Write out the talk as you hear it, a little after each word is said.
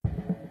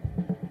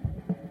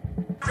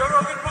Joe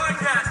Rogan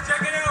Podcast.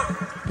 Check it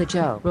out. The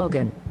Joe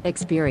Rogan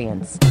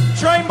Experience.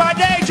 Train by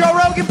day, Joe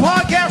Rogan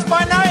Podcast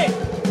by night,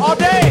 all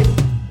day.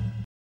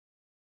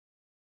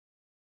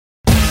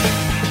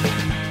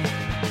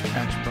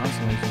 Action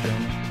Bronson, ladies and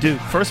gentlemen. Dude,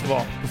 first of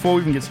all, before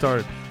we even get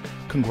started,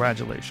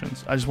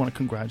 congratulations. I just want to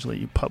congratulate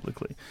you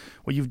publicly.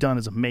 What you've done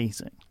is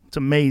amazing. It's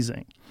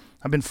amazing.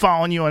 I've been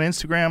following you on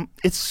Instagram.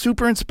 It's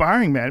super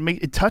inspiring, man.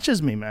 It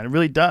touches me, man. It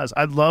really does.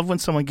 I love when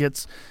someone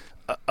gets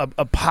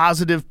a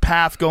positive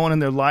path going in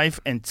their life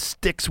and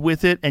sticks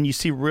with it, and you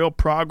see real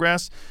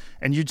progress,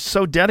 and you're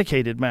so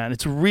dedicated, man.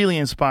 It's really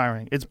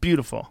inspiring. It's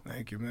beautiful.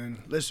 Thank you,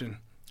 man. Listen,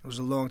 it was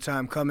a long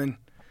time coming.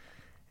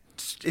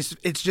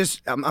 It's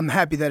just I'm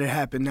happy that it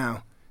happened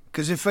now,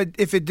 because if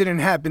it didn't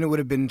happen, it would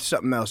have been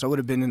something else. I would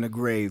have been in a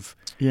grave,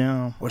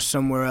 or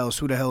somewhere else.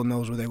 Who the hell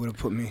knows where they would have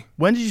put me?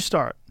 When did you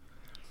start?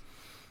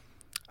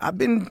 I've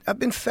been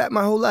fat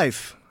my whole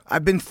life.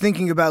 I've been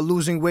thinking about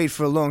losing weight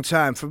for a long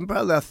time, for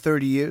probably about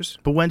 30 years.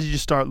 But when did you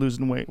start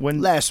losing weight?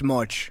 When? Last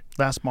March.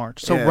 Last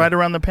March. So yeah. right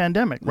around the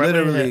pandemic. Right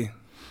Literally,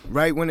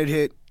 right when it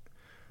hit.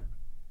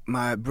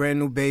 My brand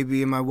new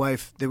baby and my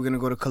wife, they were going to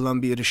go to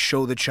Colombia to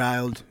show the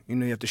child. You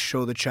know, you have to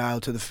show the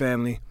child to the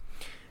family.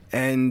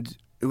 And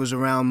it was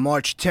around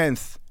March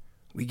 10th.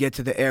 We get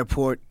to the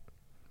airport.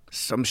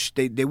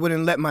 They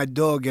wouldn't let my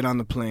dog get on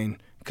the plane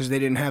because they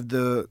didn't have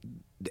the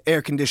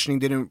air conditioning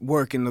didn't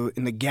work in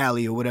the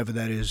galley or whatever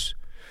that is.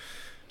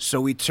 So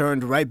we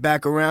turned right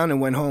back around and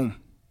went home.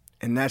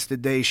 And that's the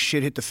day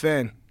shit hit the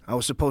fan. I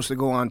was supposed to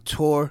go on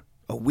tour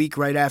a week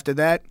right after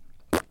that.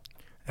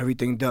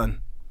 Everything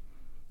done.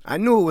 I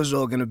knew it was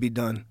all going to be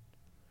done.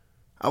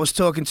 I was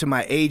talking to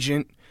my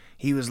agent.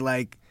 He was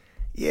like,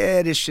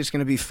 yeah, this shit's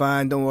going to be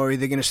fine. Don't worry.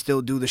 They're going to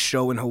still do the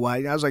show in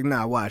Hawaii. I was like,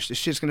 nah, watch. This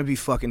shit's going to be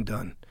fucking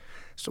done.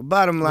 So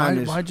bottom line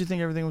is... Why'd you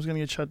think everything was going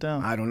to get shut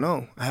down? I don't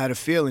know. I had a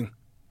feeling.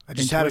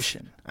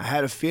 I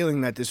had a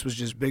feeling that this was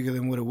just bigger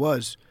than what it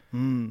was.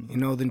 You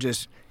know, than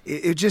just...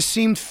 It just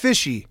seemed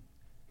fishy.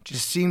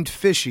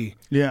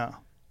 Yeah.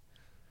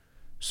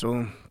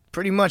 So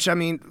pretty much, I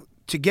mean...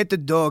 To get the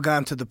dog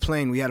onto the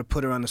plane, we had to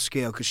put her on the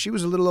scale because she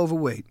was a little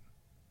overweight.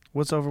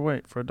 What's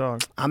overweight for a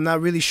dog? I'm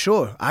not really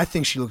sure. I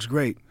think she looks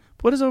great.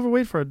 What is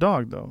overweight for a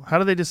dog, though? How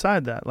do they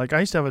decide that? Like, I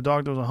used to have a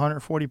dog that was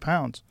 140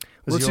 pounds.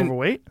 Was he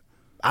overweight?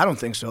 I don't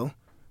think so.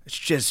 It's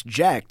just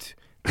jacked.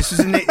 This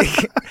is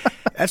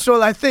that's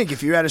all I think.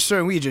 If you're at a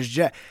certain weight, you're just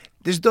jacked.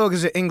 This dog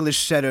is an English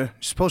setter,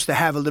 supposed to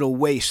have a little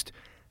waist.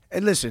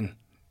 And listen,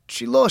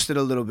 she lost it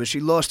a little bit.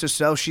 She lost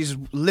herself. She's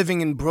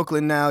living in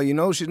Brooklyn now, you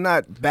know. She's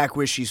not back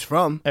where she's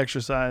from.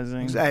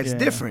 Exercising. It's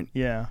different.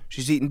 Yeah.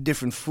 She's eating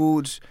different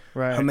foods.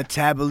 Right. Her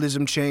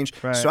metabolism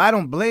changed. Right. So I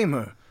don't blame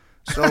her.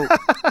 So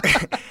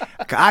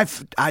I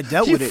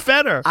dealt with it. You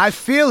fed her. I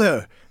feel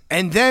her.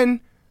 And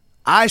then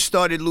I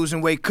started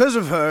losing weight because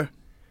of her,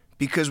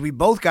 because we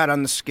both got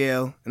on the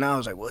scale. And I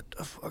was like, what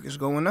the fuck is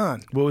going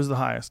on? What was the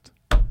highest?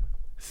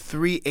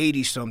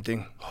 380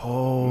 something.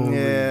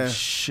 Holy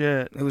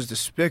shit. It was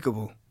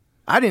despicable.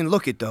 I didn't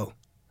look it, though.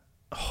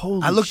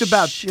 Holy I looked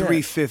about shit.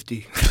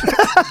 350.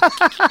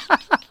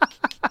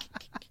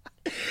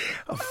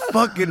 A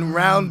fucking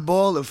round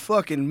ball of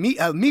fucking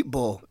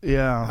meatball.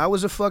 Yeah. I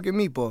was a fucking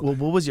meatball. Well,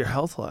 what was your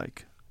health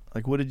like?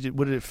 Like, what did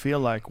it feel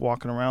like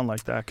walking around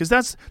like that? Because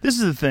this is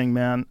the thing,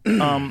 man.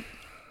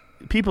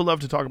 People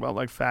love to talk about,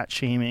 like, fat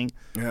shaming.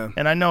 Yeah.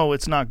 And I know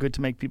it's not good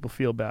to make people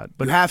feel bad.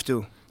 But You have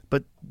to.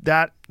 But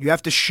that... You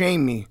have to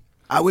shame me.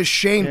 I was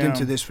shamed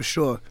into this for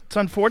sure. It's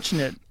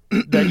unfortunate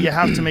that you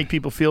have to make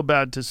people feel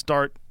bad to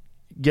start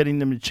getting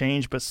them to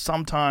change, but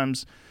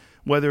sometimes,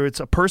 whether it's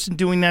a person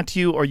doing that to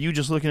you or you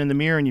just looking in the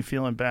mirror and you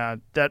feeling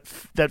bad, that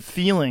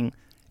feeling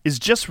is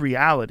just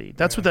reality.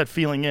 That's what that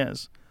feeling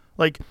is.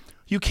 Like,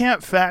 you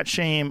can't fat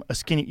shame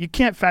you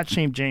can't fat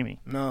shame Jamie.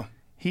 No.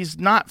 He's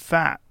not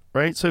fat,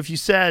 right? So if you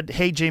said,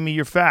 hey, Jamie,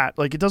 you're fat,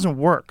 like, it doesn't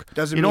work.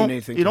 Doesn't mean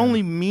anything. It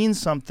only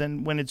means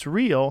something when it's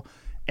real,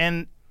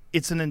 and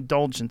it's an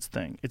indulgence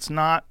thing. It's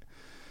not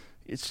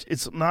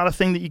a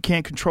thing that you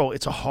can't control.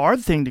 It's a hard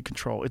thing to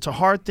control. It's a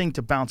hard thing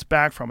to bounce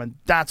back from, and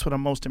that's what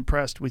I'm most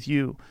impressed with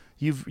you.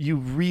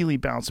 You've really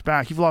bounced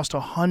back. You've lost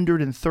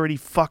 130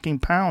 fucking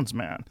pounds,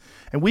 man.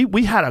 And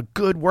we had a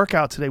good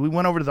workout today. We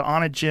went over to the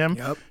On It gym.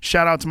 Yep.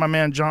 Shout out to my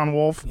man John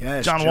Wolf.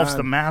 Yes, John Wolf's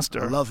the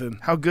master. I love him.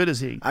 How good is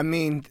he? I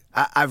mean,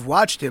 I've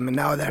watched him, and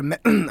now that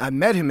I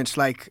met him, it's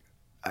like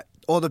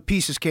all the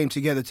pieces came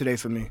together today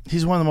for me.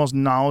 He's one of the most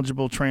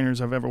knowledgeable trainers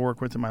I've ever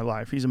worked with in my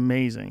life. He's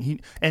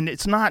amazing. And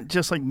it's not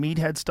just like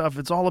meathead stuff.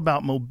 It's all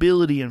about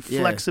mobility and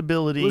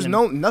flexibility. It was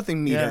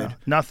nothing meathead. Yeah,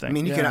 nothing. I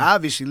mean, he could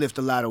obviously lift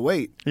a lot of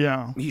weight.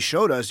 Yeah. He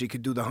showed us he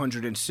could do the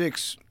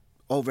 106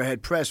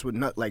 overhead press with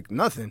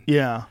nothing.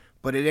 Yeah.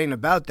 But it ain't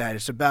about that.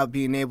 It's about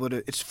being able to.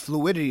 It's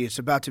fluidity. It's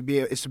about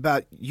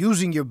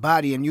using your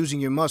body and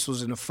using your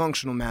muscles in a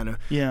functional manner.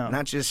 Yeah.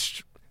 Not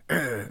just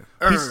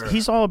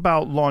He's all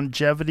about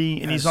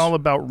longevity, and he's all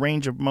about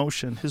range of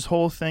motion. His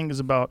whole thing is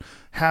about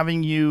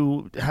having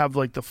you have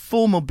like the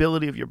full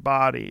mobility of your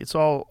body. It's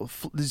all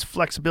these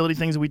flexibility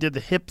things that we did, the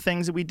hip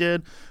things that we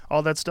did,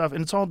 all that stuff,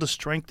 and it's all to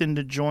strengthen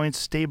the joints,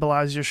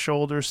 stabilize your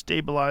shoulders,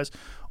 stabilize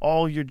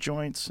all your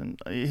joints, and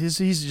he's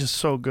just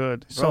so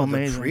good, so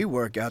amazing. The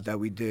pre-workout that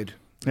we did.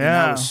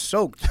 Yeah. I was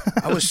soaked.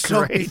 I was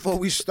soaked before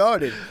we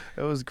started.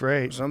 It was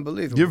great. It was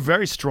unbelievable. You're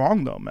very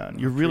strong though, man.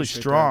 You're really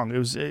strong.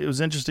 That. It was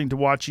interesting to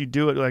watch you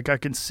do it. Like I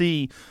can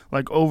see,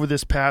 like over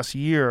this past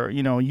year,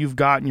 you've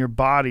gotten your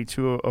body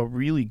to a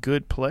really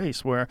good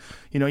place where,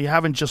 you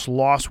haven't just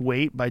lost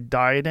weight by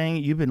dieting.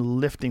 You've been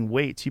lifting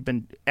weights. You've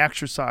been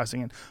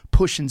exercising and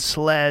pushing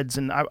sleds.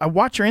 And I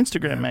watch your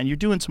Instagram, man. You're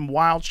doing some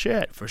wild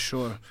shit. For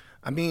sure.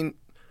 I mean,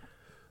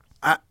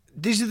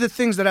 these are the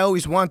things that I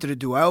always wanted to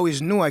do. I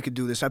always knew I could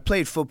do this. I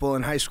played football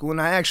in high school, and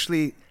I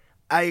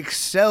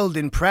excelled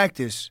in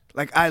practice.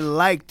 Like, I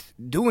liked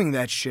doing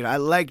that shit. I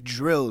like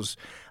drills.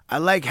 I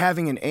like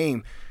having an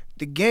aim.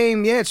 The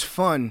game, yeah, it's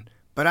fun,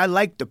 but I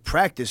like the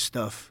practice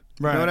stuff.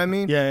 Right. You know what I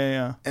mean?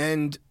 Yeah.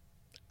 And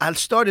I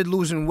started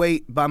losing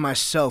weight by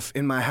myself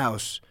in my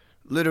house,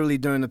 literally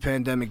during the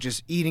pandemic,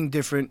 just eating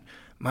different.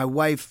 My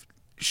wife,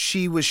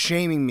 she was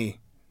shaming me.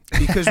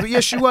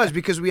 Because she was,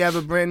 because we have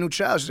a brand new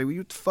child. She's like,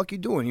 what the fuck you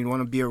doing? You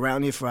want to be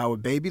around here for our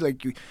baby?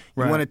 Like, you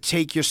want to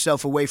take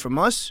yourself away from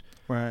us?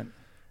 Right.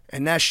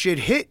 And that shit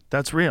hit.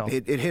 That's real.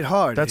 It hit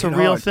hard. That's a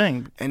real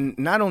thing. And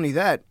not only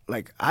that,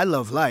 like, I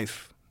love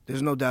life.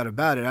 There's no doubt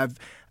about it.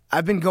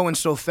 I've been going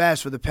so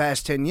fast for the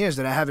past 10 years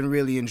that I haven't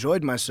really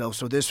enjoyed myself.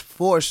 So this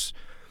forced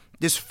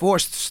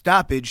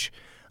stoppage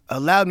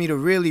allowed me to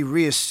really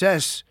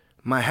reassess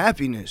my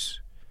happiness.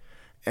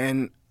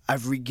 And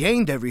I've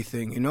regained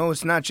everything,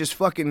 It's not just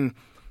fucking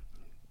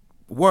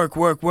work,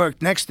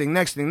 next thing.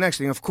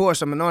 Of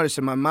course, I'm an artist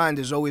and my mind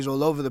is always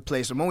all over the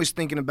place. I'm always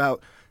thinking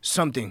about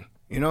something,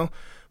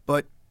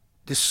 But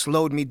this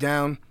slowed me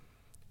down.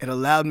 It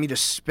allowed me to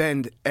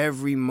spend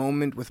every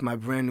moment with my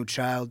brand new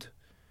child,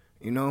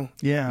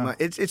 Yeah.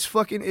 It's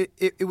fucking,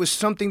 it was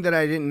something that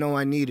I didn't know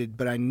I needed,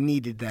 but I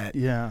needed that.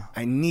 Yeah.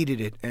 I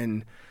needed it.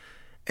 And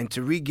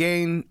to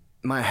regain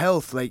my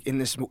health, like, in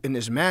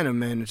this manner,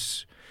 man,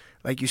 it's,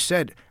 like you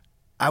said,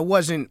 I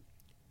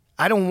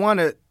don't want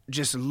to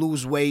just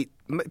lose weight.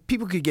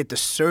 People could get the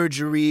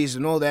surgeries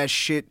and all that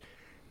shit.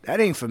 That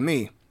ain't for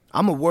me.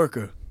 I'm a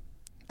worker.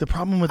 The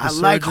problem with the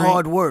surgery, I like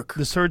hard work.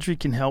 The surgery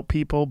can help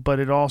people,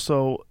 but it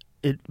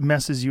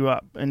messes you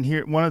up. And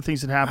here, one of the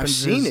things that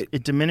happens is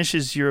it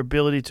diminishes your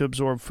ability to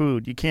absorb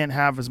food. You can't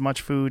have as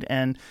much food,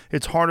 and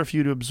it's harder for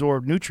you to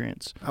absorb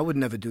nutrients. I would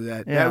never do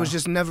that. Yeah. That was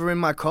just never in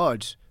my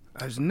cards.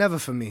 It was never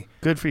for me.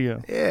 Good for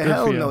you. Yeah, Good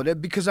hell no.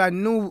 Because I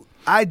knew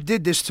I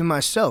did this to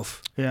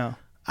myself. Yeah.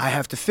 I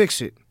have to fix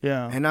it.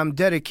 Yeah. And I'm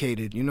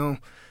dedicated,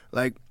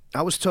 Like,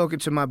 I was talking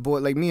to my boy,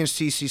 like, me and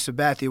CC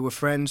Sabathia were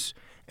friends,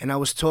 and I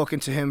was talking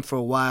to him for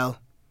a while.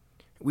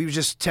 We would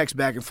just text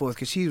back and forth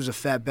because he was a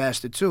fat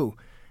bastard too,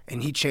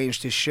 and he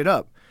changed his shit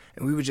up.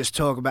 And we would just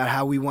talk about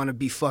how we want to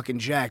be fucking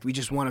jacked. We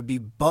just want to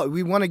be,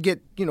 we want to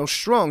get,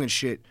 strong and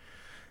shit.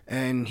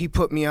 And he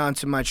put me on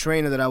to my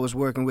trainer that I was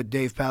working with,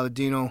 Dave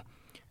Palladino.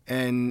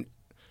 And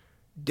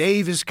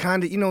Dave is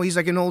kind of, he's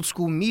like an old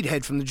school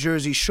meathead from the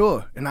Jersey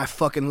Shore, and I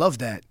fucking love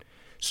that.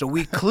 So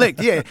we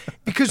clicked, yeah,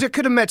 because I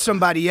could have met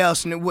somebody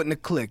else and it wouldn't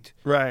have clicked.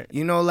 Right.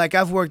 Like,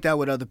 I've worked out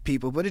with other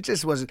people, but it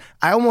just wasn't.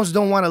 I almost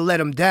don't want to let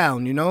him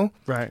down,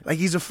 Right. Like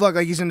he's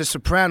like he's in The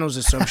Sopranos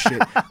or some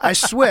shit. I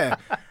swear.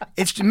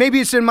 Maybe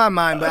it's in my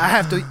mind, but I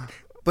have to.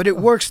 But it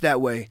works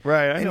that way.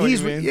 Right, I know what you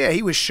mean. Yeah,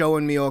 he was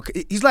showing me all.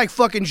 He's like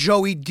fucking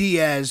Joey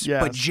Diaz, Yeah.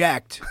 but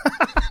jacked.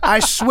 I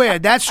swear,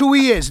 that's who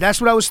he is.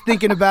 That's what I was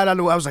thinking about. I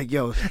was like,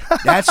 yo,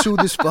 that's who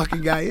this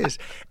fucking guy is.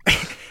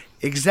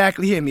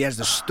 Exactly him. He has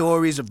the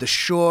stories of the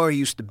shore. He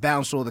used to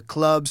bounce all the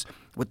clubs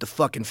with the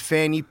fucking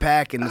fanny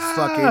pack and the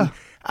fucking.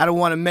 I don't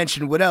want to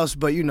mention what else,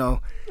 but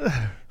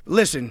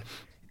listen.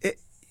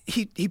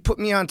 He put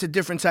me on to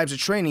different types of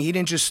training. He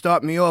didn't just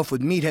start me off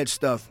with meathead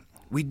stuff.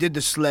 We did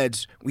the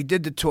sleds. We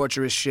did the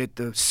torturous shit,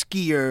 the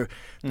skier,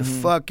 the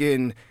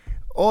fucking,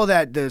 all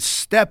that, the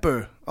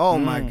stepper. Oh,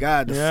 my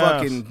God. The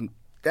fucking,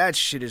 that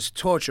shit is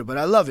torture, but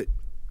I love it.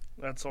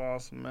 That's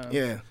awesome, man.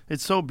 Yeah.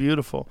 It's so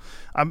beautiful.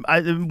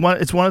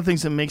 It's one of the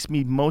things that makes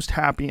me most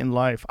happy in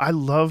life. I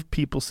love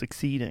people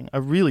succeeding. I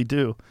really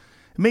do.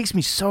 It makes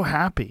me so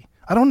happy.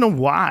 I don't know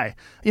why.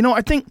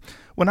 I think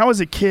when I was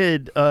a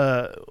kid,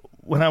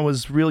 when I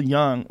was real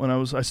young,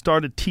 I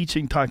started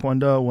teaching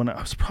Taekwondo when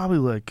I was probably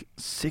like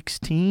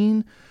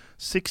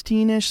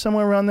 16-ish,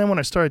 somewhere around then when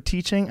I started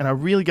teaching, and I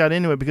really got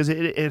into it because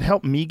it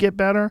helped me get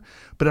better.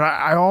 But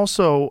I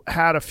also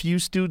had a few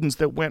students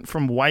that went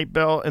from white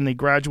belt and they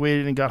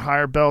graduated and got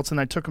higher belts, and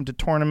I took them to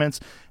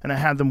tournaments and I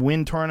had them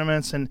win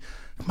tournaments, and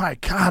my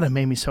God, it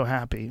made me so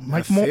happy.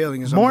 That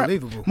feeling is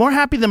unbelievable. More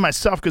happy than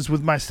myself, because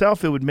with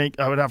myself I would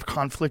have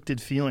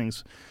conflicted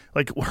feelings.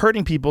 like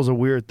hurting people is a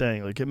weird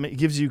thing. Like it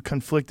gives you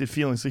conflicted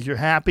feelings. Like you're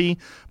happy,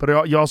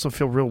 but you also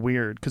feel real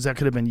weird because that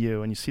could have been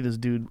you. And you see this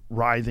dude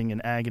writhing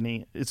in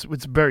agony. It's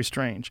very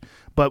strange.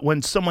 But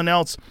when someone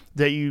else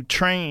that you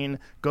train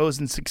goes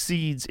and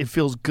succeeds, it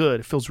feels good.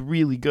 It feels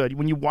really good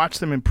when you watch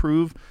them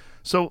improve.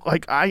 So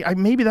like I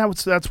maybe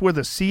that's where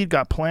the seed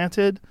got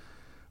planted.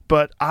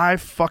 But I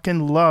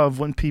fucking love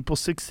when people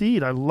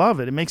succeed. I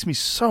love it. It makes me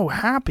so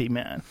happy,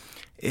 man.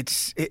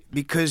 It's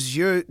because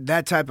you're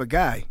that type of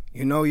guy.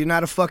 You know, you're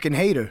not a fucking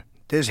hater.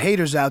 There's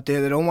haters out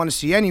there that don't want to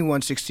see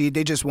anyone succeed.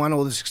 They just want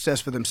all the success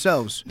for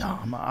themselves. No,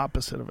 I'm the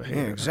opposite of a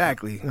hater. Yeah,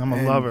 exactly. I'm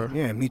a lover.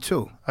 Yeah, me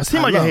too. I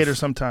seem like a hater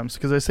sometimes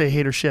because I say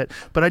hater shit,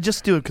 but I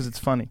just do it because it's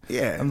funny.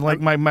 Yeah. I'm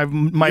like my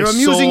you're soul,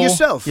 amusing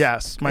yourself.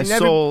 Yes, my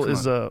soul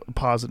is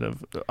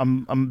positive.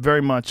 I'm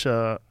very much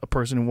a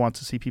person who wants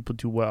to see people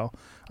do well.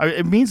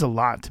 It means a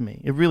lot to me.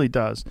 It really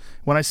does.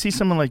 When I see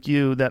someone like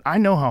you, that I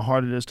know how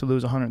hard it is to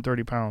lose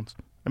 130 pounds.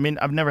 I mean,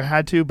 I've never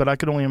had to, but I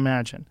could only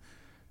imagine.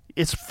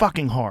 It's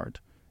fucking hard.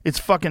 It's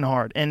fucking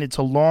hard, and it's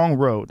a long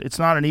road. It's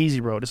not an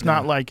easy road. It's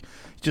not like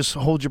just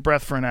hold your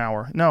breath for an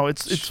hour. No,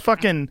 it's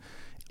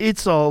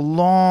a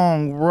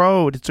long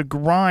road. It's a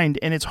grind,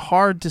 and it's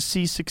hard to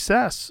see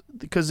success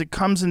because it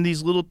comes in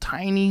these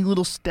tiny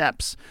little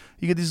steps.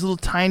 You get these little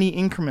tiny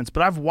increments,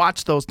 but I've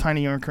watched those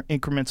tiny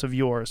increments of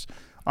yours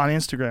on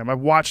Instagram. I've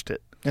watched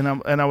it, and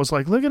I was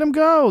like, look at him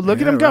go,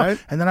 look at him go.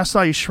 Right? And then I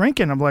saw you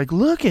shrinking. I'm like,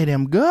 look at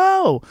him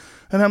go.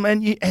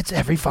 And it's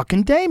every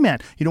fucking day, man.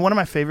 You know, one of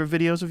my favorite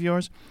videos of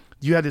yours,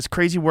 you had this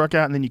crazy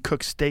workout, and then you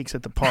cook steaks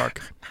at the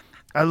park.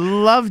 I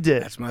loved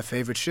it. That's my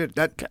favorite shit.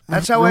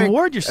 That's how I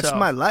reward yourself. That's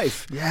my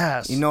life.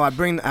 Yes. You know,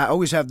 I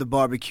always have the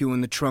barbecue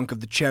in the trunk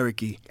of the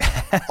Cherokee.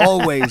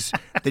 Always.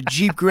 The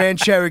Jeep Grand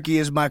Cherokee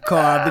is my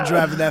car. I've been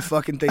driving that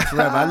fucking thing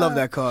forever. I love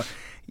that car.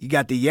 You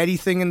got the Yeti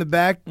thing in the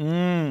back.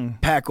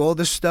 Pack all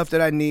the stuff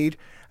that I need.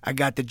 I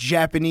got the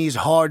Japanese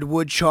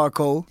hardwood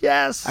charcoal.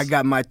 Yes. I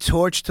got my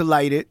torch to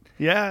light it.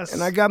 Yes.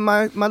 And I got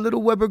my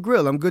little Weber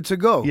grill. I'm good to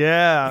go.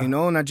 Yeah. You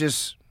know, and I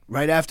just,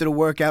 right after the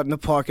workout in the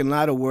parking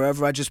lot or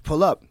wherever, I just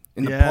pull up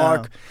in the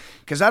park.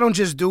 Because I don't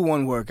just do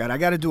one workout. I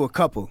got to do a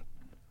couple.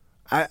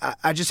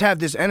 I just have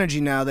this energy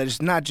now that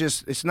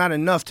it's not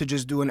enough to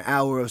just do an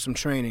hour of some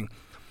training.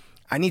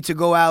 I need to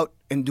go out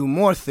and do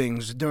more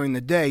things during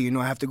the day. You know,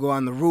 I have to go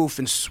on the roof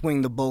and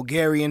swing the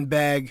Bulgarian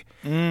bag.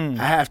 I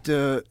have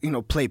to,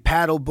 play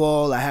paddle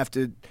ball. I have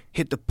to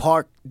hit the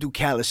park, do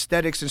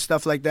calisthenics and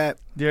stuff like that.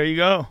 There you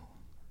go.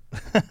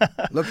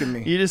 Look at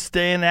me. You're just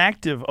staying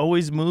active,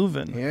 always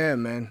moving. Yeah,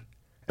 man.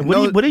 And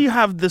what do you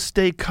have the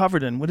steak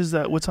covered in? What is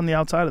that? What's on the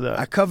outside of that?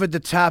 I covered the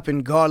top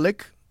in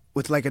garlic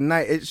with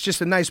it's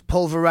just a nice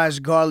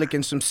pulverized garlic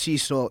and some sea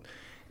salt.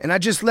 And I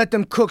just let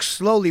them cook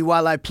slowly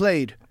while I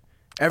played.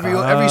 Every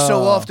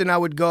so often I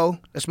would go.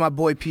 That's my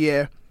boy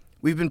Pierre.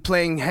 We've been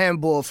playing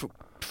handball for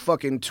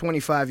fucking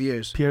 25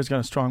 years. Pierre's got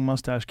a strong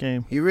mustache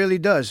game. He really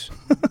does.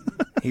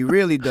 He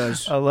really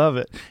does. I love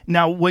it.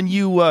 Now, when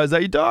you is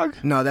that your dog?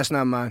 No, that's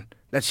not mine.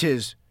 That's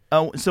his.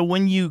 Oh, so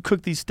when you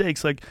cook these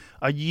steaks, like,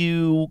 are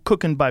you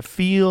cooking by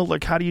feel?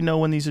 Like, how do you know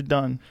when these are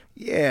done?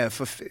 Yeah,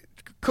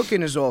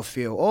 cooking is all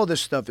feel. All this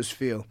stuff is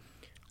feel.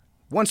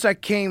 Once I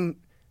came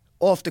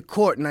off the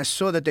court and I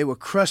saw that they were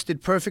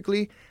crusted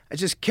perfectly, I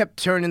just kept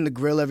turning the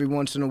grill every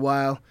once in a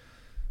while.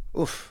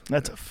 Oof.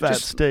 That's a fat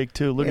steak,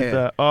 too. Look at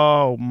that.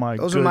 Oh, my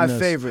goodness. Those are my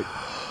favorite.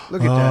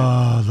 Look at that.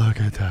 Oh,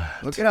 look at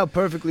that. Look at how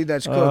perfectly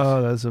that's cooked.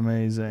 Oh, that's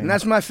amazing. And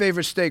that's my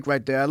favorite steak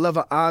right there. I love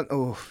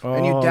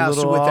and you douse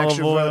it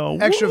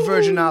with extra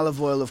virgin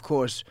olive oil, of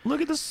course. Look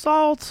at the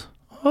salt.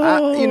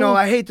 Oh.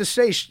 I hate to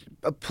say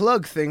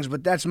plug things,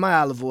 but that's my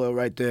olive oil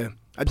right there.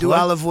 I do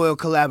olive oil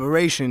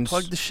collaborations.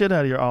 Plug the shit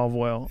out of your olive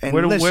oil. And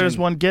where does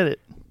one get it?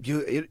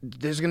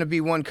 There's going to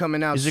be one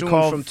coming out soon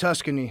from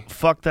Tuscany.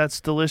 Fuck That's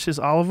Delicious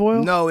olive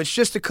oil? No, it's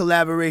just a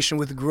collaboration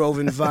with Grove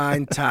and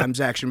Vine times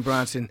Action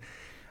Bronson.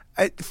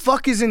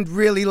 Fuck isn't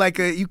really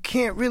you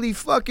can't really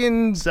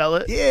fucking sell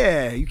it.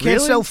 Yeah, you can't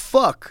sell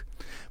fuck.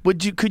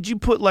 Could you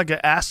put like an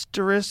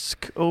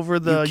asterisk over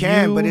the You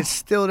can, U? but it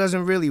still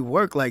doesn't really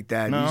work like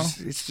that. No?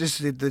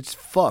 It's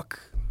fuck.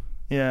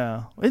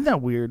 Yeah. Isn't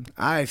that weird?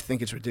 I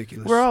think it's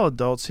ridiculous. We're all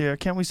adults here.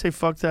 Can't we say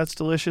fuck That's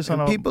Delicious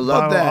on people a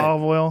love bottle that. of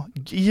olive oil?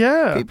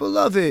 Yeah. People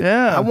love it.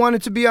 Yeah. I want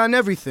it to be on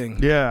everything.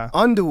 Yeah.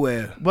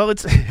 Underwear. Well,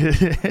 it's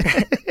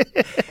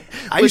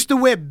I used to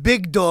wear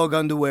Big Dog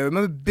underwear.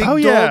 Remember Big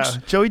Dogs? Yeah.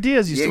 Joey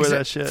Diaz used to wear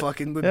that shit.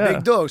 Fucking with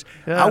Big Dogs.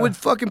 Yeah. I would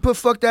fucking put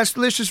fuck That's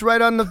Delicious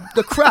right on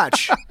the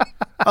crotch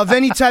of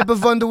any type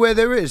of underwear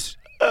there is.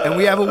 And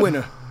we have a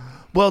winner.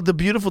 Well, the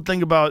beautiful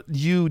thing about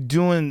you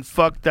doing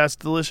Fuck That's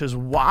Delicious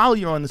while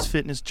you're on this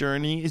fitness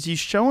journey is you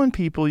showing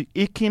people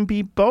it can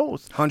be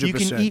both. 100%. You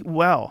can eat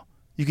well.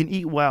 You can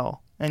eat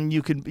well. And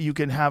you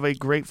can have a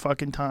great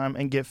fucking time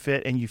and get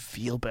fit and you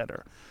feel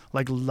better.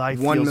 Like life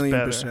feels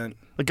better. 1,000,000%.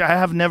 Like I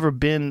have never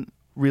been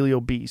really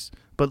obese,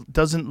 but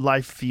doesn't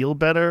life feel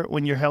better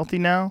when you're healthy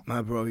now?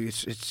 My bro,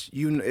 it's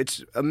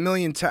a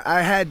million times.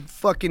 I had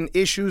fucking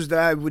issues that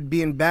I would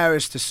be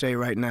embarrassed to say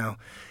right now.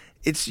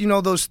 it's, you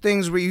know, those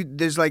things where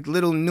there's like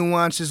little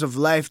nuances of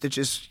life that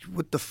just,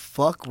 what the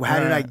fuck? How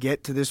did I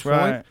get to this point?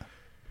 Right.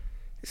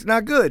 It's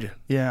not good.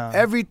 Yeah.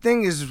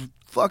 Everything is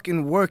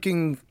fucking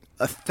working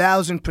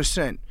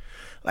 1,000%.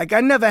 Like,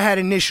 I never had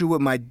an issue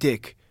with my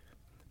dick,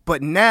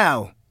 but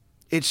now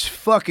it's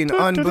fucking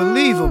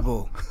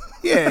unbelievable.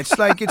 Yeah, it's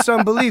like, it's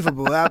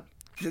unbelievable.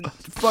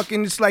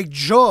 It's like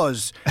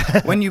Jaws.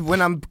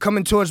 When I'm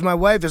coming towards my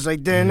wife, it's like,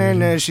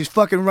 she's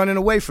fucking running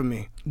away from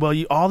me. Well,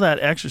 all that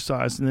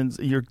exercise, and then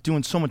you're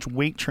doing so much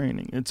weight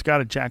training. It's got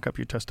to jack up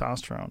your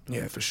testosterone.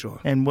 Yeah, for sure.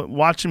 And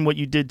watching what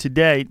you did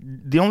today,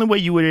 the only way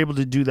you were able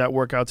to do that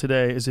workout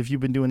today is if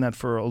you've been doing that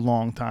for a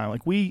long time.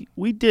 Like we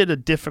did a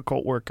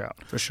difficult workout.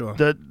 For sure.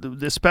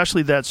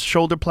 Especially that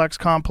shoulder plex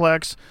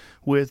complex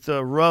with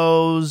the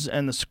rows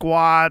and the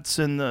squats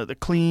and the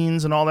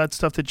cleans and all that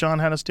stuff that John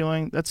had us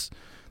doing. That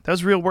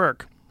was real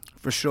work.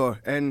 For sure.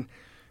 And,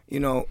 you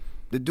know,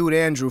 the dude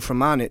Andrew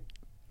from On It,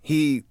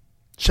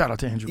 shout out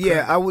to Andrew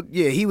Craig.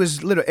 He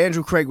was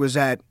Andrew Craig was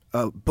at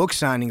a book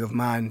signing of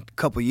mine a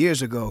couple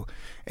years ago,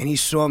 and he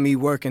saw me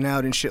working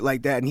out and shit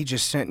like that, and he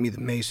just sent me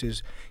the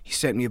maces. He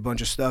sent me a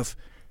bunch of stuff.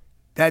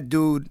 That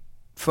dude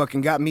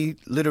fucking got me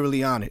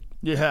literally on it.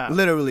 Yeah.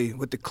 Literally,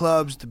 with the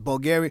clubs, the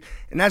Bulgarian,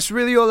 and that's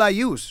really all I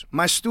use.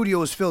 My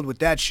studio is filled with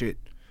that shit.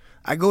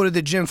 I go to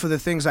the gym for the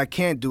things I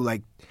can't do,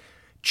 like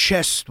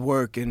chest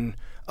work and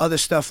other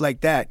stuff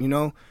like that, you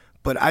know?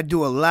 But I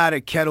do a lot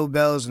of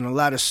kettlebells and a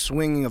lot of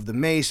swinging of the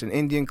mace and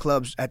Indian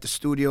clubs at the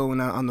studio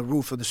and on the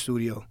roof of the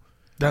studio.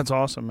 That's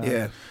awesome, man.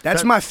 Yeah.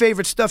 That's my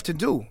favorite stuff to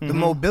do, the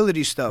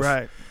mobility stuff.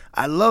 Right.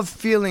 I love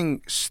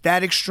feeling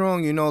static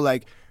strong, you know,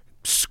 like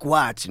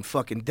squats and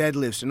fucking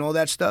deadlifts and all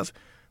that stuff.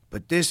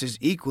 But this is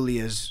equally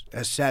as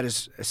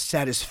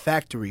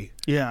satisfactory.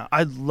 Yeah,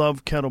 I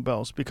love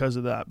kettlebells because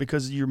of that,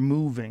 because you're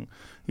moving.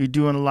 You're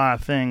doing a lot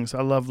of things.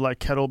 I love like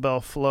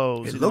kettlebell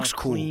flows. It looks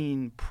cool.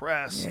 Clean,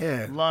 press,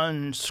 Yeah.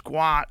 lunge,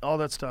 squat, all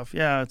that stuff.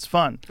 Yeah, it's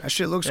fun. That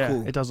shit looks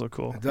cool. It does look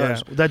cool. It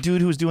does. Yeah. That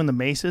dude who was doing the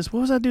maces, what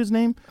was that dude's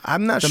name?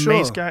 I'm not the sure. The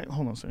mace guy?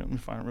 Hold on a second. Let me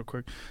find it real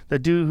quick. That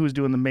dude who was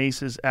doing the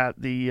maces at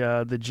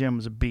the gym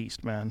was a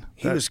beast, man.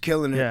 He was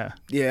killing it. Yeah.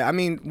 Yeah, I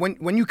mean,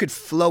 when you could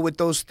flow with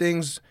those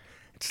things,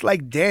 it's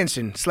like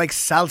dancing. It's like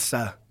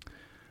salsa.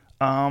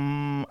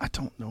 I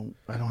don't know.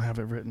 I don't have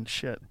it written.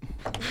 Shit.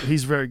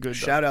 He's very good, though.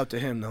 Shout out to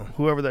him, though.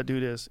 Whoever that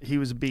dude is, he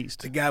was a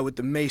beast. The guy with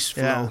the mace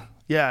flow.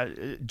 Yeah.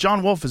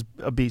 John Wolfe is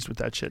a beast with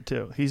that shit,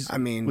 too. I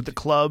mean, with the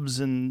clubs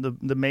and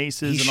the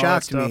maces he and all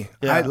that shocked stuff. me.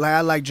 Yeah. I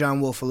like John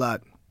Wolfe a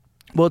lot.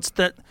 Well, it's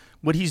that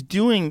what he's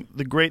doing,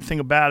 the great thing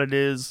about it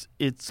is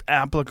it's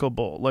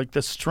applicable. Like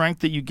the strength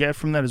that you get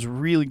from that is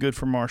really good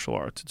for martial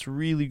arts. It's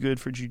really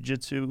good for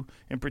jiu-jitsu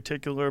in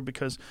particular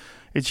because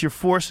you're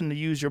forcing to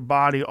use your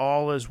body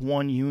all as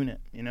one unit,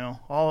 you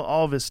know,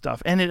 all of his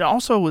stuff. And it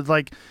also was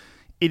like,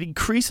 it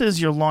increases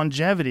your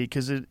longevity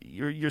because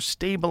you're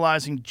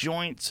stabilizing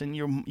joints and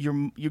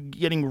you're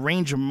getting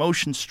range of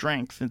motion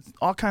strength and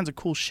all kinds of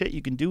cool shit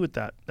you can do with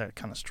that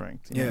kind of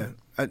strength. Yeah,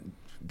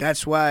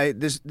 that's why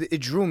it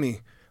drew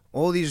me.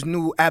 All these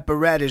new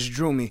apparatus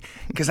drew me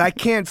because I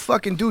can't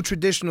fucking do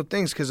traditional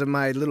things because of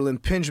my little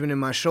impingement in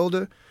my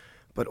shoulder.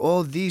 But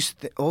all these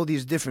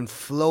different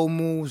flow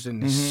moves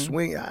and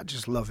swing, I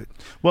just love it.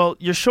 Well,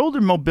 your shoulder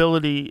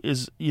mobility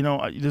is, you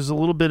know, there's a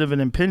little bit of an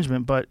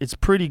impingement, but it's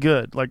pretty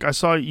good. Like I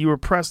saw you were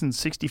pressing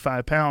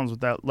 65 pounds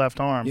with that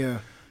left arm. Yeah.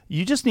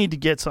 You just need to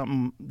get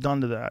something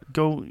done to that.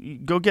 Go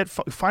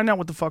find out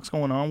what the fuck's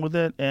going on with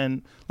it.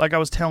 And like I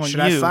was telling Should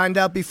I find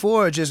out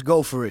before or just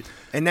go for it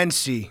and then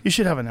see? You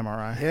should have an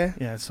MRI. Yeah?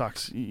 Yeah, it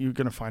sucks. You're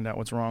going to find out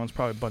what's wrong. There's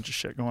probably a bunch of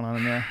shit going on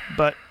in there.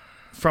 But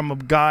from a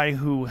guy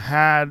who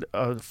had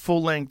a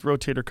full-length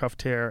rotator cuff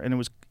tear and it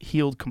was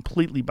healed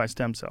completely by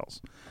stem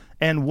cells.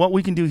 And what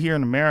we can do here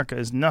in America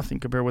is nothing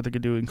compared to what they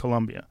could do in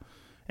Colombia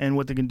and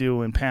what they can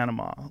do in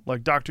Panama.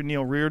 Like Dr.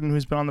 Neil Reardon,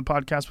 who's been on the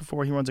podcast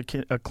before, he runs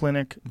a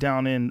clinic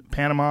down in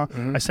Panama.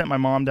 I sent my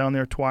mom down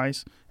there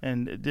twice,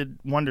 and it did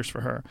wonders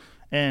for her.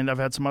 And I've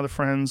had some other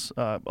friends,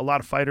 a lot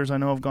of fighters I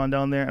know have gone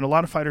down there, and a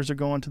lot of fighters are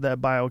going to that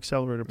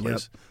bioaccelerator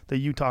place that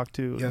you talk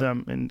to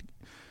them. And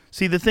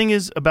see, the thing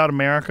is about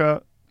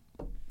America,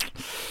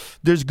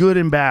 there's good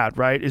and bad,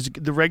 right?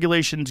 The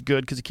regulation's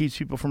good because it keeps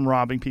people from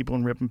robbing people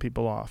and ripping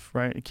people off,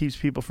 right? It keeps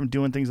people from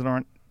doing things that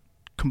aren't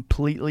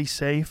completely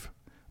safe,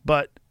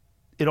 but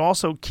it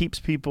also keeps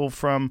people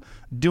from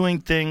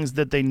doing things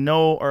that they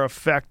know are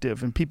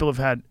effective. And people have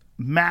had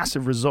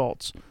massive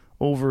results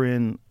over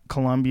in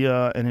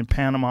Colombia and in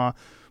Panama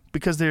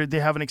because they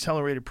have an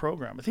accelerated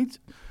program. I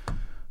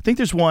think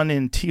there's one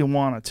in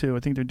Tijuana too.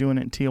 I think they're doing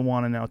it in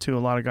Tijuana now too. A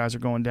lot of guys are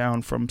going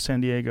down from San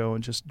Diego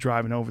and just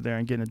driving over there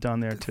and getting it done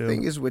there too. The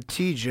thing is with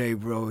TJ,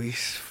 bro,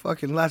 he's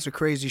fucking lots of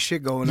crazy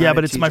shit going on. Yeah,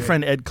 but it's TJ. my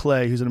friend Ed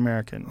Clay, who's an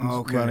American,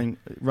 who's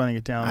running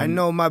it down. I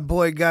know my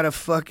boy got a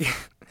fucking...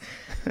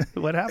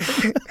 What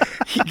happened?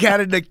 He got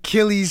an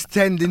Achilles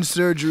tendon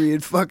surgery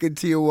in fucking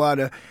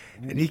Tijuana,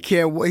 and he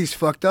can't. He's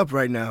fucked up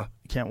right now.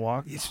 He can't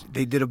walk.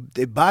 They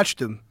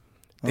botched him.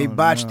 They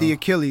botched the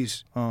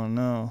Achilles. Oh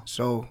no.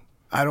 So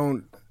I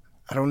don't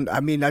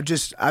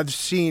I've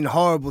seen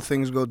horrible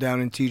things go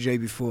down in TJ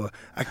before.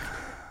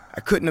 I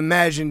couldn't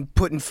imagine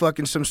putting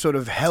fucking some sort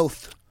of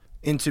health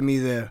into me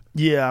there.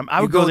 Yeah, I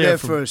You would go go there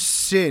for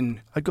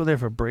sin. I'd go there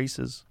for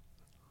braces.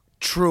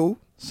 True.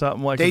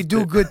 Something like They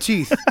do good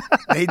teeth.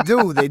 They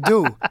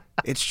do.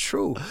 It's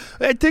true.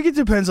 I think it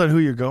depends on who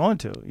you're going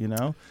to, you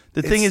know?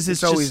 The thing is,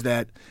 it's always just,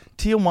 that.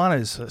 Tijuana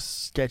is a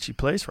sketchy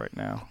place right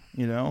now,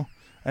 you know?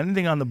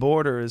 Anything on the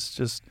border is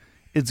just,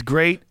 it's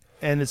great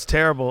and it's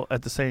terrible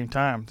at the same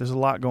time. There's a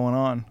lot going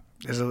on.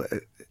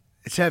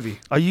 It's heavy.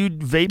 Are you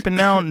vaping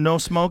now? No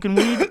smoking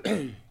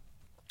weed?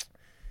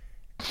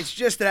 It's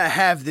just that I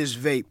have this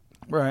vape.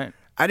 Right.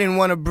 I didn't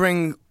want to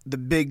bring the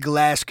big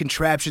glass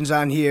contraptions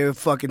on here,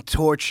 fucking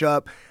torch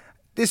up.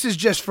 This is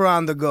just for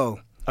on the go.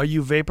 Are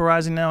you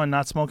vaporizing now and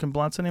not smoking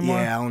blunts anymore?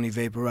 Yeah, I only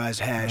vaporize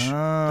hash.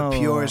 Oh. The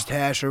purest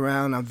hash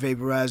around. I'm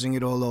vaporizing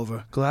it all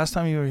over. The last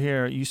time you were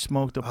here, you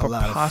smoked a lot of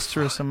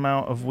preposterous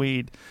amount of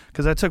weed.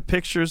 Because I took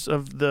pictures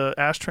of the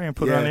ashtray and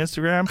put it on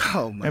Instagram.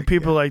 Oh my and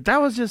people God. were like,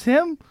 that was just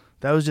him?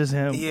 That was just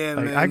him. Yeah,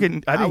 like, man. I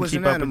didn't was keep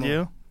an up animal. with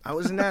you. I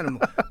was an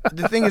animal.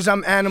 The thing is,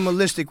 I'm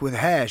animalistic with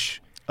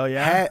hash. Oh,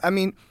 yeah? I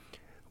mean,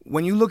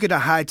 when you look at a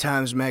High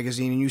Times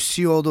magazine and you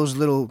see all those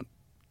little,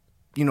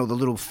 the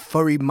little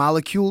furry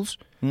molecules,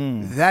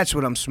 that's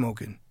what I'm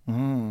smoking.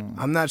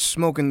 I'm not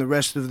smoking the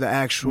rest of the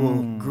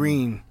actual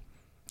green.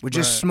 We're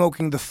just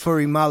smoking the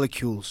furry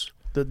molecules.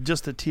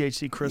 Just the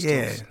THC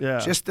crystals. Yeah.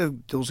 Just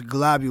those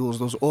globules,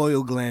 those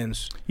oil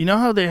glands. You know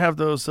how they have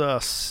those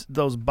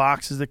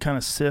boxes that kind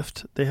of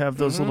sift? They have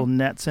those little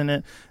nets in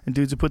it, and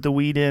dudes would put the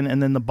weed in,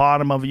 and then the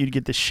bottom of it, you'd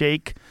get the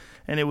shake,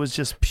 and it was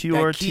just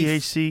pure That Keith,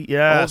 THC.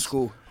 Yeah. Old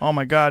school. Oh,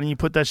 my God. And you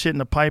put that shit in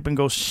the pipe and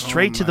go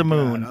straight to the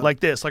moon, God. like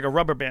this, like a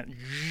rubber band.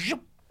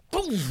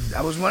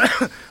 That was when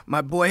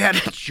my boy had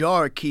a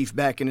jar of Keith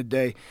back in the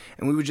day,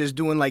 and we were just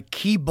doing like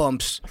key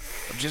bumps,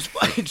 of just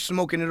fucking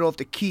smoking it off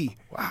the key.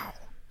 Wow.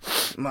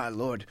 My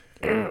Lord.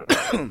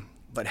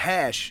 But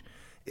hash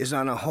is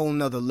on a whole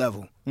nother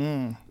level.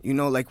 You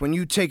know, like when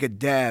you take a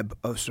dab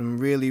of some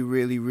really,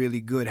 really,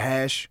 really good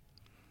hash,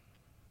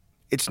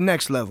 it's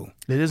next level.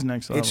 It is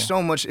next level. It's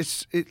so much.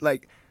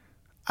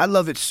 I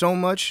love it so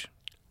much.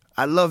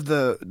 I love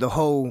the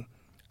whole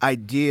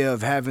idea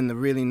of having the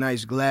really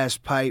nice glass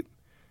pipe,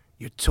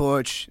 your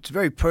torch. It's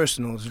very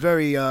personal. It's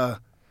very,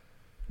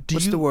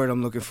 what's the word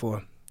I'm looking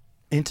for?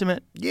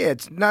 Intimate? Yeah,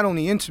 it's not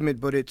only intimate,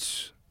 but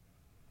it's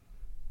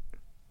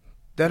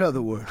that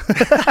other word.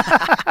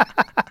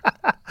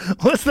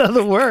 What's the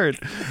other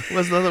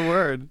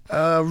word?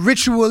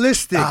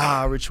 Ritualistic.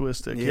 Ah,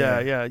 ritualistic.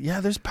 Yeah.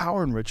 There's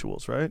power in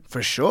rituals, right?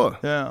 For sure.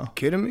 Yeah.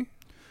 Kidding me?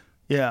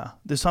 Yeah.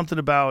 There's something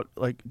about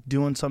like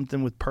doing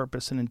something with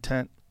purpose and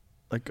intent,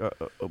 like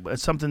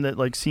it's something that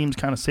like seems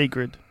kind of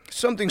sacred.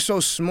 Something so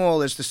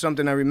small as to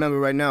something I remember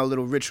right now, a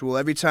little ritual.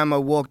 Every time I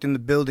walked in the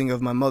building of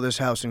my mother's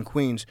house in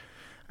Queens,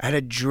 I had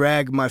to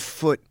drag my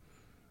foot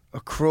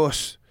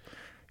across,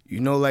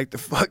 like the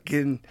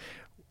fucking,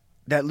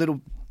 that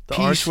little The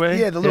piece. archway?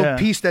 Yeah, the little Yeah.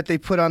 piece that they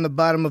put on the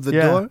bottom of the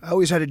Yeah. door. I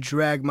always had to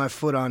drag my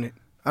foot on it.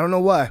 I don't know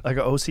why. Like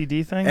an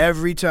OCD thing?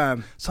 Every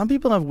time. Some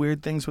people have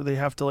weird things where they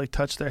have to like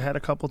touch their head a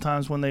couple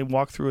times when they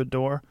walk through a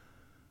door.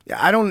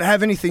 Yeah, I don't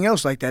have anything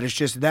else like that. It's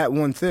just that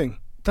one thing.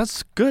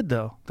 That's good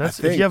though. That's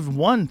if think. you have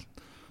one.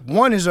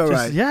 One is all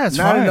right. Yeah, it's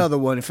not fine. another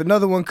one. If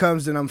another one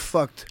comes, then I'm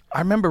fucked. I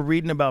remember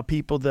reading about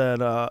people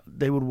that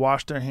they would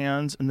wash their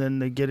hands and then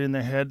they get in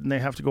their head and they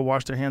have to go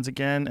wash their hands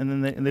again and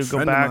then they go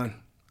Friend of back. mine.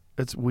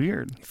 It's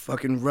weird. He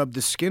fucking rubbed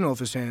the skin off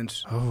his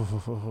hands.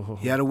 Oh.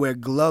 He had to wear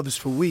gloves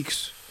for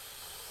weeks.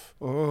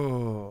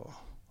 Oh.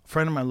 A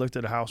friend of mine looked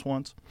at a house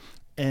once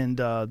and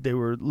they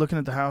were looking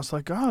at the house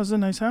like, oh, it's a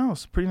nice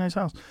house, pretty nice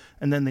house.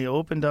 And then they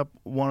opened up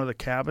one of the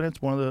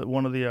cabinets, one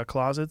of the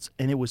closets,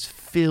 and it was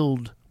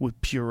filled with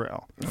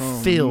Purell.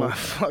 Filled. My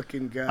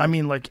fucking God. I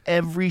mean, like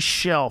every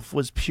shelf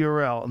was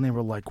Purell, and they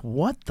were like,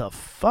 "What the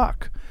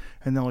fuck?"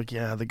 And they're like,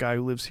 "Yeah, the guy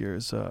who lives here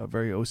is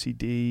very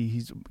OCD.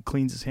 He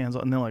cleans his hands."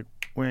 And they're like,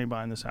 "We ain't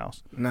buying this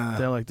house." Nah.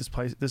 They're like,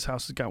 "This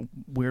house has got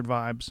weird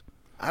vibes."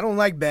 I don't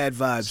like bad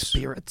vibes.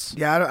 Spirits.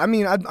 Yeah,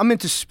 I'm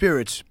into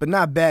spirits, but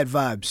not bad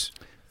vibes.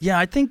 Yeah,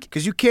 I think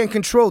Because you can't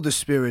control the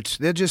spirits.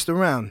 They're just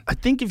around.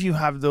 if you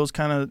have those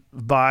kind of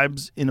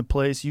vibes in a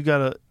place, you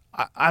gotta.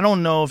 I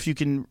don't know if you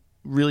can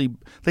really.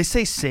 They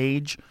say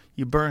sage.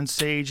 You burn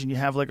sage and you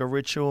have like a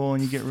ritual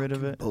and you get rid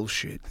of it.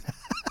 Bullshit.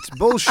 It's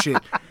bullshit.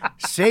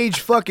 Sage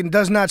fucking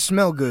does not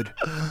smell good.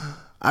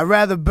 I'd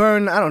rather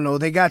burn, I don't know,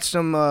 they got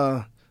some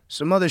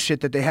other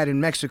shit that they had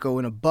in Mexico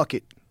in a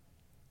bucket.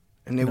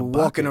 And they In a were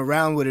walking bucket?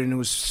 around with it and it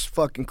was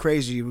fucking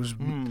crazy. It was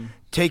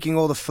taking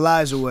all the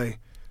flies away.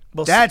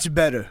 Well, That's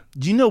better.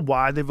 Do you know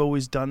why they've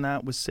always done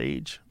that with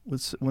sage?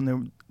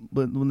 When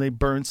they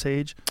burn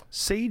sage,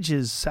 sage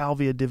is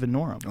salvia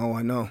divinorum. Oh,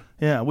 I know.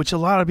 Yeah, which a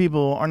lot of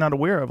people are not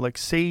aware of. Like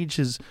sage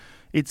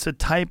it's a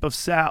type of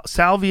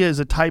salvia is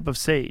a type of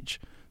sage.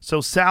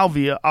 So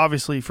salvia,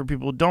 obviously, for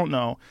people who don't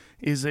know,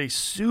 is a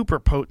super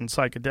potent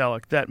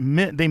psychedelic that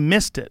they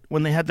missed it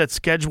when they had that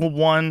Schedule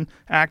 1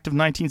 Act of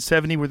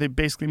 1970 where they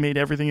basically made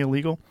everything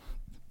illegal.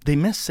 they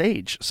miss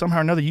sage somehow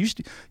or another. You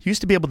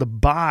used to be able to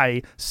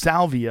buy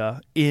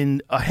salvia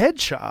in a head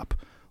shop.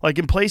 Like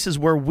in places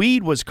where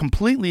weed was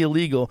completely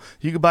illegal,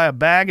 you could buy a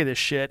bag of this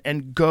shit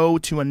and go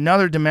to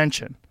another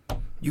dimension.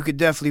 You could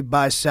definitely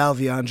buy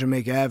salvia on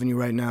Jamaica Avenue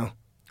right now.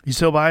 You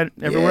still buy it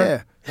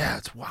everywhere? Yeah. Yeah,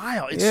 it's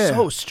wild. It's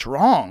so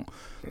strong.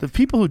 The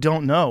people who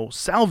don't know,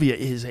 salvia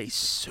is a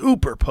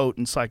super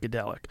potent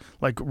psychedelic.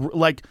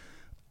 Like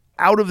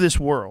out of this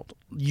world.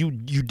 You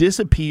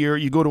disappear,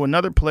 you go to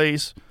another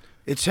place.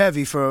 It's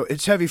heavy for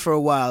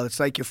a while. It's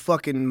like your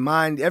fucking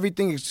mind,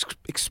 everything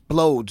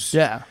explodes.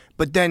 Yeah.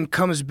 But then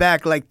comes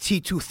back like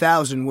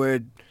T-2000, where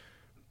it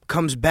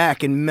comes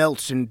back and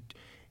melts, and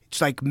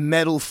it's like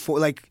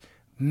like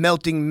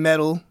melting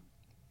metal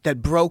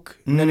that broke,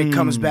 and then it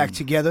comes back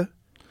together.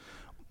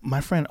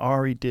 My friend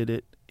Ari did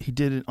it. He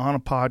did it on a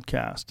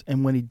podcast,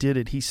 and when he did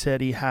it, he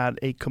said he had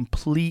a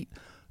complete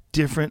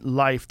different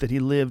life that he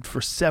lived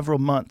for several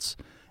months.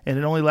 And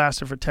it only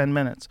lasted for 10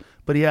 minutes.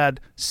 But he had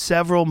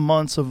several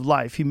months of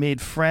life. He made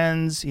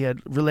friends. He had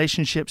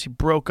relationships. He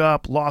broke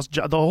up, lost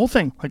jobs, the whole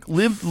thing. Like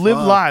lived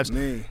lives.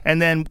 Me.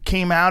 And then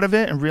came out of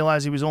it and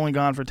realized he was only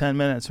gone for 10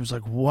 minutes. He was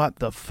like, what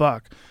the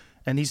fuck?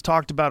 And he's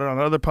talked about it on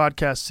other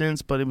podcasts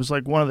since, but it was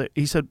like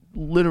he said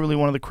literally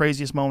one of the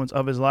craziest moments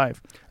of his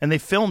life. And they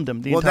filmed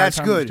him the entire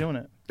time he was doing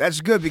it.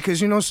 That's good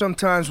because,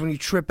 sometimes when you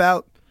trip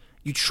out,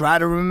 you try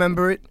to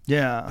remember it.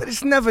 Yeah. But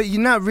it's never,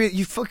 you're not really,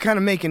 you're kind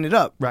of making it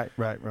up. Right.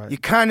 You're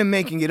kind of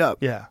making it up.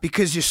 Yeah.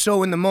 Because you're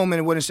so in the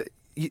moment. When it's,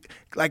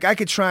 like I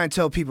could try and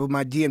tell people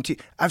my DMT.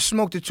 I've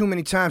smoked it too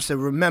many times to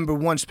remember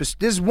one specific.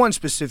 There's one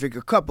specific,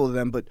 a couple of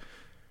them, but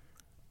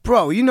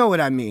bro, you know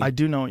what I mean. I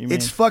do know what you mean.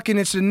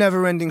 It's a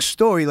never-ending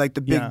story like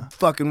the big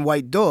fucking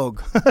white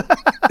dog.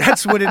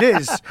 That's what it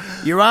is.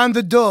 You're on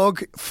the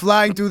dog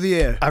flying through the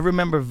air. I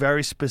remember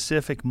very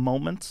specific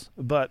moments,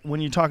 but when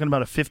you're talking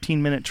about a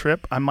 15-minute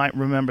trip, I might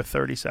remember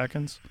 30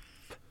 seconds.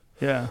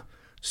 Yeah.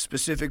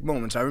 Specific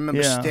moments. I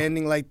remember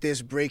standing like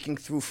this, breaking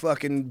through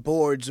fucking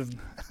boards of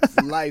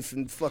life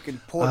and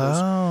fucking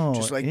portals.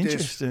 Just like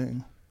this.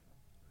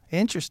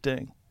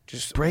 Interesting.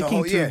 Just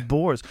breaking through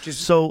boards.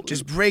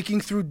 Just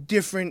breaking through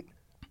different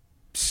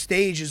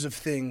stages of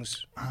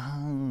things.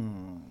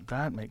 Oh,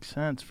 that makes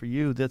sense for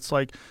you. That's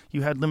like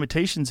you had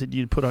limitations that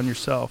you'd put on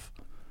yourself,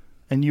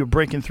 and you're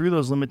breaking through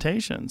those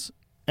limitations,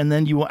 and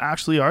then you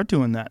actually are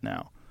doing that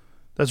now.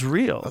 That's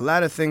real. A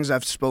lot of things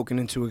I've spoken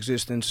into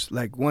existence.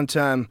 Like one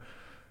time,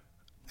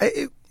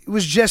 it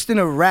was just in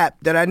a rap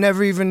that I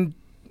never even,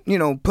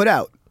 put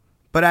out.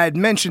 But I had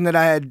mentioned that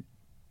I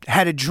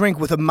had a drink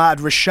with Ahmad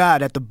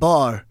Rashad at the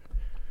bar.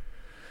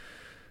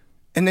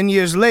 And then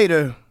years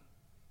later,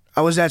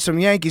 I was at some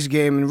Yankees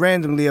game and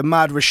randomly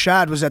Ahmad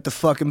Rashad was at the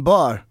fucking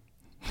bar.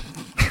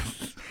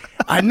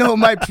 I know it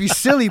might be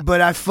silly, but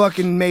I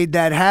fucking made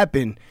that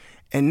happen.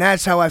 And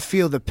that's how I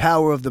feel the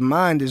power of the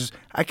mind is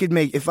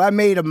if I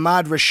made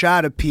Ahmad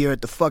Rashad appear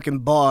at the fucking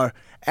bar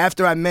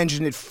after I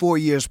mentioned it 4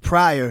 years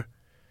prior,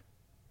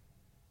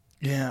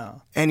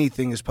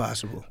 anything is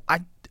possible.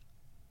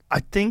 I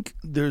think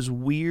there's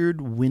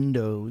weird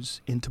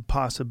windows into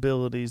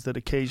possibilities that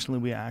occasionally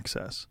we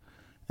access.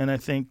 And I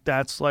think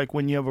that's like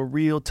when you have a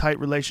real tight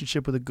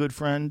relationship with a good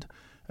friend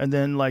and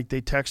then like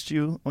they text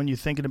you when you're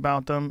thinking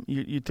about them,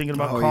 you're thinking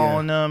about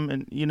calling them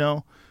and, you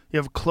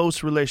have a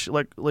close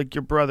relationship like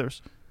your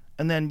brothers.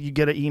 And then you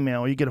get an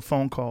email or you get a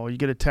phone call or you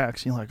get a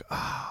text and you're like,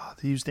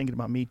 he was thinking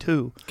about me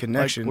too.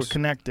 Connections. Like, we're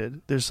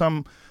connected. There's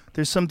some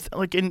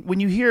like when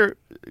you hear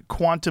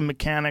quantum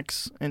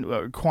mechanics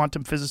and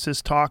quantum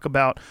physicists talk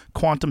about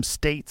quantum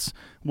states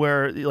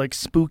where like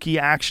spooky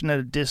action at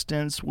a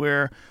distance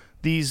where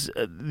these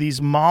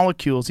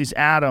molecules, these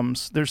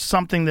atoms, there's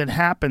something that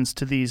happens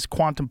to these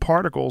quantum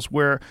particles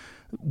where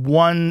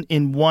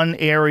in one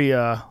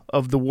area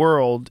of the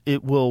world,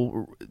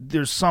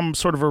 there's some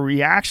sort of a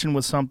reaction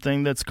with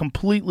something that's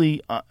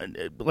completely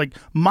like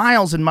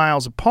miles and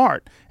miles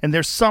apart, and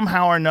they're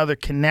somehow or another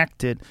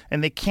connected,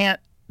 and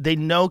they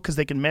know because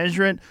they can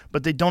measure it,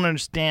 but they don't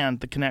understand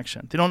the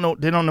connection. They don't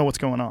know what's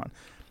going on.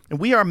 And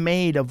we are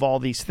made of all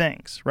these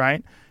things,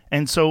 right?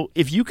 And so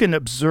if you can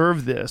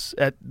observe this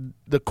at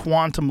the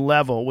quantum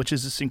level, which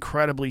is this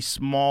incredibly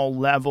small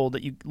level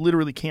that you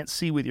literally can't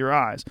see with your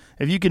eyes,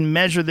 if you can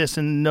measure this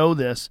and know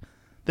this,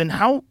 then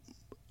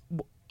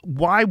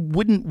why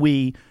wouldn't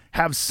we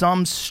have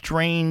some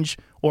strange,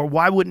 or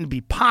why wouldn't it be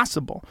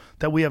possible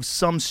that we have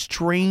some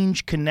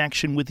strange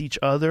connection with each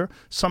other,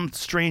 some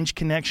strange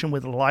connection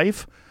with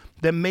life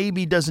that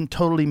maybe doesn't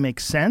totally make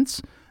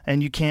sense,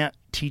 and you can't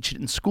teach it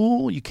in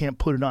school, you can't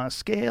put it on a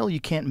scale, you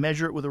can't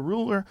measure it with a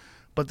ruler,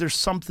 but there's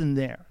something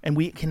there, and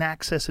we can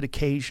access it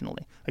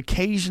occasionally.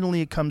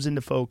 Occasionally it comes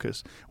into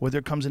focus, whether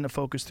it comes into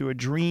focus through a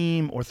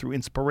dream or through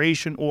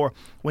inspiration or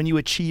when you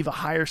achieve a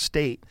higher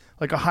state,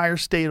 like a higher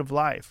state of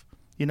life.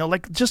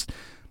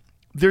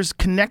 There's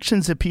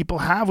connections that people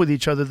have with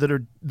each other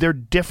they're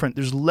different.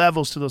 There's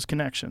levels to those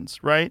connections,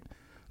 right?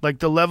 Like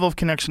the level of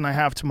connection I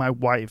have to my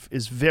wife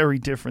is very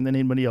different than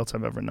anybody else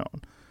I've ever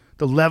known.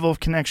 The level of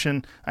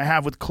connection I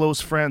have with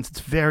close friends, it's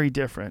very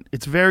different.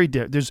 It's very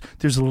different.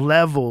 There's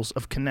levels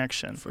of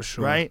connection. For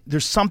sure. Right?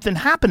 There's something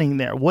happening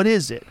there. What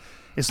is it?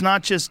 It's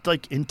not just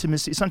like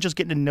intimacy. It's not just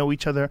getting to know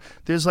each other.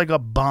 There's like a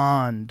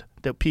bond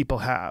that people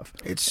have.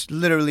 It's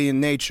literally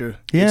in nature.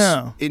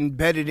 Yeah. It's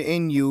embedded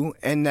in you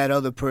and that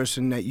other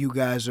person that you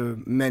guys are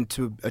meant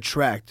to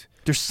attract.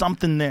 There's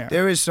something there.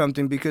 There is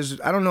something,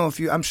 because I don't know if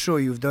I'm sure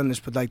you've done this,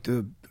 but like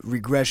the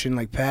regression,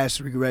 like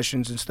past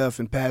regressions and stuff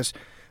and past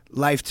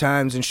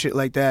lifetimes and shit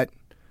like that,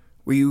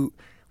 where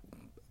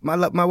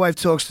my wife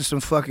talks to some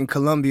fucking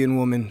Colombian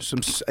woman, some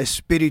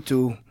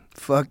espiritu,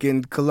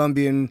 fucking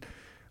Colombian,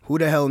 who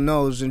the hell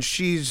knows, and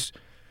she's,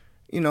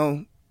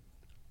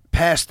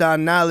 passed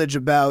on knowledge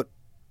about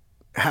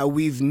how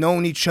we've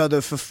known each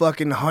other for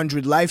fucking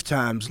 100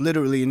 lifetimes,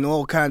 literally in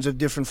all kinds of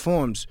different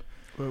forms.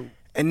 Whoa.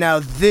 And now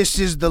this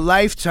is the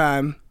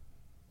lifetime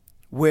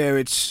where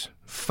it's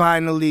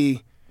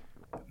finally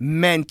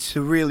meant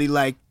to really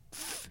like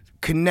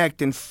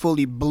connect and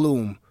fully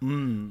bloom.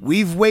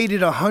 We've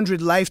waited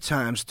 100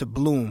 lifetimes to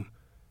bloom,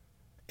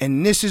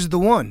 and this is the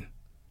one,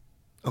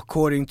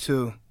 according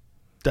to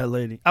that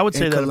lady. I would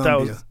say that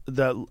Colombia.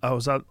 if I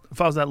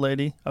was that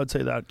lady, I would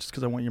say that just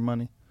because I want your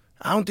money.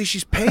 I don't think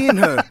she's paying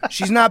her.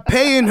 She's not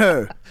paying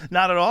her.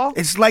 Not at all?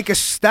 It's like a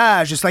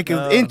stage. It's like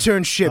an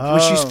internship where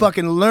she's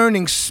fucking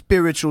learning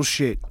spiritual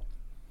shit.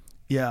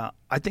 Yeah,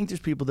 I think there's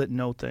people that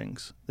know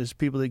things. There's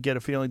people that get a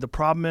feeling. The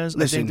problem is,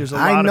 Listen, I think there's a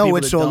lot I of know people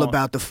it's that all don't.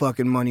 about the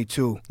fucking money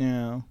too.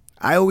 Yeah.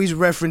 I always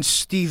reference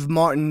Steve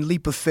Martin,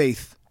 Leap of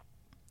Faith.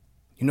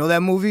 You know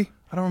that movie?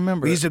 I don't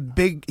remember. He's a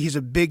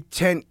big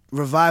tent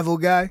revival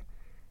guy.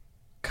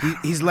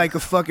 He's like a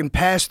fucking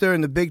pastor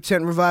in the big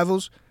tent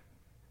revivals.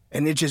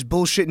 And they're just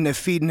bullshitting, they're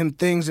feeding him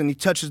things, and he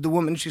touches the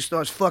woman and she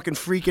starts fucking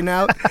freaking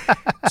out.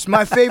 It's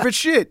my favorite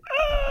shit.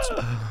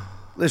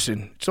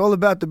 Listen, it's all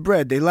about the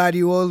bread. They lie to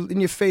you all in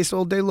your face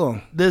all day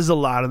long. There's a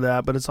lot of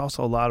that, but it's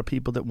also a lot of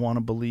people that want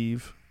to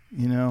believe.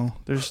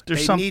 There's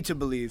They need to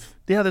believe.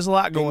 Yeah, there's a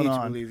lot going need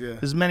to on. believe, yeah.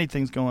 There's many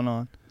things going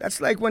on.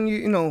 That's like when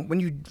when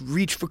you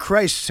reach for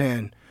Christ's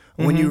hand,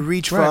 or when you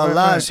reach for Right,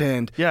 Allah's right.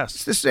 hand. Yes.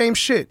 It's the same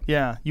shit.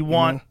 Yeah, you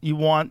want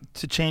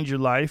to change your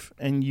life,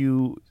 and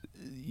you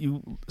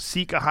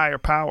seek a higher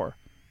power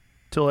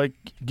to like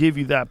give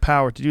you that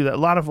power to do that. A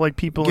lot of like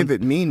people Give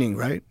it meaning,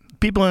 right?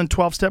 people in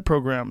 12-step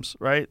programs,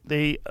 right?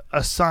 They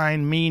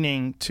assign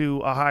meaning to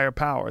a higher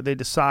power. They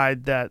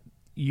decide that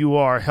you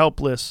are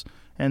helpless,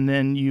 and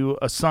then you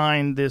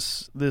assign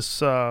this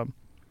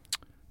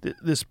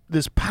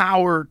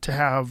power to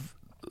have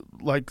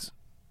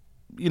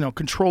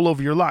control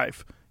over your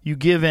life. You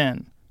give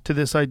in to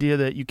this idea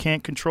that you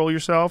can't control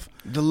yourself.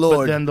 The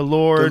Lord. But then the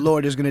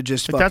Lord is going to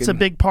just But that's a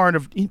big part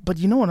of, but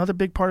another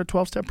big part of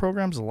 12-step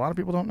programs, a lot of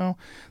people don't know.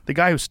 The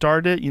guy who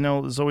started it,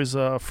 there's always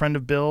a friend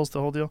of Bill's, the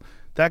whole deal.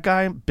 That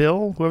guy,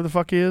 Bill, whoever the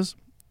fuck he is,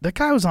 that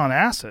guy was on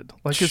acid.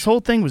 Like, his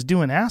whole thing was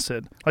doing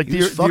acid. Like, he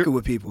was fucking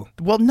with people.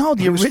 Well, no,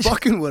 He was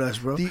fucking with us,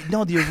 bro.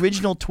 The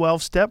original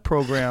 12-step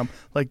program,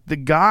 like, the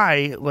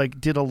guy,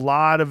 did a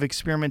lot of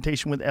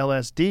experimentation with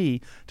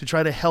LSD to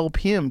try to help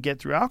him get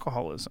through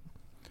alcoholism.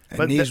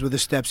 And these were the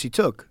steps he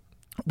took.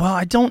 Well,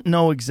 I don't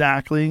know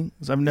exactly,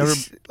 'cause I've never...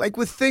 Like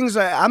with things,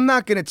 I'm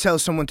not going to tell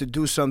someone to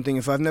do something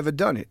if I've never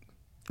done it.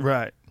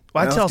 Right.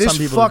 Well, I Now, tell if some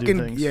people to do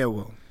things. Yeah,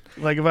 well.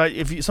 Like,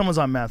 if someone's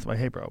on meth, I'm like,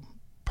 hey, bro,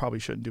 probably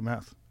shouldn't do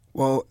meth.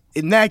 Well,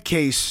 in that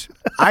case,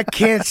 I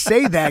can't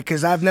say that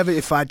because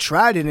if I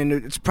tried it, and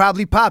it's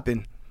probably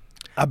popping.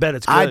 I bet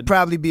it's good. I'd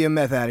probably be a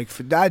meth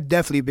addict. I'd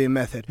definitely be a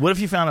meth addict. What if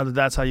you found out that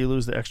that's how you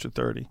lose the extra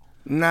 30?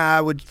 Nah,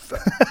 I would...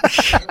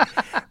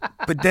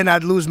 But then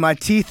I'd lose my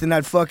teeth and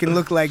I'd fucking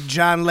look like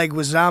John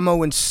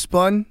Leguizamo in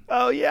Spun.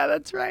 Oh, yeah,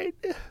 that's right.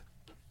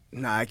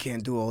 Nah, I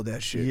can't do all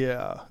that shit.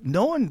 Yeah.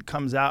 No one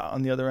comes out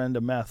on the other end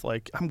of meth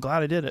like, I'm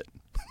glad I did it.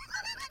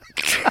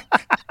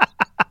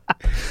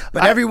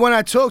 But everyone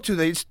I talked to,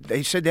 they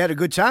said they had a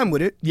good time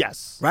with it.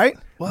 Yes. Right?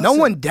 Well, no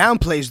one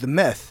downplays the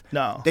meth.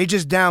 No. They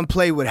just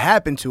downplay what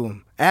happened to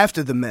them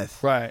after the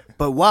meth. Right.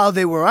 But while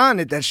they were on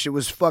it, that shit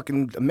was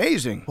fucking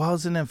amazing. Well,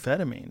 it's an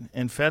amphetamine.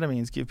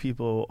 Amphetamines give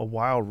people a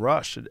wild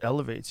rush. It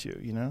elevates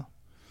you,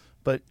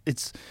 But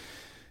it's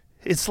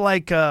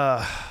like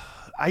I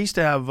used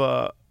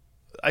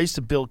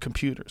to build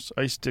computers.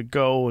 I used to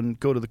go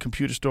to the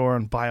computer store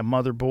and buy a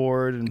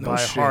motherboard and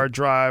buy a hard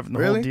drive and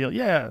the whole deal.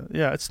 Yeah.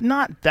 It's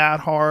not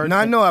that hard. No,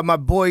 I know. My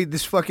boy,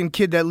 this fucking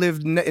kid that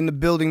lived in the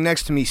building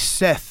next to me,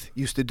 Seth,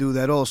 used to do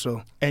that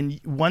also. And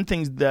one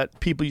thing that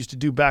people used to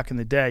do back in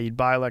the day, you'd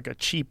buy like a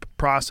cheap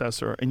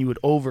processor and you would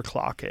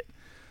overclock it.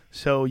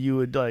 So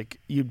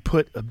you'd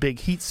put a big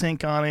heat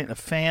sink on it, a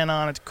fan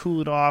on it to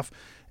cool it off,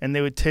 and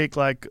they would take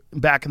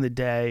back in the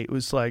day, it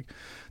was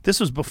this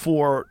was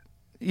before.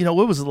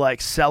 What was it like,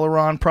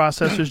 Celeron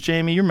processors,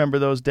 Jamie? You remember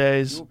those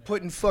days? You were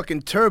putting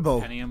fucking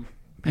turbo. Pentium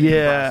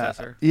Yeah.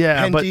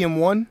 Pentium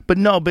 1? But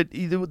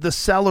the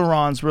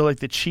Celerons were like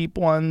the cheap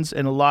ones,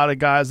 and a lot of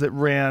guys that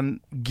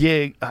ran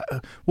gig.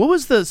 What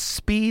was the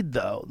speed,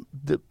 though?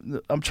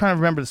 I'm trying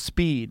to remember the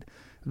speed.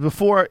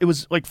 Before, it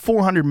was like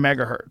 400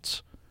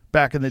 megahertz.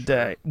 back in the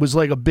day was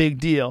like a big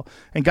deal.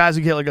 And guys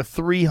would get like a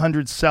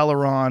 300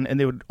 Celeron and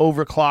they would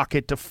overclock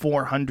it to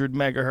 400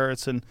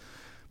 megahertz.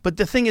 But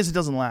the thing is, it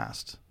doesn't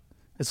last.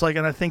 It's like,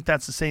 and I think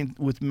that's the same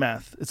with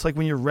meth. It's like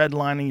when you're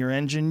redlining your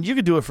engine, you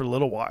could do it for a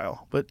little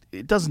while, but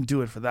it doesn't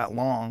do it for that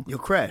long. You'll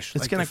crash.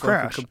 It's like going to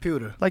crash.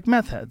 Computer. Like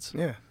meth heads.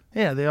 Yeah.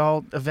 Yeah, they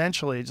all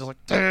eventually just like,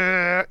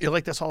 you're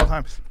like this all the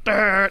time.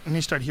 And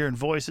you start hearing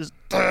voices.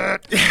 And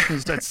you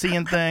start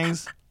seeing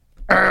things.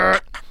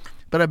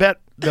 But I bet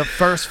the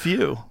first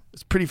few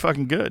is pretty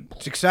fucking good.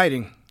 It's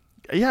exciting.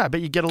 Yeah, I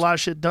bet you get a lot of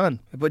shit done.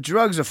 But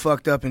drugs are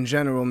fucked up in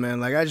general, man.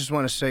 Like, I just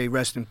want to say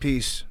rest in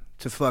peace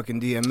to fucking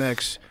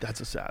DMX.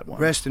 That's a sad one.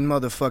 Rest in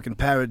motherfucking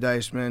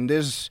paradise, man.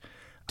 Did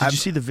you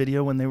see the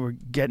video when they were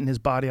getting his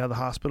body out of the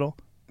hospital?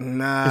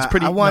 Nah, it's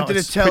pretty.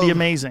 It's pretty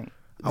amazing.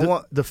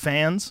 The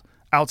fans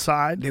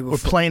outside were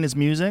playing his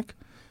music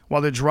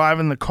while they're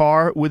driving the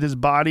car with his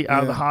body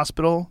out of the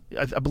hospital.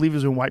 I believe it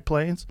was in White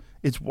Plains.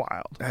 It's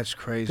wild. That's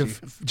crazy.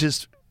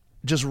 Just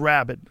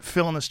rabid,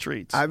 filling the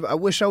streets. I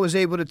wish I was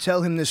able to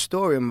tell him this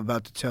story I'm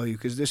about to tell you,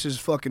 because this is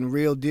fucking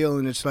real deal,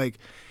 and it's like,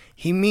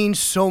 he means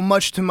so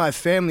much to my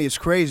family. It's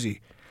crazy.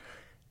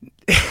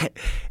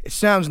 It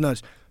sounds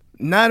nuts.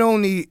 Not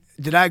only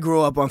did I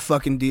grow up on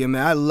fucking DMX,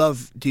 I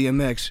love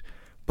DMX,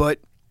 but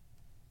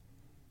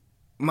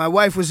my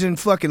wife was in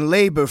fucking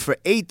labor for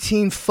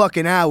 18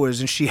 fucking hours,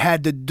 and she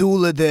had the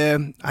doula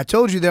there. I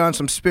told you they're on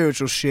some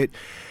spiritual shit.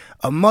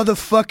 A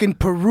motherfucking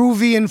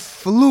Peruvian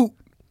flute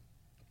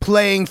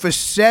playing for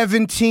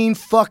 17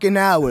 fucking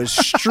hours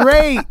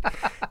straight.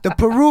 The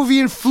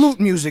Peruvian flute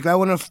music. I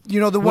want to,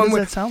 the one. What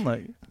does that sound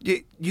like?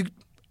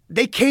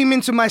 They came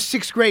into my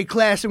 6th grade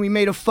class and we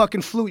made a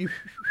fucking flute.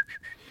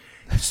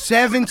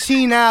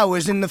 17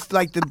 hours in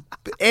the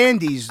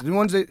Andes, the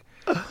ones that,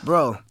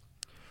 bro.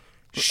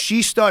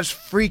 She starts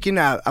freaking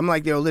out. I'm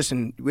like, yo,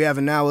 listen, we have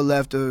an hour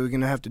left, or we're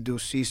gonna have to do a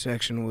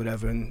C-section or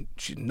whatever, and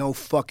she's no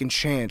fucking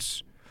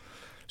chance.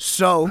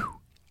 So,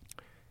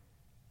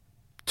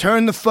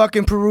 turn the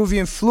fucking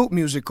Peruvian flute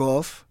music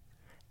off,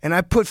 and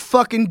I put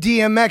fucking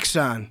DMX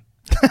on.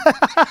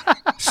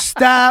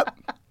 Stop,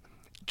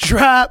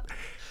 drop.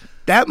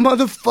 That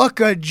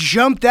motherfucker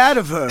jumped out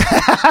of her.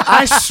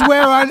 I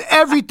swear on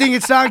everything,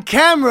 it's on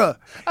camera.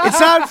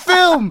 It's on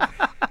film.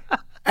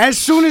 As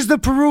soon as the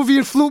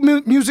Peruvian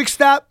flute music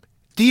stopped,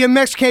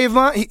 DMX came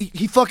on.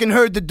 He fucking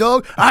heard the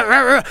dog,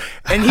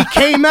 and he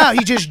came out.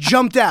 He just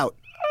jumped out.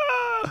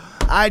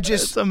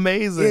 It's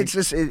amazing.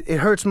 It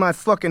hurts my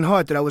fucking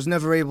heart that I was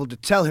never able to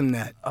tell him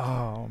that.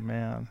 Oh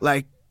man.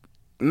 Like,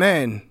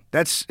 man,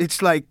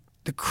 it's like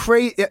the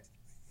crazy.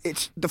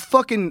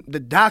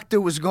 The doctor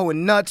was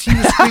going nuts. He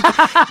was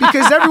freaking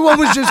because everyone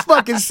was just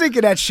fucking sick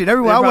of that shit.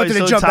 Everyone, I wanted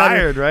to jump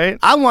out. Right?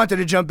 I wanted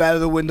to jump out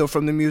of the window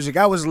from the music.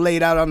 I was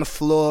laid out on the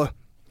floor,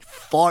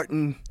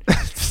 farting.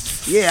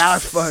 Yeah,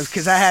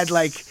 because I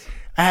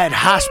had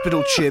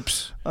hospital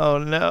chips. Oh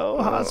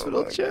no,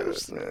 hospital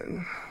chips.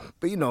 God,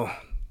 but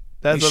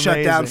that's they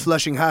shut down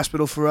Flushing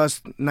Hospital for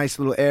us. Nice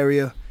little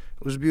area.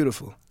 It was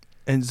beautiful.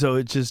 And so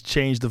it just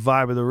changed the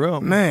vibe of the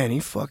room. Man, he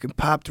fucking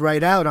popped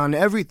right out on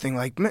everything.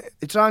 Like, man,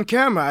 it's on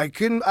camera. I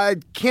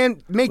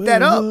can't make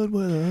that up.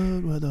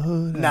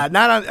 Nah,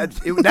 not on.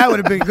 That would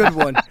have been a good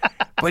one.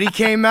 But he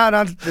came out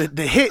on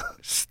the hit,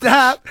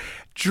 stop,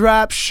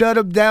 drop, shut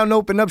up down,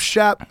 open up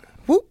shop.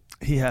 Whoop.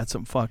 He had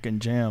some fucking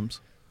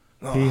jams.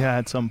 He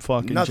had some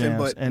fucking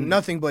jams.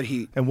 Nothing but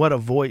heat. And what a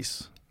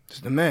voice.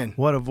 It's the man.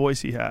 What a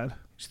voice he had.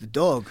 It's the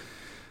dog.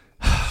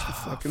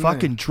 It's the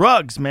fucking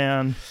drugs,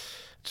 man.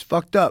 It's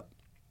fucked up.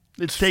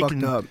 It's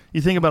taken. Up.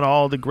 You think about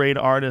all the great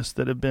artists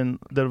that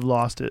have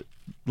lost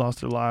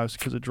their lives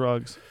because of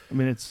drugs. I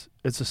mean, it's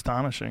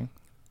astonishing.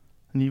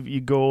 And you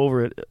go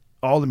over it.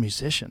 All the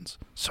musicians,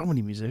 so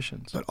many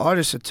musicians. But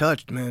artists are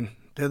touched, man.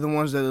 They're the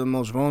ones that are the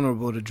most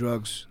vulnerable to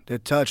drugs. They're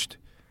touched.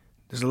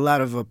 There's a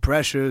lot of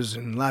pressures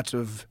and lots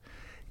of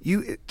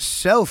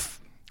self.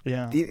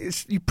 Yeah.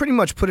 You pretty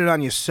much put it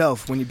on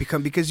yourself when you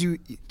become, because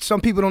some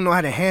people don't know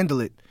how to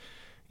handle it.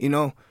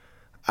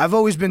 I've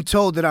always been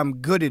told that I'm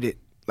good at it.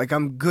 Like,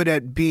 I'm good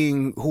at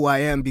being who I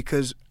am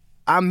because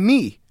I'm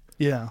me.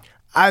 Yeah.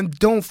 I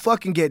don't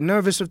fucking get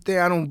nervous up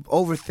there. I don't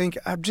overthink.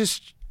 I'm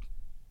just,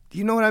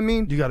 you know what I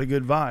mean? You got a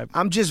good vibe.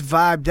 I'm just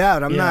vibed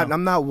out.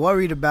 I'm not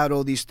worried about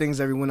all these things.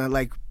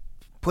 Everyone,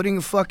 putting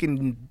a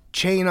fucking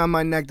chain on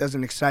my neck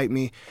doesn't excite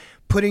me.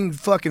 Putting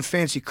fucking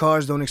fancy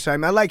cars don't excite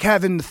me. I like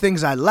having the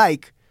things I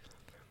like,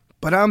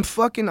 but I'm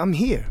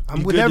here.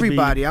 I'm with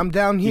everybody. I'm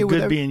down here with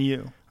everybody. Being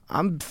you.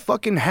 I'm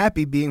fucking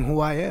happy being who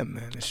I am,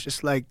 man. It's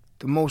just like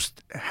the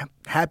most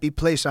happy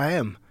place I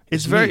am.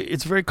 It's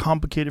very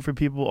complicated for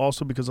people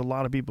also because a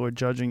lot of people are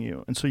judging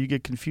you, and so you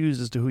get confused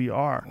as to who you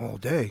are all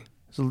day.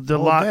 So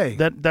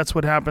that's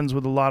what happens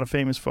with a lot of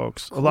famous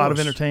folks, a lot of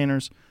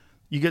entertainers.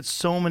 You get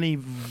so many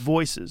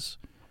voices.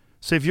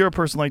 So if you're a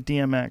person like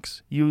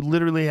DMX, you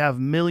literally have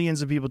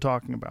millions of people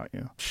talking about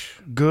you,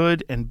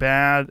 good and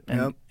bad,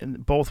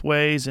 and both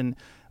ways. And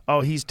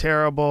he's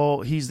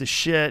terrible. He's the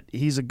shit.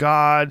 He's a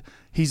god.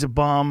 He's a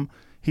bum.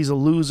 He's a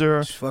loser.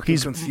 It's fucking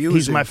confusing.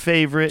 He's my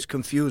favorite. It's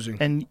confusing.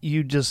 And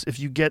if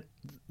you get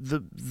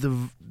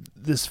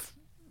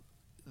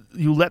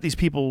you let these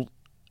people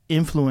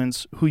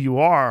influence who you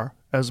are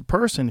as a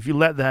person. If you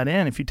let that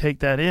in, if you take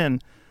that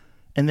in,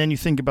 and then you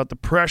think about the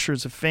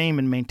pressures of fame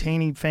and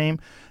maintaining fame.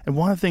 And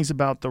one of the things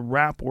about the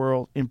rap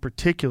world in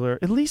particular,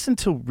 at least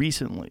until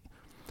recently,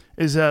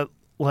 is that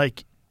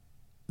like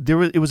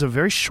it was a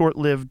very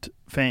short-lived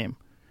fame.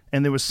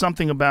 And there was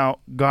something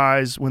about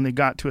guys when they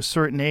got to a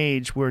certain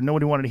age where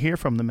nobody wanted to hear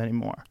from them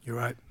anymore. You're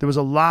right. There was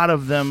a lot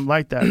of them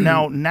like that.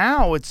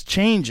 Now it's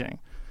changing.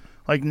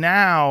 Like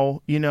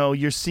now,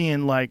 you're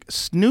seeing like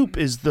Snoop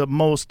is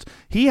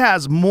he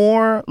has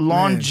more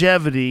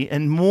longevity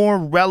and more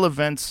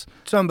relevance.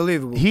 It's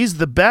unbelievable. He's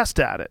the best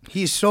at it.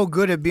 He's so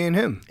good at being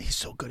him. He's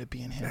so good at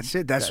being him. That's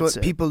it. That's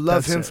what people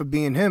love him for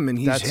being him, and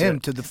he's him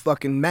to the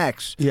fucking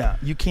max. Yeah,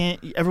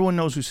 everyone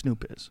knows who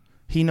Snoop is.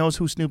 He knows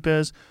who Snoop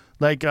is.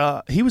 Like,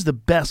 he was the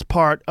best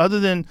part, other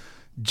than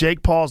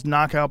Jake Paul's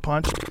knockout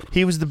punch.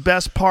 He was the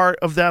best part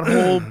of that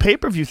whole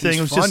pay-per-view thing.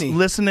 It was funny. just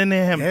listening to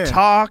him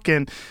talk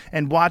and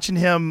watching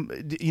him,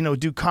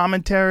 do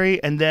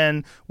commentary. And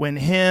then when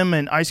him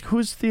and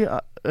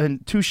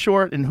and Too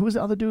Short, and who was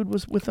the other dude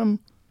was with him?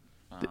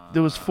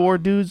 There was 4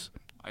 dudes.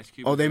 Ice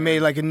Cube. Oh, they made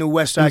like a new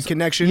West Side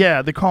Connection?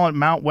 Yeah, they call it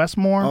Mount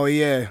Westmore. Oh,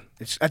 yeah.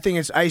 I think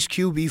it's Ice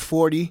Cube,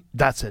 E40.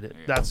 That's it.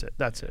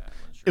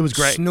 It was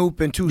great. Snoop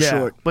and Too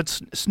Short. But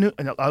Snoop,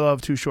 I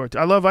love Too Short.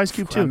 I love Ice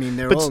Cube too. I mean,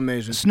 they're all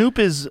amazing. Snoop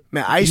is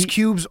Ice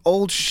Cube's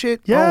old shit.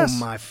 Yes. Oh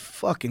my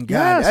fucking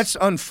god, Yes. that's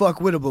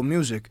unfuckwittable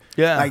music.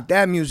 Yeah. like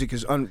that music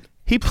is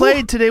He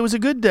played "Today Was a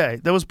Good Day."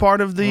 That was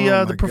part of the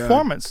Oh my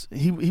performance.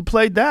 He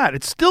played that.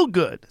 It's still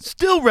good. It's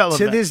still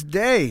relevant to this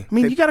day. I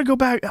mean, you got to go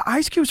back.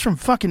 Ice Cube's from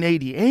fucking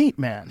 '88,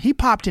 man. He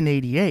popped in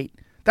 '88.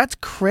 That's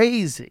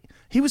crazy.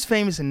 He was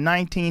famous in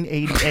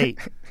 1988.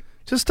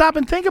 Just stop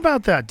and think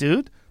about that,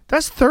 dude.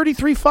 That's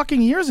 33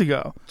 fucking years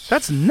ago.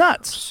 That's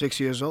nuts.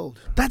 6 years old.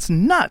 That's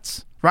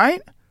nuts,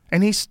 right?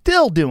 And he's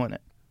still doing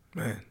it.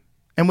 Man.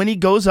 And when he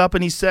goes up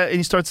and he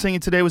starts singing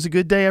 "Today Was a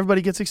Good Day,"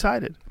 everybody gets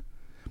excited.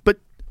 But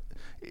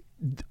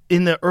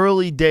in the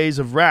early days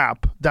of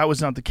rap, that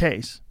was not the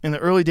case. In the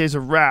early days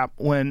of rap,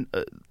 when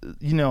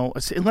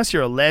unless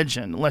you're a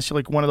legend, unless you're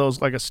like one of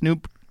those like a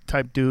Snoop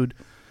type dude,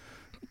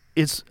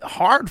 it's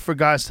hard for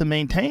guys to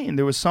maintain.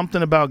 There was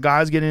something about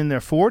guys getting in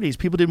their 40s.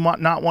 People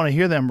didn't not want to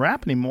hear them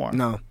rap anymore.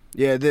 No.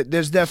 Yeah,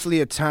 there's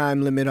definitely a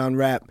time limit on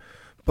rap,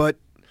 but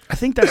I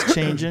think that's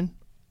changing.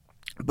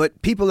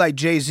 But people like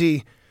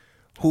Jay-Z,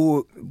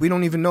 who we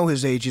don't even know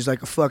his age. He's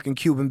like a fucking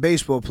Cuban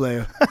baseball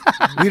player.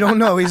 We don't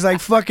know. He's like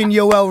fucking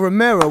Yoel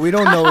Romero. We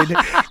don't know.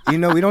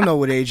 We don't know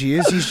what age he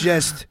is.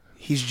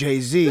 He's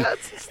Jay-Z,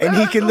 and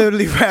he can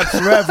literally rap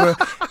forever,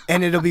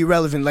 and it'll be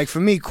relevant. Like for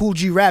me, Cool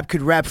G Rap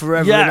could rap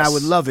forever, and I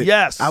would love it.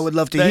 Yes, I would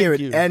love to hear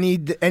it any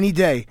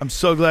day. I'm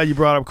so glad you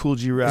brought up Cool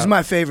G Rap. He's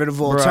my favorite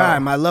of all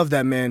time. I love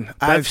that man.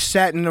 I've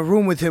sat in a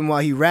room with him while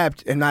he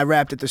rapped, and I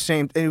rapped at the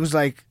same. And it was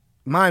like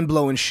mind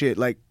blowing shit.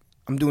 Like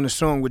I'm doing a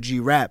song with G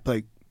Rap.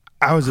 Like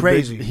I was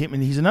crazy.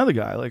 He's another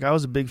guy. Like I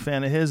was a big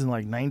fan of his in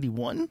like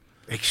 '91.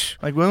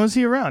 Like when was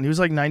he around? He was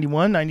like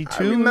 91,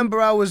 92. I remember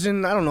I was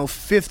in,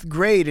 5th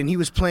grade, and he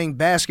was playing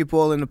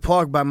basketball in the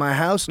park by my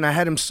house, and I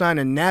had him sign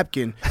a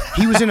napkin.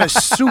 He was in a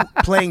suit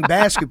playing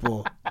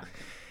basketball.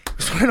 He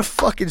was wearing a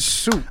fucking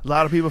suit. A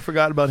lot of people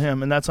forgot about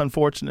him, and that's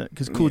unfortunate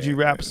because Cool G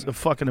Rap's a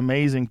fucking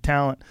amazing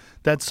talent.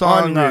 That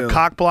song,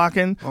 Cock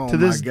Blocking, to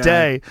this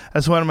day,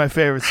 that's one of my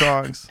favorite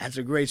songs. That's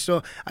a great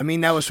song. I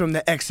mean, that was from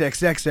the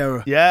XXX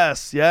era.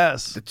 Yes.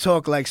 The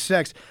Talk Like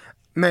Sex.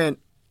 Man,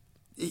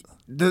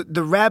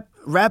 the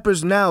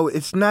rappers now,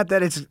 it's not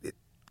that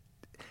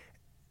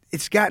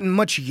it's gotten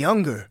much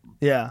younger.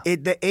 Yeah.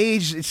 The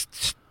age,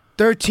 it's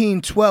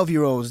 13,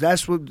 12-year-olds.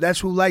 That's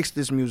who likes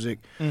this music.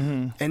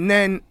 Mm-hmm. And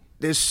then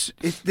there's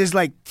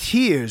like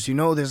tiers,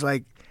 there's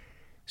like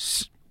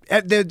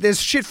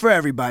there's shit for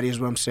everybody is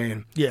what I'm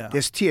saying. Yeah.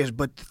 There's tiers,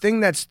 but the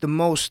thing that's the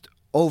most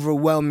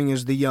overwhelming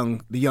is the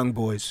young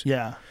boys.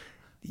 Yeah.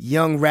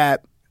 Young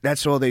rap,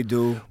 that's all they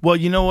do. Well,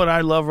 you know what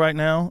I love right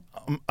now?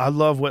 I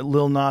love what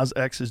Lil Nas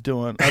X is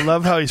doing. I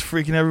love how he's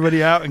freaking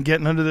everybody out and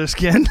getting under their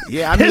skin.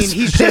 Yeah, I mean,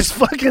 he's just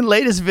fucking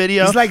latest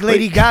video. He's like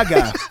Lady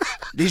Gaga.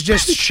 He's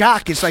just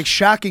shocked. It's like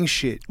shocking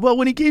shit. Well,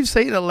 when he gave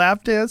Satan a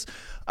lap dance,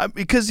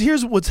 because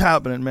here's what's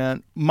happening,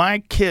 man. My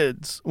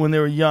kids, when they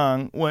were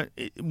young,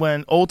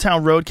 when Old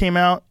Town Road came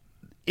out,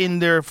 in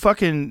their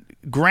fucking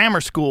grammar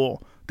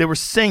school, they were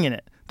singing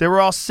it. They were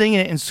all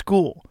singing it in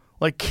school.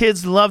 Like,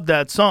 kids loved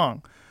that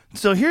song.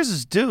 So here's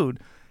this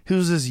dude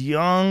who's this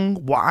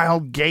young,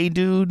 wild, gay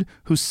dude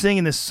who's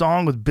singing this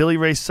song with Billy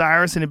Ray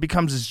Cyrus, and it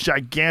becomes this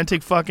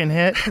gigantic fucking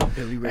hit.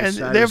 Billy Ray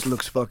Cyrus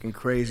looks fucking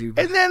crazy.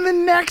 And then the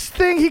next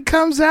thing he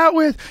comes out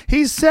with,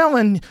 he's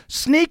selling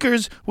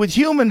sneakers with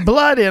human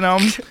blood in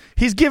them.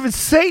 He's giving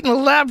Satan a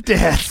lap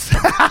dance.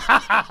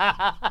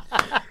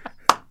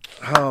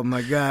 Oh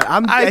my God!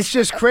 It's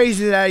just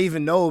crazy that I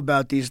even know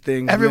about these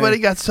things. Everybody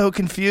man. got so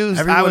confused.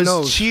 Everyone I was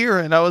knows.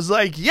 cheering. I was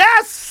like,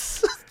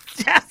 yes,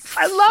 yes,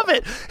 I love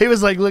it. He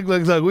was like, look,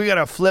 we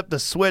gotta flip the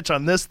switch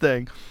on this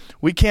thing.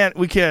 We can't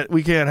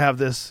have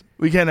this.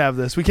 We can't have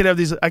this. We can't have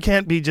these. I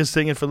can't be just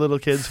singing for little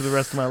kids for the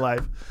rest of my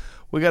life.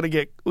 We gotta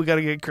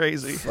get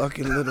crazy.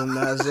 Fucking little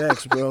Nas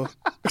X, bro.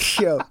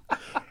 Yo,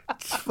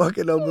 it's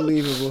fucking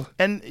unbelievable.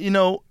 And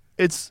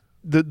it's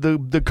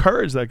the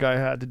courage that guy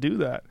had to do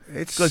that.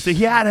 It's Because he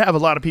had to have a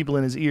lot of people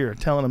in his ear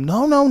telling him,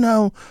 no.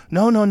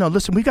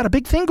 Listen, we got a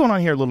big thing going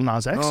on here, little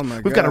Nas X. Oh my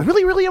We've got a God.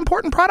 really, really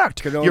important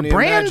product. Could Your only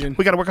brand. imagine.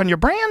 We got to work on your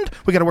brand.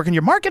 We got to work on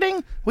your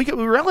marketing.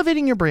 We're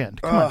elevating your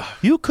brand. Come on.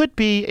 You could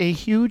be a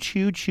huge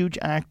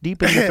act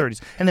deep in your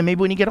 30s. And then maybe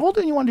when you get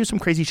older and you want to do some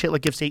crazy shit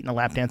like give Satan a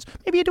lap dance,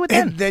 maybe you do it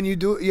then. and then you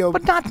do, yo.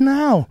 But not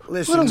now.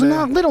 Listen,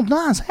 man. Little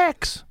Nas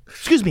X.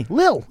 Excuse me,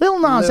 Lil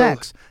Nas Lil.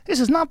 X.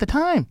 This is not the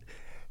time.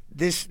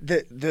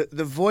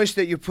 The voice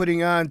that you're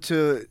putting on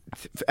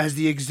as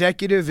the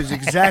executive is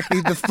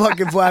exactly the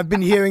fucking voice. I've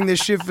been hearing this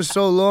shit for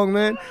so long,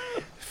 man.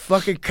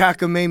 Fucking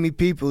cockamamie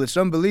people. It's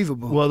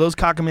unbelievable. Well, those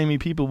cockamamie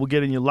people will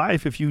get in your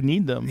life if you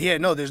need them. Yeah,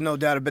 no, there's no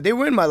doubt. But they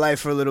were in my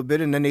life for a little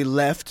bit, and then they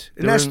left.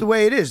 And that's the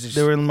way it is.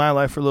 They were in my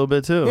life for a little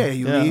bit too. Yeah,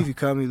 you leave, you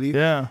come, you leave.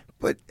 Yeah.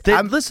 But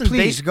Listen,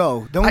 please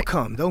go. Don't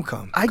come.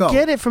 I Go.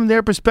 get it from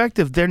their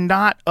perspective. They're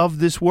not of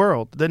this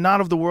world. They're not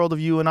of the world of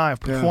you and I, of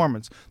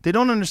performance. They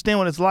don't understand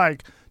what it's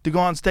like to go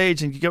on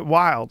stage and get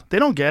wild. They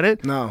don't get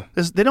it. No.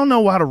 They don't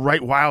know how to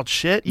write wild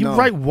shit. You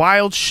write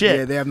wild shit.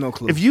 Yeah, they have no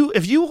clue. If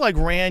you like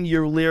ran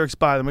your lyrics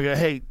by them and go,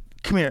 hey,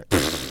 come here.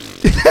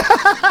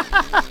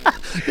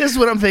 This is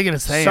what I'm thinking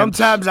of saying.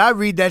 Sometimes I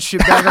read that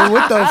shit back. Like,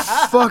 what the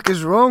fuck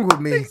is wrong with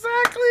me?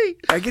 Exactly.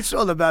 Like, it's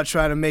all about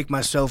trying to make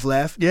myself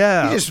laugh.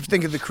 Yeah. You just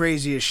think of the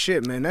craziest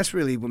shit, man. That's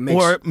really what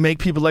makes. Or make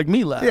people like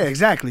me laugh. Yeah,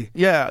 exactly.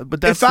 Yeah, but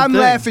that's if the I'm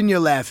thing. laughing, you're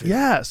laughing.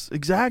 Yes,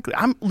 exactly.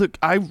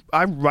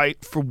 I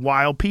write for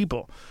wild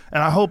people,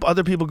 and I hope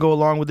other people go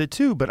along with it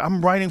too. But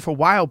I'm writing for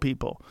wild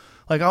people.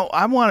 Like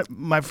I want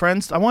my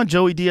friends. I want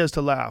Joey Diaz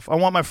to laugh. I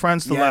want my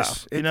friends to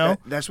laugh.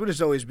 That's what it's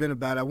always been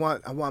about. I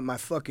want my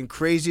fucking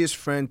craziest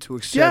friend to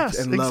accept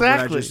and love what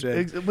I just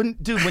said.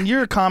 When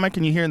you're a comic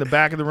and you hear in the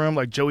back of the room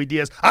like Joey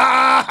Diaz,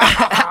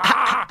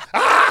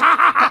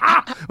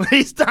 when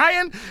he's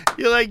dying,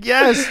 you're like,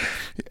 yes.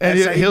 And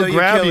That's how you know he'll you're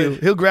grab you. killing.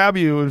 He'll grab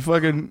you and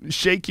fucking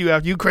shake you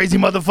after you crazy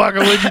motherfucker.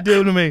 What'd you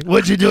do to me?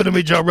 What'd you do to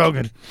me, Joe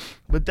Rogan?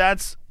 But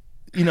that's,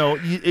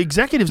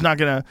 executive's not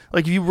gonna,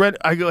 like, if you read,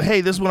 I go, hey,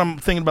 this is what I'm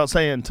thinking about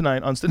saying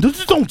tonight on stage.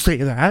 Don't say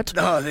that.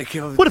 No, they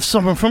kill. What if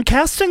someone from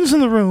casting's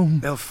in the room?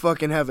 They'll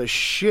fucking have a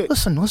shit.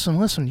 Listen.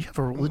 You have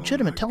a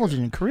legitimate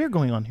television career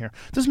going on here.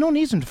 There's no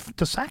reason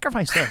to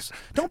sacrifice this.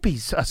 Don't be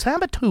a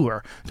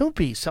saboteur. Don't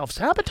be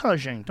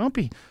self-sabotaging. Don't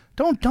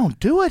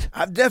do it.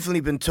 I've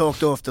definitely been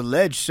talked off the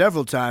ledge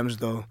several times,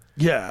 though.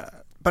 Yeah.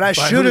 But I By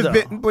should who, have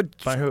though? been.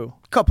 But By who?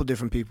 A couple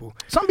different people.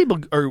 Some people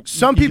are.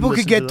 Some you people can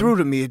could listen get to through them.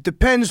 to me. It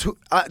depends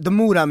the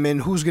mood I'm in,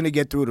 who's going to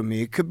get through to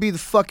me. It could be the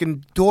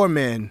fucking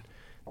doorman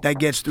that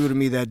gets through to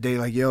me that day.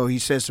 Like, yo, he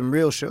says some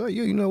real shit. Like,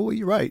 yo, you know what?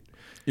 You're right.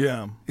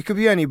 Yeah. It could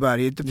be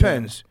anybody. It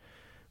depends.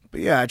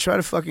 But yeah, I try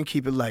to fucking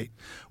keep it light.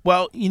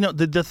 Well,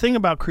 the thing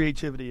about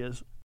creativity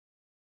is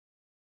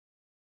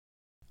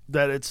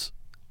that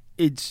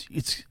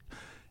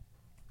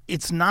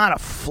it's not a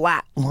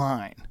flat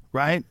line,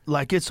 right?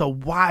 Like it's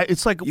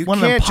like You one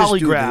of them can't just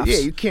do polygraphs. that. Yeah,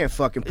 you can't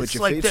fucking put It's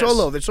your like face. this. It's all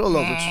over. It's all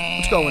over.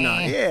 What's going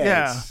on?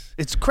 Yeah.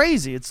 It's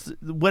crazy. It's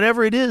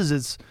whatever it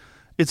is.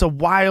 It's a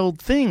wild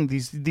thing.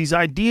 These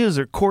ideas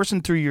are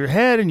coursing through your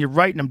head, and you're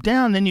writing them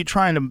down. Then you're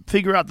trying to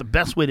figure out the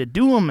best way to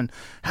do them and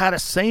how to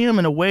say them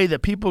in a way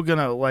that people are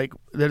gonna like.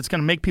 That it's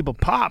gonna make people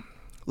pop.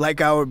 Like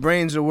our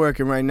brains are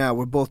working right now.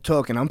 We're both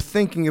talking. I'm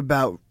thinking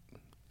about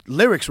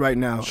lyrics right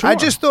now. Sure. I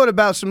just thought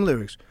about some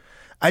lyrics.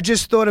 I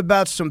just thought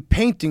about some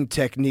painting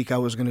technique I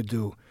was going to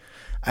do.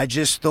 I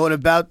just thought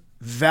about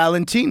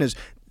Valentina's.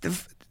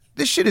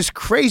 This shit is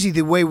crazy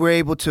the way we're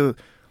able to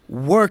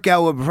work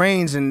our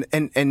brains and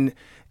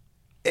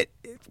it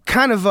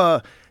kind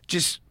of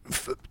just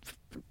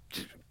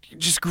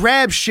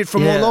grab shit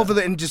from all over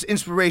and just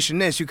inspiration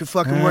this. You could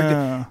fucking work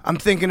it. I'm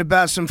thinking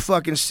about some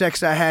fucking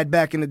sex I had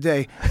back in the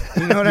day.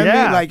 You know what I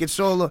mean? Like it's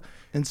all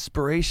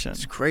inspiration.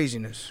 It's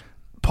craziness.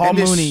 Paul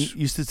Mooney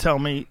used to tell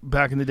me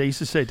back in the day, he used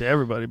to say it to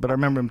everybody, but I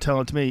remember him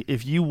telling it to me,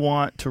 if you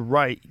want to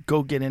write,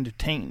 go get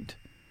entertained.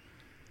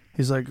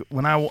 He's like,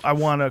 when I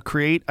want to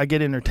create, I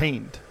get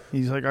entertained.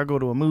 He's like, I go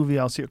to a movie,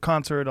 I'll see a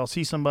concert, I'll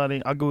see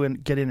somebody, I'll go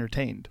and get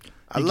entertained.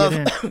 I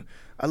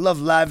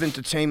love live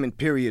entertainment,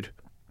 period.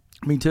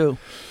 Me too.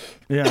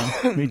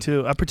 Yeah, me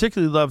too. I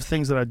particularly love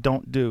things that I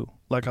don't do.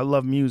 Like I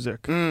love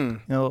music. I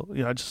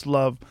just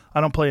love. I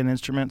don't play an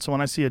instrument, so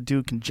when I see a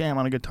dude can jam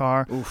on a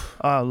guitar,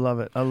 I love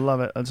it. I love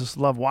it. I just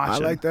love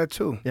watching. I like that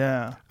too.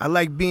 Yeah. I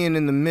like being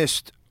in the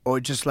midst, or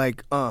just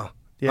like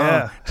just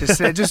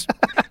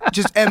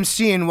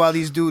emceeing while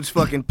these dudes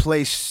fucking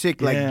play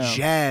sick like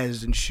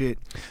jazz and shit.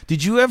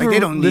 Did you ever they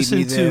don't listen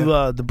need me there.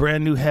 to the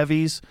brand new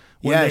Heavies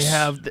when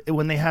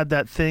when they had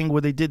that thing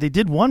where they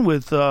did one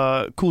with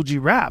Cool G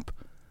Rap.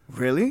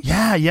 Really?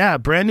 Yeah.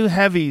 Brand New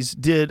Heavies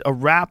did a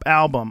rap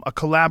album, a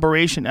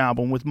collaboration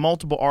album with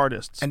multiple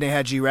artists. And they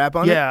had G-Rap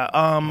on it?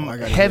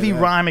 Yeah, Heavy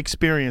Rhyme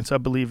Experience, I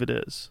believe it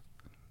is.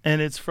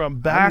 and it's from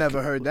back. I've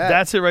never heard that.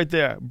 That's it right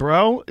there.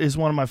 Bro is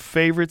one of my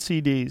favorite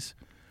CDs.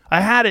 I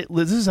had it.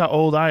 This is how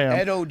old I am.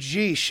 Ed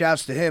O.G.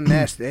 shouts to him,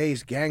 Master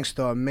Ace,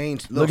 Gangstar, Main.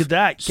 Look at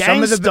that. Gangstar.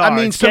 Some of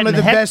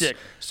the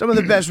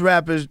hectic. best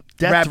rappers,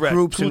 rap threat.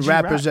 groups, Cool and G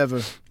rappers rap.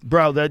 ever.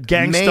 Bro, that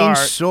Gangstar. Main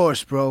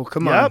Source, bro.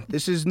 Come on. Yep.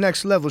 This is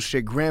next level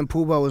shit. Grand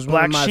Poobah was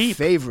Black one of my Sheep.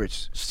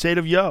 favorites. State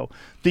of Yo.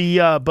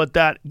 But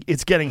that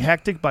It's Getting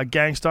Hectic by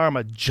Gangstar. I'm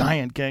a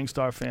giant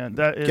Gangstar fan.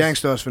 That is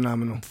Gangstar's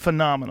phenomenal.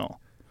 phenomenal.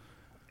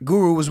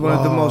 Guru was one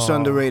of the most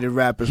underrated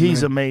rappers.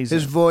 He's man. amazing.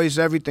 His voice,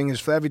 everything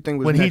was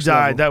When he next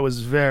died, level. that was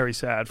very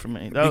sad for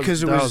me. That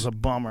Because was a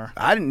bummer.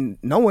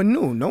 No one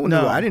knew. No one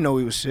No. knew. I didn't know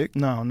he was sick.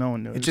 No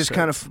one knew. It just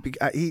kind of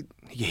I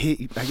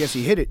guess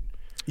he hit it.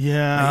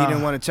 Yeah. He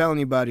didn't want to tell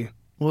anybody.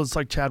 Well, it's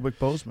like Chadwick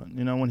Boseman,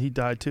 when he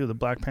died too, the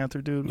Black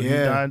Panther dude. When he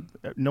Yeah. died,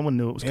 no one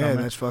knew it was coming.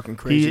 Yeah, that's fucking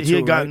crazy. He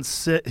had gotten right?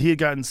 sick. He had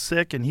gotten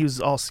sick, and he was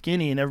all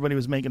skinny, and everybody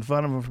was making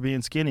fun of him for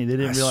being skinny. They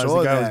didn't I realize saw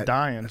the guy that. was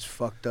dying. That's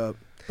fucked up.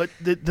 But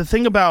the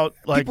thing about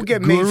People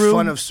get Guru, made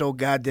fun of so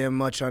goddamn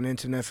much on the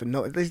internet for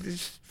no.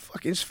 It's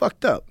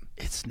fucked up.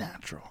 It's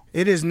natural.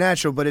 It is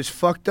natural, but it's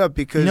fucked up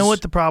because You know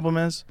what the problem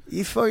is?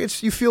 you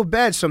feel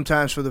bad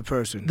sometimes for the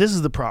person. This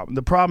is the problem.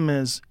 The problem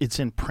is it's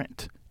in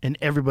print, and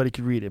everybody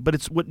could read it. But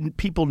it's what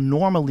people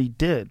normally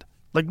did.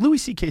 Like Louis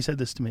C.K. said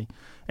this to me,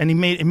 and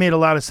it made a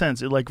lot of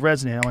sense. It like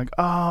resonated. I'm like,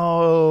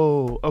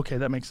 oh, okay,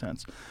 that makes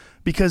sense,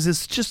 because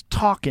it's just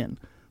talking.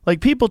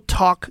 Like people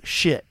talk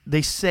shit.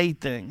 They say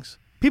things.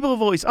 People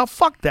have always, oh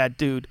fuck that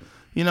dude,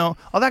 oh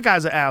that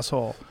guy's an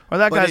asshole, or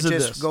that But guy's it a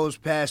just this, goes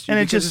past you and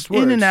it because just it's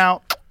words. in and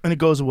out, and it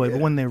goes away. Yeah.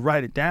 But when they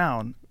write it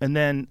down, and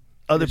then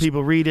other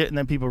people read it, and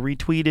then people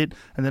retweet it,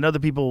 and then other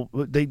people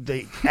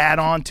they add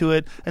on to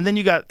it, and then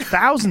you got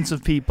thousands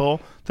of people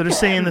that are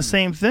saying the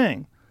same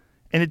thing.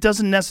 And it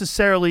doesn't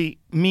necessarily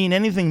mean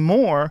anything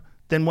more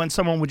than when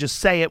someone would just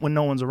say it when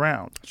no one's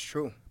around. It's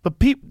true. But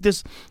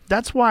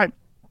that's why,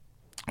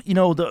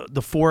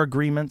 the 4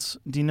 agreements.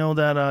 Do you know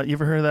that? You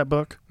ever heard of that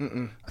book?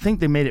 Mm-mm. I think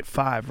they made it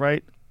 5,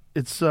 right?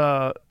 It's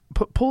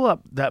pull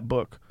up that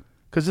book,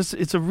 because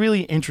it's a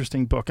really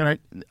interesting book. And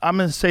I'm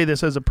going to say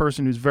this as a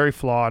person who's very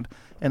flawed,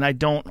 and I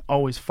don't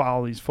always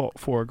follow these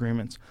 4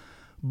 agreements.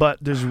 But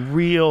there's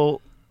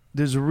real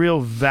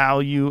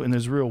value and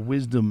there's real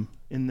wisdom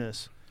in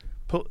this.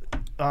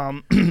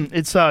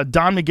 It's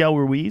Don Miguel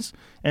Ruiz,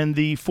 and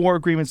the 4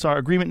 agreements are: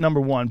 agreement number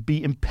 1,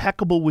 be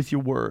impeccable with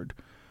your word.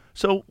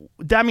 So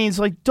that means,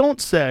 like, don't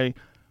say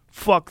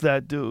fuck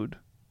that dude.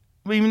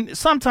 I mean,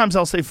 sometimes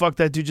I'll say fuck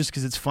that dude just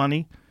because it's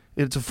funny.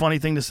 It's a funny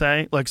thing to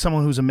say, like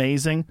someone who's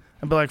amazing,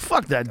 and be like,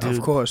 fuck that dude.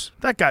 Of course.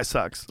 That guy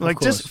sucks. Like,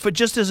 course.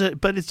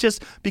 but it's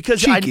just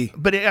because Cheeky.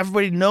 but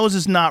everybody knows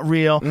it's not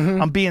real.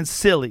 I'm being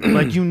silly.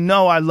 Like,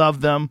 I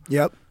love them.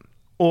 Yep.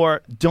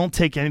 Or don't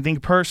take anything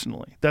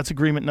personally. That's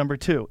agreement number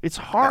 2. It's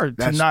hard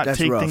to not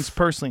take rough. things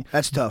personally.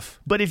 That's tough.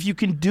 But if you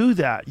can do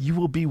that, you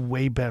will be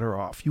way better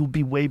off. You will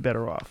be way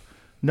better off.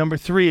 Number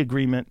 3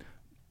 agreement,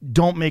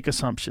 don't make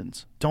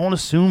assumptions. Don't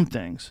assume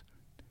things.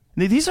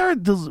 These are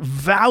the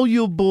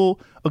valuable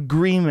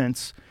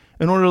agreements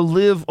in order to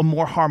live a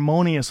more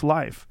harmonious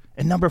life.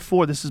 And number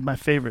 4, this is my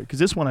favorite, because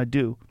this one I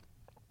do.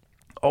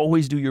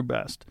 Always do your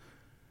best.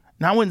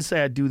 Now, I wouldn't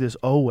say I do this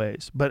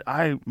always, but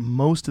I,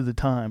 most of the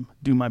time,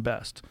 do my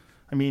best.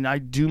 I mean, I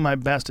do my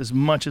best as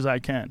much as I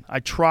can. I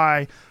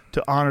try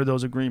to honor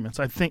those agreements.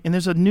 I think, and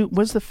there's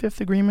what's the 5th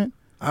agreement?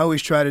 I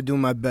always try to do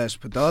my best,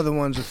 but the other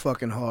ones are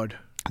fucking hard.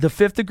 The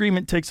 5th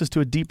agreement takes us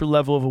to a deeper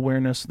level of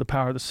awareness, the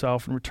power of the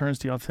self, and returns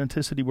the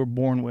authenticity we're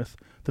born with.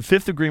 The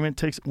 5th agreement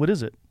takes, what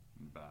is it?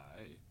 Bye.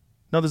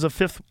 No, there's a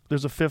fifth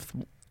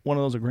one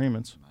of those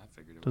agreements. I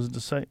figured it Does it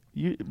just say?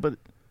 The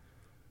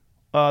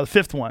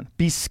 5th one,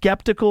 be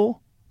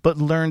skeptical, but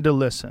learn to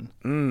listen.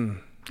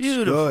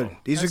 Beautiful. Good.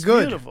 These That's are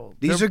good. Beautiful.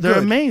 These are They're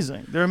good.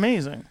 amazing. They're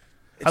amazing.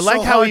 It's I like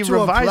so how hard he to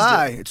revised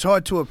apply. it. It's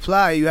hard to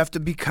apply. You have to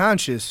be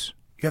conscious.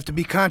 You have to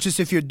be conscious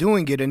if you're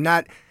doing it and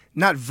not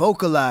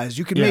vocalize.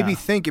 You can Yeah. maybe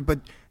think it, but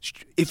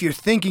if you're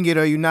thinking it,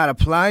 are you not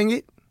applying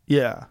it?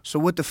 Yeah. So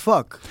what the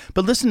fuck?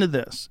 But listen to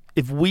this.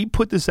 If we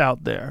put this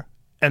out there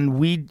and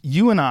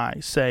you and I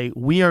say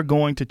we are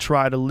going to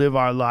try to live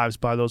our lives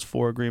by those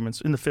 4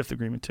 agreements, in the 5th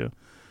agreement too,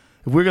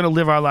 if we're going to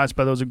live our lives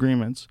by those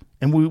agreements,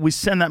 and we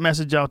send that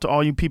message out to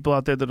all you people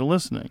out there that are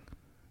listening,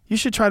 you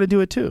should try to do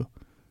it too.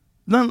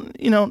 No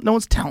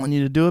one's telling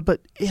you to do it,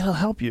 but it'll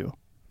help you.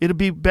 It'll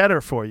be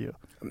better for you.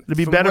 It'll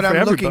be From better what for I'm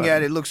everybody. looking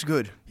at, it looks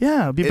good.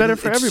 Yeah, it'll be better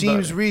for everybody. It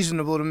seems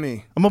reasonable to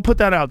me. I'm gonna put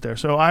that out there.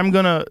 So I'm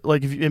gonna,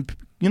 like, if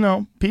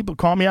people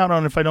call me out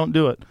on it if I don't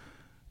do it,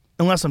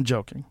 unless I'm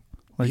joking.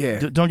 Like, Yeah,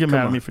 don't get come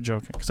mad at on. me for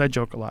joking, because I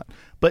joke a lot.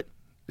 But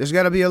There's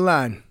got to be a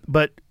line.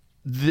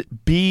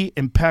 be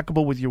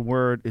impeccable with your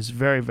word is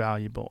very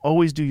valuable.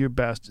 Always do your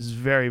best is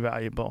very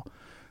valuable.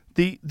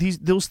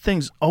 Those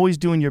things, always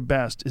doing your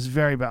best, is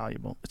very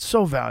valuable. It's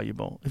so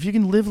valuable. If you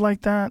can live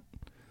like that,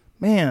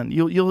 man,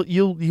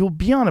 you'll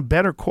be on a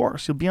better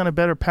course. You'll be on a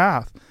better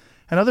path,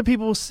 and other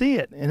people will see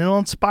it, and it'll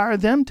inspire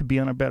them to be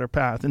on a better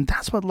path. And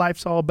that's what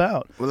life's all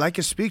about. Well, I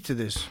can speak to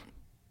this.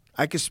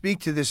 I can speak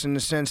to this in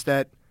the sense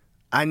that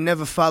I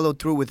never followed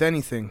through with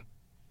anything.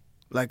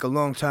 like a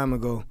long time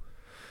ago.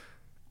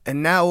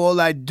 And now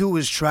all I do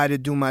is try to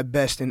do my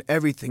best in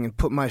everything and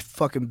put my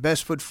fucking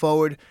best foot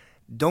forward.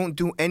 Don't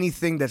do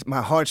anything that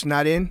my heart's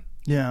not in.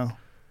 Yeah.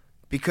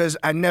 Because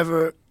I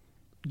never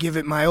give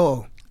it my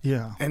all.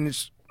 Yeah. And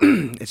it's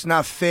it's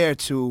not fair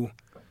to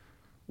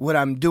what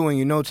I'm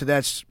doing, to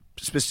that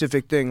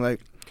specific thing. Like,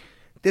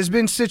 there's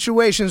been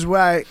situations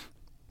where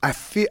I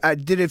feel I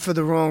did it for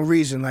the wrong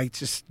reason, like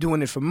just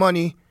doing it for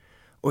money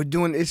or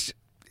doing it's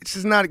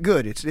just not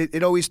good.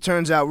 It always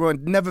turns out wrong.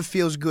 It never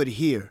feels good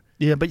here.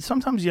 Yeah, but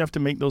sometimes you have to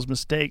make those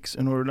mistakes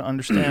in order to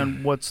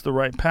understand what's the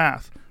right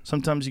path.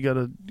 Sometimes you got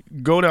to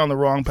go down the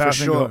wrong path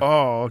and go,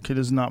 oh, okay,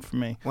 this is not for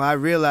me. Well, I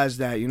realize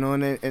that,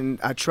 and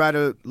I try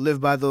to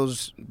live by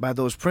those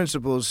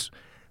principles,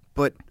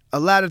 but a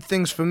lot of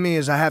things for me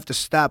is I have to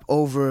stop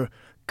over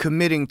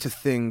committing to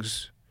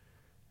things.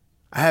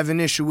 I have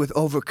an issue with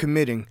over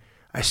committing.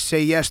 I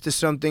say yes to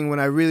something when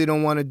I really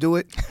don't want to do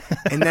it,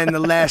 and then the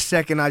last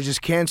second I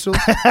just cancel.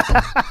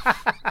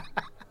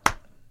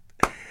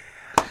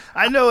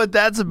 I know what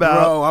that's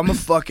about. Bro, I'm a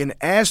fucking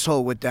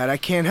asshole with that. I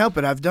can't help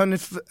it. I've done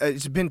it.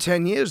 It's been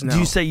 10 years now. Do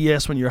you say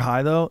yes when you're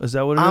high, though? Is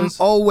that what it is?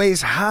 I'm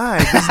always high.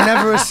 There's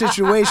never a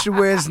situation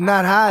where it's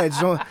not high.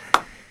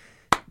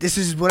 This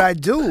is what I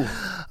do.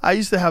 I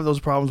used to have those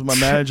problems with my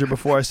manager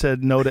before I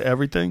said no to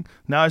everything.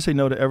 Now I say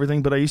no to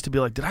everything, but I used to be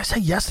like, did I say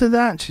yes to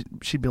that? And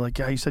she'd be like,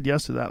 yeah, you said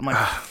yes to that. I'm like,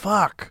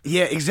 fuck.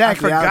 Yeah,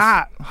 exactly.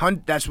 I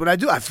forgot. That's what I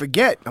do. I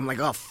forget. I'm like,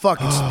 oh, fuck,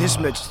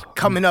 it's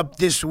coming up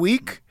this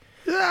week.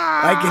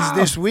 Like, it's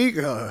this week.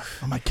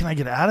 I'm like, can I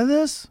get out of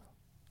this?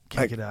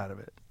 Can't get out of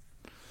it.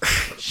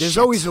 There's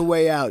always a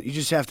way out. You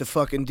just have to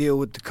fucking deal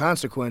with the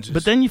consequences.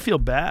 But then you feel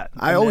bad.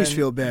 I always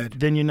feel bad.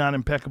 Then you're not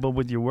impeccable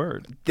with your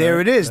word. There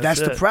it is.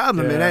 That's the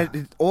problem. Yeah.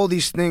 And all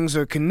these things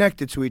are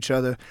connected to each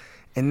other.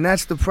 And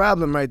that's the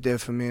problem right there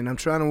for me. And I'm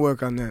trying to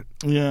work on that.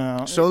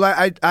 Yeah. So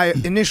like, I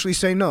initially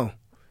say no.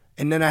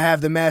 And then I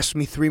have them ask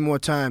me 3 more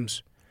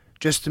times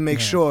just to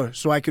make sure,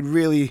 so I could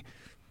really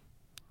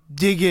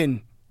dig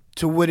in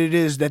to what it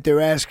is that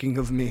they're asking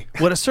of me.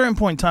 Well, at a certain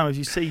point in time, if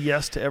you say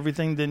yes to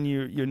everything, then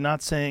you're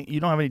not saying, you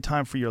don't have any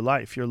time for your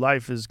life. Your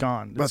life is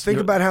gone. But think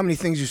about how many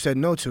things you said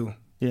no to.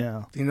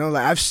 Yeah.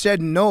 Like, I've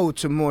said no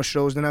to more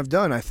shows than I've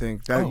done, I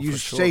think. You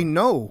say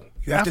no.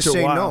 You have to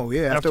say no.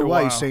 Yeah, after a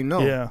while, you say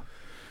no. Yeah.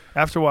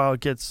 After a while, it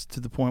gets to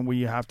the point where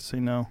you have to say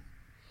no.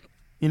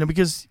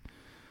 Because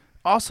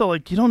also,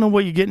 like, you don't know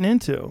what you're getting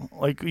into.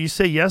 Like, you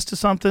say yes to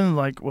something,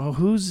 like, well,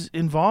 who's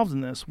involved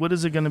in this? What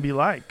is it going to be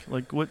like?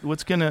 Like,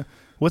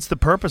 what's the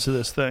purpose of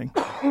this thing?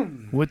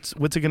 What's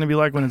it going to be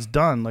like when it's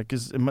done? Like,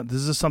 is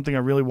this something I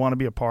really want to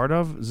be a part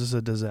of? Is this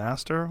a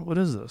disaster? What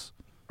is this?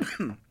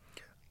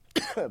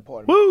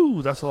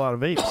 Woo! That's a lot of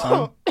vape,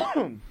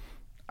 son.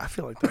 I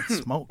feel like that's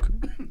smoke.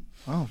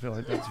 I don't feel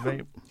like that's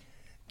vape.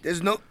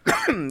 There's no,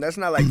 that's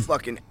not like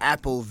fucking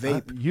Apple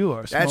vape. You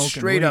are smoking That's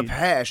straight up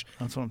hash.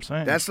 That's what I'm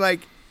saying. That's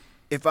like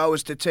if I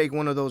was to take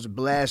one of those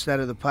blasts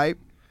out of the pipe,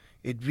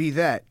 it'd be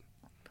that.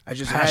 I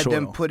just Hash had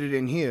them oil. put it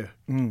in here.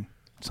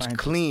 It's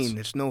clean.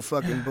 It's no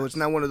fucking, but it's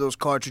not one of those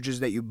cartridges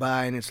that you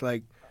buy and it's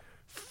like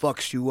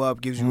fucks you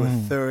up, gives you a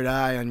third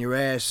eye on your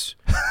ass.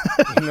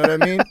 You know what I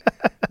mean?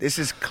 This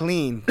is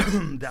clean.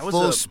 That was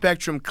full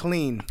spectrum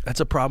clean. That's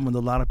a problem with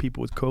a lot of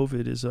people with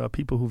COVID is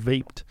people who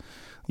vaped.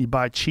 You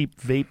buy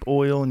cheap vape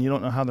oil and you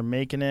don't know how they're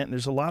making it. And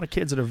there's a lot of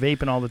kids that are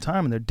vaping all the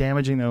time and they're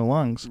damaging their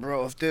lungs.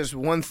 Bro, if there's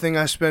one thing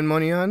I spend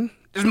money on,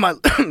 this is my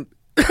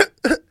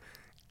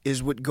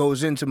is what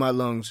goes into my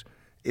lungs.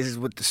 Is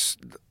with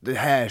the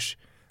hash.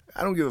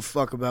 I don't give a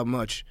fuck about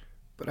much,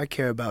 but I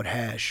care about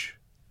hash.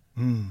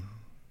 I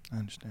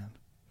understand.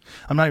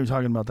 I'm not even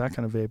talking about that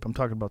kind of vape. I'm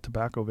talking about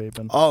tobacco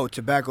vaping. Oh,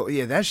 tobacco.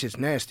 Yeah, that shit's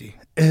nasty.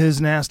 It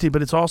is nasty,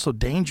 but it's also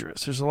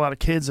dangerous. There's a lot of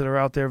kids that are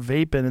out there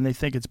vaping, and they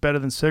think it's better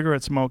than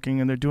cigarette smoking,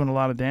 and they're doing a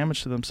lot of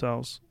damage to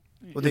themselves.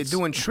 Well, they're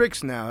doing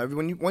tricks now.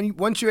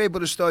 Once you're able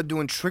to start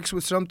doing tricks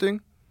with something,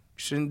 you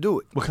shouldn't do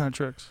it. What kind of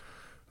tricks?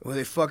 Well,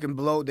 they fucking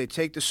blow. They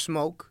take the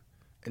smoke,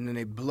 and then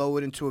they blow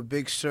it into a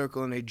big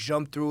circle, and they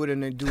jump through it,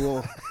 and they do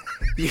all...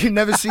 You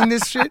never seen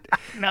this shit?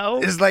 No.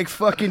 It's like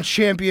fucking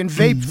champion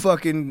vape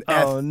fucking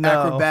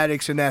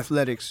acrobatics and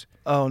athletics.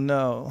 Oh,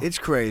 no. It's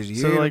crazy.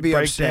 So, like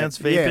breakdance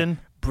vaping? Yeah,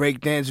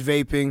 breakdance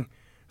vaping.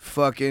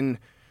 Fucking...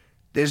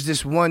 There's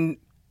this one...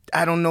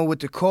 I don't know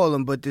what to call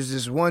him, but there's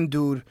this one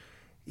dude...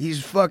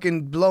 He's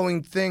fucking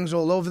blowing things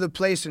all over the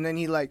place, and then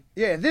he like...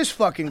 Yeah, this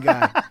fucking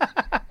guy.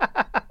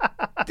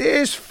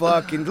 This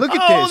fucking... Look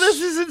at this. Oh, this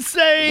is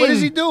insane. What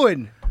is he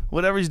doing?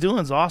 Whatever he's doing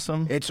is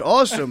awesome. It's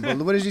awesome, but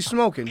what is he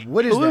smoking?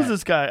 What is that? Who is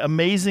this guy?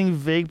 Amazing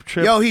vape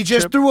trip. Yo, he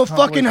just threw a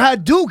fucking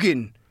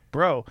Hadouken.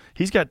 Bro,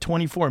 he's got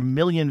 24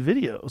 million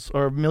videos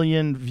or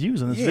million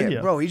views in this video.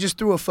 Yeah, bro, he just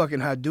threw a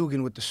fucking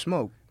Hadouken with the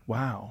smoke.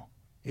 Wow.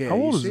 Yeah, how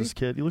old is this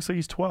kid? He looks like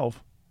he's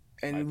 12.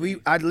 And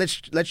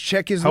let's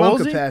check his How lung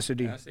old is he?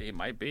 capacity. Yeah, he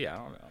might be. I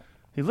don't know.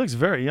 He looks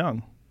very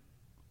young.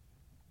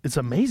 It's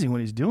amazing what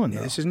he's doing, Yeah,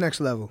 though. this is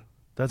next level.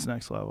 That's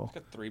next level.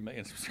 He's got 3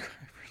 million subscribers.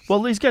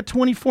 Well, he's got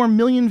 24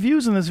 million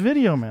views in this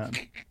video, man.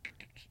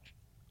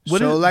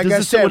 So, like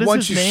I said, what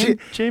is his name,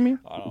 Jamie?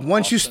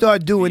 once you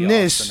start doing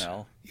this,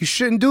 BLSNL. You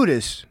shouldn't do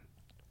this.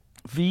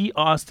 V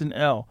Austin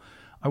L.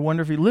 I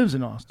wonder if he lives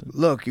in Austin.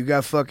 Look, you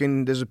got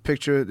fucking. There's a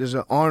picture. There's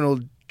an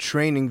Arnold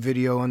training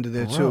video under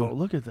there Bro, too.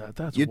 look at that.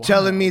 That's You're wild.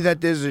 telling me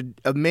that there's an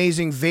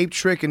amazing vape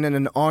trick and then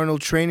an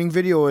Arnold training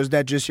video, or is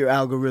that just your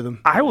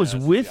algorithm? I was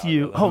that's with the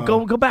you.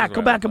 algorithm. Oh, go back, That's go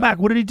what back, go I back.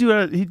 What did he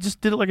do? He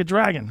just did it like a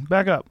dragon.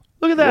 Back up.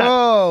 Look at that.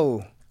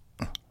 Whoa!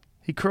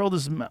 He curled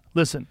his mouth.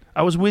 Listen,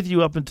 I was with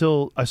you up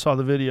until I saw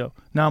the video.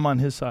 Now I'm on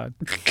his side.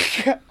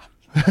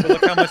 But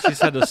look how much he's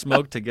had to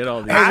smoke to get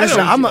all these. Hey, listen,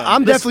 I'm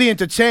Listen. definitely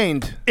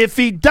entertained. If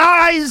he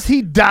dies,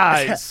 he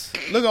dies.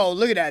 Look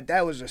at that.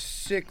 That was a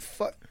sick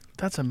fuck.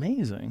 That's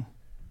amazing.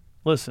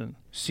 Listen,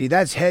 See,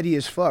 that's heady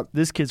as fuck.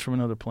 this kid's from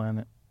another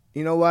planet.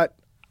 You know what?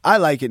 I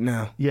like it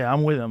now. Yeah,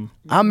 I'm with him.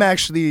 I'm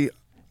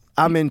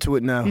into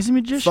it now. He's a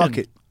magician. Fuck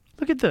it.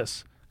 Look at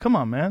this. Come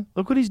on, man.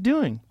 Look what he's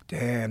doing.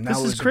 Damn, that This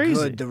is was crazy.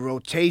 good. The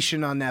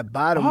rotation on that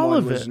bottom All one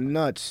of was it.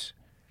 nuts.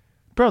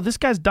 Bro, this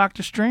guy's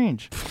Doctor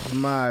Strange.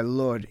 My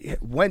lord.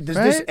 When does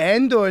this Right?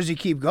 end, or does he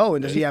keep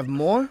going? Does he have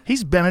more?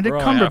 He's Benedict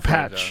We're only halfway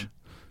Cumberbatch. done.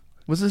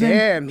 What's his name?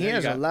 Damn, he Yeah, you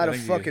has a got- lot I of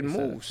think you fucking said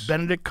it. moves.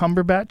 Benedict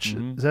Cumberbatch.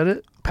 Mhm. Is that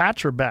it?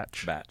 Patch or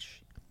Batch?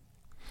 Batch.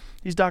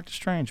 He's Doctor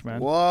Strange, man.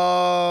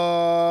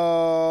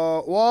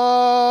 Whoa.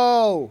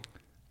 Whoa.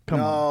 Come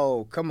on.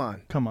 No, come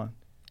on. Come on.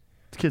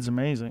 This kid's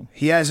amazing.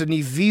 He has an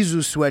Evisu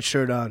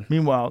sweatshirt on.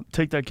 Meanwhile,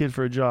 take that kid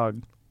for a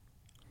jog.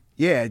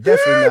 Yeah,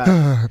 definitely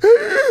not.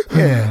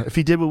 Yeah. If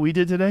he did what we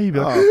did today, he'd be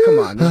like, Oh, come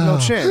on. There's no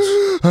chance.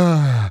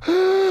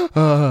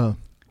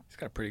 He's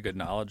got pretty good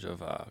knowledge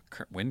of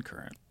wind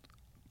current.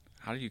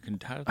 How do you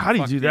how do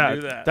you do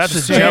that? That's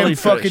a Sam jellyfish.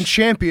 fucking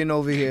champion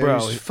over here.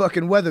 Bro. He's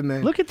fucking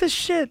weatherman. Look at this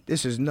shit.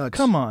 This is nuts.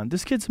 Come on.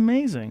 This kid's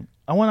amazing.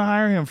 I want to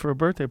hire him for a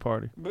birthday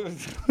party.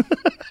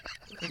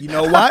 You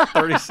know what?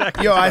 30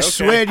 seconds. Yo, I Okay.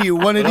 swear to you,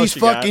 one of What these else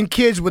you got? fucking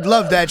kids would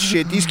love that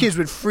shit. These kids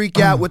would freak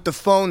out with the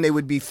phone. They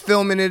would be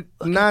filming it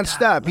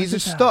nonstop. He's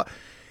a star.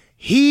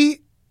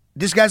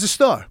 This guy's a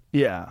star.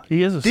 Yeah,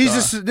 he is a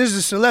star. This is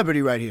a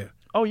celebrity right here.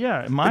 Oh,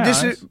 yeah. In my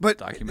This eyes. is, but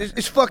Documentary.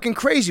 it's fucking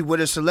crazy what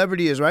a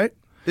celebrity is, right?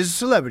 This is a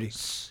celebrity.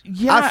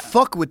 yeah,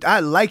 I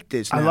like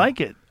this. I now. like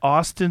it.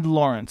 Austin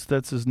Lawrence.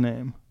 That's his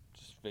name.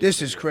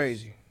 This is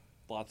crazy.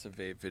 Lots of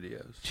vape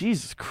videos.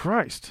 Jesus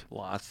Christ.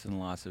 Lots and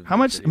lots of How vape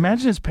much? videos.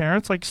 Imagine his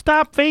parents like,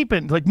 stop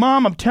vaping. Like,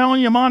 Mom, I'm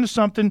telling you, I'm onto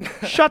something.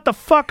 Shut the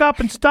fuck up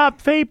and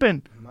stop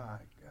vaping. My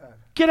God.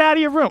 Get out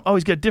of your room. Oh,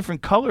 he's got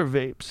different color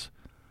vapes.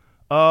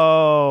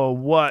 Oh,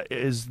 what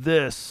is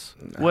this?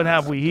 What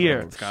have we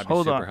here? It's gotta be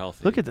Hold super on.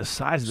 healthy. Look at the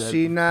size of that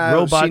See now,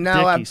 robot dick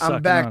I'm he's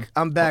sucking back. on.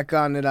 I'm back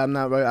on it. I'm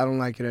not right. I don't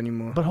like it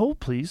anymore. But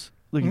hold, please.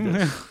 Look at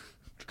this.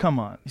 Come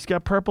on. He's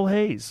got purple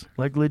haze.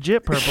 Like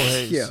legit purple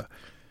haze. Yeah.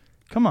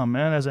 Come on,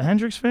 man. As a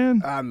Hendrix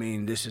fan, I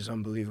mean, this is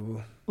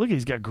unbelievable. look,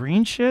 he's got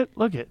green shit.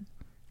 Look at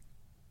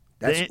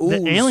That's the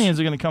ooze. aliens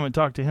are going to come and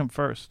talk to him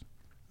first.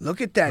 Look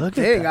at that Look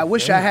at thing. that I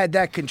wish I thing. had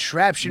that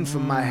contraption for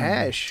my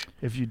hash.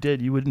 If you did,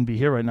 you wouldn't be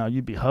here right now.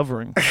 You'd be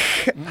hovering.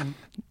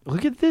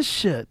 Look at this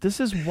shit. This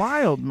is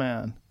wild,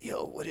 man.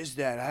 Yo, what is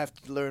that? I have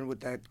to learn what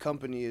that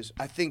company is.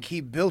 I think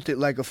he built it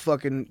like a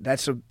fucking.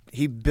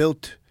 He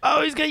built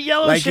Oh, he's got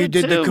yellow like shit you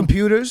did too. the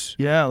computers.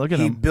 Yeah, look at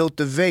He him. built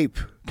the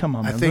vape. Come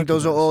on, I man. think look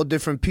those at are this. all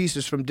different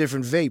pieces from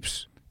different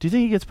vapes. Do you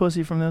think he gets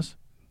pussy from this?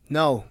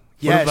 No.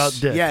 Yes. about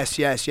dick?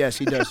 Yes.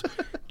 He does.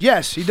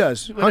 Yes, he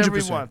does. Whatever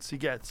 100%. he wants, he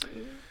gets.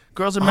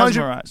 Girls are 100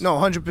 mesmerized. No,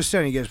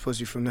 100% he gets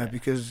pussy from that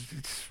because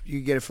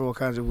you get it for all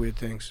kinds of weird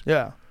things.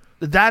 Yeah.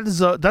 That's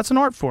an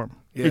art form.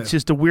 Yeah. It's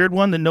just a weird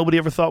one that nobody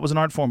ever thought was an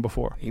art form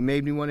before. He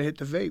made me want to hit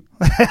the vape.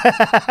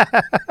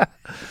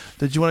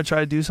 Did you want to try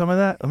to do some of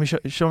that? Let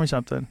me show me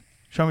something.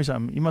 Show me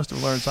something. You must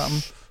have learned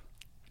something.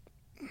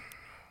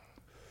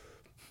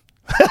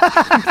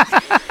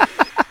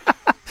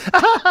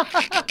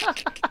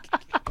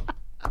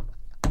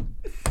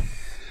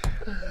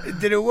 It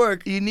didn't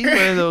work. You need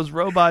one of those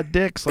robot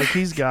dicks like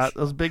he's got.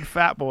 Those big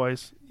fat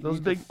boys. Those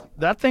big.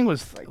 That thing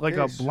was like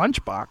this. a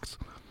lunchbox.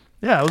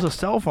 Yeah, it was a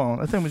cell phone.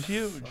 That thing was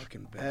huge.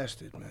 Fucking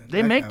bastard, man.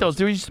 They That make guy those. was-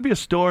 There used to be a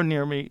store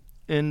near me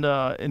in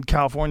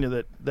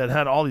California that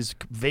had all these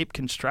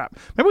vape strap.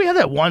 Remember we had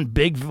that one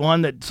big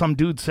one that some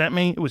dude sent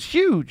me? It was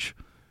huge.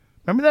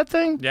 Remember that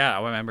thing? Yeah,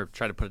 I remember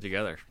trying to put it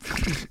together.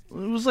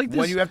 It was like this.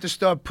 When you have to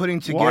start putting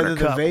water together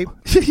the cup.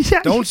 vape,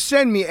 Yeah. don't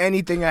send me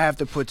anything I have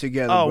to put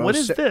together. Oh, bro. what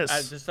is Se-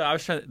 this? I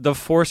was trying the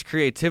forced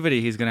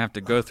creativity he's gonna have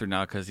to go through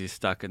now because he's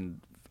stuck in.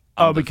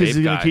 Oh, I'm the because vape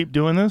he's gonna guy. keep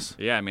doing this.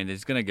 Yeah, I mean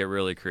he's gonna get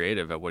really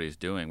creative at what he's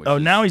doing. Which Oh,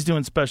 is, now he's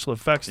doing special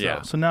effects though.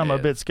 Yeah, So now I'm yeah. a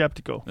bit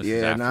skeptical. this is Yeah,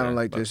 after and I don't it,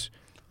 like but- this.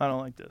 I don't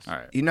like this. All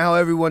right. You know how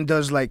everyone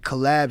does like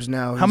collabs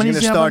now? How many He's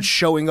does he gonna have on? start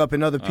showing up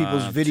in other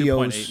people's 2.8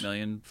 videos.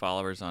 million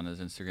followers on his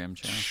Instagram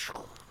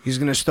channel. He's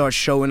gonna start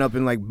showing up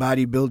in like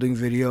bodybuilding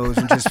videos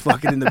and just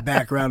fucking in the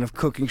background of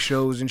cooking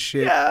shows and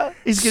shit. Yeah,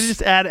 he's gonna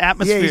just add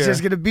atmosphere. Yeah, he's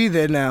just gonna be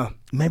there now.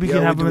 Maybe you Yeah,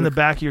 can have we're him in doing the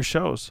back of your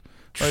shows.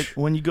 Like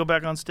when you go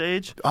back on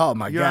stage, Oh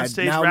my you're on god!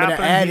 stage Now I'm rapping,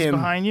 gonna add he's him.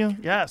 behind you.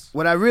 Yes.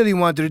 What I really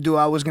wanted to do,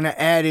 I was gonna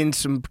add in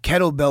some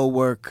kettlebell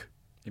work.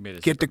 He made a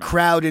Get the Superman.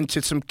 crowd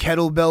into some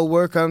kettlebell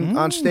work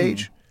on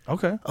stage.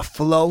 Okay. A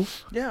flow,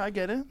 Yeah, I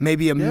get it.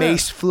 maybe a Yeah.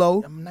 mace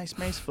flow. A nice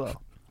mace flow.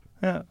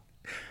 Yeah.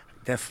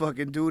 That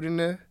fucking dude in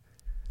there.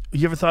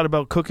 You ever thought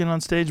about cooking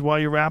on stage while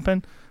you're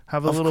rapping?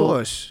 Have a Of little,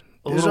 course.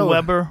 a There's little always-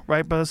 Weber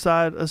right by the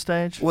side of the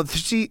stage. Well,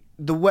 see,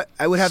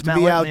 I would have Smell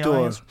to it be in the outdoor.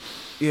 audience.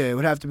 Yeah, it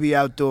would have to be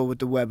outdoor with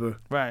the Weber.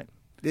 Right.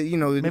 You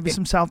know, Maybe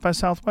some South by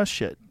Southwest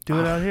shit. Do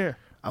it out here.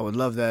 I would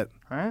love that.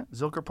 All right.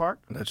 Zilker Park.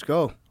 Let's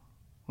go.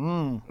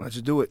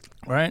 Let's do it.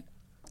 Right.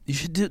 You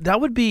should do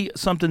that. Would be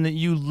something that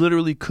you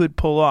literally could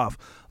pull off,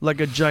 like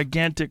a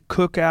gigantic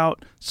cookout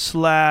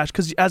 /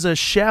 because as a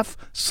chef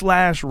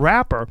 /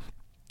 rapper,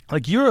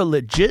 like you're a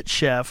legit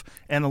chef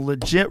and a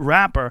legit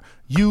rapper,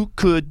 you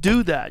could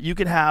do that. You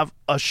could have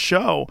a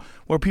show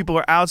where people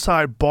are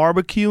outside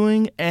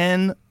barbecuing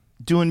and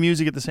doing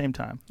music at the same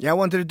time. Yeah, I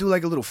wanted to do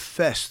like a little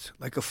fest,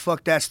 like a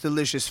Fuck That's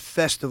Delicious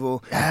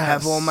festival. Yes.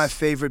 Have all my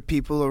favorite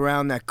people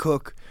around that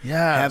cook.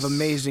 Yes. Have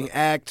amazing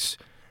acts.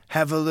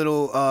 Have a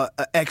little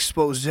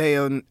expose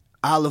on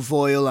olive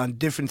oil on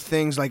different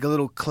things, like a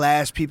little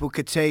class people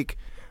could take.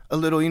 A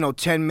little,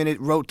 10-minute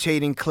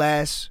rotating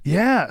class.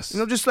 Yes.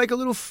 Just like a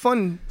little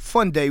fun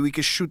day. We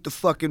could shoot the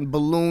fucking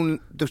balloon,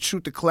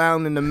 shoot the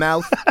clown in the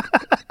mouth.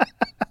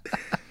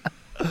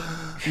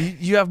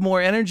 You have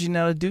more energy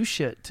now to do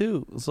shit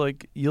too. It's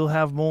like you'll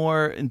have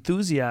more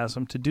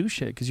enthusiasm to do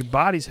shit because your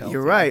body's healthy.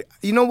 You're right.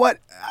 You know what?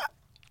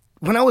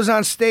 When I was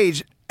on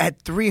stage at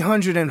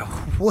 300 and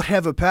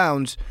whatever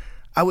pounds,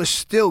 I was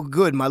still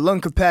good. My lung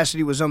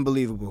capacity was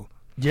unbelievable.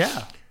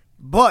 Yeah.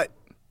 But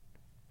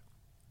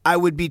I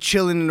would be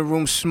chilling in the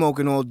room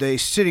smoking all day,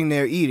 sitting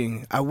there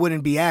eating. I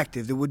wouldn't be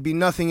active. There would be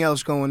nothing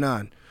else going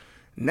on.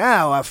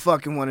 Now I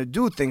fucking want to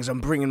do things.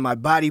 I'm bringing my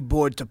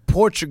bodyboard to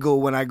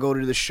Portugal when I go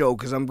to the show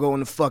because I'm going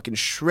to fucking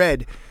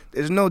shred.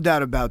 There's no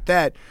doubt about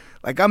that.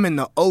 Like, I'm in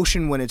the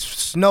ocean when it's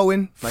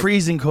snowing. Like,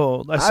 Freezing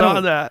cold. I saw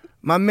don't- that.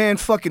 my man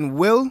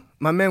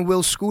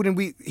Will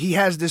Scooten, he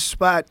has this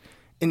spot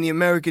in the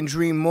American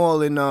Dream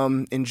Mall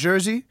in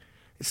Jersey.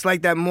 It's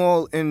like that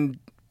mall in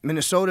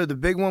Minnesota, the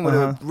big one with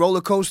the roller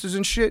coasters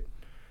and shit.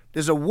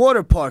 There's a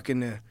water park in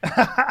there.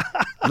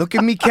 Look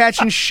at me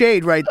catching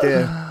shade right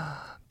there.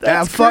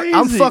 That's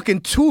I'm crazy.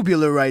 fucking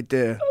tubular right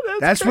there.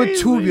 That's what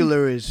crazy.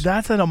 tubular is.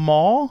 That's at a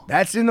mall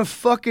That's in a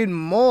fucking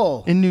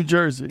mall. in New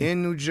Jersey.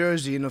 In New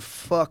Jersey, in a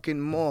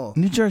fucking mall.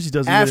 New Jersey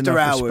doesn't After get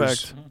enough hours.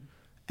 respect.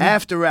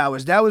 After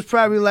hours. That was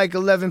probably like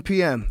 11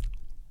 p.m.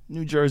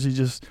 New Jersey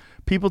just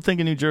people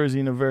think of New Jersey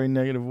in a very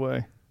negative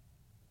way.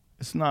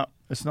 It's not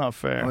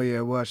fair. Oh,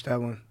 yeah, watch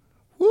that one.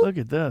 Look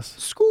at this.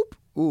 Scoop.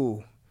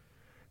 Ooh.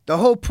 The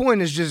whole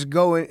point is just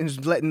going and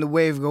just letting the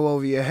wave go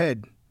over your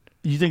head.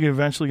 You think you're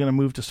eventually going to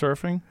move to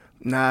surfing?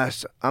 Nah,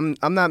 I'm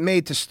not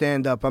made to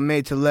stand up. I'm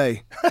made to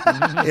lay.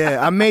 Yeah,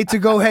 I'm made to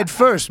go head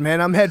first,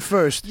 man. I'm head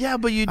first. Yeah,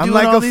 but you do. I'm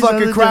like a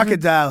fucking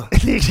crocodile.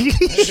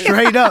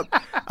 Straight up.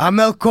 I'm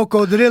El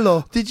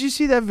Cocodrilo. Did you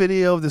see that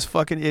video of this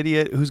fucking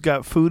idiot who's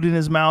got food in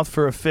his mouth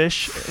for a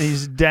fish? And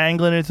he's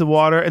dangling it into the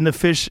water, and the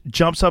fish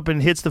jumps up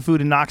and hits the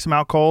food and knocks him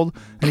out cold,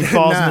 and he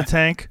falls in Nah. the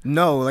tank.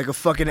 No, like a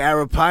fucking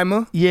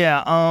arapaima.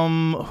 Yeah.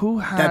 Who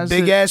has That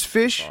big it? ass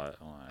fish.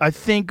 I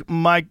think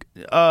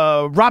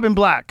Robin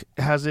Black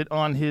has it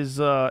on his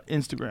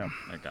Instagram.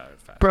 I got it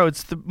fast. Bro,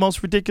 it's the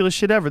most ridiculous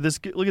shit ever. Look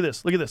at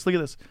this. Look at this. Look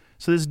at this.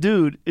 So this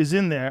dude is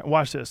in there.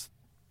 Watch this.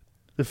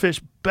 The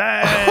fish,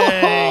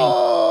 bang!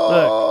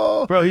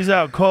 Look, bro, he's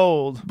out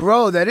cold.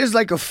 Bro, that is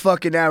like a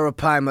fucking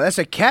arapaima. That's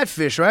a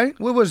catfish, right?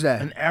 What was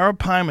that? An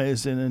arapaima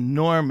is an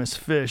enormous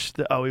fish.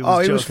 He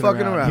was he was joking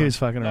fucking around. He was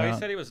fucking No, around. he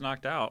said he was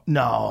knocked out.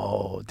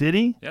 No, did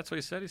he? That's what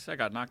he said. He said I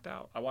got knocked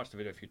out. I watched the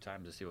video a few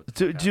times to see what the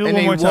Do, fuck do it And one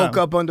then more he time. woke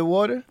up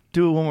underwater?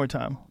 Do it one more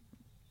time.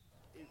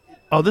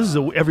 Oh, this is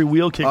a every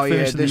wheel kick Oh, yeah,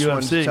 finish in the this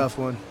one's a UFC. tough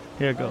one.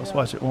 Here it goes.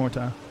 Watch it one more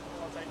time.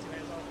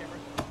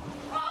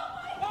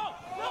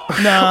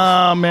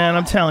 Nah, man,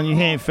 I'm telling you,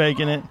 he ain't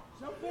faking it.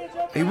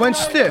 He went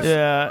stiff.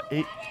 Yeah,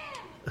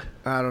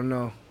 I don't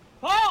know.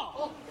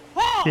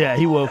 yeah,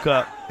 he woke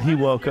up. He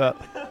woke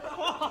up.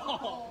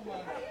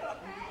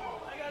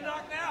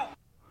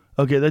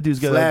 Okay, that dude's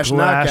got Flash a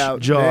glass knockout,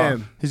 jaw.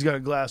 damn. He's got a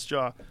glass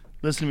jaw.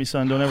 Listen to me,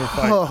 son. Don't ever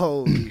fight.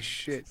 Holy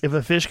shit. If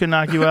a fish can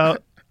knock you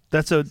out,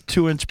 that's a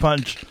 2-inch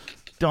punch.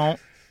 Don't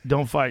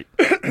fight.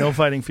 No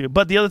fighting for you.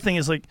 But the other thing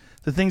is, like,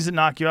 the things that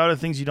knock you out are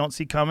things you don't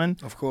see coming.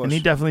 Of course. And he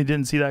definitely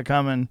didn't see that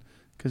coming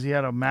because he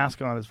had a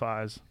mask on his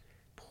eyes.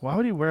 Why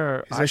would he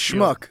wear? He's a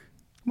schmuck.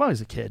 Well,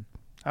 he's a kid.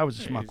 I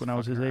was a schmuck when I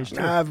was his age too.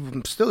 Nah,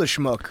 I'm still a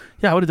schmuck.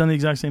 Yeah, I would have done the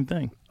exact same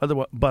thing.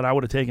 Otherwise, but I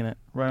would have taken it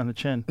right on the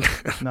chin.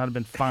 Not have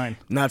been fine.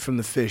 Not from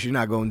the fish. You're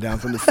not going down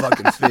from the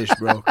fucking fish,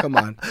 bro. Come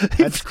on.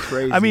 That's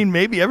crazy. I mean,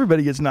 maybe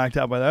everybody gets knocked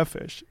out by that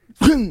fish.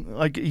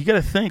 Like, you got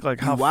to think, like,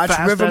 how you watch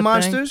fast River that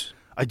Monsters? Thing,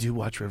 I do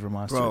watch River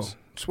Monsters. Bro,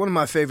 it's one of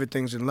my favorite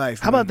things in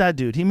life. How about that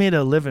dude? He made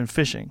a living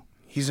fishing.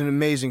 He's an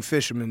amazing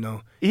fisherman,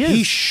 though. He is.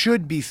 He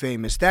should be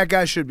famous. That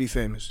guy should be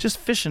famous. Just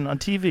fishing on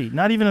TV.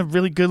 Not even a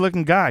really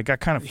good-looking guy. Got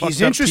kind of fucked He's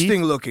up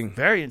interesting teeth. looking.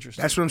 Very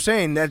interesting. That's what I'm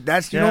saying.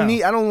 That's you Yeah. don't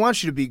need. I don't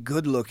want you to be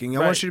good looking.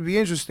 I Right. want you to be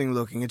interesting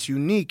looking. It's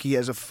unique. He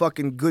has a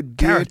fucking good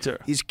beard. Character.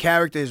 His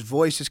character. His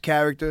voice. His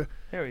character.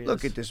 There he is.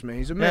 Look at this man.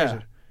 He's Yeah.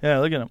 amazing. Yeah,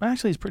 look at him.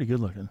 Actually, he's pretty good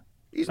looking.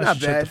 He's I not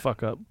should Shut bad. the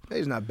fuck up.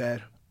 He's not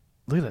bad.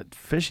 Look at that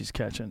fish he's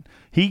catching.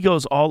 He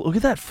goes all. Look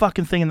at that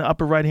fucking thing in the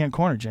upper right hand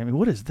corner, Jamie.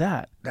 What is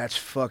that? That's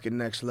fucking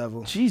next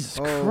level. Jesus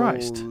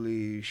Christ!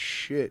 Holy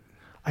shit!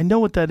 I know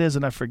what that is,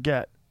 and I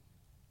forget.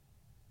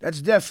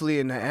 That's definitely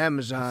in the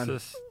Amazon.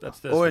 That's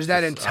this. Or is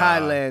that in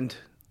Thailand?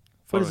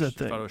 What is that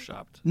thing?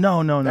 Photoshopped.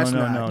 No. That's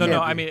not- No, Can't no.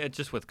 be. I mean, it's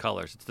just with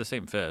colors. It's the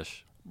same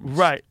fish.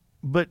 Right,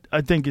 but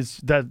I think it's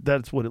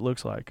that's what it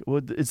looks like.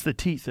 It's the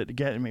teeth that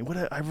get me.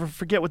 I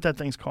forget what that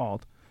thing's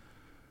called.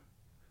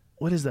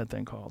 What is that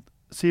thing called?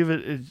 See if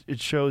it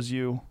shows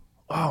you.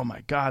 Oh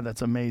my God,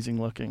 that's amazing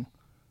looking.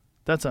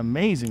 That's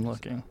amazing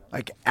looking.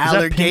 Like that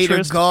alligator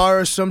Pinterest? gar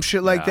or some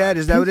shit like Yeah. that?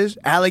 Is that what it is?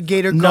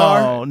 Alligator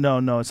gar?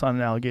 No, it's not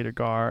an alligator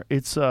gar.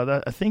 It's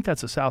I think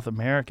that's a South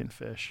American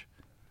fish.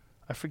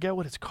 I forget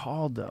what it's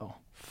called though.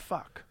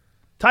 Fuck.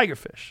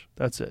 Tigerfish.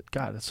 That's it.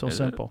 God, it's so Is it?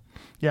 simple.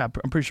 Yeah,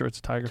 I'm pretty sure it's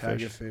a tigerfish.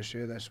 Tigerfish,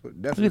 yeah, that's what.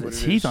 Look Definitely at the what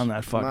it teeth is. on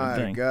that fucking My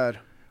thing. God.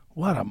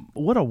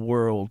 What a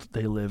world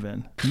they live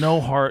in. No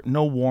heart,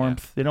 no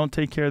warmth. They don't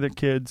take care of their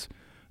kids,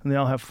 and they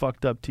all have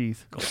fucked up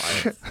teeth.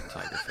 Goliath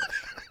tigerfish.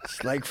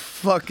 It's like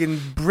fucking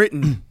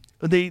Britain.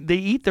 They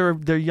eat their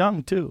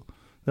young too.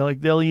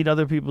 They'll eat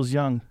other people's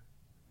young.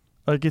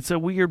 Like it's a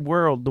weird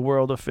world, the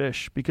world of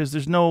fish, because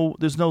there's no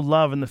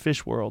love in the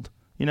fish world.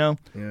 You know,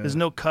 there's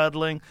no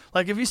cuddling.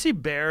 Like if you see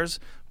bears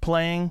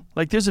playing,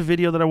 like there's a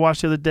video that I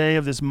watched the other day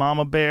of this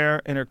mama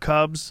bear and her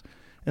cubs,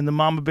 and the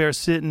mama bear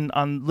sitting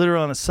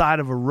literally on the side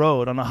of a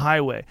road on a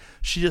highway.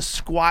 She just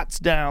squats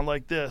down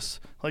like this,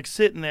 like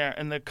sitting there,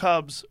 and the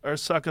cubs are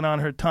sucking on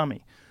her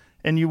tummy.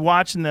 And you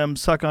watching them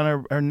suck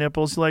on her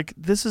nipples, like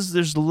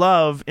there's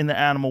love in the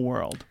animal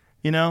world,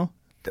 you know,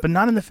 but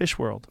not in the fish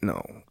world.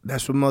 No,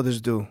 that's what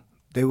mothers do.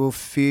 They will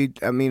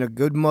feed. I mean, a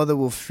good mother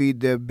will feed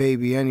their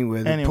baby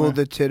anywhere. They pull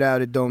the tit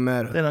out, it don't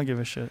matter. They don't give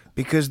a shit.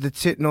 Because the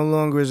tit no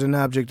longer is an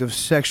object of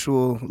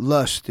sexual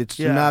lust. It's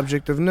an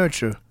object of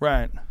nurture.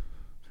 Right.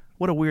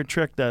 What a weird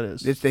trick that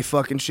is. It's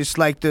just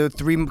like the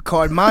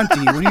 3-card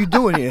Monty. What are you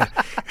doing here?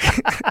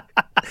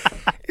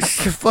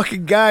 It's the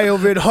fucking guy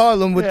over in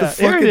Harlem with the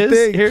fucking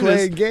thing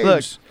playing games.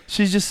 Look,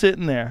 she's just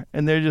sitting there,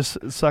 and they're just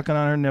sucking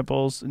on her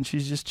nipples, and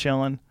she's just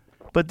chilling.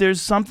 But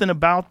there's something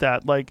about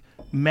that, like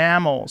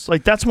mammals.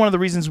 Like that's one of the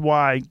reasons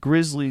why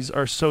grizzlies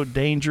are so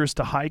dangerous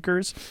to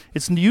hikers.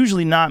 It's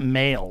usually not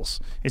males.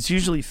 It's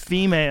usually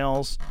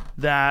females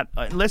that,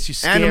 unless you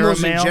scare Animals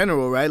a male. in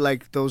general, right?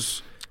 Like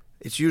those.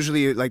 It's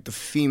usually like the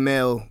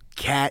female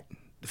cat,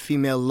 the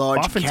female large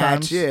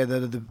Oftentimes. cats. Yeah,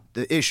 that are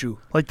the issue.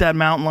 Like that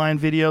mountain lion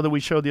video that we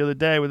showed the other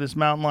day where this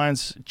mountain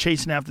lion's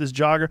chasing after this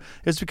jogger.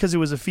 It's because it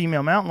was a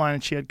female mountain lion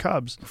and she had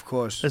cubs. Of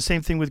course. The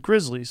same thing with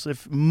grizzlies.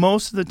 If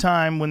most of the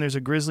time when there's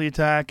a grizzly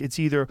attack, it's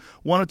either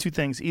one of two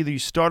things. Either you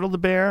startle the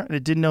bear and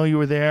it didn't know you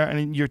were there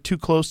and you're too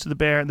close to the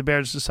bear and the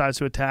bear just decides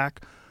to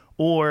attack,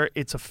 or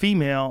it's a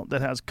female that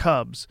has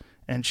cubs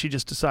and she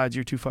just decides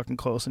you're too fucking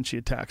close and she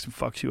attacks and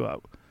fucks you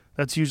up.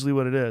 That's usually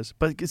what it is.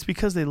 But it's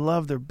because they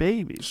love their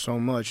babies. So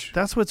much.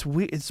 That's what's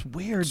weird. It's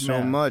weird, So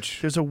man.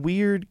 much. There's a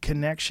weird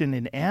connection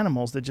in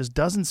animals that just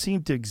doesn't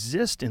seem to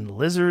exist in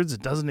lizards.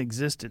 It doesn't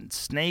exist in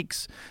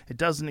snakes. It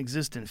doesn't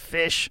exist in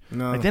fish.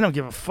 No. Like, they don't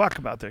give a fuck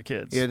about their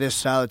kids. Yeah, they're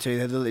solitary.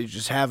 They literally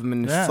just have them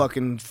and Yeah.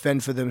 fucking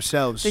fend for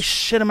themselves. They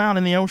shit them out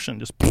in the ocean.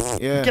 Just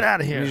Yeah. get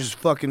out of here. You just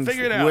fucking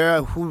Figure it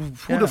out. Who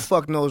Yeah. the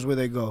fuck knows where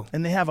they go?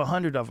 And they have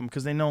 100 of them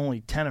because they know only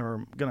 10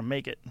 are going to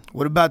make it.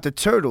 What about the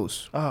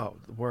turtles? Oh,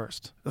 the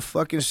worst. The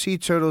fucking sea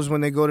turtles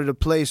when they go to the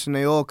place and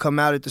they all come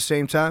out at the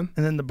same time?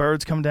 And then the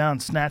birds come down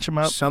and snatch them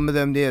up. Some of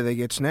them, yeah, they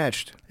get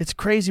snatched. It's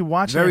crazy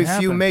watching Very it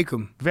happen. few make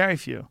them. Very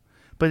few.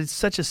 But it's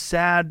such a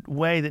sad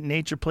way that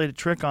nature played a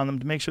trick on them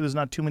to make sure there's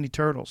not too many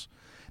turtles.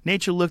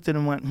 Nature looked at it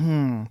and went,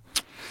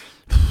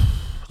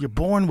 you're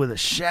born with a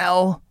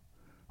shell?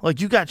 Like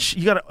you got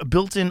a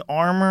built-in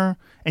armor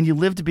and you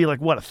live to be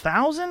like, what,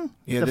 1,000?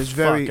 Yeah, there's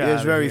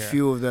very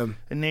few of them.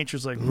 And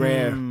nature's like,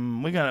 Rare.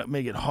 we got to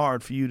make it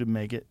hard for you to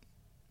make it.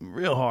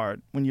 Real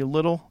hard. When you're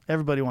little,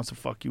 everybody wants to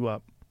fuck you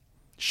up.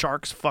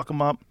 Sharks fuck them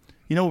up.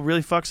 You know what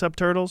really fucks up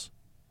turtles?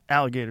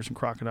 Alligators and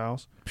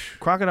crocodiles.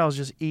 Crocodiles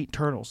just eat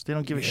turtles. They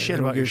don't give a shit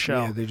about your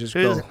shell. Yeah, they just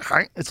go.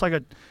 It's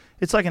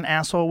like an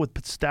asshole with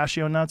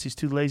pistachio nuts. He's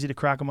too lazy to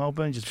crack them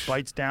open. He just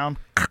bites down.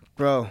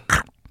 Bro,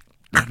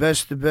 the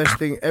best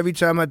thing, every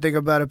time I think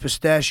about a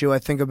pistachio, I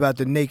think about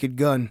The Naked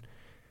Gun.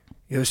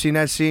 You ever seen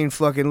that scene?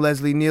 Fucking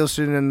Leslie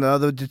Nielsen and the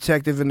other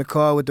detective in the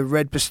car with the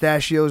red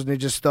pistachios, and they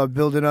just start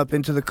building up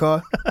into the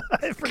car.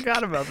 I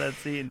forgot about that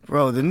scene.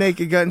 Bro, The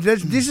Naked Gun.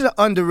 These are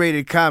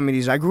underrated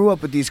comedies. I grew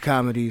up with these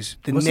comedies.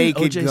 Wasn't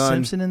Naked O.J. Gun.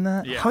 Simpson in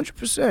that? Yeah.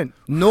 100%.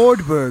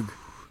 Nordberg.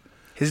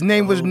 His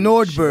name was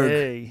Nordberg.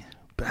 Jay,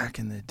 back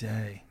in the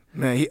day.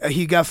 Man,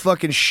 he got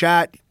fucking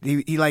shot.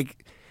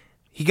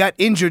 He got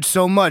injured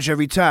so much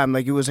every time.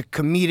 Like, it was a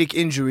comedic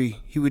injury.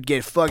 He would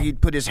get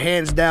he'd put his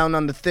hands down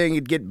on the thing,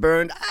 he'd get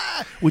burned.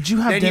 Ah! Would you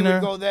have Then dinner? he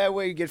would go that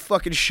way, he'd get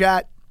fucking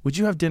shot. Would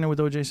you have dinner with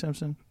O.J.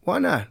 Simpson? Why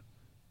not?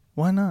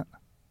 Why not?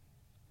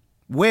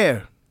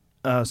 Where?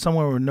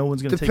 Somewhere where no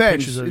one's going to take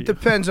Depends. pictures of It you.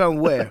 depends on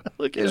where.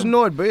 Look at There's him.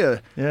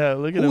 Nordberg. Yeah,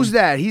 look at Who's him.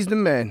 that? He's the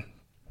man.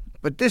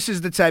 But this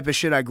is the type of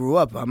shit I grew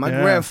up on. My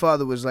Yeah.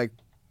 grandfather was like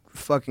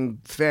fucking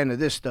fan of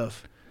this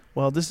stuff.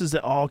 Well, this is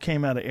all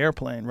came out of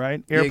Airplane,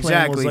 right? Yeah, Airplane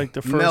exactly. was like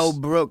the first. Mel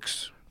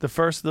Brooks. The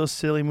first of those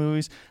silly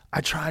movies. I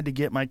tried to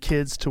get my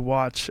kids to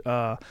watch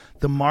the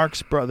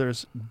Marx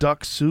Brothers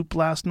Duck Soup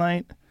last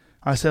night.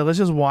 I said, let's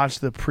just watch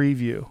the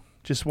preview.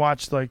 Just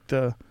watch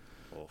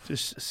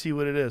just see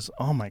what it is.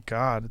 Oh my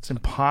God, it's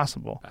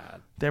impossible.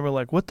 Bad. They were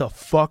like, what the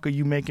fuck are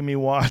you making me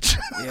watch?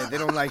 Yeah, they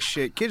don't like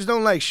shit. Kids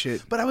don't like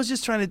shit. But I was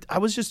just trying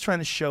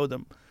to show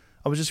them.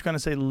 I was just trying to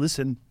say,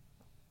 listen,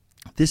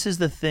 this is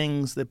the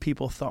things that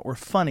people thought were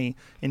funny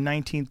in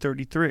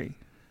 1933.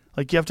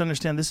 Like, you have to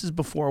understand, this is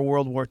before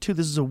World War II.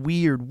 This is a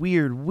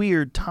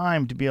weird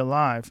time to be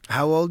alive.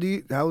 How old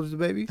is the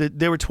baby?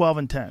 They were 12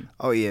 and 10.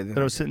 Oh, yeah. That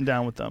I was sitting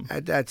down with them.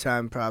 At that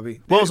time, probably.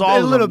 Well, it was all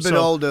They're of a little them, bit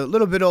so- older. A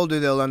little bit older,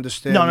 they'll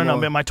understand. No, more.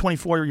 man, my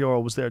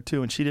 24-year-old was there,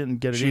 too, and she didn't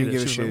get it She didn't either.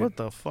 give a She was like, shit.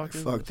 what the fuck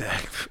is Fuck this?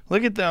 that.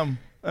 Look at them.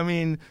 I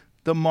mean,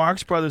 the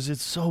Marx Brothers,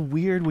 it's so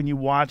weird when you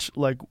watch,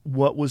 like,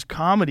 what was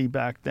comedy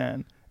back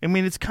then. I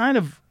mean,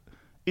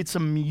 it's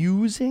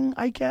amusing,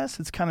 I guess.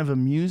 It's kind of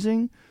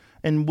amusing.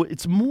 And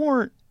it's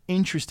more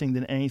interesting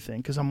than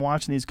anything because I'm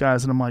watching these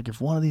guys and I'm like, if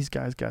one of these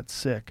guys got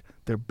sick,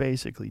 they're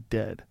basically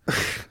dead.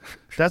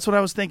 That's what I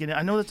was thinking.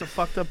 I know that's a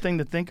fucked up thing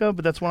to think of,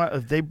 but that's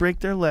if they break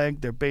their leg,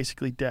 they're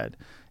basically dead.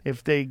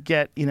 If they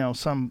get,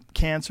 some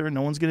cancer,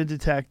 no one's going to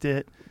detect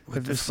it.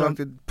 With the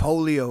fucking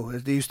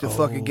polio. They used to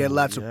fucking get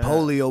lots of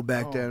polio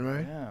back then,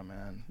 right? Yeah,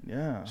 man.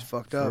 Yeah. It's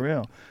fucked For up.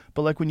 real.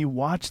 But like when you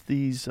watch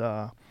these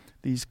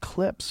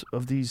clips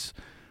of these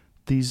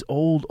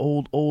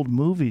old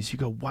movies, you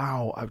go,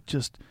 wow,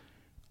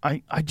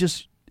 I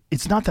just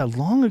it's not that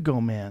long ago,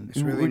 man.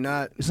 It's really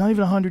not. It's not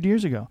even 100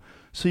 years ago.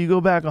 So you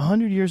go back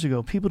 100 years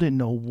ago, people didn't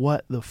know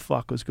what the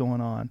fuck was going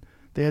on.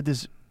 They had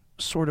this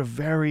sort of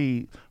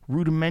very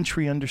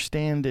rudimentary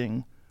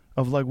understanding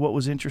of like what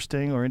was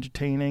interesting or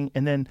entertaining.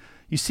 And then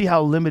you see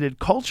how limited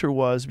culture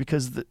was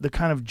because the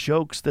kind of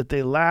jokes that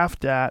they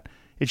laughed at,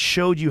 it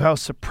showed you how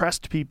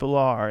suppressed people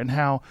are and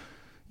how,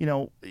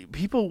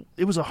 people,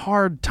 it was a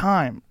hard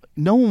time.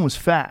 No one was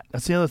fat.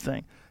 That's the other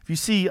thing. If you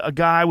see a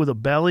guy with a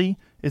belly,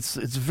 it's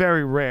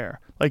very rare.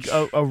 Like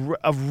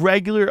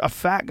a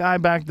fat guy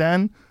back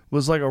then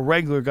was like a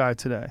regular guy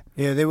today.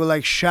 Yeah, they were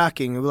like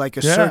shocking. It was like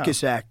a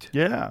circus act.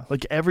 Yeah,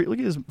 like look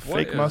at his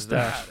fake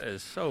mustache. That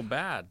is so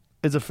bad.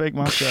 It's a fake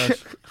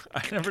mustache.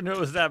 I never knew it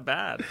was that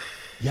bad.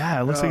 Yeah,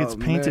 it looks like it's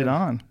painted man.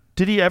 on.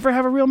 Did he ever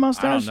have a real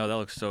mustache? I don't know. That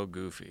looks so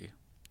goofy.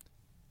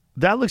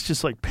 That looks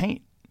just like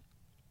paint.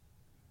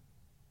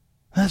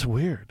 That's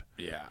weird.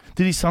 Yeah.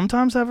 Did he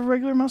sometimes have a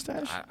regular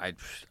mustache?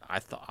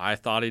 I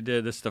thought he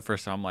did. This is the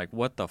first time I'm like,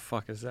 what the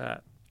fuck is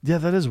that? Yeah,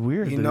 that is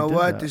weird. You that he know did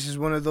what? that. This is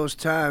one of those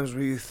times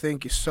where you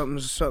think it's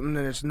something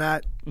and it's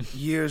not.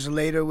 Years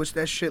later, what's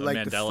that shit The like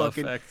Mandela the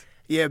fucking effect.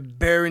 yeah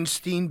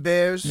Berenstein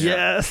Bears?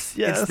 Yes,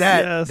 It's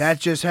that. yes. That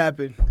just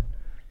happened.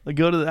 Like,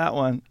 go to that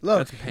one.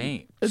 Look, That's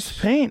paint. It's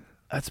paint.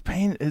 That's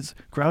paint. It's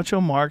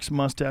Groucho Marx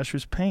mustache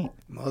was paint.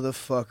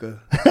 motherfucker.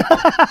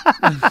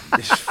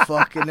 This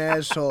fucking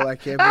asshole. I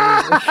can't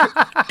believe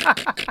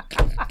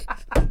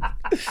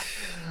it.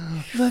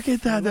 Look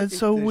at that. That's at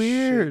so this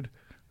weird.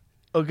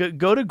 Okay,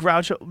 go to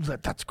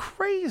Groucho. That's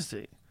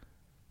crazy.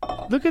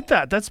 Look at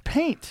that. That's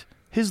paint.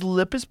 His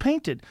lip is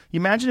painted. You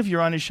imagine if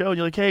you're on his show and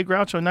you're like, hey,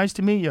 Groucho, nice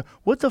to meet you.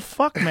 What the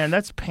fuck, man?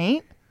 That's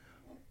paint?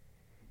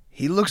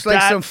 He looks like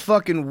That- some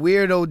fucking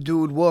weirdo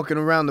dude walking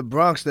around the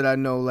Bronx that I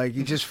know. Like,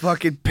 he just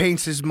fucking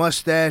paints his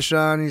mustache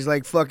on. He's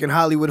like fucking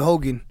Hollywood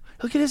Hogan.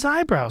 Look at his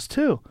eyebrows,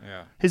 too.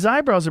 Yeah. His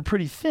eyebrows are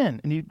pretty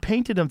thin, and he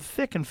painted them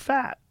thick and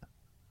fat.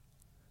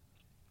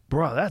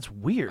 Bro, that's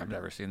weird. I've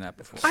never seen that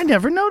before. I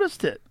never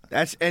noticed it.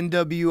 That's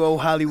NWO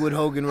Hollywood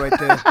Hogan right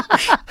there.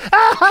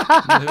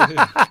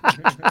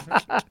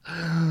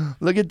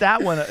 Look at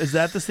that one. Is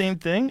that the same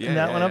thing? Yeah, and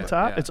that yeah, one up yeah,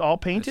 top? yeah. It's all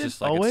painted, It's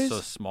just like always? it's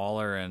so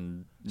smaller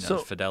and So-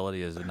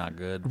 fidelity is not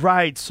good.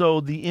 Right,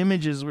 so the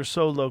images were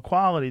so low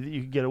quality that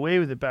you could get away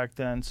with it back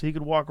then. So he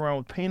could walk around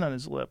with paint on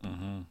his lip.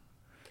 Mm-hmm.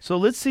 So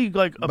let's see,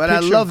 like a But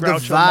picture I love of the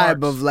Groucho vibe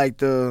Marx. of like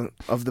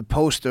the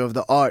poster of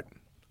the art.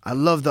 I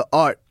love the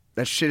art.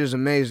 That shit is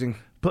amazing.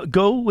 But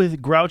go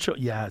with Groucho.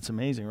 Yeah, it's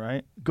amazing,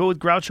 right? Go with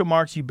Groucho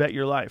Marx. You bet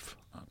your life.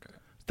 Okay.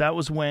 That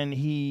was when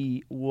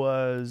he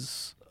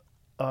was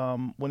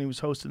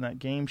hosting that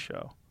game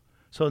show.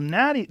 So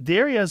Natty,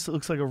 there he has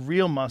looks like a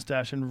real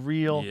mustache and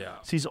real. Yeah.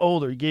 So he's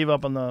older. He gave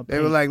up on the. They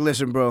were paint. like,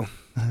 listen, bro,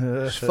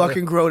 just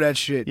fucking grow that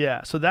shit.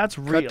 Yeah, so that's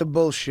real. Cut the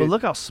bullshit. But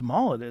look how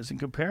small it is in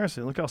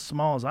comparison. Look how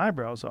small his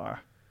eyebrows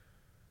are.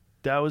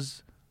 That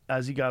was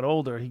as he got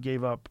older. He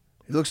gave up.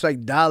 It looks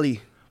like Dolly.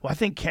 Well, I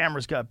think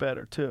cameras got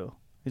better too.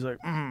 He's like,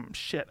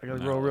 shit, I gotta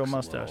grow a real looks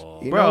mustache.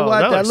 low. You Bro, know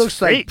what? That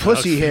looks like fake.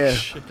 pussy hair.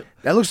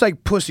 That looks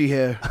like pussy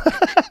hair.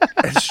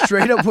 That's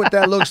straight up what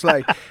that looks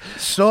like.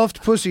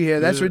 Soft pussy hair.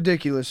 That's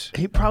ridiculous.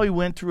 He probably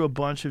went through a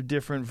bunch of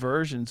different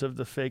versions of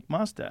the fake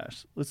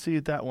mustache. Let's see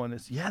what that one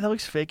is. Yeah, that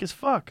looks fake as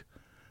fuck.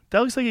 That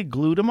looks like he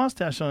glued a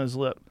mustache on his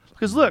lip.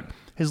 Because look,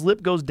 his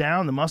lip goes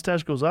down, the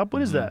mustache goes up.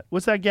 What is that?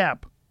 What's that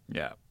gap?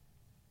 Yeah.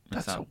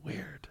 That's so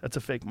weird. That's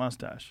a fake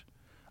mustache.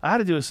 I had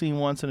to do a scene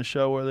once in a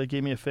show where they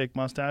gave me a fake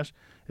mustache.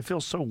 It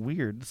feels so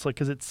weird. It's like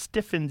because it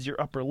stiffens your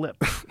upper lip.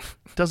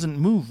 It doesn't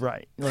move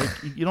right. Like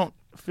you don't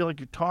feel like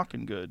you're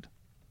talking good.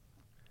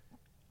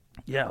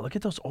 Yeah, look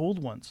at those old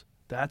ones.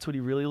 That's what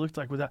he really looked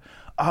like with that.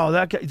 Oh,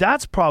 that guy.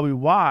 That's probably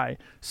why.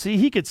 See,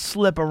 he could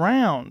slip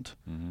around.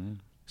 Mm-hmm.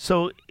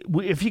 So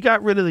if he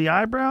got rid of the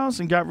eyebrows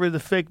and got rid of the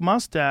fake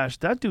mustache,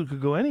 that dude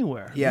could go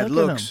anywhere. He had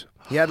looks.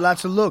 He had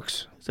lots of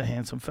looks. He's a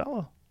handsome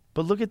fellow.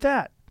 But look at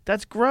that.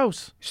 That's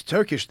gross. He's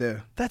Turkish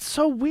there. That's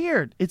so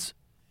weird. It's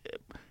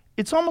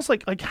almost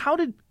like how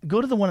did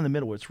go to the one in the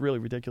middle where it's really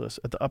ridiculous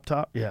at the up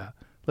top? Yeah.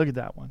 Look at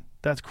that one.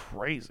 That's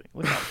crazy.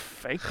 Look how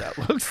fake that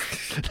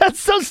looks. That's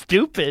so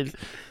stupid.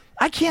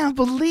 I can't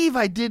believe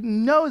I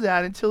didn't know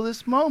that until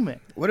this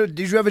moment.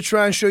 Did you ever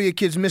try and show your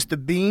kids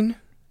Mr. Bean?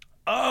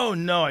 Oh,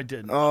 no, I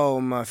didn't.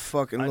 Oh, my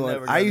fucking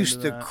Lord. I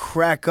used to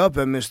crack up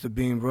at Mr.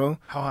 Bean, bro.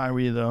 How high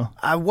were you, though?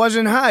 I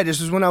wasn't high. This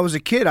is when I was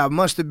a kid. I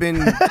must have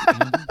been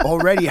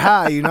already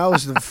high. You know, I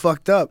was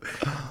fucked up.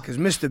 Because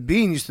Mr.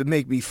 Bean used to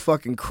make me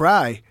fucking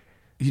cry.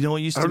 You know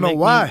what used to make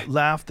me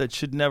laugh that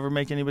should never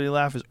make anybody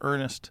laugh is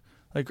Ernest.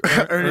 Like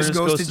Ernest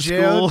goes to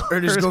jail.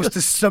 Ernest goes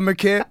to summer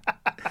camp.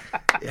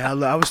 Yeah,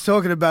 I was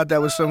talking about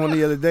that with someone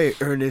the other day.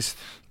 Ernest.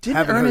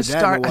 Didn't Ernest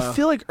start? I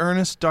feel like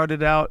Ernest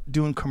started out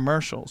doing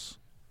commercials.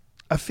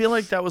 I feel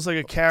like that was like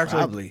a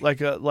character,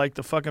 like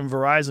the fucking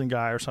Verizon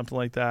guy or something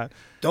like that.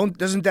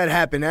 Doesn't that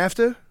happen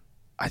after?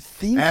 I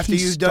think after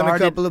you've done a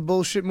couple of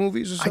bullshit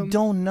movies or something. I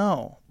don't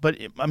know, but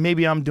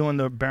maybe I'm doing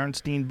the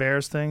Bernstein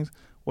Bears things.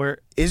 Where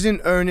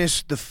isn't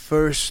Ernest the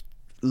first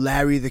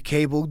Larry the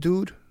Cable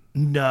dude?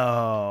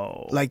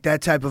 No. Like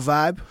that type of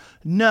vibe?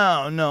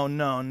 No.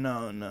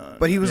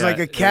 But he was like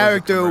a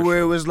character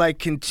where it was like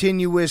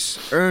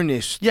continuous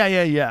Ernest.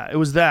 Yeah. It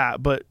was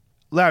that, but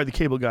Larry the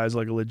Cable Guy is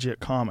like a legit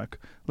comic.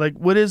 Like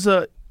what was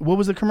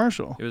the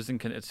commercial?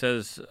 It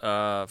says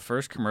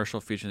first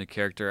commercial featuring the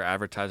character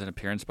advertised an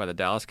appearance by the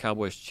Dallas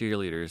Cowboys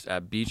cheerleaders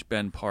at Beach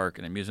Bend Park,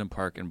 an amusement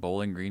park in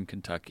Bowling Green,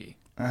 Kentucky.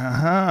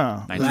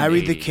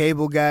 Larry the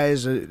Cable Guy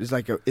is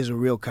a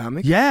real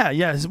comic. Yeah.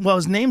 Well,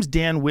 his name's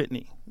Dan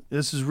Whitney.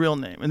 This is his real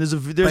name, and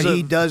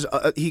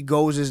he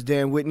goes as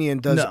Dan Whitney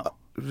and does. No.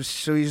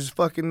 So he's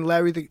fucking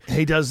Larry the.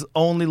 He does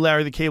only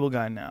Larry the Cable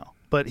Guy now.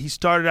 But he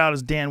started out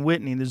as Dan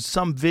Whitney. There's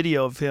some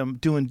video of him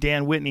doing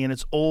Dan Whitney, and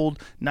it's old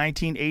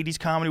 1980s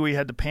comedy where he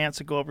had the pants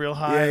that go up real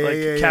high,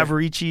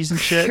 Cavaricis and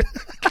shit.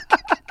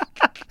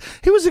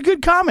 He was a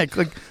good comic,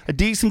 like a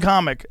decent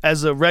comic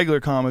as a regular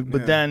comic,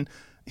 but then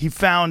he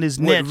found his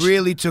niche. What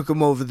really took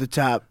him over the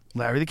top?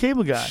 Larry the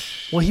Cable Guy.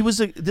 Well, this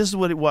is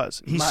what it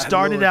was. He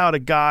started out a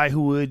guy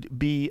who would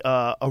be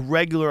a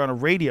regular on a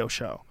radio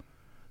show.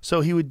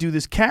 So he would do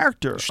this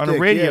character on a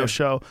radio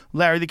show,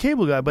 Larry the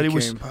Cable Guy, but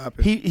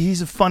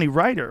he's a funny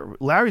writer.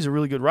 Larry's a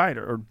really good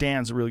writer, or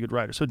Dan's a really good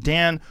writer. So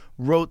Dan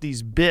wrote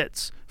these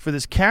bits for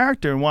this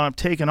character and wound up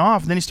taking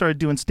off, and then he started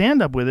doing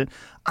stand-up with it.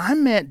 I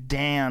met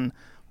Dan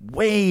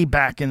way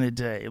back in the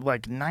day,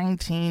 like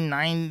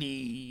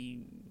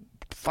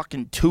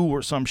 1992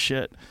 or some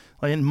shit,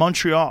 like in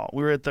Montreal.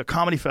 We were at the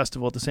comedy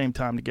festival at the same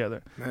time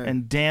together,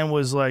 and Dan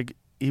was like,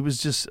 he was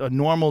just a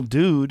normal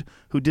dude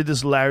who did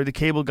this Larry the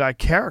Cable Guy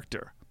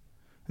character.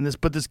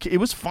 It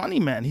was funny,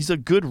 man. He's a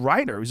good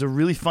writer. He's a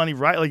really funny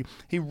writer. Like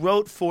he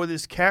wrote for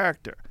this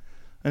character,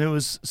 and it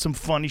was some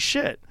funny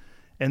shit.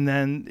 And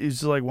then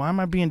he's like, "Why am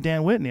I being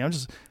Dan Whitney? I'm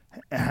just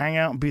hang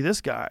out and be this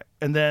guy."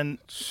 And then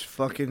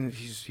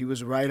he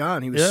was right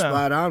on. He was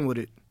spot on with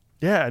it.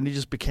 Yeah, and he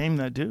just became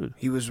that dude.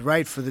 He was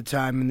right for the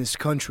time in this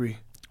country.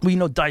 Well, you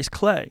know Dice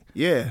Clay.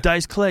 Yeah,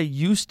 Dice Clay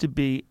used to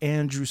be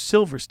Andrew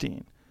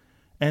Silverstein.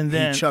 And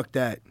then he chucked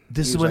that.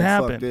 This is what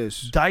happened.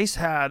 Dice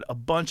had a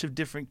bunch of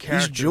different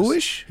characters. He's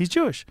Jewish? He's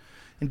Jewish.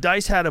 And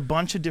Dice had a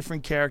bunch of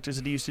different characters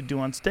that he used to do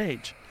on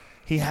stage.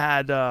 He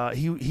had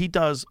he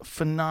does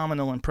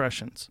phenomenal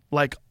impressions,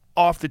 like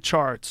off the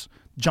charts.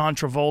 John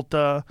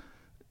Travolta,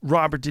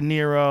 Robert De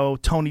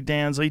Niro, Tony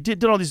Danza. He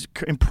did all these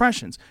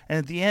impressions. And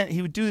at the end,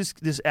 he would do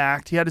this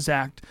act. He had his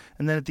act.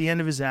 And then at the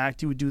end of his act,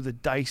 he would do the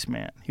Dice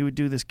Man. He would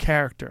do this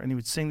character, and he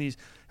would sing these.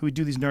 He would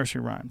do these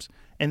nursery rhymes.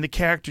 And the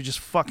character just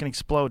fucking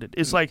exploded.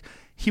 It's like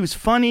he was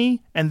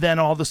funny, and then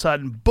all of a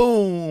sudden,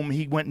 boom,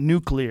 he went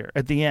nuclear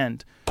at the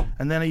end.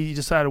 And then he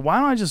decided,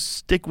 why don't I just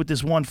stick with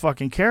this one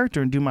fucking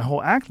character and do my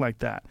whole act like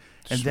that?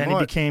 And then he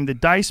became the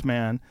Dice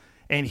Man.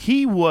 And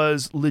he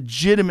was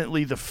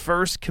legitimately the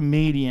first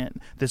comedian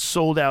that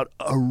sold out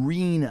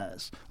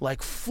arenas,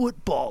 like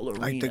football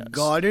arenas. Like the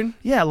Garden?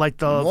 Yeah, like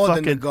the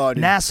fucking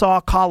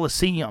Nassau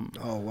Coliseum.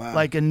 Oh, wow.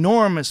 Like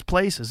enormous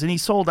places. And he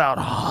sold out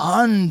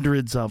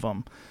hundreds of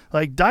them.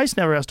 Like Dice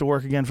never has to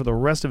work again for the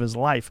rest of his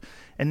life.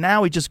 And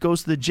now he just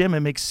goes to the gym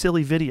and makes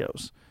silly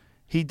videos.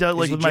 He does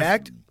like Is he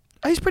jacked?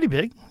 He's pretty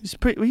big.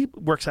 He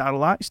works out a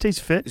lot. He stays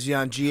fit. Is he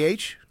on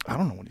GH? I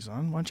don't know what he's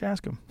on. Why don't you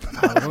ask him?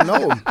 I don't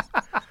know him.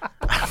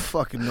 I don't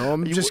fucking know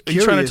him. Just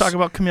curious. You trying to talk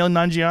about Camille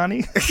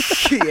Nanjiani?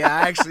 Yeah,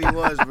 I actually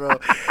was, bro.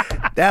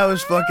 That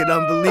was fucking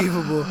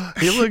unbelievable.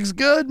 He looks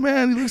good,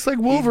 man. He looks like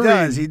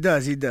Wolverine. He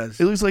does. He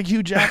looks like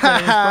Hugh Jackman in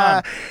his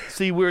prime.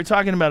 See, we were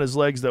talking about his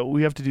legs, though.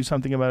 We have to do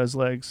something about his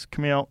legs.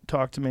 Camille,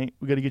 talk to me.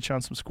 We got to get you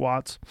on some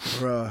squats.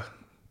 Bruh.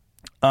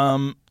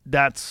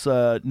 That's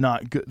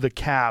not good. The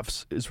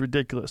calves is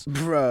ridiculous.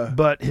 Bruh.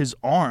 But his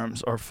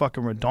arms are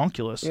fucking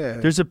redonkulous. Yeah.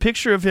 There's a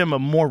picture of him, a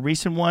more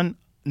recent one,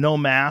 no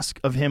mask,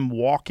 of him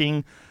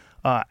walking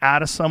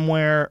out of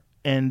somewhere,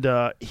 and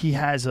he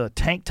has a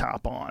tank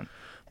top on.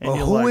 And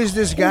you're who like, is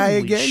this guy "Holy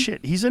again?"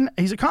 Shit. He's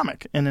a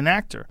comic and an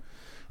actor.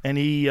 And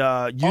he used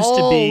to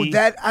Oh, be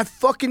that I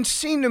fucking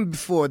seen him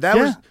before. That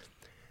was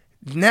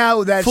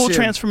now that's full him.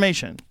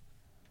 transformation.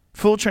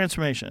 Full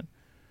transformation.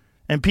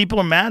 And people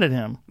are mad at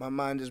him. My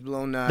mind is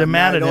blown now. They're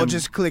mad at It all him.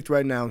 just clicked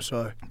right now. I'm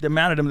sorry. They're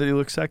mad at him that he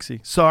looks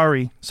sexy.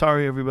 Sorry,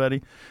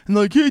 everybody. And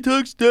like, he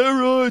took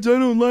steroids. I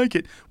don't like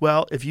it.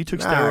 Well, if you took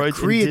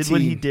steroids and did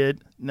what he creatine.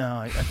 did, no,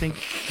 I think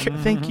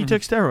he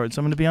took steroids.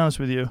 I'm going to be honest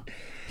with you.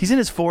 He's in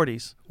his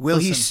 40s. Will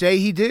he Listen, say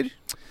he did?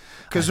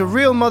 Because a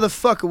real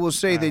motherfucker will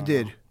say they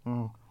did.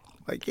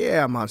 Like,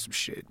 yeah, I'm on some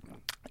shit.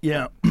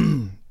 Yeah.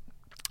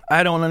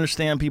 I don't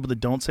understand people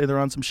that don't say they're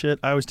on some shit.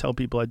 I always tell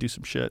people I do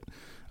some shit.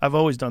 I've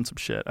always done some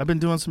shit. I've been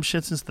doing some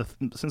shit since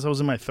I was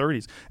in my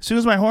 30s. As soon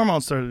as my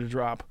hormones started to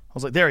drop, I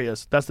was like, there he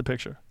is. That's the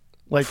picture.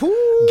 Like,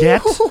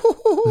 get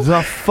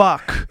the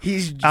fuck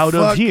He's out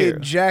of fucking here.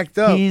 jacked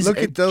up. He's Look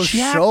at those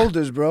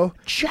shoulders, bro.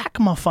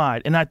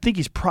 Jackmified. And I think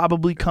he's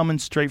probably coming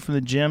straight from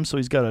the gym, so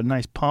he's got a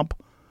nice pump.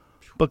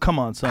 But come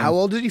on, son. How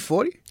old is he?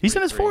 40? He's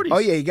in his 40s. Oh,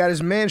 yeah, he got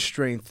his man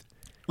strength.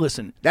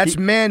 Listen. That's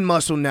man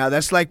muscle now.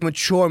 That's like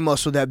mature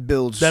muscle that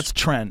builds. That's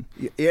trend.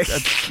 Yeah.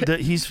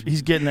 He's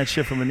getting that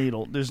shit from a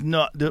needle. There's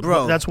no,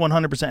 Bro. that's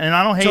 100%. And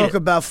I don't hate Talk it.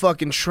 about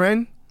fucking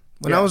trend.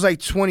 When Yeah. I was like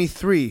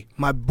 23,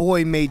 my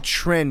boy made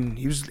trend.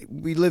 He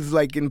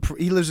lives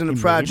in the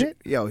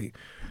project. Yo, In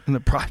the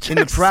project. in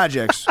the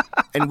projects,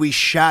 and we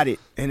shot it,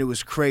 and it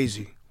was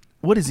crazy.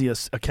 What is he,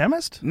 a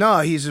chemist? No,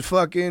 he's a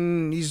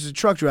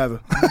truck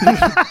driver.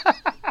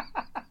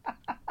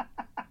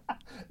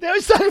 They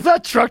always talk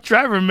about truck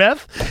driver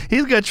meth.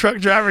 He's got truck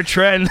driver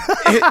trend.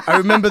 I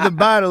remember the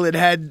bottle. It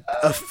had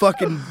a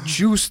fucking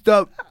juiced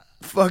up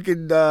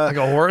fucking. Like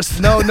a horse?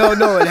 No.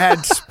 It had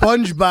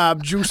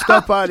SpongeBob juiced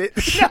up on it.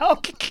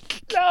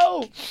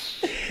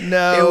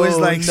 No. It was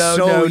like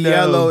no.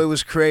 yellow. It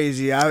was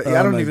crazy. I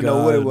don't my even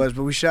know what it God. was,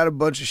 but we shot a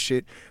bunch of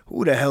shit.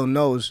 Who the hell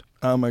knows?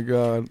 Oh my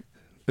God.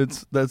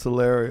 That's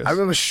hilarious. I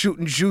remember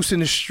shooting juice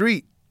in the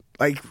street.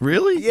 Like,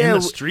 Really? Yeah, In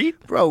the street?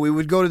 bro, we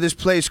would go to this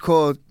place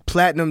called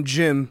Platinum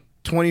Gym,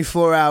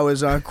 24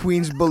 hours on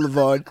Queens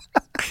Boulevard.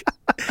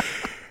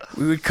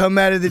 We would come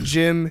out of the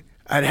gym.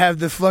 I'd have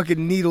the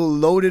fucking needle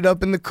loaded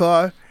up in the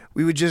car.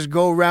 We would just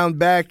go around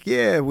back.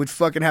 Yeah, we'd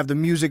fucking have the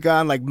music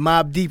on. Like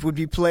Mobb Deep would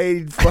be played.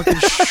 He'd fucking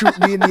shoot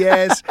me in the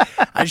ass.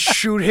 I'd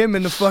shoot him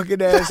in the fucking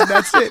ass. And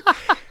that's it.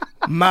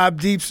 Mobb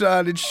Deep's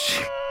on and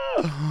shit.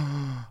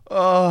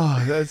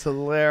 Oh, that's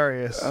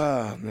hilarious.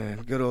 Oh,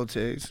 man. Good old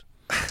days.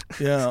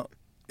 Yeah.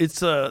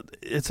 It's a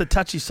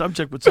touchy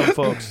subject with some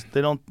folks.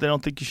 They don't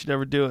think you should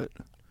ever do it.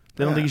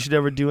 They don't think you should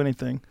ever do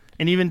anything.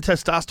 And even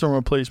testosterone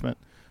replacement.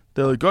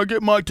 They're like, I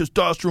get my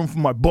testosterone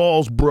from my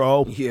balls,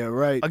 bro. Yeah,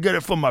 right. I get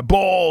it from my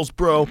balls,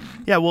 bro.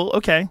 Yeah, well,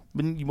 okay.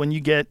 When you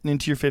get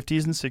into your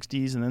 50s and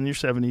 60s and then your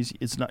 70s,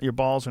 it's not, your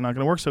balls are not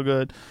going to work so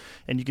good,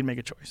 and you can make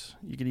a choice.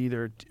 You can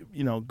either,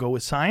 go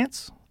with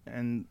science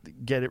and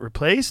get it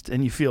replaced,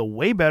 and you feel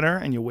way better,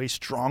 and you're way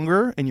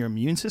stronger, and your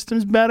immune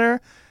system's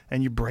better,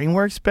 and your brain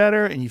works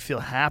better, and you feel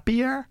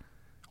happier,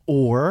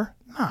 or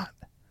not.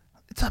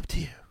 It's up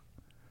to you.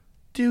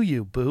 Do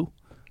you, boo?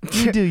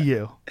 You do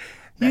you.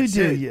 You That's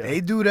do it. you.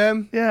 They do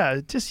them. Yeah,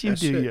 just you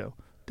That's do it. you.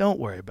 Don't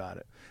worry about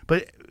it.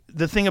 But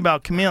the thing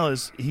about Camille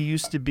is he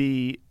used to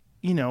be,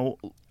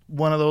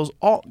 one of those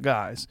alt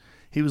guys.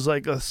 He was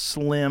like a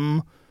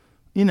slim,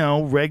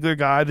 regular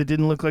guy that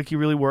didn't look like he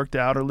really worked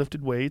out or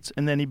lifted weights.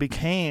 And then he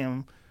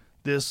became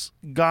this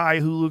guy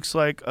who looks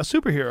like a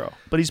superhero.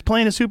 But he's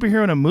playing a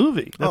superhero in a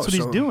movie. That's what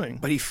he's doing.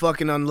 But he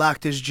fucking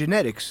unlocked his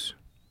genetics.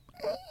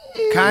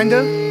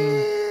 Kinda?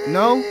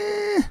 No?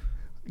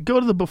 Go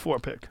to the before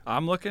pic.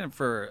 I'm looking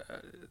for.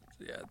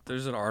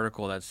 There's an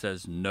article that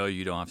says no,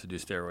 you don't have to do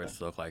steroids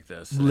to look like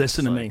this. And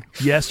Listen to it's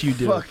me. Yes, you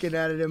do. Fucking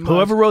out of their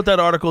Whoever wrote that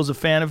article is a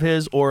fan of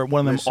his or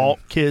one of them Listen. alt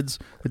kids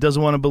that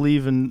doesn't want to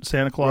believe in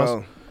Santa Claus.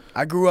 Bro,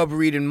 I grew up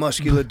reading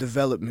Muscular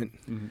Development.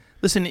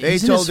 Listen, They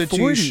he's told in it his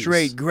to you 40s.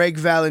 straight. Greg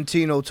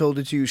Valentino told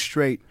it to you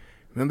straight.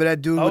 Remember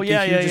that dude Oh with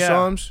yeah, the hugest yeah.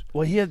 arms?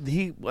 Well, he had the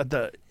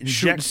Shooting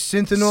inject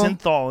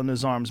synthol? in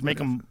his arms, make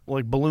them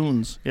like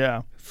balloons.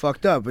 Yeah.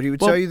 Fucked up, but he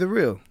would Well, tell you the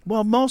real.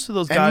 Well, most of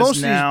those And guys most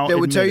of now these, they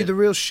would tell admit you it. the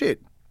real shit.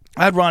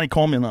 I had Ronnie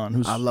Coleman on,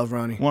 who's I love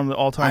Ronnie. one of the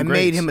all-time I greats.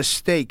 made him a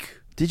steak.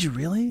 Did you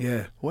really?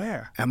 Yeah.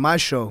 Where? At my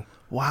show.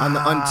 Wow. On the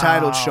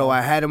Untitled show,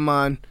 I had him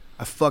on.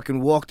 I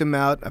fucking walked him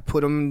out. I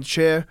put him in the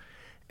chair,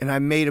 and I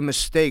made him a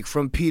steak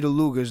from Peter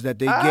Luger's that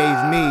they gave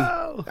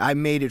me. I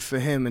made it for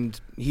him, and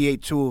he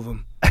ate 2 of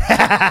them.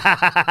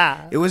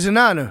 It was an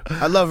honor.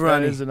 I love That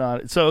Ronnie. is an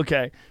odd. So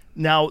okay,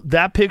 Now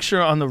that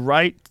picture on the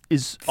right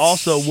is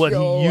also what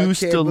he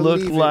used to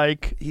look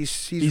like.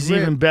 He's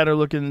even better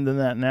looking than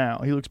that now.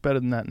 He looks better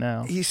than that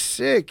now. He's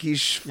sick.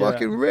 He's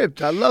fucking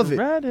ripped. I love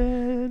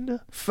Shredded.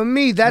 it. For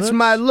me, that's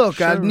my look.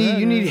 Shredded.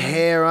 You need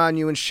hair on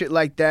you and shit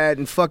like that,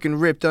 and fucking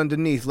ripped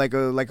underneath like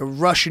a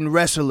Russian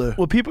wrestler.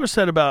 What people are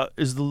said about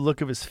is the look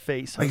of his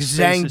face. Like his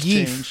face has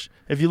Zangief. changed.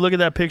 If you look at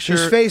that picture,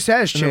 His face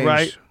has on the changed.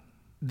 right,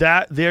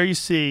 that there you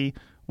see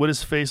what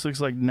his face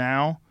looks like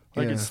now.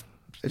 Like Yeah.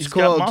 he's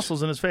called got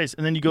muscles in his face,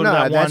 and then you go to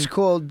that one. that's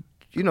called.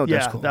 You know what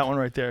that's called. that one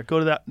right there. Go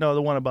to that. No,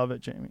 the one above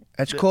it, Jamie.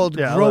 That's called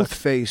growth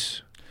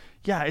face.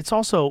 Yeah, it's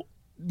also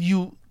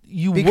you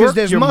Because work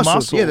there's your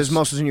muscles. Yeah, there's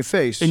muscles in your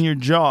face. in your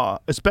jaw,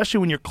 especially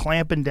when you're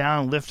clamping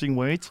down and lifting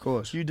weights. Of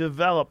course. You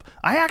develop.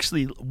 I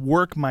actually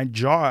work my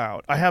jaw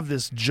out. I have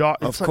this jaw.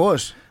 Of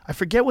course. I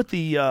forget what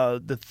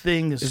the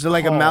thing is. Is it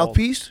like a called.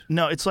 mouthpiece?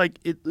 No, it's like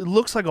it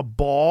looks like a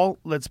ball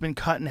that's been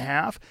cut in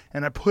half,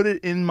 and I put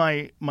it in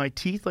my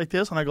teeth like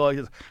this, and I go like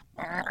this.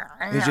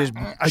 It's just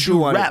I chew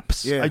do on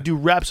reps. It. Yeah. I do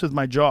reps with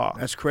my jaw.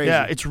 That's crazy.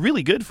 Yeah, it's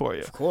really good for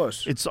you. Of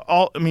course. It's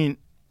all. I mean,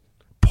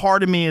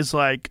 part of me is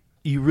like,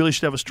 you really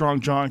should have a strong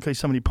jaw in case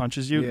somebody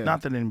punches you. Yeah.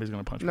 Not that anybody's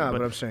going to punch No, me.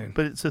 but I'm saying.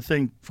 But it's a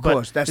thing. Of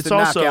course. That's it's the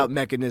also, knockout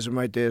mechanism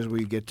right there is where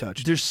you get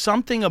touched. There's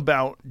something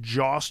about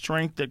jaw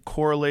strength that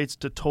correlates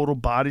to total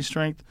body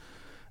strength.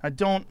 I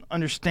don't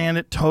understand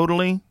it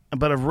totally,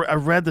 but I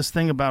read this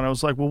thing about it. I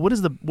was like, well, what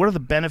are the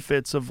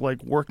benefits of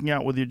like working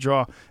out with your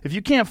jaw? If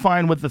you can't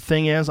find what the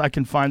thing is, I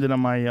can find it on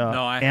my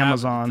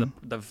Amazon.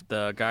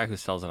 The guy who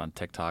sells it on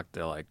TikTok,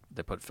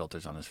 they put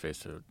filters on his face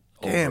to.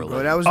 Damn, bro,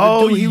 overlay. that was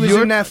the dude. He was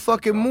you're- in that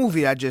fucking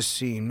movie I just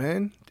seen,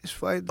 man. This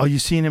fight. Oh, you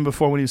seen him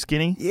before when he was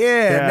skinny?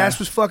 Yeah, and that's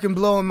what's fucking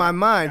blowing my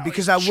mind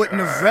because I wouldn't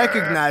have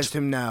recognized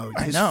him now.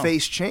 His know.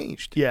 face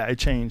changed. Yeah, it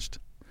changed.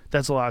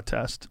 That's a lot of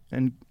test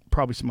and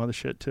probably some other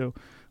shit too.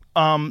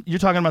 You're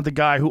talking about the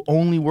guy who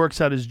only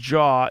works out his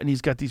jaw and he's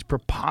got these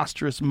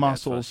preposterous That's what I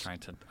was muscles. trying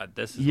to.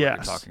 This is what Yes.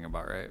 you're talking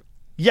about, right?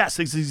 Yes,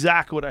 it's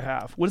exactly what I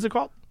have. What is it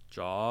called?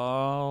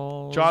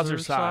 Jaws.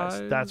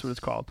 That's what it's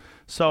called.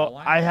 So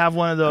Jawline? I have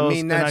one of I those.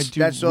 mean, and I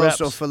that's do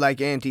also reps. for like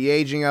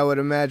anti-aging, I would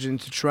imagine,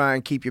 to try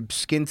and keep your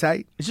skin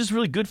tight. It's just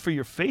really good for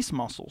your face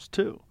muscles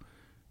too.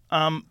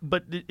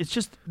 But it's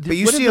just. But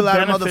you what are see the a lot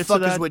of benefits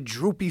of motherfuckers that? with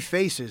droopy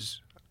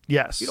faces.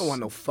 Yes. You don't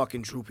want no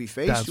fucking droopy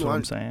face. That's you what I'm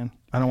want saying.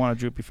 I don't want a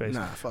droopy face.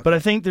 Nah, fuck but it. I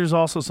think there's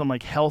also some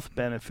like health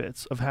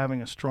benefits of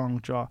having a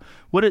strong jaw.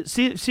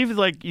 See if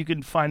like you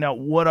can find out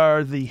what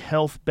are the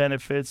health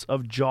benefits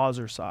of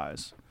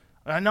jazzercise.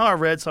 I know I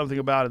read something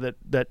about it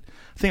that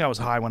I think I was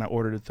high when I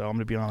ordered it though. I'm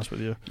gonna be honest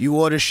with you. You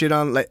order shit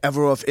on like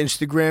ever off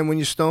Instagram when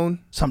you're stoned?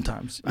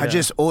 Sometimes. I yeah.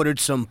 just ordered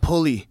some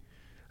pulley.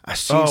 I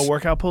seen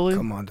workout pulley.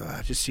 Come on, dog.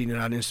 I just seen it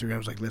on Instagram. I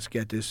was like, let's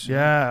get this.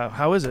 Yeah.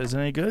 How is it? Is it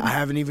any good? I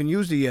haven't even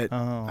used it yet.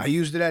 Oh. I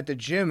used it at the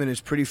gym and it's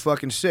pretty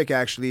fucking sick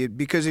actually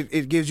because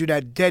it gives you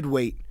that dead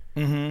weight.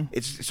 Mm-hmm.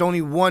 It's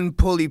only one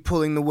pulley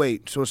pulling the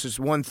weight, so it's just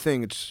one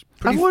thing. It's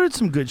pretty. I've ordered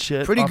some good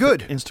shit. pretty off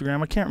good. of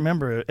Instagram. I can't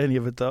remember any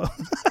of it though.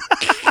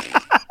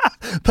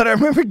 But I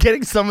remember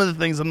getting some of the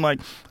things. I'm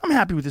like, I'm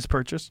happy with this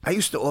purchase. I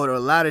used to order a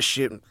lot of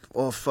shit.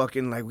 All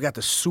fucking like we got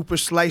the super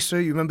slicer.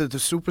 You remember the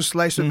super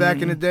slicer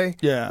back in the day?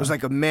 Yeah. It was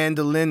like a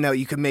mandolin. Now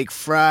you could make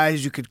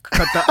fries. You could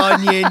cut the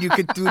onion. You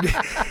could do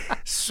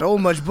so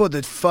much. But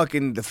the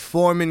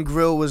Foreman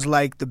grill was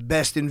like the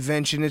best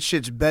invention. That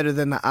shit's better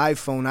than the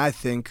iPhone, I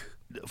think.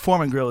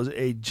 Foreman Grill is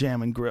a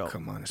jamming grill.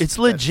 Come on, it's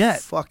the legit.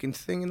 best fucking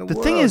thing in the The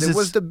world. thing is, it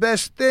was the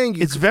best thing.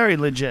 It's very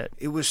legit.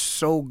 It was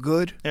so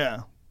good.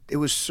 Yeah. It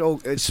was so.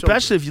 It's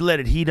Especially if you let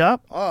it heat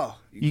up. Oh,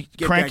 You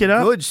get crank that it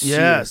up. Good sear.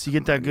 Yes, you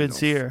get that Come on, good you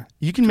sear.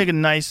 You can make a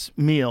nice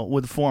meal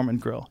with a Foreman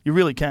Grill. You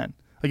really can.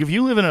 Like if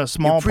you live in a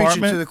small You're preaching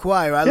apartment. to the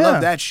choir. I Yeah.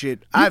 love that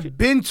shit. I've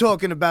been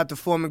talking about the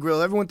Foreman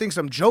grill. Everyone thinks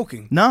I'm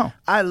joking. No.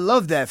 I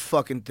love that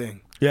fucking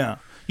thing. Yeah.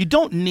 You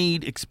don't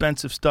need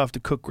expensive stuff to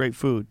cook great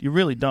food. You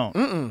really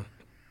don't.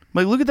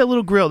 Like look at that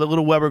little grill, that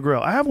little Weber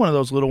grill. I have one of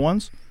those little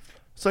ones.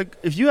 It's like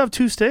if you have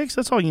 2 steaks,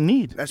 that's all you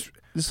need. That's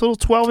This little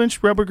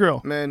 12-inch Weber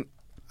grill. man.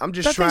 I'm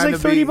just That thing's trying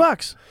like to $30 be.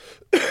 bucks.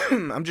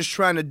 I'm just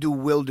trying to do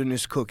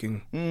wilderness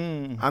cooking.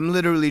 I'm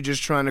literally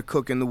just trying to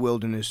cook in the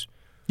wilderness.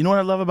 You know what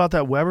I love about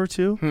that Weber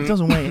too? It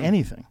doesn't weigh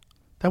anything.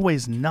 That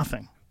weighs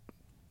nothing.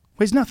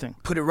 Weighs nothing.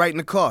 Put it right in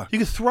the car. You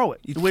can throw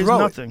it. You It weighs throw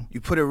nothing. It.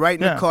 You put it right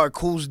in Yeah. the car. It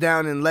cools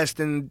down in less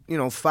than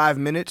 5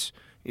 minutes.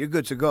 You're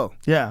good to go.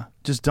 Yeah.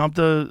 Just dump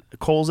the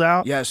coals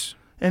out. Yes.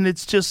 And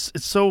it's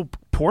so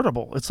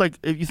portable. It's like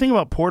if you think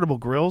about portable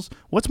grills,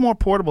 what's more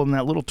portable than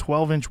that little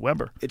 12-inch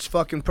Weber? It's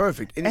fucking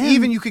perfect. And And-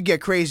 even you could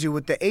get crazy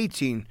with the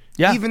 18.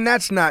 Yeah. Even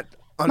that's not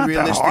Not that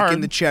unrealistic hard.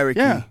 in the Cherokee.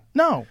 Yeah.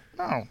 No,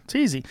 it's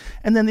easy.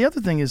 And then the other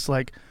thing is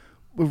like,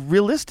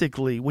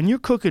 realistically, when you're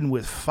cooking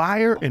with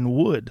fire and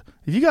wood,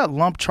 if you got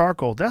lump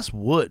charcoal, that's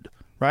wood,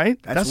 right?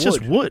 That's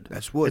just wood. wood.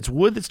 That's wood. It's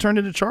wood that's turned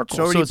into charcoal. It's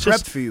already so it's prepped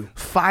just for you.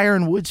 fire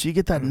and wood, so you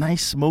get that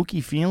nice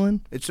smoky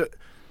feeling.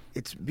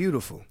 It's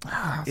beautiful.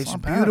 It's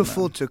not bad,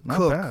 beautiful man. to Not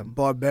cook bad.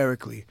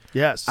 barbarically.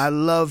 Yes. I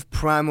love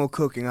primal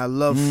cooking. I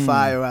love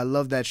fire. I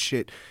love that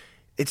shit.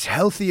 It's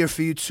healthier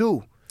for you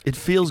too. It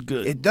feels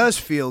good. It does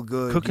feel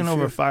good. Cooking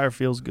over fire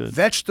feels good.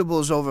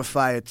 Vegetables over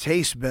fire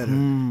taste better.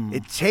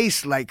 It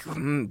tastes like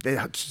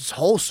it's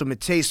wholesome. It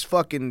tastes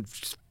fucking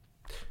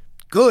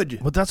good.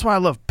 But that's why I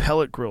love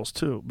pellet grills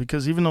too,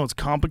 because even though it's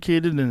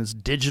complicated and it's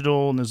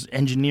digital and there's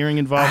engineering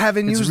involved, I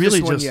haven't it's used really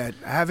this one just, yet.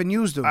 I haven't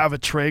used them. I have a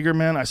Traeger,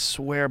 man. I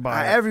swear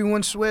by it.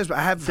 Everyone swears, but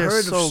I have They're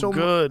heard so of so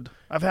good.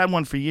 I've had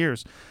one for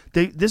years.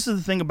 This is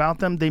the thing about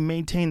them. They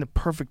maintain the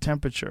perfect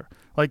temperature.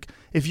 Like,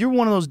 if you're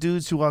one of those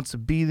dudes who wants to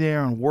be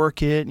there and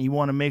work it, and you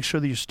want to make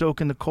sure that you're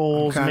stoking the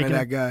coals, I'm kind of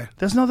that guy.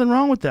 There's nothing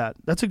wrong with that.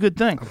 That's a good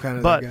thing. I'm kind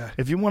of but that guy.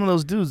 if you're one of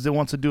those dudes that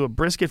wants to do a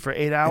brisket for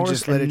 8 hours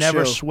just let and it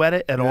never chill. sweat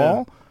it at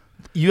all,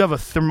 you have a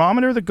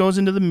thermometer that goes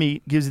into the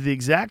meat, gives you the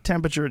exact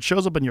temperature. It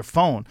shows up on your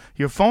phone.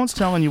 Your phone's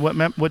telling you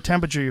what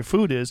temperature your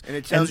food is. And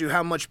it tells you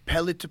how much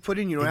pellet to put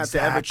in. You don't have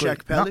to ever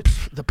check No,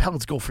 pellets. the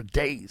pellets go for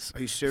days.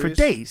 Are you serious? For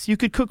days. You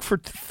could cook for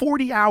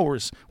 40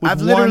 hours with I've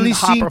one literally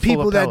hopper seen full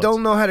people of that pellets.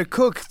 don't know how to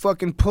cook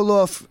fucking pull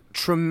off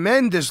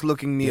tremendous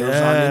looking meals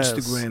on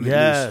Instagram.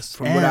 At least,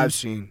 from what I've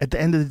seen. At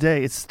the end of the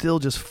day, it's still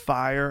just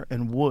fire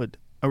and wood.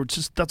 Or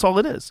just that's all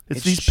it is.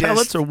 It's these just-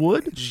 pellets or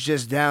wood. It's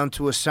just down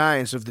to a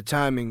science of the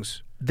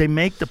timings. They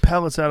make the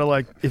pellets out of,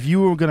 like, if you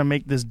were going to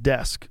make this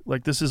desk,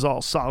 like, this is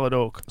all solid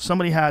oak.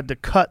 Somebody had to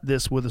cut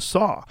this with a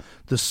saw.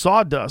 The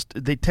sawdust,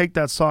 they take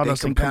that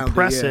sawdust and compound it,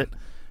 compress yeah. it.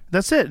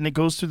 That's it. And it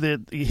goes through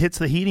it hits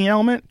the heating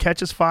element,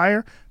 catches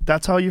fire.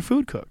 That's how your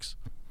food cooks.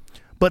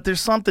 But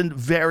there's something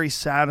very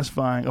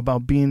satisfying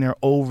about being there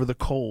over the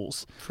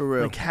coals. For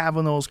real. Like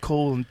having those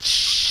coals and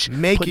putting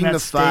Making that the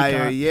steak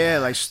fire, on. yeah,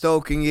 like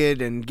stoking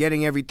it and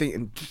getting everything.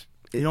 And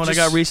You know what I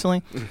got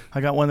recently?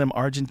 I got one of them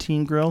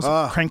Argentine grills.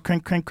 Oh. Crank,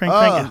 crank, crank, crank,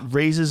 crank. It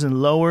raises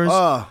and lowers.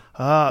 Oh,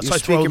 So I you're throw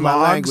speaking my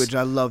logs. language.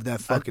 I love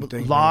that fucking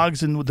thing.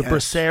 Logs and with the Yes.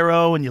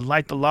 bracero, and you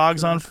light the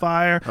logs on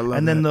fire, I love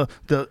and then that.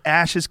 the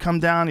ashes come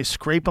down. You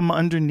scrape them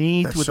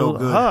underneath. That's with so the,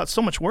 good. It's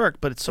so much work,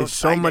 but it's so It's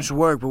so exciting. much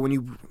work, but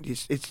when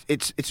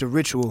it's a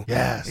ritual.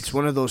 Yes. It's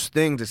one of those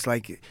things. It's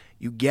like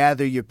you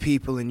gather your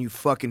people and you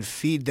fucking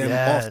feed them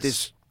Yes. off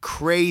this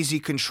crazy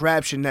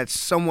contraption that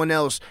someone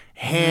else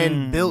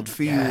hand built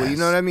for you. You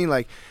know what I mean?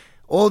 Like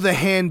all the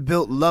hand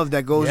built love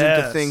that goes into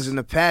Yes. things and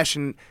the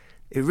passion,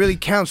 it really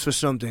counts for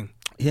something.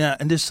 Yeah,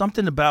 and there's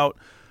something about.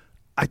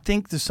 I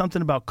think there's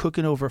something about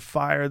cooking over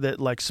fire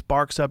that like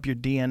sparks up your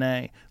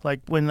DNA.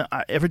 Like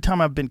every time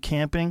I've been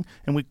camping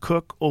and we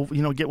cook over,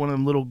 get one of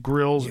them little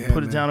grills and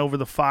put it down over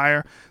the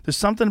fire. There's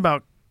something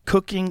about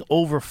cooking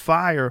over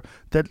fire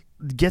that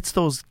gets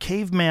those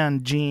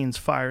caveman genes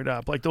fired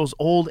up, like those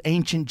old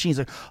ancient genes.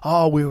 Like,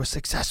 oh, we were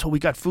successful, we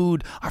got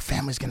food, our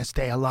family's gonna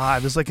stay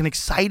alive. There's like an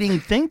exciting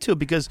thing to it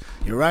because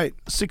You're right.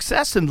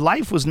 success in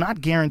life was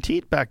not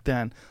guaranteed back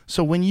then.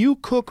 So when you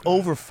cook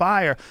over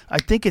fire, I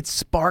think it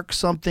sparks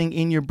something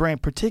in your brain,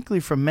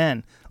 particularly for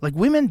men. Like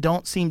women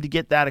don't seem to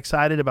get that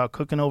excited about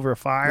cooking over a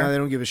fire, No, they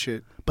don't give a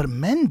shit. but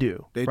men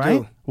do. They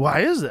right? do. Why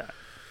is that?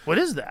 What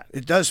is that?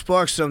 It does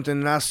spark something,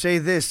 and I'll say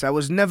this. I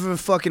was never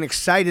fucking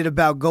excited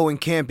about going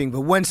camping, but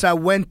once I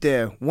went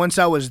there, once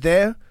I was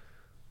there,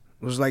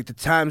 it was like the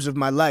times of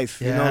my life.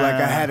 You know, like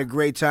I had a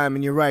great time,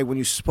 and you're right, when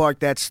you spark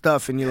that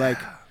stuff and you're like,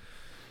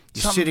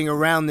 you're sitting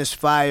around this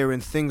fire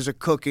and things are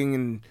cooking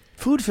and...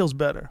 Food feels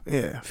better.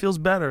 Yeah. It feels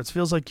better. It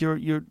feels like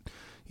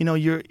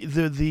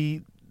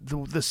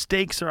the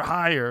stakes are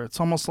higher. It's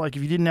almost like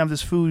if you didn't have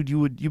this food,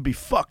 you'd be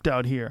fucked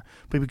out here.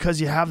 But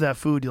because you have that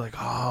food, you're like,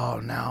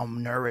 oh, now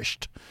I'm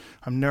nourished.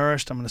 I'm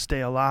going to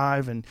stay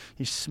alive. And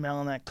you're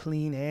smelling that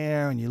clean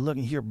air, and you look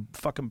and hear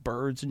fucking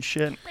birds and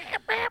shit.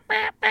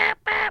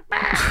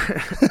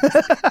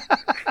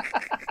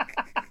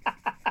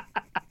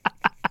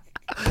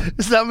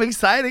 There's something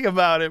exciting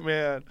about it,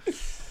 man.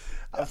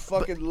 I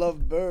fucking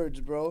love birds,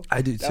 bro.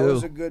 I do, That too.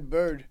 was a good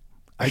bird.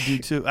 I do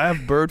too. I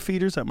have bird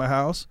feeders at my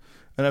house,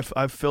 and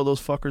I fill those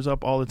fuckers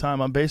up all the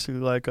time. I'm basically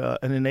like an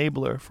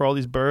enabler for all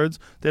these birds.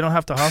 They don't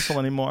have to hustle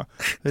anymore.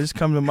 They just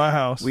come to my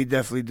house. We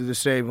definitely do the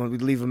same when we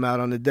leave them out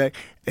on the deck.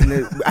 And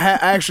I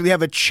actually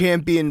have a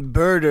champion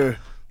birder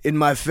in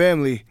my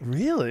family.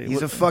 Really?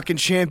 He's a fucking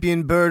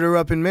champion birder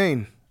up in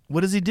Maine.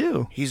 What does he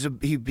do? He's a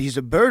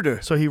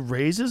birder. So he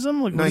raises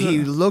them? Like, No, what is he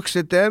it? looks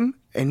at them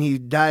and he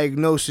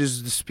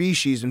diagnoses the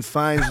species and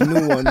finds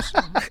new ones.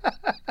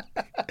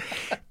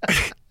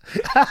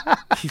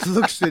 He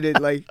looks at it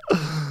like and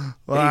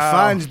he Wow.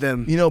 finds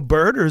them. You know,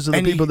 birders are the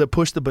And he- people that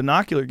push the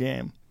binocular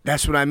game.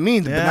 That's what I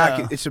mean. The Yeah.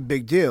 binocular, it's a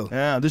big deal.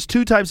 Yeah, there's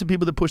two types of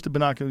people that push the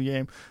binocular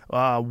game: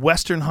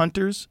 Western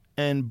hunters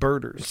and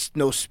birders. It's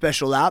no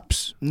special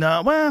ops.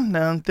 No,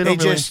 they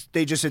don't really.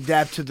 They just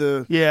adapt to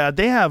the. Yeah,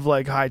 they have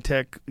like high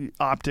tech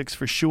optics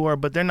for sure,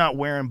 but they're not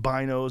wearing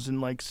binos and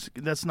like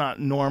that's not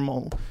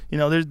normal. You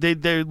know,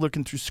 they're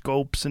looking through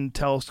scopes and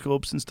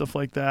telescopes and stuff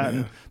like that.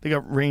 And they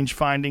got range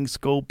finding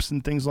scopes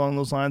and things along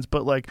those lines.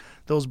 But like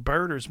those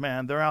birders,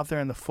 man, they're out there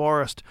in the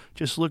forest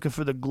just looking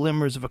for the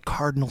glimmers of a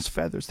cardinal's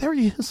feathers. There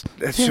he is.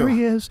 That's There so-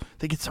 he is.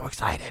 They get so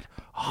excited.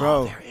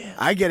 Bro, there he is.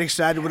 I get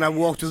excited when I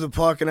walk through the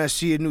park and I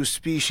see a new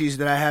species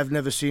that I have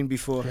never seen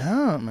before.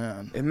 Yeah,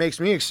 man. It makes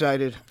me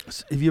excited.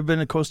 Have you ever been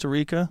to Costa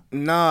Rica?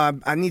 Nah,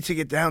 I need to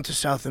get down to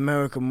South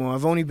America more.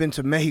 I've only been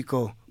to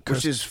Mexico,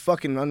 which is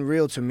fucking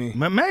unreal to me.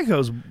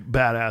 Mexico's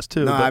badass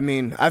too. No, but I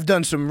mean, I've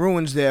done some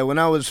ruins there. When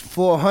I was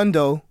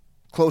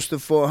close to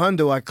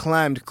 400, I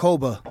climbed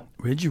Coba.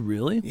 did you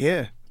really?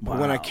 Yeah. But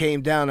when I Wow.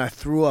 came down, I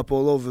threw up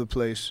all over the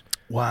place.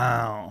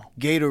 Wow.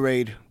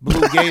 Gatorade,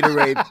 blue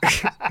Gatorade.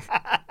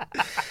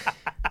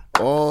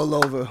 All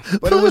over.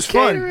 But Blue it was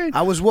fun. Gatorade.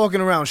 I was walking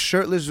around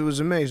shirtless. It was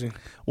amazing.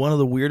 One of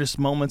the weirdest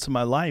moments of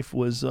my life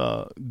was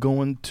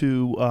going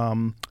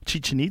to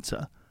Chichen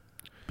Itza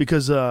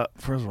because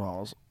first of all,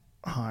 I was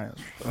high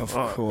as Of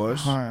fuck.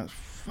 course. High as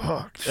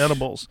fuck.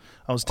 Edibles.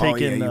 I was Oh, yeah,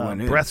 taking you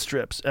went in. breath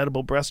strips,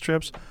 edible breath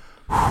strips.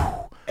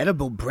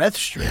 Edible breath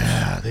strips.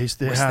 Yeah, What's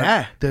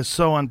that? They're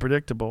so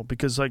unpredictable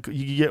because like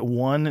you get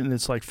one and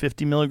it's like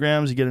 50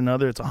 milligrams, you get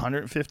another, it's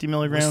 150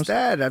 milligrams. What's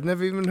that? I've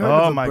never even heard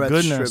of Oh a my breath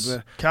goodness,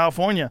 strip.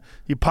 California!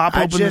 You pop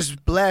I open.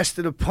 just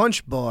blasted a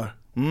punch bar.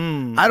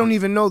 I don't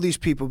even know these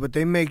people, but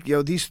they make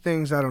these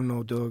things. I don't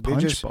know, dog.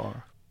 punch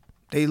bar.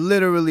 They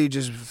literally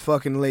just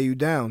fucking lay you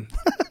down.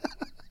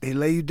 They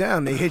lay you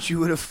down. They hit you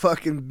with a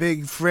fucking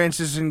big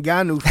Francis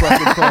Ngannou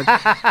fucking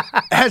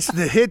punch. That's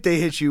the hit they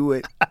hit you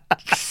with.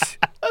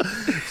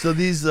 So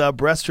these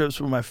breath strips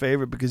were my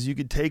favorite because you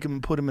could take them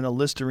and put them in a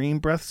Listerine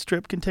breath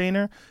strip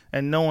container,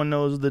 and no one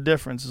knows the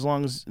difference as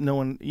long as no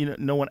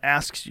one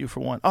asks you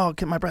for one. Oh,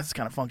 my breath is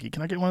kind of funky.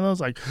 Can I get one of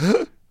those? Like,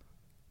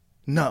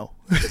 no,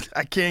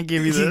 I can't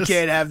give you this. You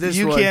can't have this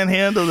You one. can't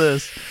handle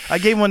this. I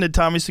gave one to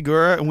Tommy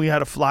Segura, and we had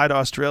to fly to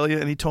Australia,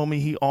 and he told me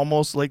he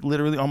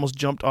literally almost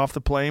jumped off the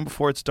plane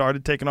before it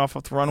started taking off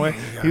the runway.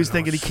 He was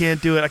thinking he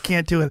can't do it. I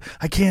can't do it.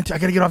 I got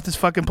to get off this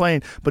fucking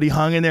plane. But he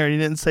hung in there, and he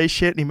didn't say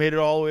shit, and he made it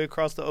all the way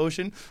across the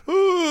ocean.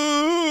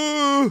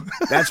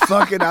 That's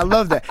fucking, I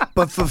love that.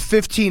 But for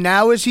 15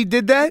 hours he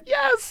did that?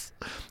 Yes.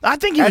 I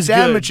think he was That's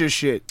good. amateur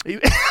shit.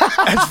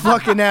 That's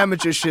fucking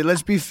amateur shit.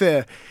 Let's be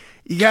fair.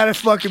 You gotta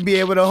fucking be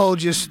able to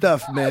hold your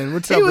stuff, man.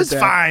 What's up He with was that?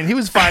 fine. He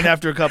was fine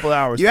after a couple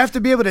hours. You have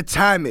to be able to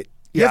time it.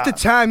 You have to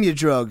time your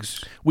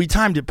drugs. We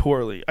timed it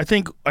poorly. I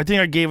think I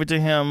gave it to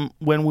him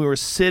when we were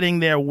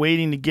sitting there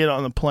waiting to get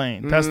on the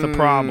plane. That's the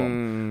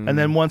problem. And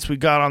then once we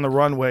got on the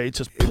runway, it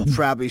just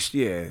Probably,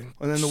 yeah.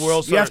 and then the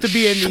world started. You have to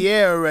be in the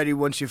air already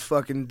once you're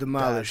fucking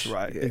demolished. That's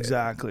right. Yeah.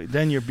 Exactly.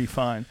 Then you'll be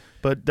fine.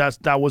 But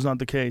that was not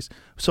the case.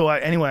 So I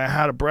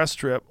had a breast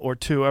strip or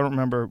two. I don't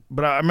remember,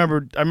 but I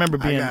remember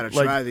being gotta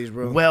try like these,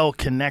 bro. well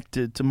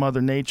connected to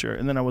Mother Nature.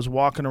 And then I was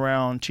walking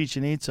around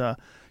Chichen Itza,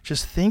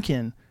 just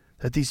thinking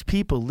that these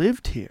people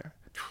lived here,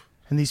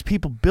 and these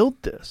people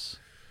built this.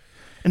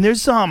 And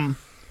there's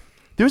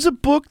a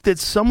book that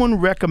someone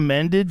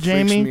recommended,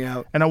 Jamie, me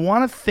out. and I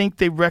want to think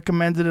they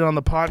recommended it on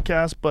the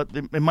podcast, but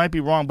it might be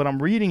wrong. But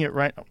I'm reading it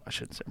right. I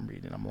shouldn't say I'm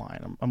reading. I'm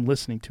lying. I'm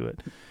listening to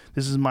it.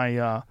 This is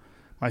my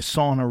my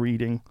sauna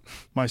reading.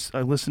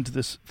 I listened to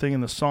this thing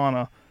in the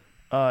sauna.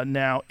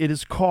 Now it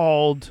is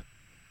called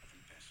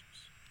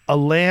A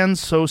Land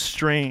So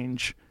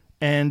Strange,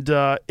 and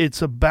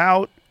it's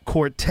about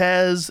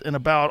Cortez and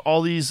about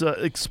all these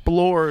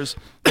explorers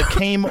that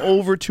came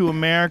over to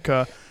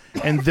America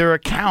and their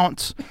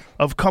accounts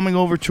of coming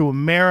over to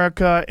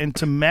America and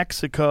to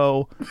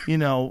Mexico,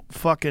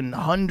 fucking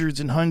hundreds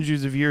and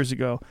hundreds of years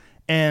ago.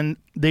 And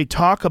they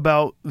talk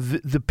about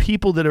the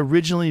people that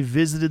originally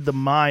visited the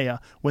Maya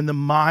when the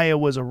Maya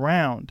was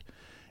around.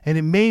 And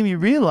it made me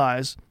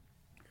realize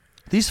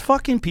these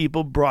fucking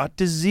people brought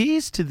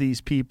disease to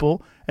these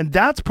people, and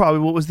that's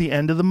probably what was the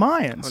end of the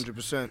Mayans.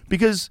 100%.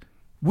 Because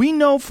we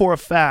know for a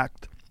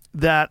fact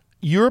that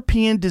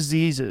European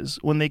diseases,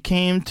 when they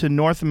came to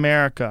North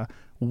America,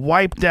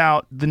 wiped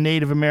out the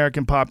Native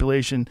American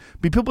population.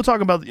 People talk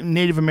about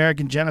Native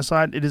American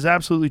genocide. It is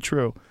absolutely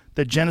true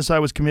that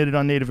genocide was committed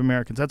on Native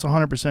Americans. That's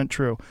 100%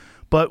 true.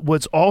 But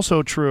what's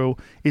also true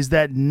is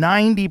that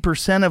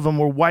 90% of them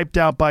were wiped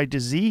out by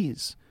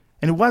disease.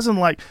 And it wasn't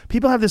like,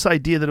 people have this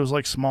idea that it was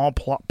like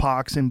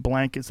smallpox in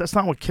blankets. That's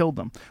not what killed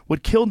them.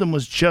 What killed them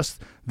was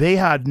just they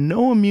had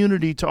no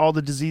immunity to all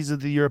the diseases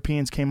the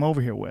Europeans came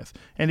over here with.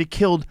 And it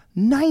killed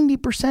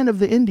 90% of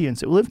the Indians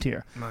that lived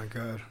here. My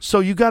God. So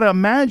you got to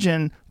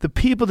imagine the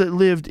people that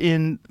lived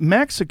in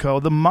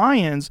Mexico, the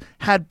Mayans,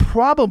 had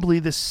probably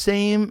the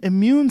same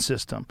immune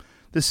system,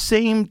 the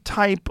same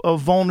type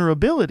of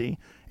vulnerability.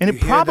 And You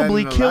it hear that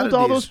probably in a lot killed of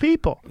all these. those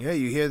people. Yeah,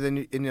 you hear that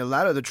in a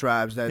lot of the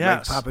tribes that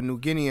Yes. like Papua New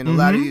Guinea and a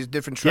lot of these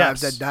different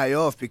tribes Yes. that die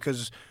off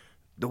because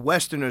the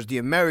Westerners, the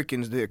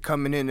Americans, they're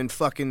coming in and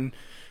fucking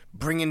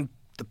bringing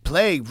the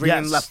plague,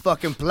 bringing Yes. la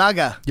fucking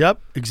plaga.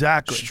 Yep,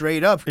 exactly.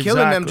 Straight up, killing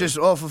them Exactly. just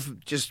off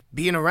of just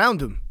being around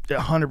them.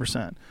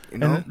 100%. You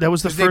know, And that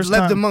was the 'Cause first they've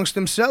lived time. amongst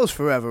themselves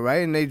forever,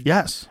 right? And they,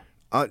 Yes.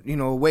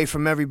 away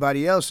from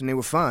everybody else, and they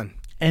were fine.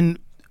 And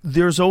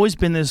there's always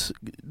been this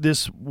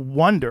this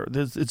wonder.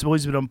 It's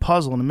always been a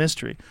puzzle and a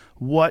mystery.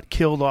 What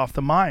killed off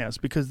the Mayas?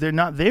 Because they're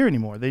not there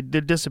anymore. They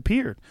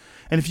disappeared.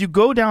 And if you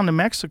go down to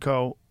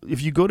Mexico,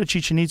 if you go to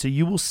Chichen Itza,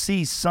 you will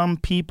see some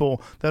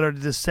people that are the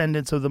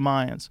descendants of the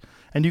Mayans.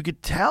 And you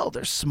could tell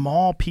they're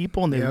small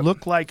people, and they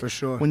look like, for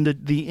sure. when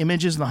the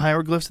images and the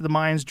hieroglyphs that the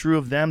Mayans drew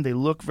of them, they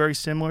look very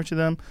similar to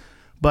them.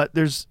 But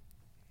there's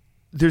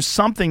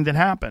something that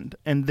happened,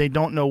 and they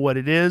don't know what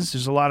it is.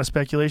 There's a lot of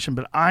speculation,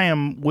 but I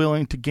am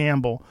willing to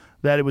gamble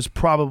that it was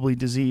probably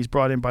disease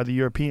brought in by the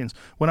Europeans.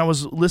 When I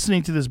was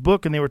listening to this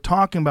book and they were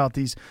talking about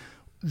these,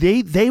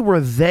 they were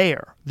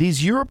there.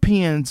 These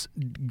Europeans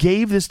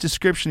gave this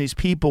description, these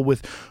people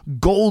with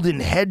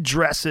golden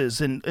headdresses,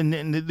 and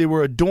they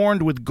were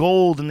adorned with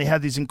gold, and they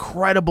had these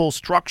incredible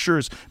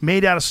structures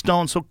made out of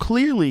stone. So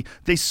clearly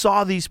they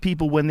saw these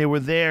people when they were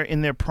there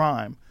in their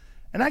prime.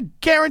 And I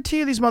guarantee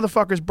you these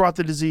motherfuckers brought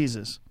the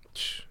diseases.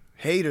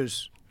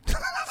 Haters.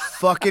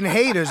 Fucking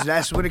haters.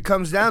 That's what it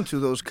comes down to,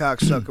 those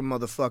cocksucker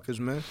motherfuckers,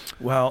 man.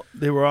 Well,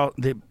 they were all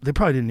they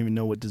probably didn't even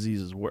know what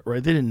disees were,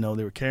 right? They didn't know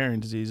they were carrying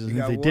diseases. And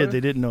if they did, they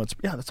didn't know it's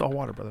that's all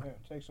water, brother.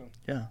 Yeah, take some.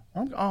 Yeah.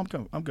 I'm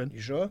good. I'm good. You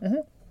sure?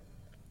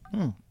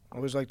 Mm-hmm. I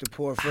always like to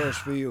pour first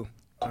for you.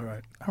 All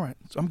right. All right.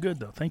 So I'm good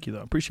though. Thank you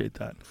though. Appreciate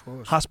that. Of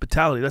course.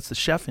 Hospitality, that's the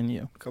chef in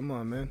you. Come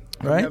on, man.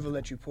 Right? I'll never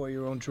let you pour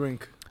your own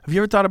drink. Have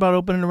you ever thought about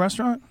opening a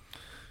restaurant?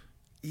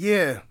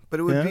 Yeah, but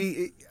it would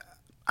be...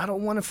 I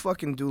don't want to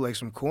fucking do like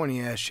some corny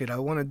ass shit. I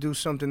want to do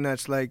something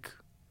that's like...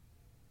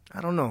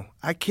 I don't know.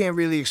 I can't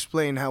really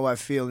explain how I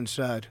feel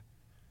inside.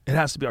 It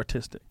has to be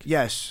artistic.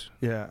 Yes.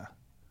 Yeah.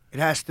 It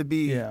has to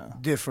be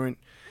different.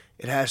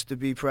 It has to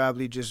be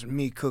probably just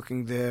me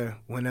cooking there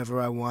whenever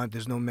I want.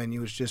 There's no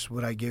menu. It's just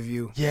what I give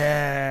you.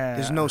 Yeah.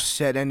 There's no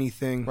set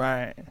anything.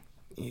 Right.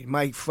 You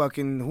might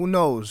fucking... Who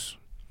knows?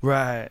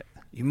 Right.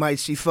 You might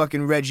see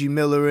fucking Reggie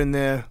Miller in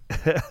there.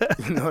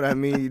 You know what I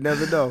mean? You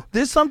never know.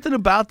 There's something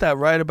about that,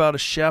 right? About a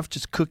chef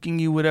just cooking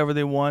you whatever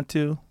they want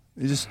to.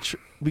 It's just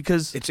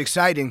because it's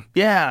exciting.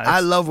 Yeah, I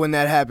love when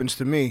that happens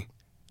to me.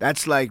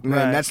 That's like,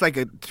 man, that's like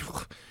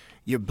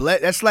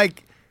that's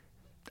like,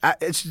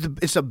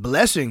 it's a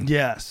blessing.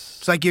 Yes.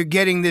 It's like you're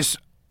getting this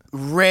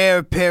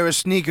rare pair of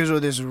sneakers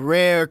or this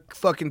rare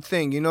fucking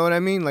thing. You know what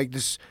I mean? Like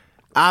this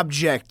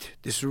object,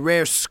 this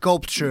rare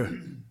sculpture.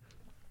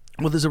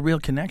 Well, there's a real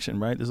connection,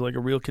 right? There's like a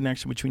real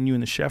connection between you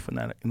and the chef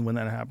when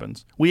that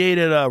happens. We ate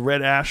at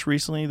Red Ash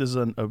recently. There's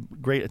a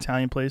great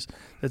Italian place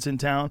that's in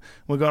town.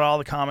 We got all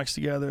the comics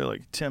together.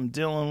 Like Tim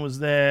Dillon was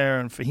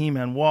there, and Fahim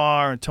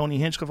Anwar, and Tony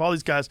Hinchcliffe. All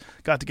these guys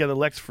got together,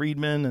 Lex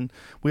Friedman, and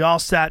we all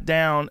sat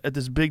down at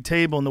this big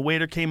table, and the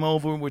waiter came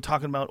over, and we were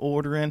talking about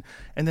ordering,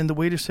 and then the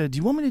waiter said, do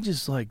you want me to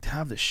just like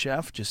have the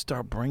chef just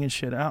start bringing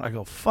shit out? I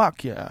go,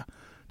 fuck yeah.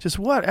 Just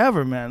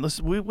whatever, man.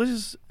 We'll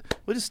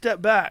just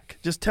step back.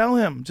 Just tell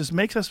him. Just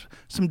make us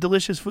some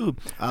delicious food.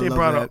 They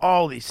brought out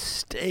all these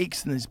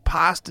steaks and these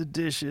pasta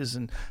dishes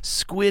and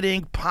squid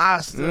ink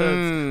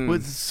pasta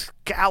with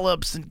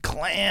scallops and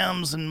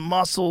clams and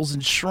mussels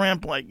and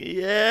shrimp. Like,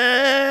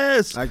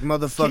 yes. Like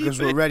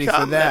motherfuckers were ready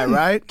for that,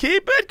 right?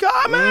 Keep it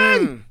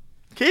coming.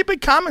 Keep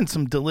it coming.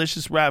 Some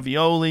delicious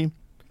ravioli.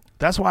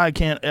 That's why I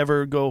can't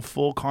ever go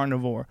full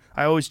carnivore.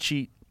 I always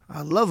cheat.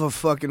 I love a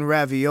fucking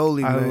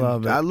ravioli, man. I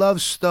love it. I love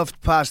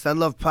stuffed pasta. I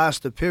love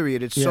pasta,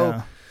 period. It's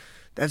so...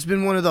 That's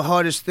been one of the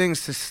hardest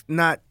things to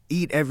not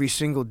eat every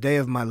single day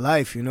of my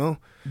life, you know?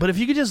 But if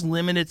you could just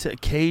limit it to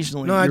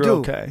occasionally, no, you're I do.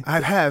 Okay.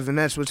 I have, and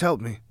that's what's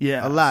helped me.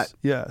 Yeah. A lot.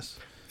 Yes.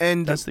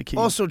 And that's the key.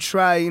 Also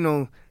try, you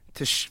know,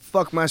 to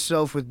fuck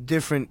myself with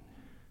different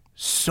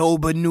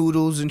soba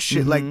noodles and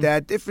shit like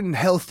that. Different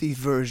healthy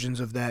versions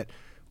of that.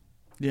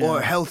 Yeah.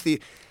 Or healthier.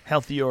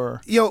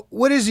 Yo,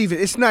 what is even?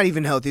 It's not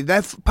even healthy.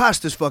 That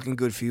pasta's fucking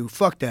good for you.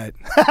 Fuck that.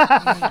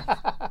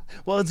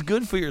 Well, it's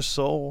good for your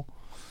soul.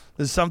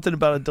 There's something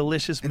about a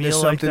delicious meal like that.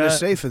 There's something to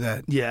say for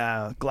that.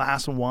 Yeah,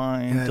 glass of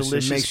wine,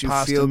 delicious it makes you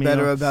pasta feel meal.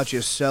 better about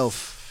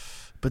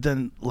yourself. But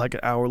then, like an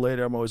hour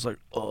later, I'm always like,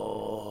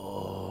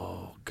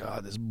 oh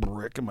God, this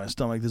brick in my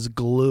stomach, this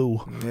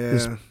glue,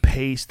 this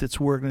paste that's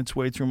working its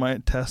way through my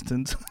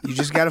intestines. You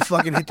just gotta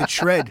fucking hit the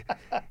tread.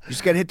 You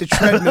just gotta hit the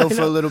treadmill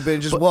for a little bit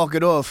and just walk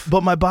it off.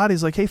 But my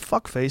body's like, hey,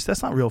 fuckface,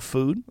 that's not real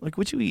food. Like,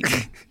 what you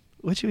eating?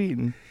 What you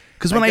eating?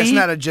 Because like when I eat,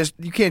 not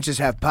you can't just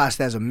have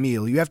pasta as a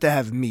meal. You have to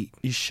have meat.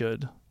 You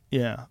should.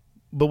 Yeah.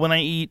 But when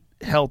I eat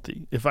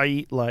healthy, if I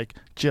eat like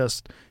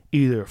just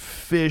either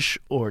fish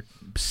or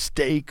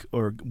steak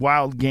or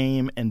wild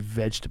game and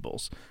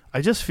vegetables,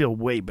 I just feel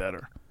way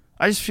better.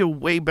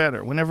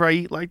 Whenever I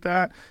eat like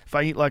that. If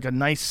I eat like a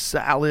nice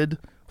salad,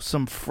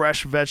 some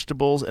fresh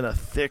vegetables and a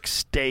thick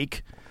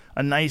steak,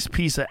 a nice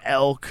piece of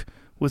elk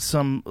with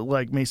some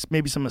like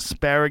maybe some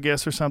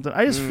asparagus or something,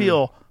 I just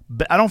feel,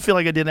 I don't feel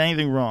like I did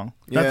anything wrong.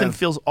 Nothing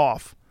feels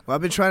off. Well,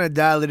 I've been trying to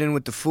dial it in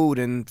with the food,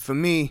 and for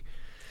me,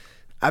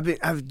 I've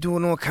been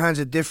doing all kinds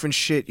of different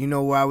shit, you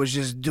know, where I was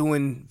just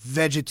doing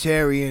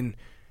vegetarian,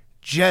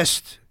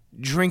 just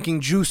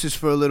drinking juices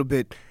for a little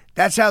bit.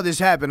 That's how this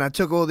happened. I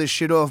took all this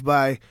shit off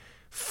by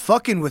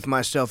fucking with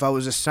myself. I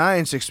was a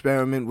science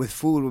experiment with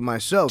food with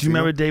myself. Do you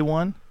remember day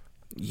one?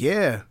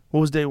 Yeah.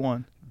 What was day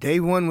one? day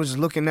one was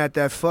looking at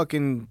that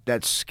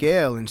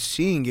scale and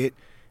seeing it,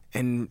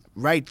 and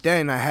right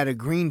then I had a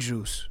green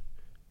juice.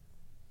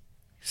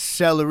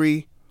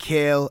 Celery,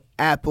 kale,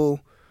 apple,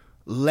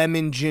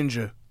 lemon,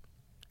 ginger.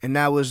 And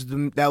that was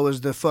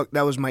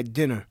my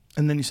dinner.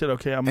 And then you said,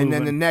 okay, I'm moving. And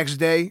then the next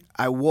day,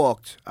 I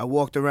walked. I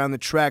walked around the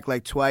track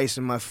like twice,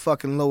 and my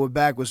fucking lower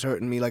back was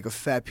hurting me like a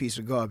fat piece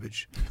of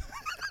garbage.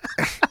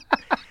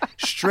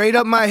 Straight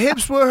up, my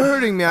hips were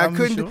hurting me. I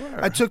couldn't.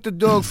 Sure. I took the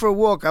dog for a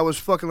walk. I was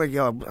fucking like,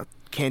 yo, I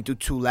can't do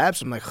 2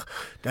 laps. I'm like,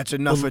 that's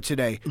enough for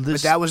today.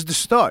 But that was the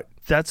start.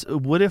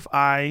 What if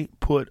I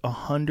put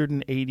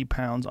 180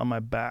 pounds on my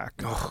back?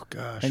 Oh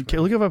gosh. And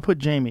look, if I put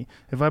Jamie.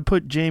 If I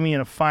put Jamie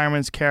in a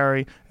fireman's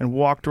carry and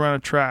walked around a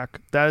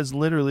track, that is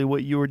literally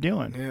what you were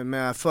doing. Yeah,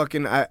 man.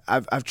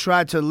 I've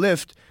tried to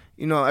lift.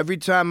 You know, every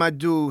time I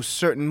do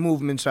certain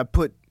movements, I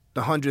put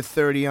the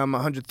 130 on my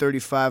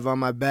 135 on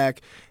my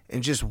back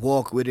and just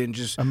walk with it and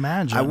just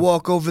imagine. I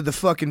walk over the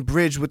fucking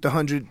bridge with the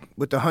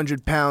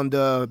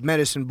 100-pound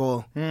medicine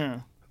ball.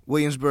 Yeah.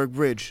 Williamsburg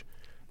Bridge,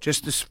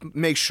 just to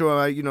make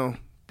sure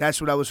that's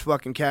what I was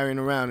fucking carrying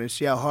around. And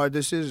see how hard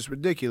this is? It's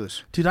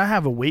ridiculous. Dude, I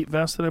have a weight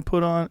vest that I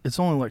put on. It's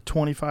only like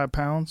 25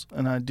 pounds,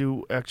 and I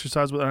do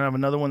exercise with it. I have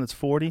another one that's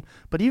 40.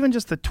 But even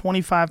just the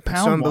 25-pound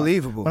It's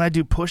unbelievable. when I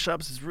do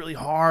push-ups, it's really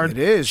hard. It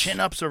is.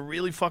 Chin-ups are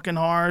really fucking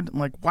hard. I'm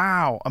like,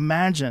 wow,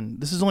 imagine.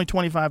 This is only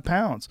 25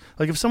 pounds.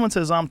 Like, if someone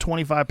says I'm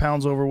 25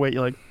 pounds overweight,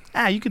 you're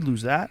like, you could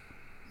lose that.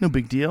 No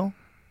big deal.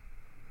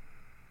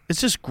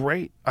 It's just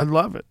great. I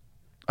love it.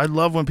 I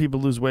love when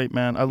people lose weight,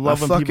 man. I love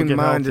when people get healthy.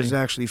 My fucking mind is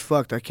actually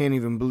fucked. I can't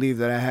even believe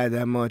that I had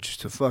that much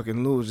to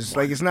fucking lose. It's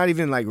like, it's not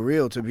even like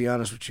real, to be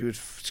honest with you.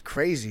 It's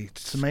crazy.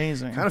 It's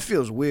amazing. Kind of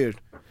feels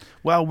weird.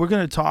 Well, we're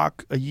going to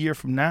talk a year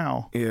from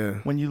now. Yeah.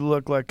 When you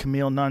look like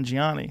Camille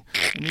Nanjiani.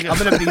 I'm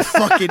going to be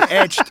fucking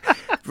etched.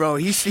 Bro,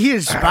 he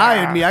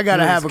inspired me. I got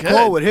to have a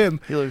call with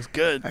him. He looks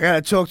good. I got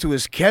to talk to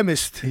his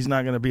chemist. He's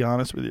not going to be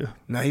honest with you.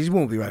 No, he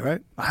won't be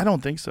right? I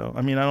don't think so.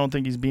 I mean, I don't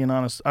think he's being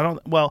honest. I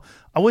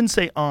wouldn't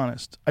say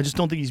honest. I just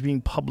don't think he's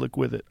being public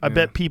with it. I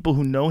bet people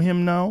who know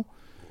him know.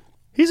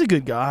 He's a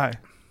good guy.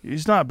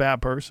 He's not a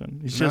bad person.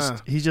 He's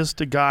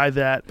just a guy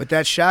that. But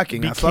that's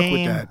shocking. I fuck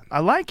with that. I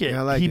like it. Yeah,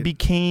 I like he it.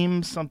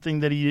 became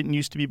something that he didn't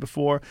used to be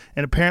before,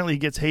 and apparently he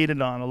gets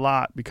hated on a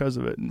lot because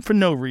of it, and for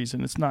no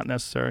reason. It's not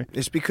necessary.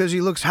 It's because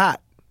he looks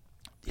hot.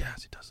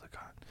 Yes, he does look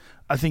hot.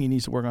 I think he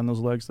needs to work on those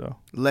legs, though.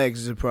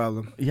 Legs is a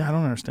problem. Yeah, I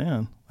don't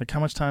understand. Like, how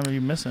much time are you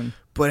missing?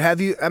 But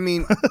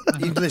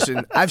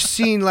listen, I've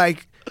seen, I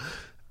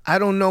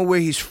don't know where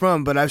he's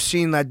from, but I've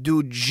seen that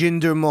dude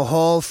Jinder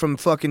Mahal from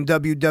fucking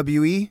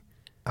WWE.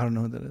 I don't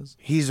know who that is.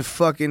 He's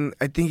I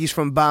think he's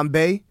from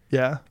Bombay.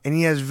 Yeah. And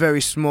he has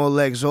very small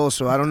legs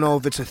also. I don't know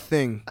if it's a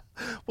thing.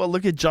 Well,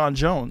 look at John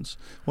Jones,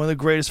 one of the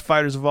greatest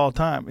fighters of all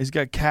time. He's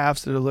got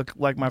calves that look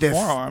like my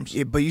forearms.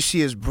 Yeah, but you see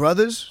his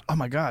brothers? Oh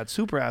my God,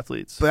 super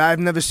athletes. But I've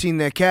never seen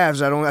their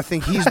calves. I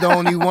think he's the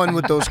only one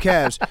with those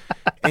calves.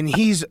 And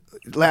he's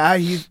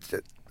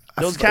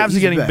those calves are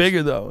getting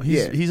bigger though.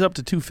 Yeah. He's up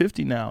to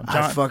 250 now.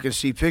 I fucking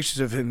see pictures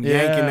of him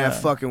yanking that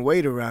fucking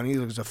weight around. He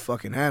looks a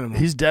fucking animal.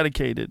 He's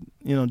dedicated.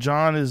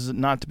 John is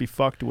not to be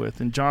fucked with,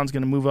 and John's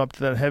going to move up to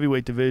that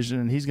heavyweight division,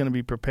 and he's going to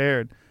be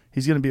prepared.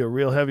 He's going to be a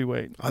real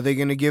heavyweight. Are they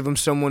going to give him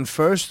someone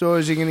first, or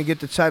is he going to get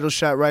the title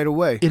shot right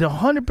away? It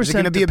 100% Is it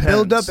going to be depends. a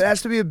build-up? It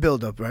has to be a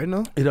build-up, right?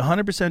 No? It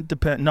 100%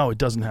 depends. No, it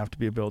doesn't have to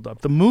be a build-up.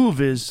 The move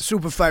is...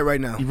 Super fight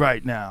right now.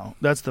 Right now.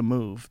 That's the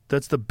move.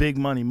 That's the big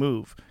money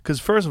move.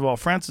 Because first of all,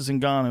 Francis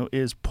Ngannou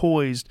is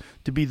poised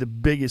to be the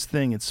biggest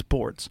thing in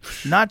sports.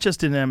 Not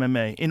just in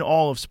MMA, in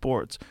all of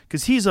sports.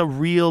 Because he's a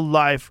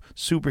real-life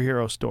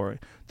superhero story.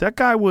 That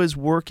guy was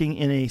working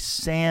in a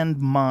sand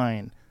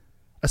mine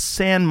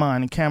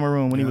in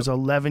Cameroon when he was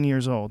 11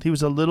 years old. He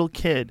was a little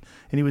kid,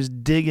 and he was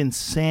digging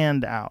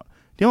sand out.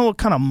 Do you know what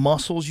kind of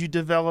muscles you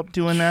develop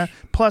doing that?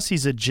 Plus,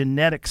 he's a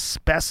genetic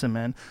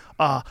specimen,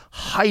 a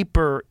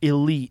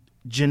hyper-elite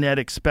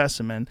genetic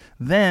specimen.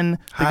 Then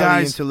the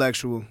highly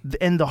intellectual.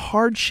 And the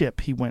hardship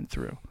he went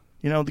through.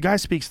 The guy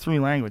speaks 3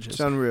 languages. It's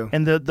unreal.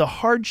 And the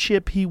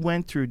hardship he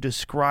went through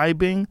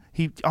describing,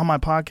 on my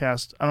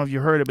podcast, I don't know if you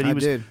heard it,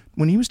 but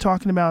when he was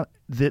talking about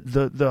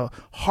the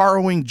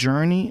harrowing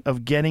journey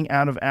of getting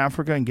out of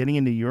Africa and getting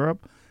into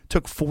Europe,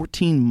 took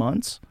 14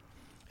 months.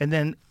 And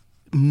then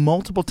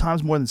multiple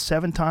times, more than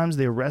 7 times,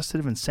 they arrested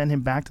him and sent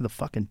him back to the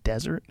fucking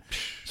desert.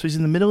 So he's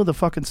in the middle of the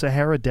fucking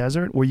Sahara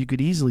Desert where you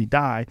could easily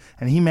die.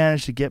 And he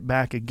managed to get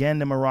back again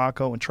to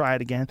Morocco and try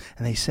it again.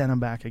 And they sent him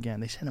back again.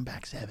 They sent him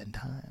back 7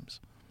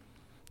 times.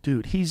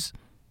 Dude, he's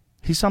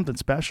something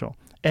special.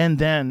 And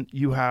then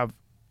you have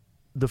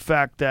the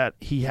fact that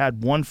he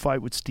had one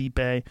fight with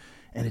Stipe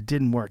and it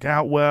didn't work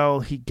out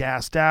well. He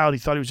gassed out. He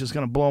thought he was just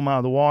going to blow him out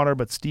of the water,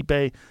 but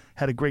Stipe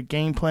had a great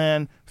game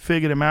plan,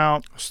 figured him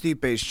out.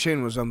 Stipe's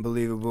chin was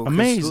unbelievable.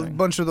 Amazing. A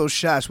bunch of those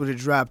shots would have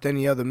dropped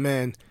any other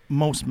man.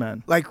 Most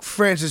men. Like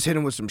Francis hit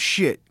him with some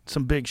shit.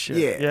 Some big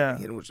shit. Yeah.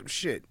 Hit him with some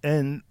shit.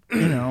 And,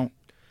 and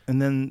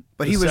then...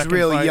 But he was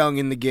really young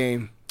in the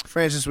game.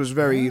 Francis was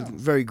very,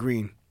 very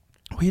green.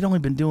 He'd only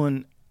been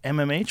doing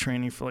MMA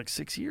training for like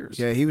 6 years.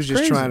 Yeah, he was just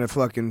Crazy. trying to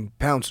fucking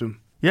pounce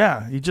him.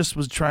 Yeah, he just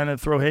was trying to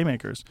throw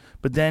haymakers.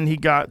 But then he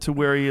got to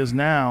where he is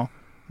now,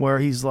 where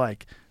he's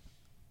like,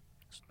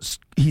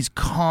 he's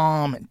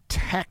calm and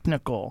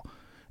technical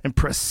and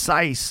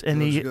precise. And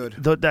Looks he,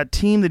 good. that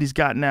team that he's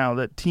got now,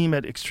 that team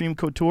at Extreme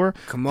Couture.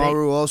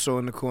 Kamaru also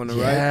in the corner,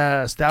 right?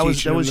 Yes, that was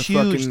Teaching him huge. to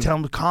fucking- Tell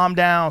him to calm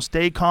down,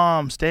 stay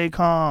calm, stay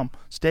calm,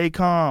 stay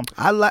calm.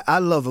 I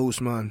love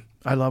Usman.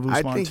 I love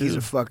Usman I think too. he's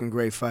a fucking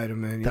great fighter,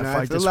 man. You That know,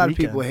 fight a this lot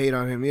weekend. of people hate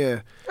on him,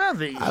 yeah. Yeah,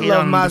 they I hate love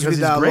on him because he's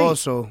Masvidal great.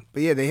 also.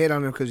 But yeah, they hate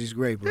on him because he's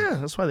great, bro. Yeah,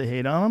 that's why they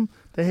hate on him.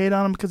 They hate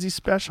on him because he's I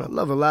special.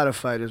 love a lot of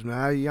fighters, man.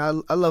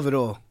 I love it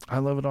all. I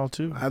love it all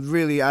too.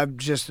 I'm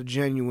just a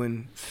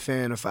genuine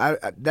fan of.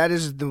 That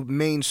is the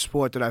main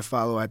sport that I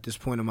follow at this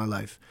point in my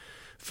life.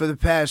 For the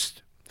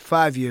past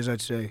 5 years,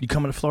 I'd say. You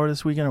coming to Florida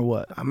this weekend or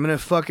what? I'm gonna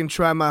fucking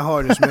try my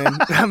hardest, man.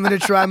 I'm gonna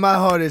try my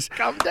hardest.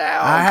 Come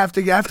down. I have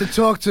to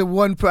talk to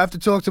I have to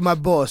talk to my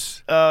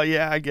boss. Oh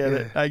yeah, I get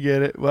it. I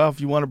get it. Well,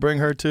 if you want to bring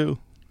her too,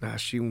 Nah,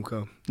 she won't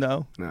come.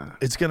 no, Nah,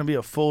 it's gonna be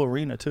a full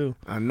arena too.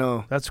 I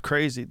know. That's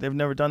crazy. They've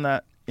never done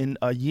that in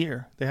a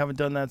year. They haven't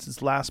done that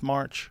since last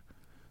March.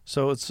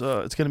 So it's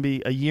going to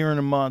be a year and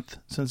a month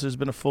since there's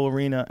been a full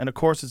arena, and of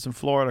course it's in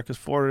Florida because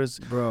Florida's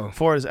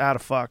out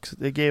of fucks.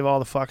 They gave all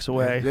the fucks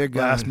away They're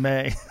gone. last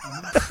May.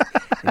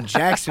 In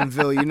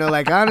Jacksonville,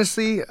 like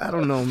honestly, I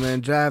don't know,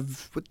 man.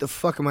 What the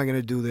fuck am I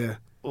gonna do there?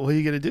 What are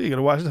you gonna do? You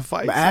gonna watch the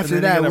fights? But after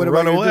and then that, you're what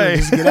gonna am I run gonna away?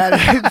 do? Just get out of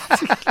here.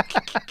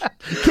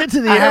 Get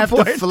to the I have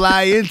airport. to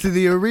fly into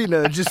the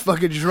arena and just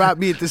fucking drop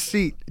me at the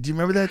seat. Do you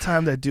remember that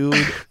time that dude,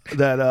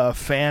 that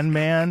fan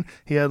man,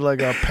 he had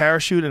like a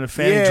parachute and a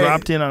fan Yeah. he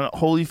dropped in on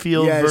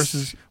Holyfield Yes.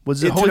 versus,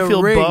 was it Into the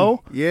Holyfield ring.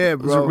 Bo? Yeah,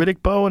 Was bro. it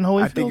Riddick Bowe and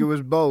Holyfield? I think it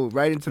was Bo,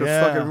 right into the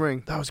fucking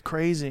ring. That was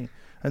crazy.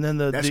 And then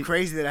That's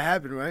crazy that it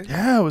happened, right?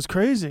 Yeah, it was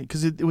crazy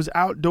because it was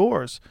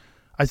outdoors.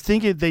 I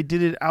think they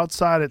did it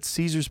outside at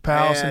Caesar's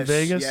Palace in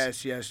Vegas.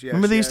 Yes.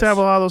 Remember they used to have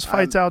a lot of those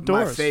fights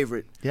outdoors. My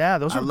favorite. Yeah,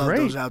 those I were love great.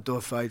 those outdoor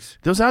fights.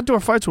 Those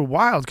outdoor fights were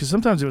wild because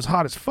sometimes it was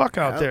hot as fuck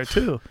out Yeah. there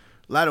too.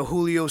 A lot of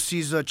Julio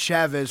Cesar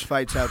Chavez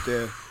fights out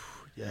there.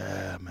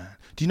 Yeah, man.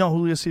 Do you know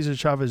Julio Cesar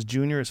Chavez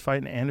Jr. is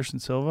fighting Anderson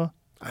Silva?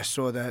 I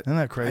saw that. Isn't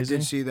that crazy? I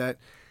did see that.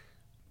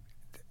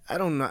 I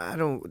don't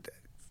know.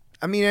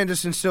 I mean,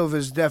 Anderson Silva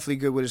is definitely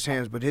good with his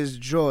hands, but his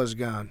jaw is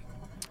gone.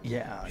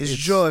 Yeah. His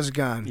jaw is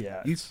gone.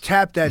 Yeah, You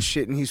tap that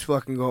shit and he's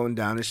fucking going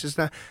down. It's just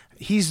not.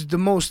 He's the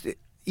most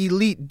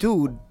elite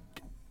dude,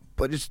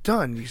 but it's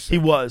done. He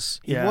was.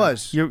 He yeah.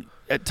 was. You're,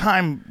 at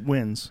time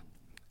wins.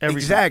 Every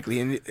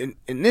Exactly. And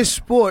in this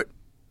sport,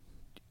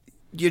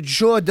 your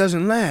jaw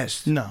doesn't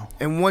last. No.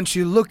 And once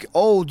you look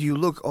old, you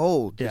look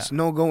old. Yeah. There's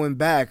no going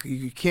back.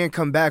 You can't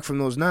come back from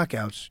those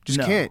knockouts. Just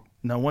No. can't.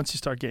 No, once you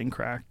start getting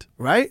cracked,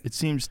 Right? it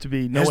seems to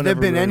be no Has one there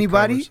ever been really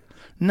anybody? recovers.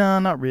 No,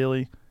 not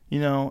really.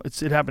 You know, it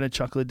happened to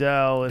Chuck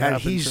Liddell.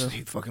 He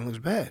fucking looks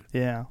bad.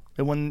 Yeah.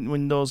 And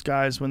when those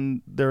guys,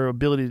 when their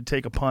ability to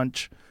take a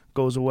punch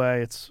goes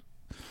away, it's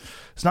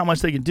not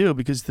much they can do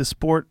because the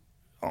sport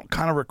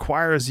kind of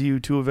requires you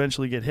to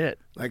eventually get hit.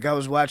 Like I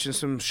was watching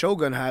some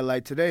Shogun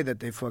highlight today that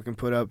they fucking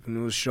put up, and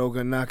it was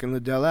Shogun knocking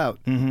Liddell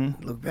out.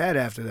 Mm-hmm. Looked bad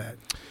after that.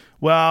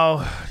 Well,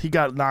 he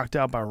got knocked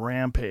out by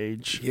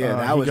Rampage. Yeah,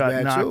 that was bad,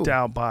 He got knocked too.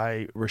 out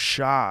by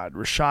Rashad.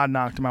 Rashad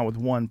knocked him out with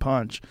one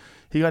punch.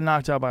 He got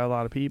knocked out by a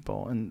lot of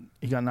people, and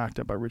he got knocked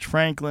out by Rich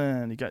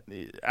Franklin.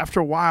 After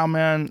a while,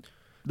 man,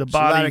 the It's a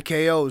lot body. of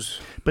KOs.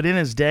 But in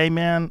his day,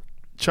 man,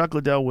 Chuck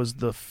Liddell was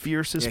the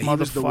fiercest Yeah, he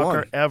was the motherfucker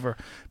one. ever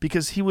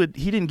because he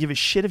didn't give a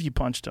shit if you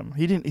punched him.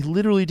 He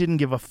literally didn't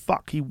give a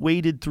fuck. He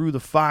waded through the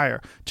fire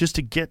just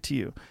to get to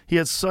you. He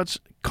had such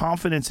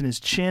confidence in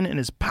his chin and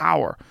his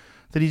power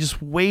that he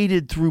just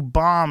waded through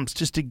bombs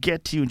just to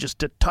get to you and just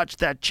to touch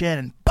that chin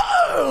and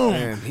boom.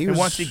 Man, And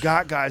once he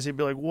got guys, they'd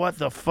be like, "What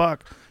the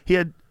fuck?" He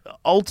had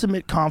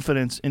ultimate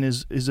confidence in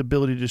his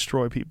ability to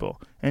destroy people,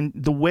 and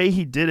the way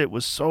he did it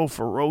was so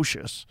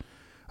ferocious.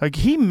 Like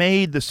he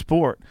made the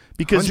sport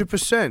because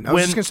 100%. I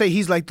was just gonna say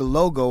he's like the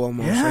logo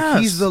almost. Yes.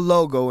 Like he's the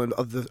logo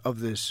of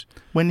this.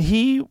 when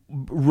he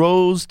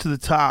rose to the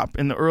top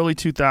in the early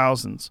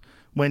 2000s,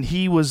 when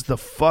he was the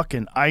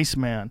fucking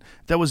Iceman,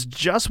 that was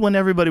just when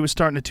everybody was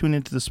starting to tune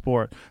into the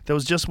sport. That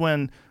was just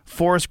when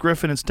Forrest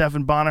Griffin and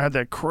Stephen Bonner had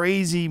that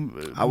crazy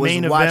I was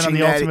main event watching on The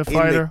that Ultimate in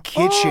Fighter. the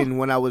kitchen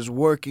when I was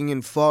working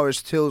in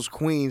Forest Hills,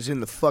 Queens,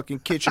 in the fucking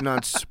kitchen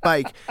on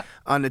Spike,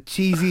 on the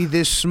TV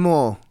this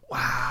small.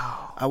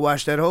 Wow. I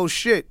watched that whole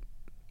shit.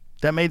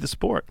 That made the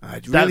sport. I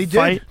really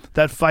did.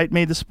 That fight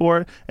made the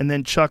sport, and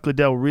then Chuck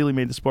Liddell really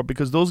made the sport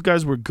because those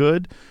guys were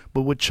good,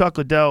 but what Chuck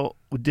Liddell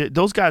did,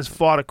 those guys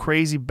fought a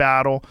crazy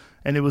battle,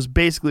 and it was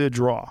basically a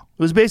draw.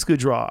 It was basically a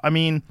draw. I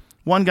mean,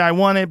 one guy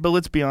won it, but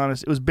let's be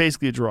honest, it was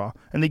basically a draw,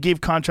 and they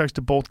gave contracts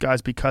to both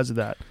guys because of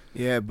that.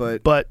 Yeah,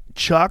 but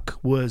Chuck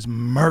was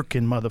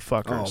murking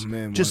motherfuckers. Oh,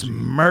 man, just was he?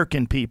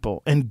 murking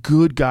people, and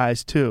good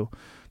guys too.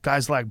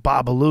 Guys like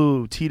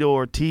Babalu, Tito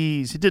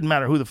Ortiz. It didn't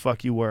matter who the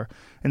fuck you were.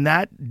 In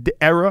that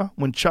era,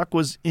 when Chuck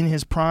was in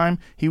his prime,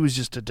 he was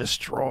just a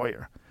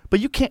destroyer. But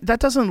you can't. That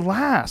doesn't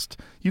last.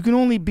 You can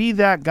only be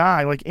that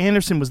guy. Like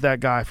Anderson was that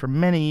guy for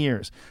many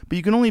years. But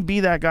you can only be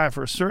that guy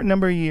for a certain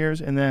number of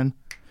years, and then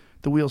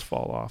the wheels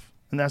fall off.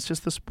 And that's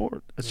just the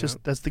sport.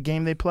 That's the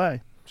game they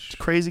play. It's a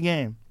crazy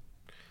game.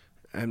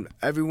 And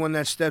everyone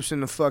that steps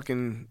into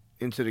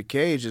the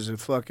cage is a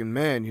fucking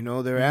man. You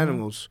know, they're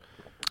animals.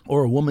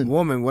 Or a woman.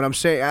 What I'm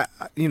saying,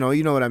 you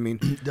know what I mean.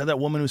 That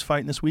woman who's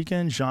fighting this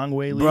weekend, Zhang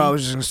Wei Li. Bro, I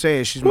was just gonna say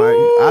it.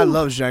 I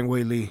love Zhang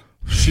Wei Li.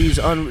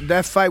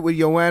 That fight with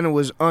Joanna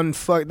was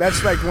unfucked.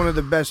 That's like one of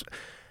the best.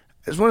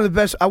 It's one of the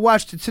best. I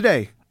watched it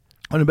today.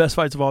 One of the best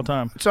fights of all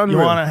time. It's unreal.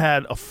 Joanna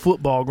had a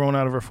football growing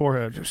out of her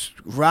forehead. Just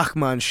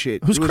Rahman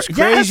shit. Who's it was yes,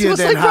 crazier it was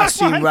than like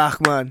Hasim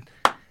Rahman.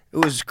 It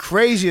was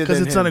crazier than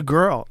because it's him. on a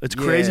girl. It's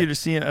crazier to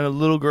see a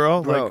little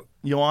girl Bro. like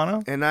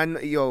Joanna. And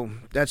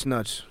that's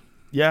nuts.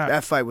 Yeah,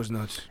 That fight was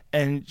nuts.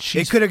 and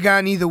It could have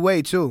gone either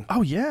way too.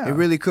 Oh yeah, It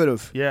really could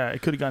have. Yeah,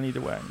 it could have gone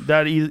either way.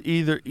 That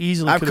either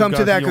easily. I've could have come to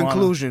gone that Joanna.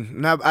 conclusion.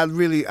 And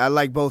I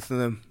like both of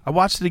them. I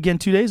watched it again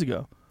 2 days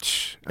ago.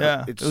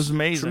 Yeah, It's it was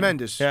amazing.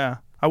 Tremendous. Yeah,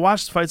 I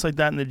watched fights like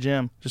that in the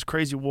gym. Just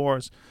crazy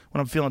wars when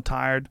I'm feeling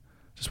tired.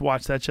 Just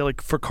watch that shit.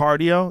 Like for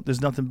cardio,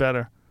 there's nothing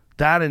better.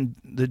 That and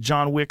the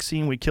John Wick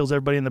scene where he kills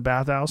everybody in the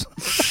bathhouse.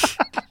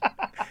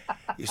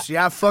 You see,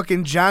 I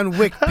fucking John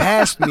Wick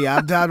passed me.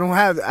 I'm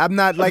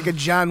not like a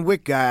John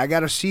Wick guy. I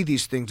gotta see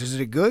these things. Is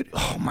it good?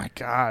 Oh my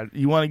God,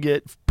 you want to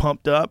get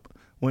pumped up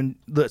when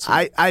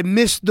I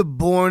missed the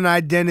Bourne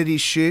Identity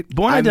shit.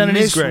 Bourne Identity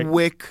is great.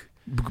 Wick.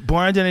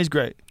 Bourne Identity is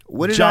great.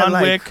 What did John I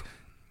like? Wick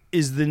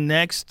is the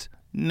next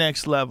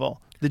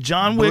level. The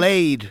John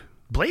Wick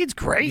Blade's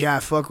great. Yeah, I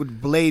fuck with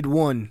Blade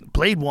 1.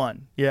 Blade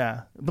 1,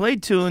 yeah.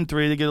 Blade 2 and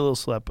 3, they get a little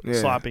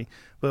sloppy.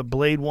 But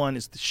Blade 1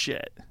 is the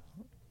shit.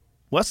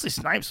 Wesley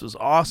Snipes was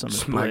awesome as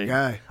That's Blade. my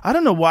guy. I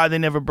don't know why they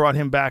never brought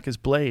him back as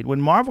Blade. When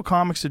Marvel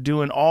Comics are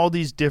doing all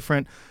these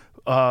different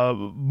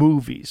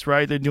movies,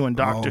 right? They're doing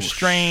Doctor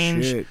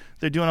Strange. Shit.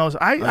 They're doing all this.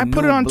 I new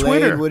put it on Blade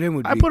Twitter. with him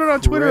would I be put it on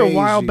Twitter a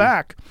while crazy.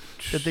 back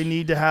that they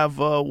need to have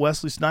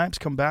Wesley Snipes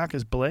come back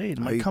as Blade.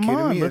 I'm Are like, you come kidding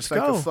on, me? let's It's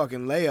like go. a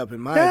fucking layup, in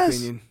my Yes.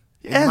 opinion.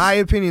 Yes. In my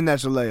opinion,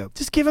 that's a layup.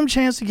 Just give him a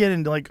chance to get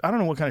into, like, I don't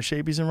know what kind of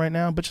shape he's in right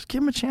now, but just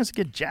give him a chance to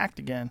get jacked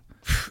again.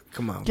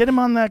 Come on. Get him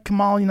on that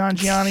Kamal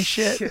Nanjiani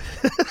shit.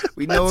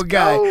 We know Let's a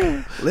guy.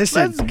 go.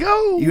 Listen. Let's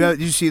go.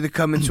 You see the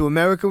Coming to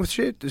America with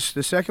shit? The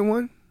second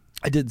one?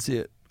 I did see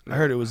it. I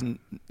heard it wasn't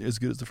as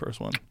good as the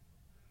first one.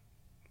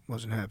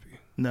 Wasn't happy.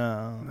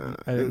 No,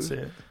 I didn't see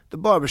it. The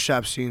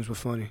barbershop scenes were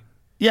funny.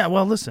 Yeah,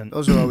 well, listen.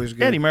 Those are always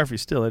good. Eddie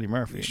Murphy's still Eddie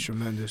Murphy. He's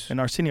tremendous. And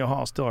Arsenio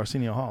Hall's still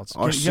Arsenio Hall.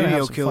 You're gonna have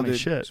Arsenio some killed funny it.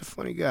 shit. He's a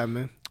funny guy,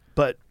 man.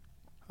 But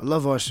I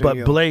love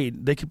Arsenio.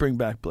 Blade, they could bring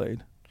back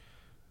Blade.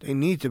 They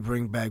need to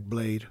bring back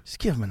Blade. Just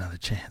give him another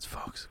chance,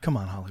 folks. Come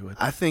on, Hollywood.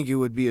 I think it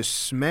would be a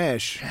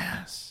smash.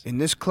 Yes. In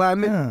this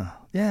climate.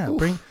 Yeah.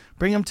 Oof.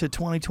 Bring him to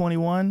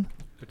 2021.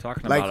 We're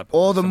talking Like about it,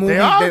 all the movies,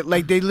 are?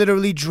 they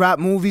literally drop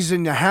movies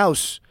in your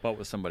house. but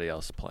with somebody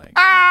else playing.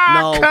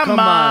 No, come come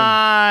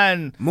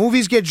on.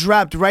 Movies get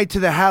dropped right to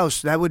the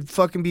house. That would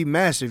fucking be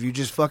massive. You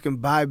just fucking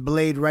buy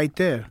Blade right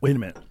there. Wait a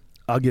minute.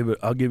 I'll give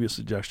you a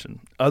suggestion.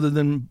 Other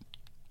than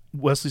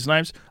Wesley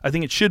Snipes, I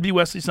think it should be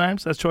Wesley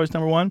Snipes. That's choice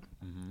number one.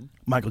 Mm-hmm.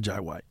 Michael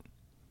Jai White.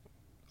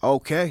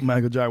 Okay.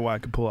 Michael Jai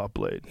White could pull out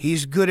Blade.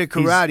 He's good at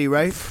karate,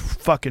 right?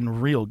 Fucking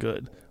real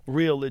good.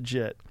 Real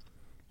legit.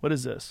 What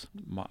is this?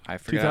 I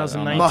forgot.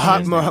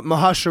 2019.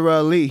 Mahashara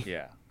Ali.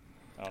 Yeah.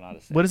 I don't know how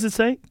to say What does it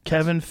say?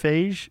 Kevin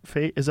Feige?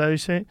 Is that how you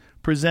say it?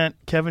 Present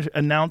Kevin.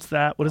 Announce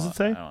that. What does it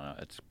say? I don't know.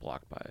 It's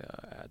blocked by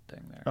ad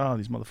thing there. Oh,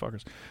 these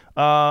motherfuckers.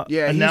 Yeah,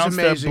 he's announce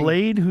that amazing.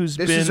 Blade, who's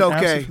This been is okay.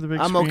 absent for the big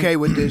I'm screen, okay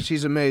with this.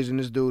 He's amazing,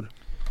 this dude.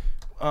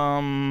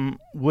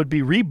 would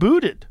be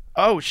rebooted.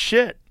 Oh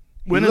shit!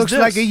 When he is looks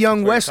this? like a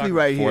young We're Wesley talking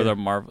right for here. the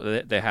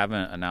Marvel. They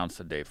haven't announced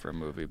a date for a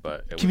movie,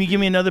 but Can you give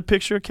me another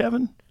picture of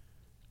Kevin?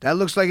 That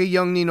looks like a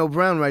young Nino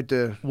Brown right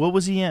there. What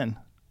was he in?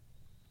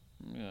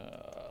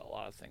 a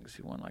lot of things?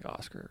 He won like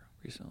Oscar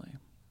recently.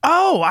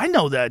 Oh, I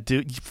know that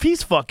dude.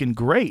 He's fucking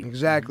great.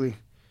 Exactly.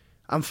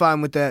 I'm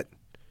fine with that.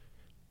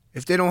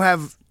 If they don't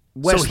have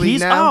Wesley so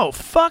he's now, oh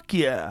fuck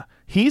yeah,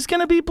 he's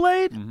gonna be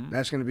Blade.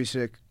 that's gonna be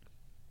sick.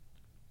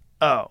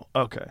 Oh,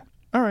 okay,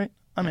 all right,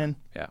 I'm in.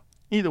 Yeah.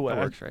 Either way,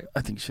 That works, right? I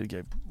think you should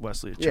give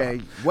Wesley a shot. Yeah,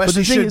 But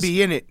Wesley the thing should is-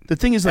 be in it The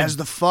thing is, like, as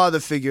the father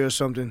figure or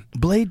something.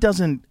 Blade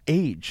doesn't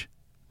age,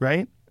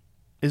 right?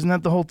 Isn't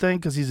that the whole thing?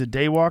 Because he's a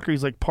daywalker.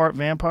 He's like part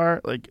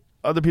vampire. Like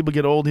other people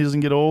get old, he doesn't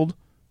get old.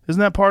 Isn't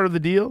that part of the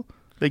deal?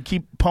 They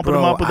keep pumping him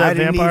Bro, up with I that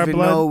didn't vampire even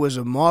blood. know it was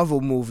a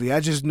Marvel movie. I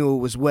just knew it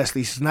was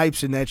Wesley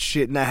Snipes in that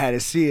shit, and I had to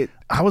see it.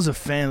 I was a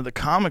fan of the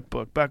comic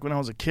book back when I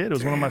was a kid. It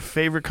was one of my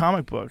favorite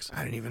comic books.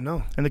 I didn't even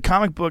know. In the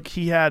comic book,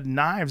 he had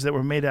knives that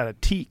were made out of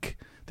teak.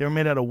 They were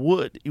made out of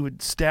wood. He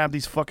would stab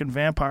these fucking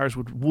vampires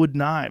with wood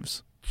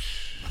knives.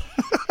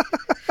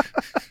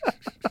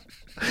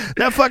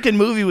 That fucking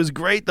movie was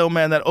great, though,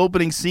 man. That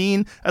opening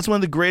scene, that's one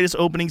of the greatest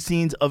opening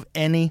scenes of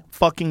any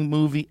fucking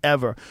movie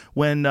ever.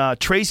 When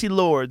Tracy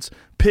Lords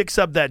picks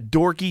up that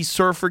dorky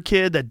surfer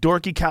kid, that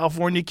dorky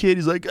California kid,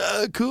 he's like,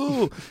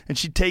 cool. And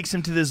she takes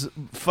him to this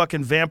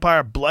fucking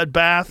vampire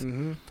bloodbath,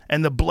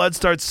 and the blood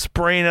starts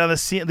spraying out of the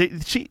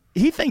scene.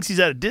 He thinks he's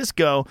at a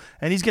disco,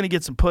 and he's going to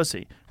get some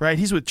pussy, right?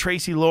 He's with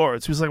Tracy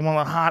Lords, who's like one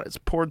of the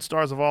hottest porn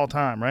stars of all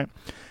time, right?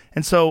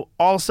 And so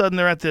all of a sudden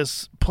they're at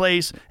this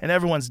place and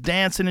everyone's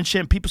dancing and shit.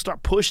 And people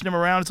start pushing him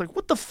around. It's like,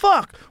 what the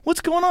fuck? What's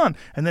going on?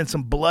 And then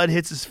some blood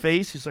hits his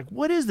face. He's like,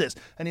 what is this?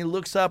 And he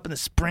looks up and the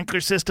sprinkler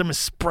system is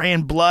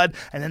spraying blood.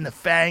 And then the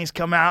fangs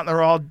come out and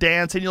they're all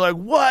dancing. You're like,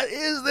 what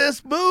is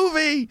this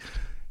movie?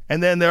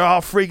 And then they're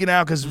all freaking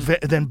out because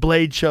then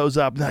Blade shows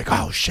up. And they're like,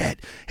 oh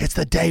shit, it's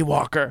the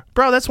Daywalker.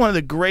 Bro, that's one of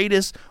the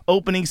greatest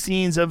opening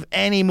scenes of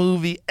any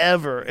movie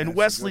ever. And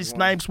Wesley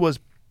Snipes was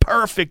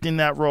perfect in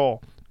that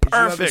role.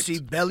 Perfect. Did you ever see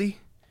Belly?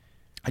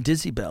 I did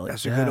see Belly.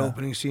 That's a good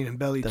opening scene in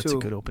Belly, That's too. a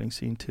good opening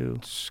scene, too.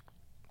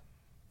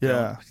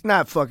 Yeah. It's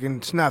not fucking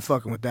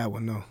with that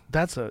one, though.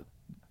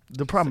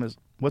 The problem is,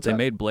 what's They that?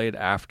 made Blade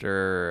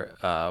after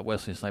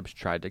Wesley Snipes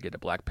tried to get a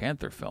Black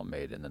Panther film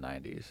made in the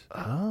 90s.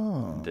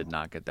 Oh. Did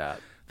not get that.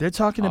 They're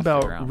talking off the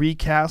about ground.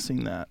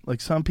 recasting that. Like,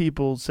 some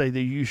people say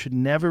that you should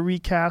never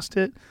recast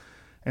it,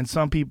 and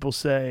some people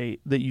say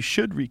that you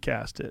should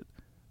recast it.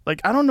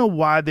 Like, I don't know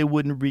why they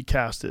wouldn't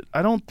recast it.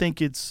 I don't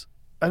think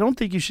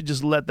you should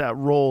just let that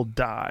role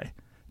die,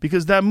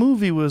 because that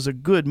movie was a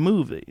good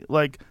movie.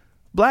 Like,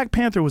 Black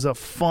Panther was a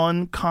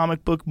fun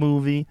comic book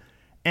movie,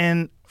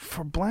 and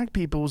for black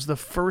people, it was the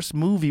first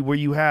movie where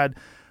you had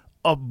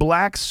a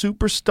black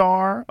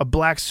superstar, a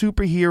black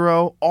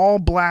superhero, all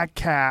black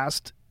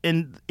cast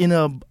in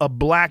a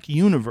black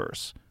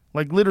universe,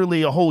 like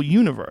literally a whole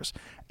universe.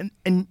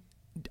 And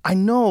I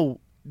know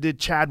that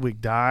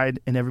Chadwick died,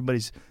 and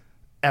everybody's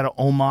out of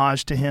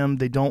homage to him.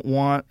 They don't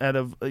want, out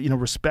of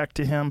respect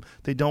to him,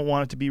 they don't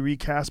want it to be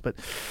recast. But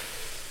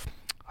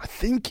I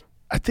think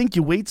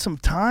you wait some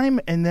time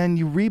and then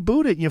you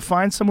reboot it. And you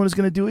find someone who's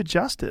going to do it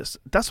justice.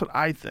 That's what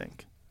I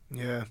think.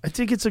 Yeah. I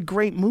think it's a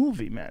great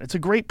movie, man. It's a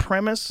great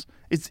premise.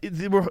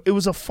 It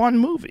was a fun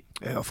movie.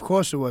 Yeah, of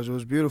course it was. It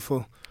was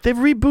beautiful. They've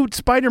rebooted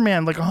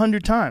Spider-Man like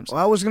 100 times.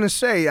 Well, I was going to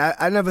say,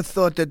 I never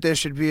thought that there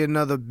should be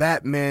another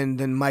Batman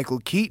than Michael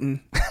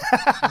Keaton.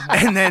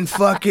 And then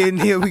fucking,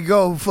 here we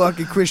go,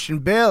 fucking Christian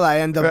Bale. I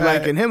end up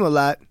liking him a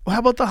lot. Well, how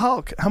about the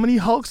Hulk? How many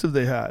Hulks have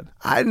they had?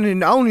 I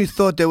only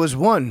thought there was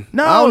one.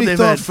 No, I only they've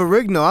thought had-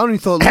 Ferrigno. I only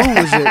thought Lou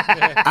was it.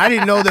 I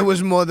didn't know there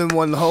was more than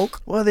one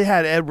Hulk. Well, they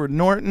had Edward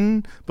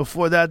Norton.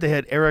 Before that, they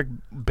had Eric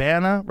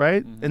Bana,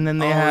 right? And then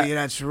they had... yeah,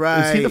 that's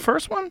right. Was he the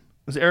first one?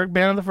 Was Eric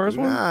Bana the first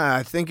one? Nah,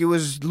 I think it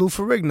was Lou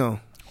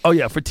Ferrigno. Oh,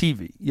 yeah, for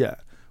TV. Yeah.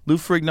 Lou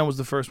Ferrigno was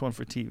the first one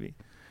for TV.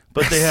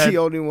 But they That's had... the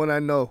only one I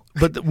know.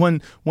 But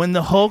when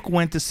the Hulk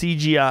went to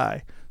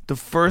CGI, the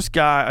first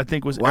guy, I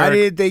think, was Why Eric...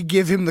 did they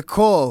give him the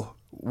call?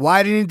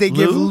 Why didn't they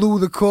give Lou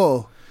the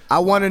call? I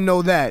want to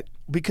know that.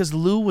 Because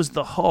Lou was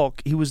the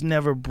Hulk. He was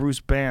never Bruce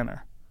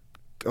Banner.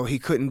 Oh, he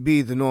couldn't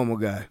be the normal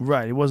guy.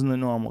 Right, he wasn't the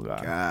normal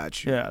guy.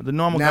 Gotcha. Yeah, the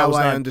normal guy Now was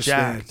I not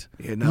understand. jacked.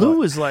 Yeah, now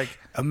Lou is like...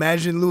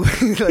 Imagine Lou. like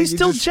He's you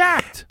still just-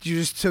 jacked. You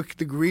just took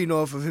the green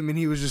off of him and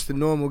he was just a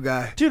normal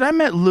guy. Dude, I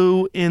met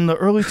Lou in the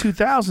early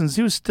 2000s.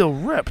 He was still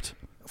ripped.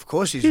 Of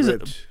course he's He's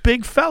ripped. a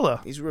big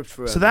fella. He's ripped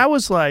forever. So that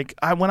was like,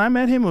 when I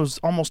met him, it was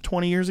almost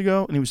 20 years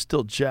ago, and he was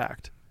still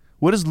jacked.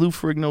 What does Lou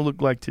Ferrigno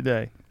look like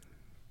today?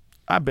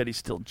 I bet he's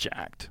still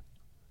jacked.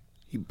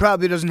 He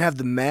probably doesn't have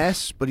the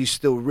mass, but he's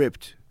still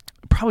ripped.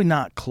 Probably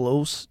not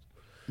close,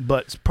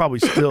 but it's probably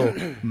still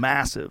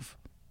massive.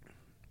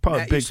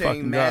 Probably a You're big saying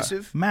fucking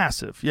massive? guy.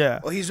 Massive, yeah.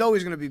 Well, he's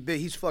always going to be big.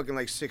 He's fucking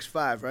like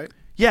 6'5", right?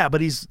 Yeah,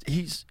 but he's.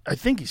 I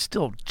think he's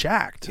still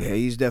jacked. Yeah,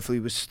 he's definitely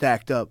was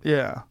stacked up.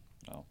 Yeah.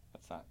 Oh,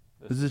 that's not.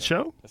 Is it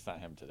show? That's not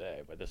him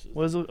today, but this is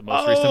Was it? the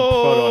most recent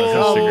photo on his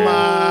Come Instagram.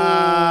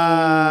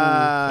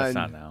 on. That's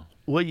not now.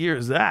 What year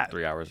is that?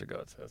 3 hours ago,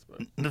 it says.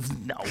 But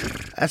No.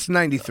 That's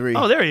 93.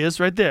 Oh, there he is,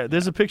 right there.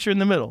 There's a picture in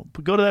the middle.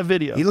 Go to that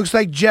video. He looks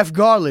like Jeff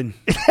Garland.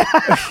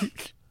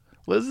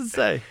 What does it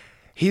say?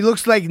 He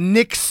looks like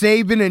Nick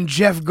Saban and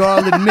Jeff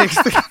Garland mixed.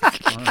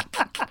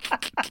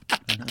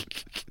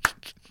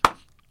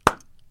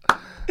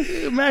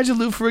 Imagine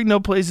Lou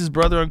Ferrigno plays his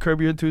brother on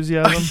Curb Your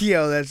Enthusiasm.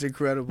 Yo, that's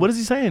incredible. What is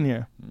he saying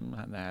here?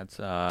 that's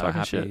Talking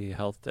Happy shit.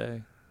 Health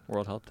Day,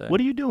 World Health Day. What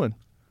are you doing?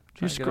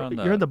 Trying to get on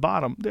You're at the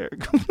bottom. There.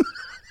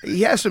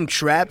 He has some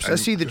traps. I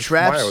see the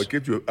Smile, traps. it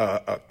gives you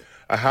a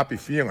happy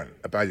feeling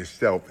about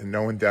yourself and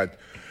knowing that,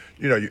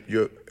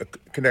 you're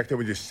connected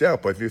with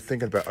yourself. But if you're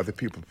thinking about other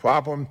people's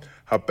problems,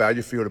 how bad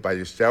you feel about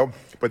yourself.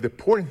 But the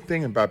important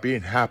thing about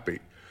being happy,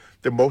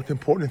 the most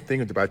important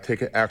thing is about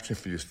taking action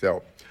for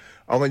yourself.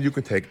 Only you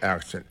can take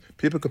action.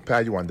 People can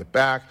pat you on the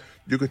back.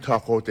 You can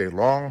talk all day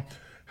long,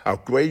 how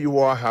great you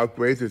are, how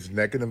great this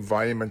negative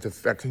environment is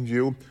affecting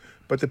you.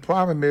 But the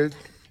problem is,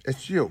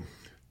 it's you.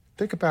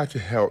 Think about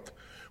your health.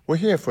 We're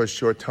here for a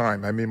short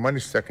time. I mean,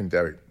 money's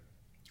secondary.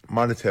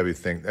 Monetary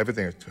thing,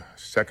 everything is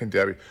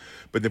secondary.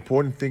 But the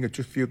important thing is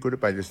just feel good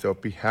about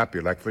yourself. Be happy.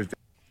 Like for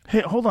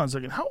Hey, hold on a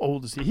second. How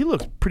old is he? He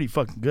looks pretty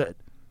fucking good.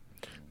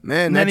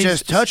 Man, And that then he's-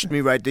 just touched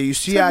me right there. You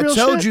see, that I real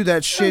told shit? you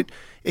that shit.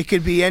 It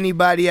could be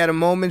anybody at a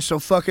moment. So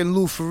fucking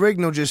Lou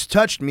Ferrigno just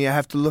touched me. I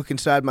have to look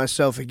inside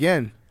myself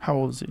again. How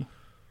old is he?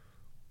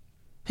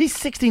 He's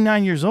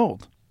 69 years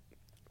old.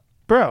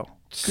 Bro.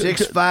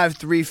 6'5",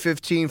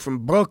 315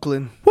 from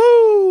Brooklyn.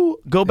 Woo!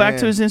 Go back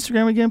to Man. his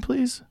Instagram again,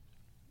 please.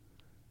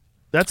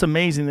 That's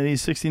amazing that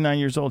he's 69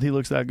 years old. He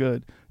looks that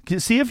good.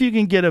 See if you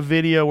can get a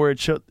video where it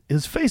shows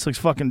his face looks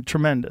fucking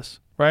tremendous,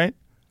 right?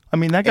 I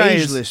mean, that guy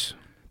Ageless.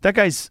 that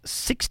guy's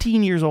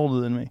 16 years older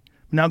than me.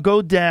 Now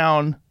go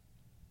down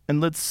and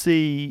let's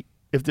see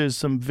if there's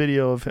some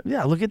video of him.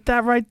 Yeah, look at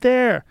that right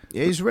there.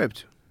 Yeah, he's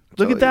ripped.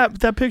 Look Told at you.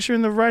 that picture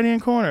in the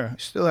right-hand corner.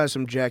 Still has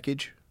some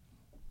jackage.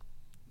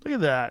 Look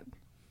at that.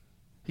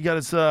 He got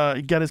his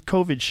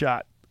COVID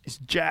shot. He's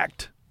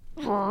jacked.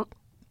 Look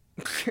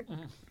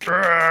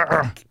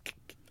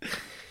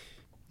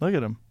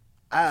at him.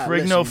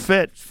 Frigno Listen,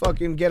 fit.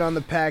 Fucking get on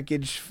the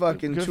package.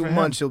 Fucking Good 2 for him.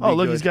 months he'll be Oh,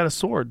 look, good. he's got a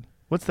sword.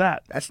 What's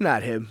that? That's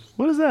not him.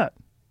 What is that?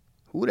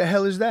 Who the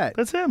hell is that?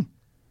 That's him.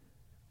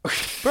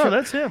 Bro,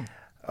 that's him.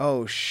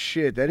 Oh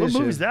shit, that What is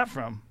movie's him. that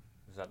from?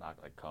 Is that not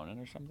like Conan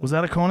or something? Was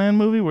that a Conan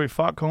movie where he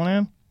fought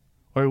Conan?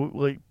 Or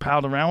like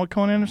palled around with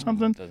Conan or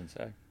something? Doesn't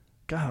say.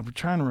 God, I'm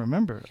trying to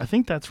remember. I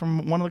think that's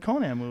from one of the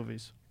Conan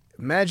movies.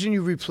 Imagine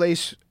you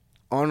replace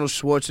Arnold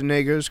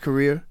Schwarzenegger's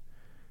career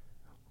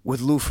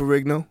with Lou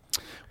Ferrigno.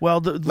 Well,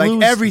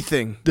 Like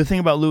everything. The thing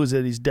about Lou is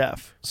that he's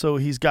deaf, so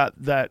he's got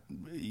that.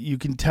 You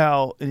can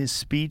tell in his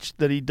speech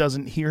that he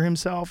doesn't hear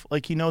himself.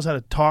 Like he knows how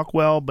to talk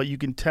well, but you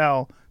can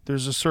tell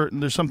there's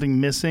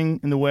something missing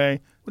in the way.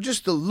 Well,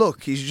 just the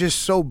look. He's just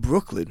so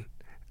Brooklyn.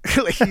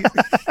 Like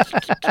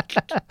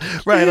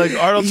Right, like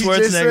Arnold he's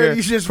just, Schwarzenegger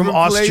he's just from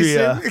replacing-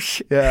 Austria.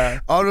 Yeah,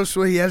 Arnold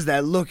Schwarzenegger, he has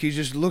that look. He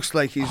just looks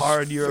like he's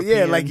Hard Yeah,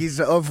 European. like he's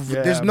of.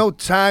 Yeah. There's no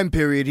time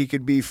period he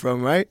could be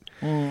from, right?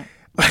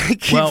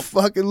 Like Well-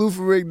 fucking Lou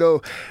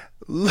Ferrigno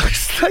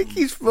looks like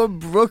he's from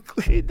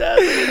Brooklyn. he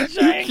does.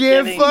 You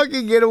can't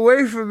fucking get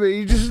away from it.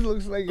 He just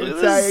looks like an Look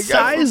at Italian the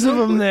guy from size of him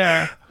Brooklyn.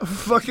 there. I'm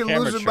fucking Camera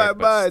losing trick, my but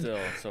mind. still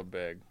so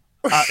big.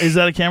 Is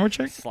that a camera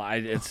trick?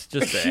 Slide. It's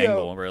just the Yo.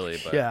 angle, really.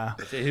 But Yeah.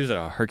 he was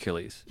a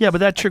Hercules. Yeah, but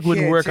that trick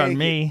wouldn't can't work on take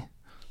me.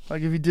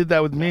 Like if you did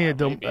that with me, it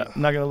don't, maybe.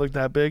 I'm not gonna look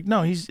that big.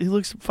 No, he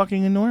looks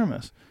fucking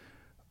enormous.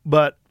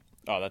 But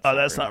Oh, that's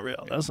that's not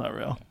real. That's not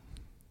real.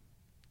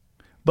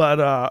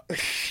 But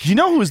do you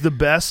know who was the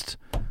best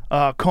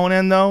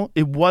Conan though?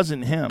 It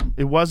wasn't him.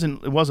 It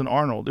wasn't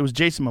Arnold. It was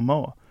Jason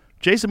Momoa.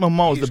 Jason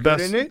Momoa was He's the good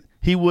best. in it?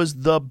 He was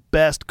the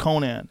best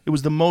Conan. It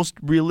was the most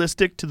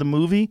realistic to the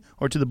movie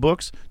or to the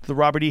books, to the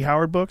Robert E.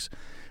 Howard books.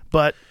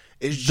 But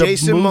Is the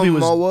Jason movie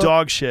Momoa? was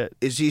dog shit.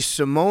 Is he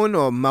Samoan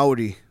or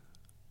Maori?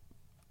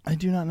 I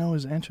do not know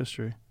his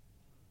ancestry.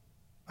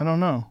 I don't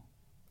know.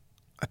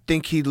 I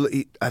think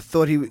I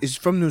thought he is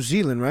from New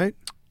Zealand, right?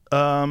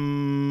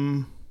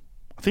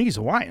 I think he's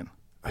Hawaiian.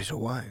 He's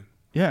Hawaiian.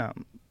 Yeah,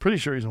 I'm pretty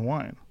sure he's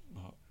Hawaiian.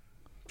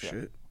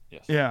 Shit.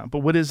 Yes. Yeah, but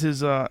what is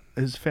his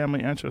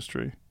family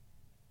ancestry?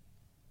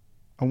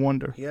 I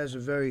wonder. He has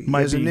he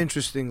Might has an be.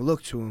 interesting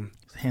look to him.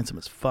 He's handsome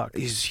as fuck.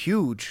 He's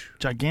huge.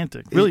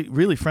 Gigantic. Really,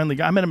 really friendly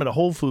guy. I met him at a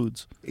Whole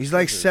Foods. He's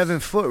like 7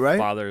 foot, right?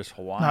 Father's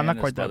Hawaiian. not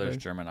quite that his mother's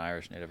big. German,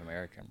 Irish, Native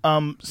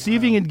American. See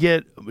if you can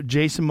get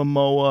Jason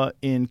Momoa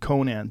in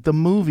Conan. The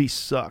movie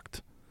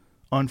sucked,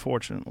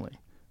 unfortunately,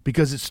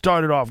 because it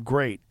started off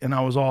great and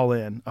I was all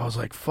in. I was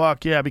like,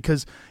 fuck yeah,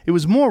 because it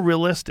was more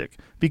realistic.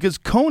 Because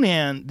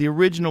Conan, the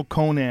original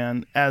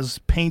Conan, as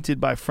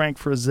painted by Frank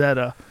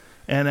Frazetta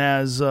and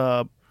as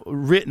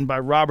written by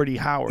Robert E.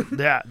 Howard,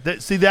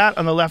 see that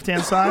on the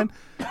left-hand side?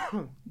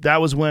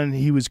 That was when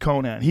he was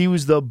Conan. He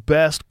was the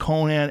best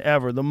Conan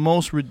ever, the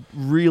most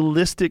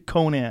realistic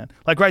Conan.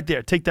 Like right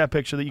there, take that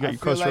picture that you got I your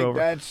feel cursor like over.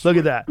 that's Look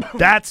at that.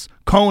 That's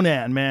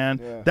Conan, man.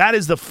 Yeah. That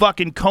is the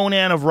fucking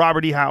Conan of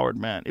Robert E. Howard,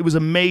 man. It was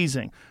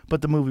amazing,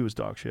 but the movie was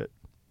dog shit.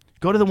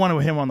 Go to the one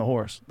with him on the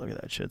horse. Look at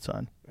that shit,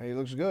 son. He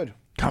looks good.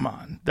 Come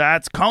on.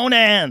 That's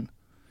Conan.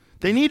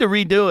 They need to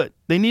redo it.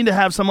 They need to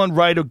have someone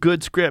write a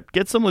good script.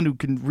 Get someone who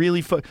can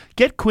really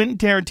get Quentin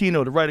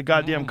Tarantino to write a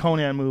goddamn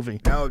Conan movie.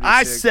 That would be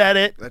I sick. said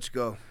it. Let's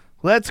go.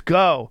 Let's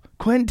go.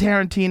 Quentin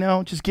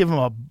Tarantino, just give him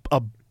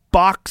a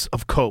box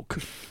of Coke.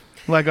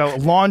 Like a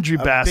laundry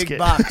basket. Big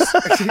box.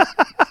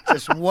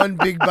 Just one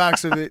big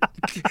box of it.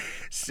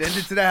 Send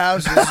it to the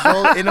house. It's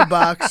all in a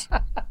box.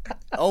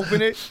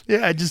 Open it.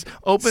 Yeah, just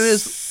open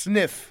this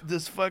Sniff.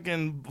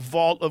 fucking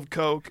vault of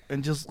Coke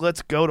and just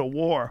let's go to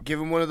war. Give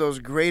him one of those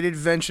great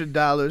adventure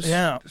dollars.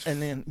 Yeah,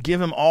 and then give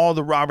him all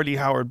the Robert E.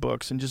 Howard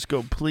books and just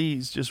go,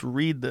 please, just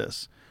read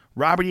this.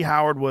 Robert E.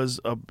 Howard was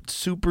a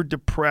super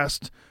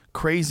depressed,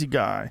 crazy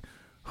guy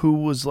who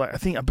was like,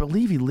 I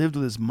believe he lived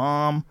with his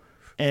mom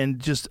and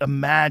just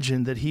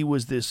imagine that he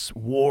was this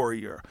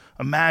warrior.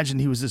 Imagine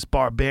he was this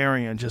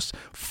barbarian just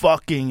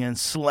fucking and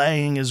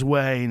slaying his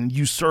way and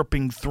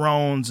usurping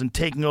thrones and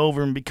taking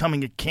over and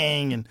becoming a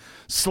king and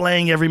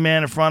slaying every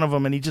man in front of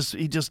him. And he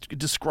just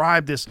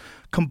described this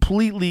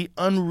completely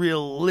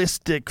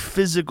unrealistic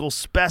physical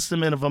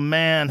specimen of a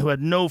man who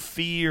had no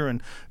fear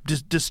and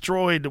just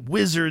destroyed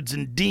wizards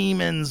and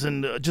demons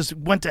and just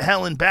went to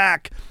hell and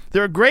back.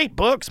 They're great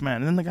books, man.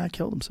 And then the guy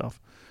killed himself.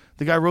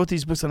 The guy wrote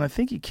these books, and I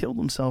think he killed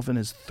himself in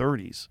his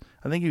 30s.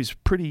 I think he was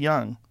pretty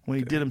young when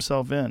he did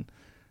himself in.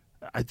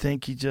 I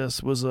think he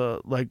just was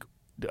a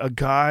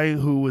guy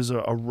who was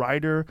a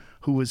writer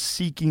who was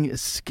seeking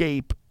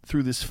escape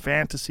through this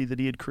fantasy that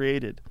he had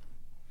created.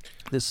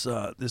 This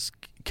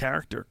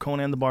character,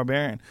 Conan the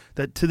Barbarian,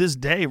 that to this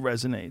day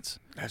resonates.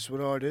 That's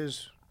what art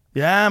is.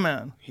 Yeah,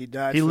 man. He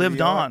died. He for lived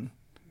the art. on.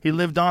 He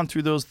lived on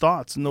through those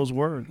thoughts and those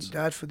words. He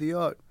died for the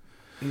art.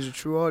 He's a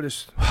true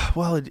artist.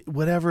 Well,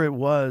 whatever it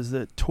was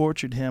that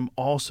tortured him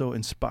also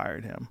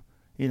inspired him.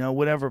 You know,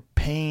 whatever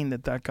pain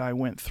that guy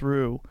went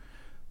through,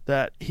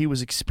 that he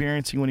was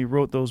experiencing when he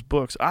wrote those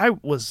books. I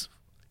was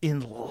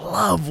in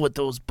love with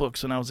those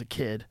books when I was a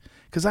kid,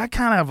 because I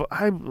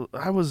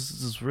was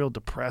just real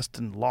depressed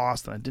and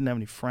lost, and I didn't have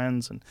any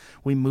friends, and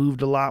we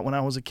moved a lot when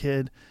I was a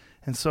kid.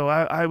 And so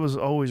I was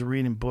always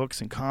reading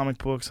books and comic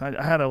books. I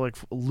had to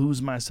lose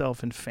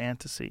myself in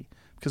fantasy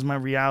because my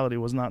reality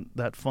was not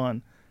that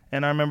fun.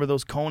 And I remember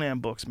those Conan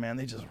books, man.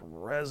 They just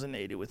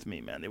resonated with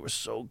me, man. They were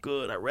so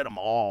good. I read them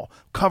all,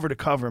 cover to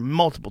cover,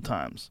 multiple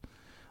times.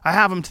 I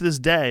have them to this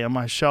day on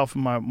my shelf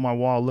in my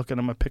wall. Look at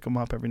them. I pick them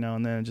up every now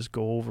and then and just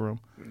go over them.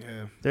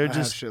 Yeah, They're I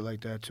just have shit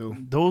like that too.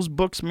 Those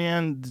books,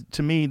 man,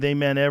 to me, they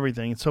meant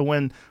everything. And so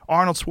when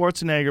Arnold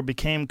Schwarzenegger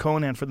became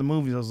Conan for the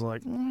movies, I was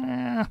like,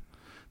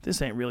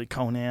 this ain't really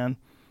Conan.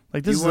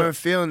 Like this You weren't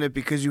feeling it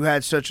because you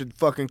had such a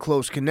fucking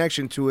close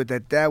connection to it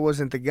that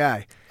wasn't the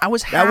guy. I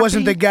was happy. That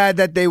wasn't the guy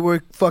that they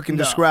were fucking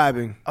No.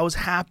 describing. I was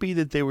happy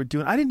that they were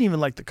doing. I didn't even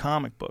like the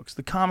comic books.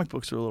 The comic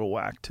books are a little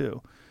whack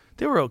too.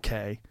 They were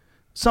okay.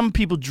 Some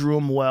people drew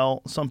them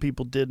well. Some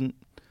people didn't.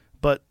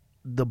 But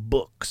the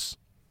books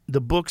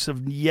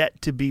have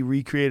yet to be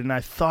recreated. And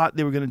I thought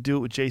they were going to do it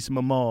with Jason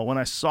Momoa. When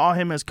I saw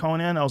him as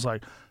Conan, I was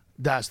like,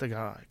 that's the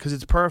guy, because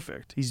it's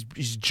perfect. He's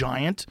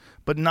giant,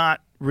 but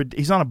not.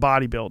 He's not a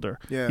bodybuilder.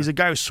 Yeah. He's a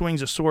guy who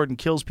swings a sword and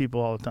kills people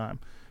all the time.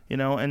 You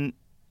know, and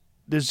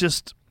it's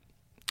just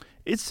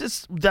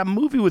that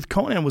movie with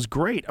Conan was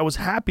great. I was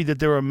happy that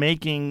they were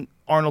making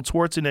Arnold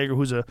Schwarzenegger,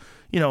 who's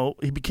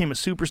he became a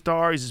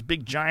superstar. He's this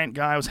big giant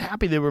guy. I was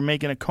happy they were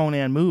making a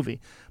Conan movie,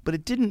 but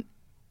it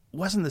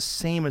wasn't the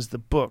same as the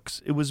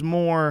books. It was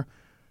more,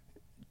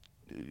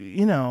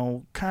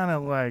 kind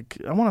of like,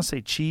 I want to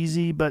say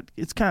cheesy, but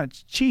it's kind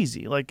of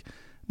cheesy, like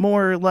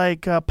more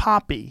like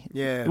poppy.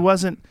 Yeah. It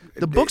wasn't.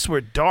 The books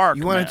were dark.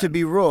 You wanted man. to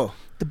be raw.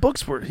 The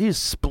books were. He was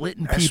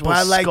splitting That's people's why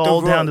I like the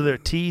skull raw- down to their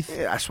teeth.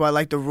 Yeah, that's why I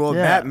like the raw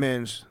Yeah.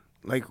 Batmans.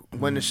 Like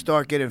when it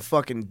started getting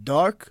fucking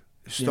dark,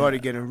 it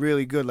started getting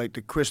really good. Like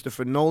the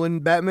Christopher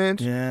Nolan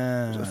Batmans.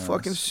 Yeah. Those are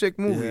fucking sick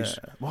movies.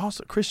 Yeah. Well,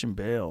 also Christian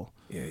Bale.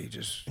 Yeah, he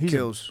just He's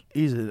kills.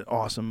 He's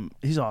awesome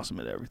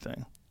at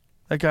everything.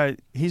 That guy,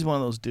 he's one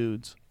of those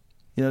dudes.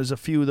 There's a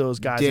few of those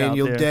guys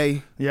Daniel out there.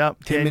 Day.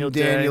 Yep, Him and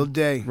Daniel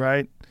Day.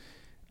 Right.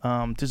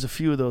 There's a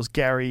few of those.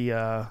 Gary,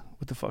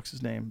 what the fuck's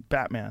his name?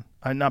 Batman.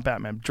 Not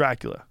Batman.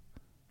 Dracula.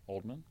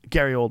 Oldman?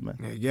 Gary Oldman.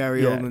 Yeah,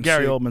 Gary Oldman.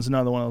 Gary sick. Oldman's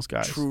another one of those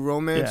guys. True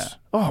Romance. Yeah.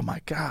 Oh my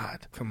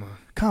God.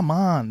 Come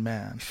on.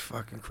 Man. He's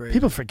fucking crazy.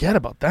 People forget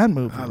about that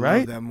movie, I right?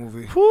 love that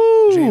movie.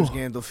 Woo! James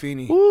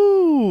Gandolfini.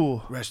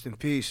 Woo! Rest in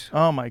peace.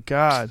 Oh my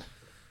God.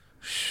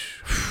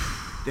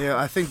 Yeah,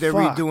 I think they're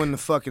Fuck. redoing the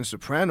fucking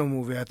Soprano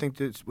movie. I think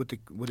that's with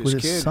his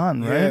kid.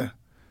 son, right? Yeah,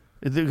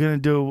 They're gonna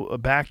do a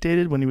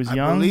backdated when he was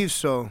young. I believe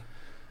so.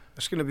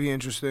 That's gonna be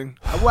interesting.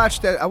 I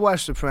watched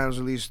Sopranos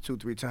at least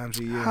 2-3 times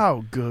a year.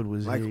 How good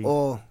was Like he?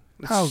 all.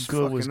 How It's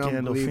good was fucking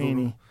unbelievable.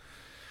 Gandolfini?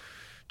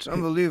 It's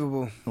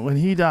unbelievable. When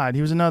he died,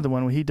 he was another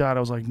one. When he died,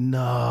 I was like,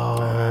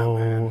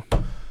 no,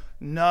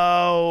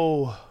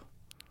 no,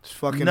 It's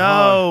fucking hard.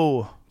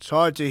 no. It's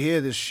hard to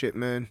hear this shit,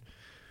 man.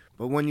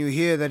 But when you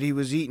hear that he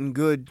was eating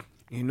good,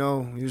 he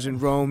was in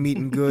Rome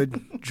eating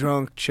good,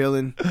 drunk,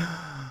 chilling,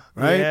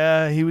 right?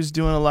 Yeah, he was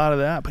doing a lot of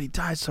that, but he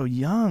died so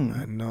young.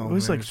 I know, It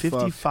was man, like it's fucked.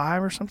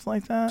 55 or something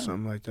like that.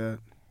 Something like that.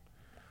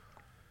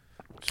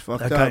 It's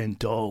fucked That up. guy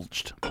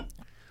indulged.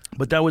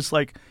 But that was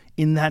like,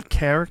 in that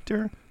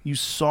character, you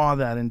saw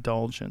that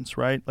indulgence,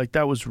 right? Like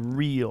that was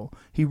real.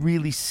 He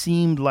really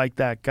seemed like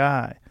that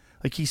guy.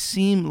 Like he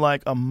seemed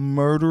like a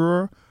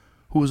murderer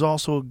who was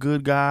also a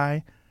good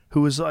guy,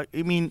 who was like,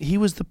 he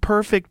was the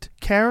perfect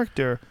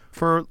character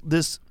for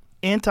this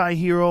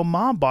anti-hero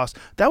mob boss.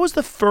 That was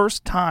the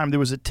first time there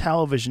was a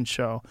television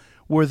show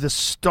where the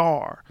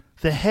star,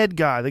 the head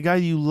guy, the guy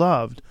you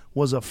loved,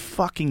 was a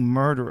fucking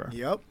murderer.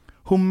 Yep.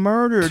 Who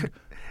murdered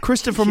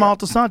Christopher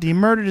Moltisanti. He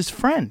murdered his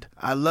friend.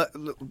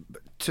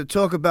 To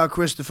talk about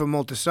Christopher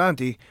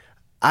Moltisanti,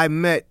 I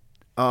met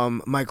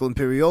Michael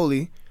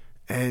Imperioli,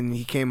 and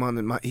he came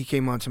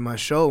onto my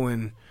show,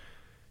 and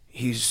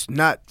He's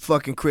not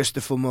fucking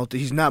Christopher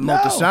He's not No,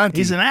 Moltisanti.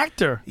 he's an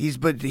actor. He's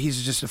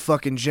just a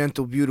fucking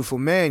gentle, beautiful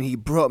man. He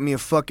brought me a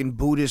fucking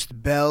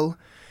Buddhist bell.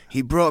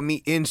 He brought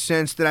me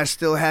incense that I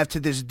still have to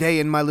this day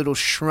in my little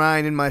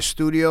shrine in my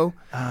studio.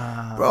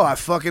 Bro, I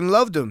fucking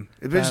loved him.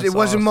 It wasn't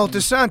awesome.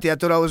 Moltisanti. I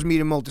thought I was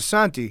meeting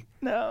Moltisanti.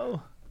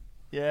 No.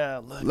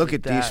 Yeah, Look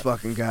at these that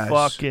fucking guys.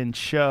 Fucking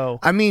show.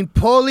 I mean,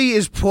 Paulie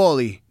is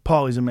Paulie.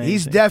 Paulie's amazing.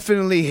 He's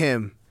definitely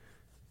him.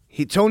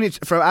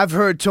 I've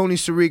heard Tony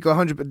Sirico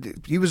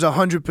 100. He was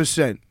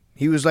 100%.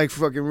 He was like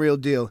fucking real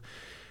deal.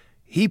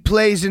 He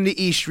plays in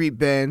the E Street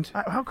Band.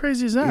 How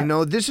crazy is that? You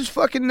know, this is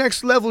fucking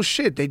next level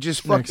shit. They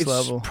just fuck. Next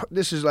level.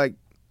 This is like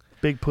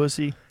Big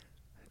pussy.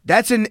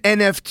 that's an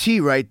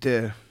NFT right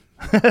there.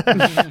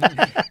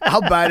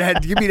 I'll buy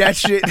that. Give me that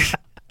shit.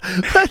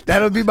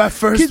 That'll be my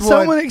first Can one.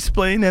 someone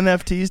explain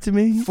NFTs to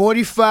me?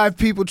 45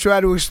 people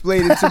try to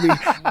explain it to me.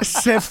 I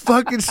said,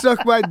 fucking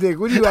suck my dick.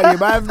 What are you out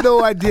here? I have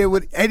no idea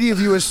what any of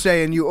you are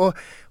saying.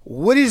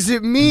 What does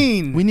it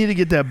mean? We need to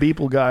get that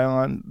Beeple guy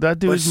on. That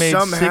dude's made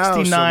somehow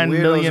some $69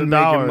 million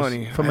weirdos are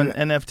making money. from an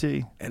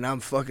NFT. And I'm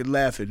fucking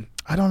laughing.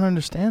 I don't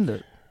understand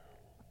it.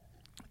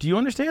 Do you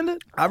understand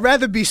it? I'd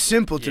rather be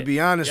simple, to be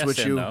honest yes with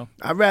and you. no.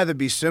 I'd rather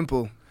be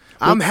simple.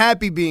 I'm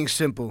happy being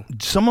simple.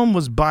 Someone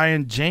was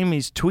buying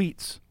Jamie's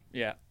tweets.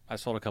 Yeah, I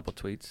sold a couple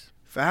tweets.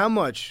 For how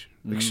much?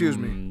 Excuse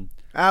me.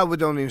 I would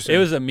don't even say. It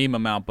was a meme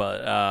amount,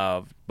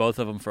 but both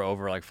of them for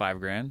over like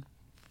 $5,000.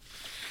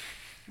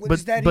 What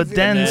is that but even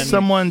then mean?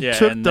 someone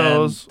took and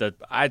those. Then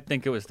I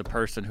think it was the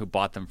person who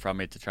bought them from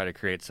me to try to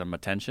create some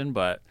attention,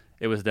 but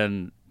it was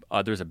then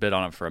there's a bid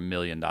on it for $1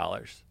 million.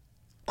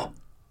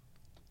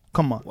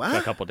 Come on. What?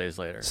 A couple days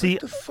later. See,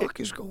 What the fuck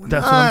is going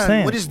That's on? what I'm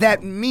saying. What does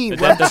that mean?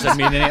 That doesn't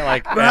mean anything.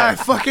 Like Bro, I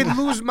fucking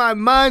lose my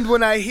mind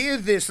when I hear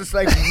this. It's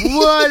like,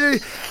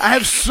 what? I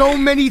have so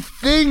many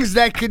things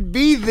that could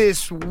be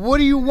this. What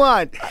do you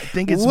want? I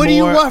think it's what do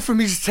you more- want from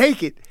me? Just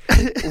take it.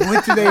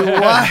 What do they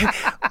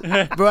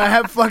want? Bro, I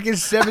have fucking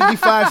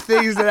 75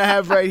 things that I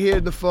have right here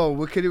in the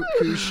phone. Can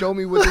you show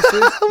me what this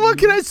is? what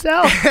can I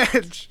sell?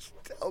 Just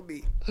tell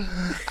me.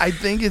 I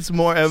think it's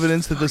more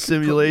evidence that the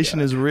simulation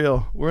is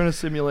real. We're in a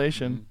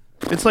simulation.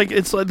 It's like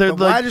they're But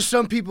why like. do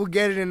some people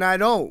get it and I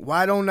don't?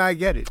 Why don't I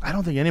get it? I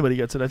don't think anybody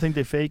gets it. I think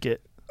they fake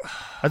it.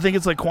 I think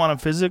it's like quantum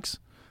physics.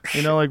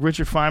 You know, like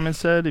Richard Feynman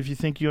said, if you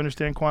think you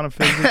understand quantum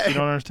physics, you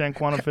don't understand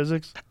quantum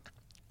physics.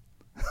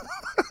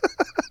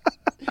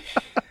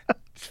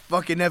 It's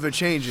fucking ever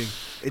changing.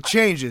 It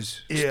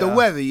changes. It's the Yeah.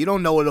 weather. You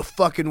don't know the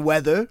fucking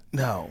weather.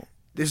 No.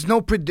 There's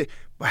no predict.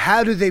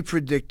 How do they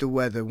predict the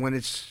weather when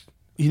it's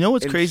You know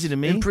what's in- crazy to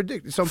me? It's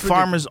unpredictable.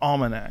 Farmers'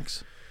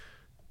 almanacs.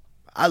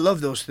 I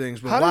love those things,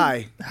 but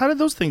why? How did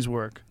those things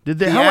work? Did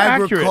they? The How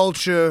accurate?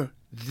 agriculture,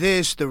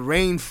 the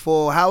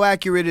rainfall. How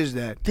accurate is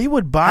that? They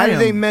would buy How do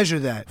they them. measure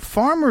that?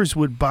 Farmers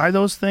would buy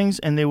those things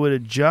and they would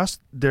adjust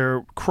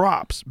their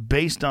crops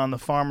based on the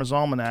farmer's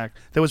almanac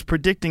that was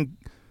predicting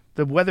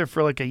the weather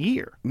for like a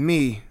year.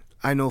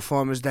 I know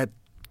farmers that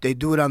they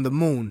do it on the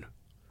moon.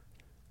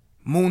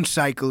 Moon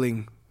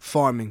cycling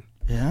farming.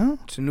 Yeah.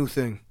 It's a new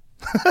thing.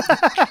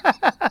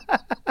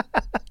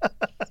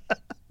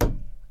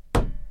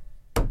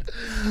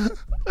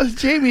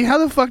 Jamie, how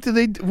the fuck do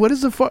they? What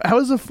is how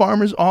does the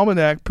farmer's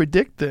almanac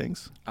predict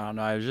things? I don't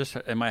know. I was just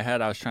in my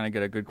head. I was trying to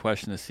get a good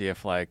question to see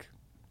if like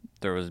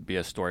there would be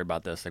a story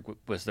about this. Like,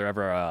 was there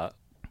ever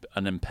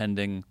an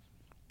impending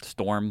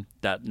storm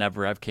that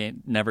never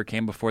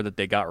came before that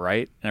they got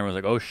right? And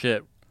everyone's like, oh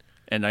shit!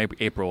 In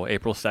April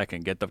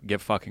 2nd,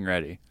 get fucking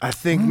ready. I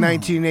think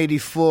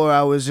 1984,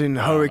 I was in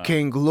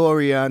Hurricane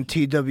Gloria on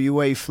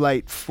TWA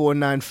flight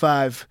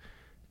 495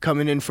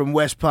 coming in from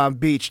West Palm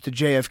Beach to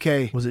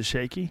JFK. Was it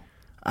shaky?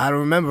 I don't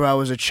remember. I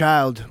was a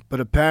child, but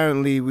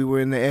apparently we were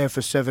in the air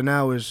for 7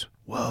 hours.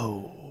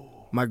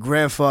 Whoa. My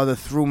grandfather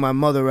threw my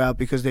mother out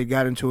because they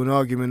got into an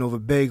argument over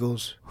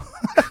bagels.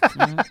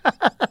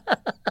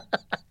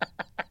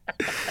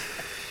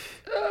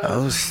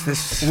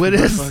 This What my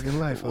is? fucking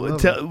life? I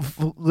love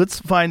it. Let's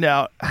find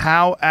out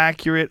how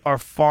accurate are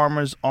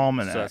farmers' So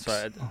almanacs.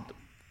 that's why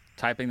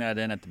typing that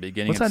in at the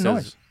beginning. What's it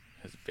that says, noise?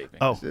 It's vaping.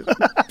 Oh.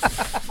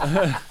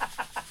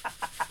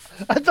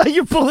 I thought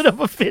you were pulling up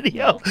a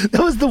video.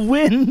 That was the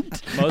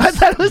wind. Most- I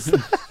thought it was.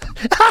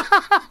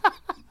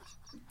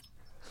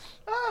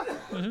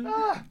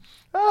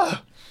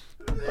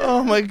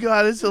 Oh my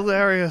god, it's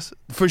hilarious.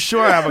 For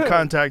sure, I have a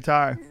contact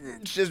high.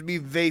 It's just me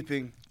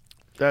vaping.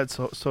 That's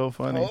so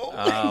funny.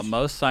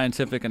 Most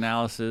scientific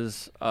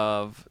analysis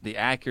of the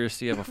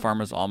accuracy of a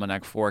farmer's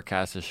almanac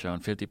forecast has shown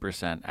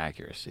 50%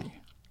 accuracy.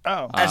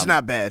 Oh, That's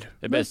not bad.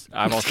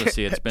 I've also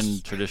seen it's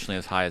been traditionally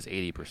as high as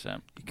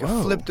 80%. You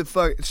can flip the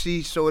fuck.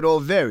 See, so it all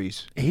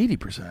varies.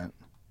 80%.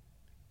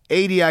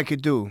 80 I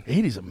could do.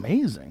 80's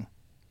amazing.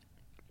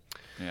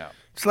 Yeah.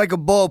 It's like a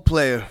ball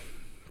player.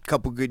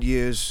 Couple good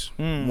years,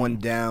 one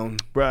down.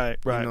 Right,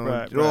 right, You know,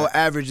 right. It all right.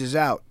 averages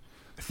out.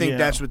 I think Yeah.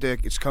 that's what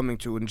it's coming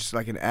to, and just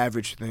like an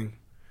average thing.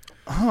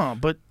 Huh?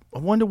 But I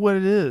wonder what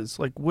it is.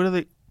 Like, what are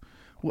they?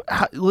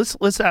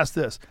 Let's ask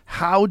this: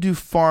 how do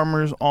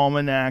farmers'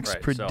 almanacs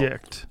Right,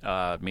 predict?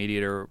 Meat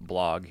Eater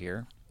blog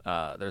here.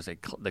 there's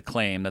the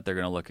claim that they're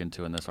going to look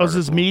into in this Oh, is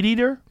article. this Meat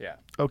Eater? Yeah.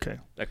 Okay.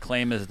 The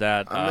claim is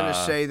that I'm going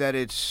to say that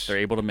it's... they're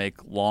able to make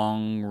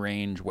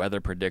long-range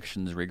weather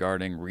predictions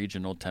regarding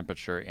regional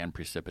temperature and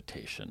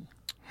precipitation.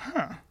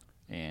 Huh.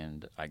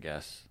 And I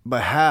guess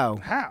But how?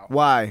 How?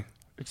 Why?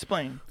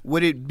 Explain.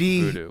 Would it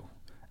be... voodoo.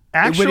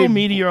 Actual it-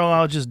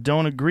 meteorologists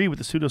don't agree with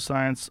the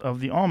pseudoscience of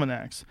the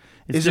almanacs.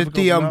 It's Is it difficult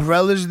the to know.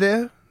 umbrellas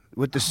there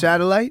with the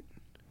satellite?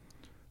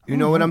 You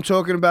know what I'm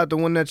talking about? The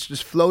one that's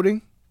just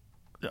floating?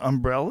 The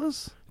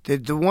umbrellas?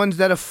 The ones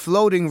that are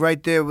floating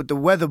right there with the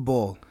weather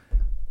ball.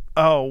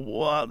 Oh,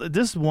 well,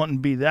 this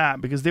wouldn't be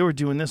that because they were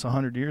doing this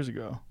 100 years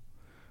ago.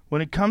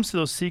 When it comes to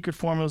those secret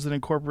formulas that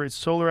incorporate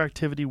solar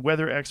activity,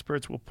 weather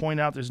experts will point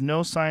out there's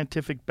no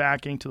scientific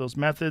backing to those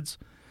methods.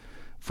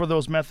 For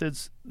those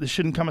methods, this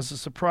shouldn't come as a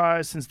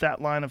surprise since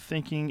that line of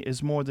thinking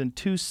is more than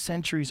 2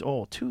 centuries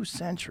old. 2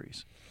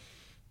 centuries.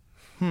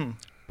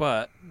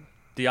 But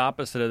the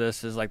opposite of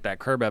this is like that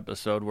Curb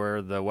episode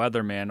where the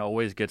weatherman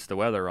always gets the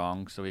weather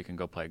wrong so he can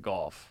go play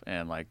golf,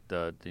 and like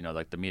the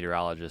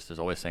meteorologist is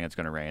always saying it's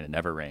going to rain. It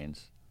never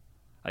rains.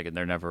 Like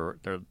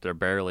they're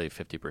barely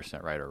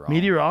 50% right or wrong.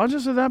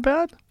 Meteorologists are that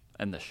bad?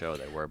 In the show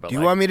they were, but Do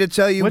you want me to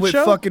tell you What what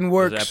show? fucking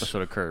There's an works?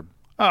 episode of Curb.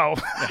 Oh.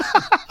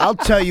 I'll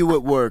tell you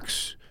what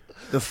works.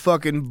 The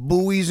fucking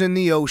buoys in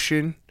the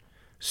ocean,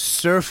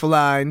 surf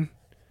line,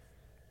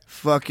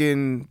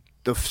 fucking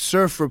the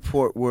surf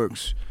report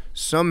works.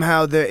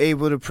 Somehow they're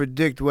able to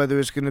predict whether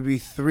it's going to be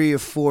 3 or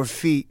 4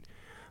 feet,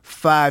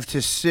 5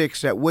 to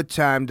 6 at what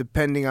time,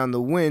 depending on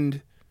the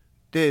wind,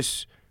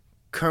 this,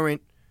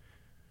 current,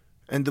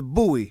 and the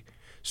buoy.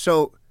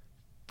 So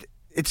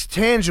it's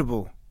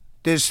tangible.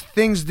 There's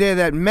things there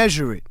that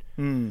measure it.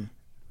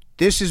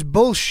 This is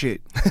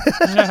bullshit.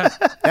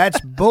 That's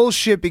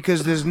bullshit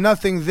because there's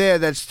nothing there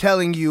that's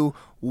telling you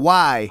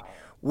why.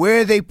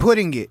 Where are they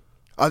putting it?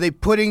 Are they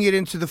putting it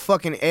into the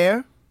fucking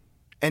air?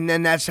 And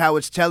then that's how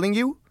it's telling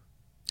you?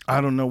 I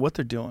don't know what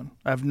they're doing.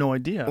 I have no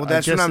idea. Well, I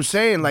that's what guess I'm it's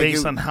saying, like,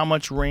 based it- on how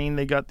much rain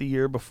they got the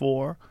year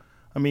before.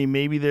 I mean,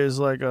 maybe there's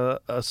like a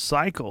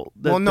cycle.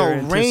 That Well, no,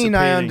 they're rain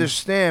I anticipating.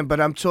 understand, but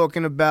I'm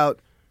talking about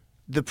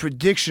the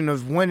prediction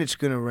of when it's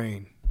going to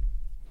rain.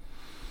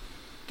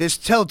 There's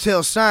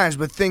telltale signs,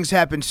 but things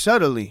happen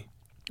subtly.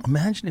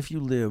 Imagine if you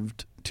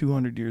lived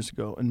 200 years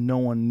ago and no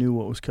one knew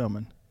what was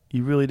coming.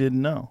 You really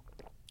didn't know.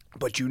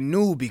 But you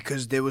knew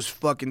because there was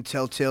fucking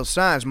telltale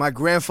signs. My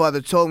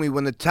grandfather told me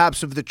when the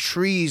tops of the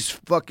trees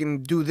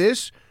fucking do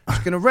this, it's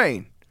going to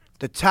rain.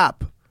 The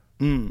top.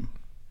 You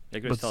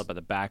can just tell it by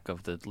the back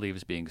of the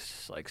leaves being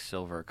like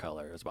silver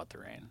color. It's about to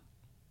rain.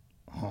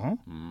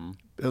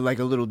 Like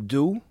a little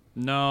dew.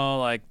 No,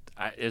 like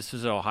this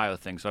is an Ohio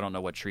thing, so I don't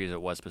know what trees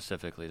it was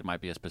specifically. It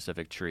might be a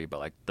specific tree, but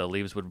like the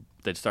leaves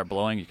they'd start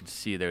blowing. You could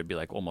see they would be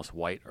like almost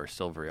white or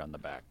silvery on the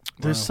back.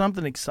 There's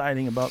something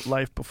exciting about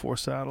life before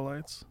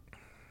satellites.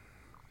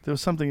 There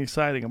was something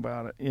exciting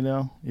about it, you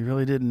know? You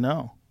really didn't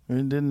know. You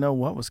didn't know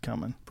what was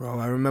coming. Bro,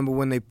 I remember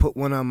when they put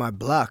one on my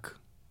block.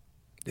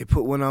 They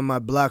put one on my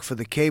block for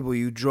the cable.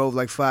 You drove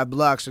like 5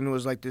 blocks, and it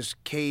was like this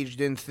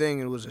caged-in thing,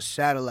 and it was a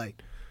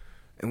satellite.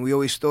 And we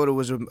always thought it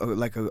was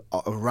like a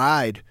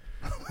ride.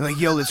 Like,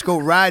 yo, let's go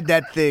ride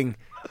that thing.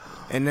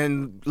 And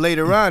then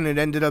later on, it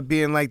ended up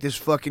being like this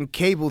fucking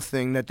cable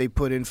thing that they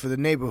put in for the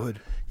neighborhood.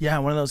 Yeah,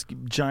 one of those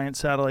giant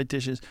satellite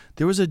dishes.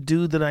 There was a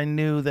dude that I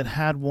knew that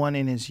had one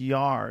in his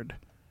yard.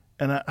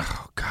 And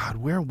oh, God,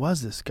 where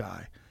was this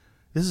guy?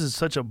 This is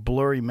such a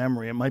blurry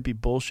memory. It might be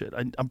bullshit.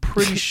 I'm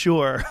pretty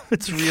sure.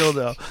 It's real,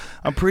 though.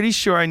 I'm pretty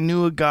sure I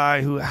knew a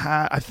guy who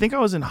had, I think I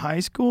was in high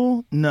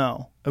school.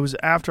 No, it was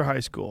after high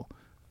school.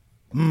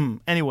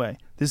 Anyway,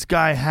 this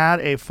guy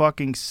had a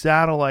fucking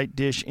satellite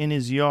dish in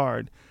his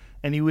yard,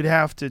 and he would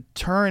have to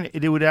turn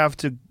it, would have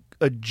to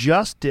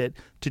adjust it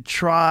to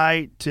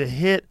try to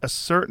hit a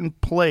certain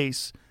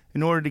place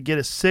in order to get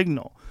a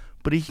signal.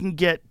 But he can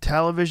get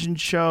television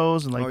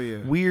shows and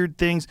like weird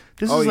things.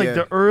 This is like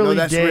the early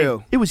days.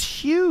 Real. It was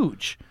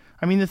huge.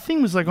 I mean, the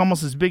thing was like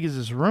almost as big as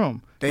this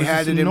room. They was had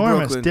this it in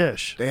enormous Brooklyn.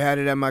 Dish. They had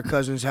it at my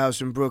cousin's house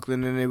in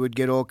Brooklyn, and they would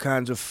get all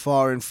kinds of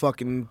foreign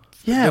fucking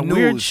Yeah, the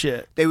weird news.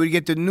 shit. They would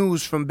get the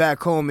news from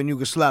back home in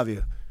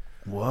Yugoslavia.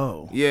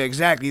 Whoa. Yeah,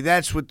 exactly.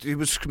 That's what it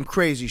was. Some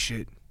crazy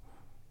shit.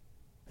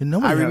 And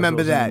nobody I has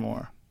remember those that.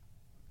 Anymore.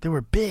 They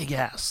were big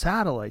ass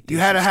satellite dishes.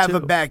 You had to have too. a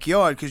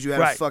backyard because you had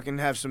Right. to fucking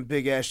have some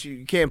big ass.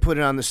 You can't put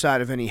it on the side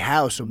of any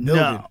house or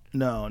building.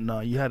 No.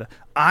 You had to.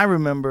 I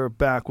remember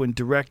back when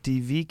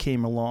DirecTV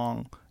came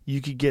along, you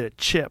could get a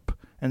chip,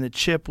 and the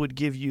chip would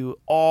give you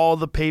all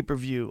the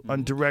pay-per-view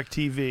on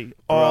DirecTV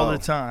all Bro.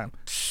 the time.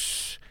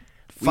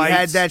 We had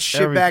Fights, that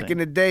shit back everything. in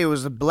the day. It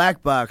was a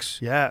black box.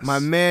 Yes. My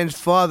man's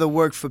father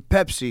worked for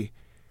Pepsi.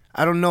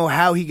 I don't know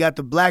how he got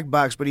the black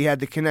box, but he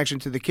had the connection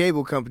to the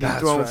cable company. That's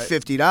Throw him right.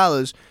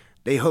 $50.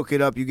 They hook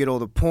it up. You get all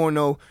the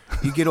porno.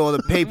 You get all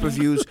the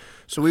pay-per-views.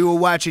 So we were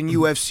watching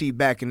UFC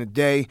back in the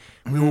day.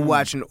 We were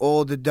watching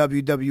all the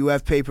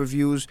WWF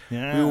pay-per-views.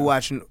 Yeah. We were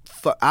watching.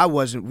 I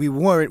wasn't. We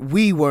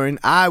weren't.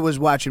 I was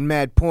watching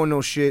mad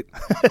porno shit.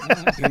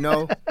 You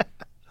know,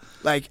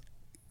 like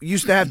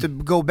used to have to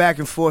go back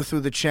and forth through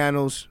the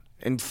channels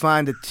and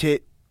find a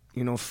tit,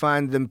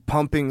 find them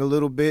pumping a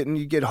little bit, and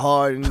you get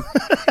hard, and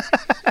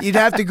you'd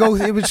have to go.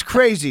 It was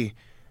crazy.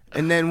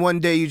 And then one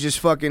day you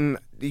just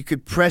you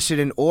could press it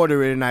and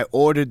order it, and I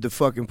ordered the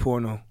fucking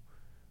porno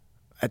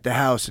at the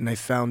house, and they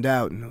found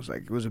out, and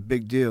it was a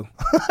big deal.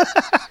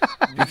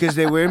 Because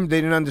they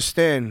didn't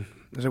understand.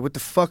 I was like, what the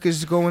fuck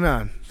is going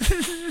on?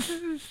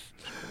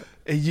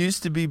 It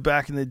used to be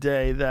back in the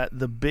day that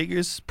the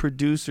biggest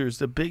producers,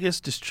 the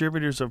biggest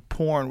distributors of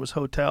porn was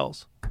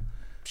hotels.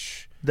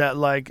 That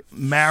like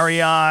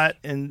Marriott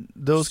and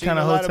those kind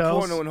of hotels, a lot of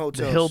porno in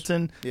hotels. The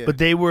Hilton, Yeah. but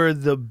they were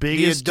the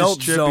biggest adult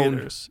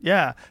distributors. zone.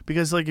 Yeah,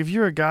 because like if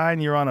you're a guy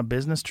and you're on a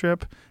business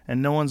trip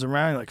and no one's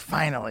around, you're like,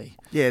 finally.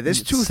 Yeah, there's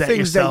You two set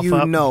things that yourself you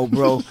up. know,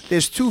 bro.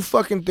 There's two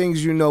fucking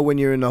things you know when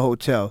you're in the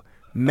hotel.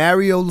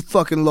 Mario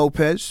fucking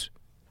Lopez,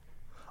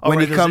 when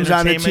right, he those comes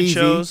on the entertainment TV,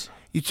 shows.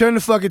 you turn the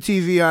fucking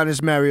TV on,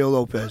 it's Mario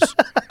Lopez.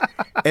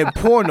 And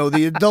porno,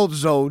 the adult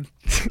zone,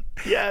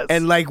 Yes.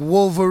 and like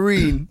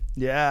Wolverine.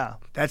 yeah,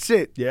 That's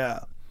it.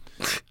 yeah.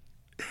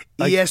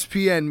 Like-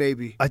 ESPN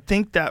maybe. I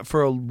think that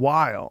for a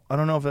while, I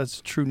don't know if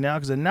that's true now,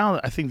 because now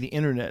I think the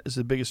internet is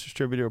the biggest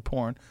distributor of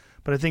porn.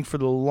 But I think for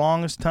the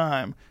longest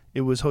time,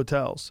 it was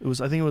hotels.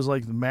 I think it was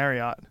like the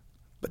Marriott.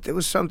 But there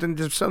was something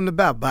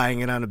about buying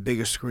it on a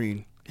bigger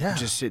screen. Yeah.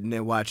 Just sitting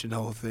there watching the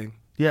whole thing.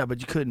 Yeah,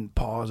 but you couldn't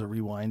pause or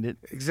rewind it.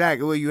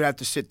 Exactly. Well, you'd have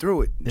to sit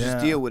through it. Just Yeah.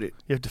 deal with it.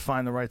 You have to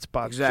find the right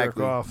spot Exactly. to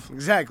jerk off.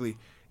 Exactly.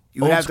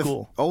 You Old have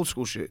school. Old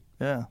school shit.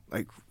 Yeah.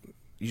 Like,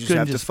 you just Couldn't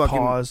have just to fucking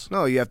pause.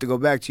 No, you have to go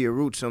back to your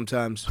roots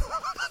sometimes.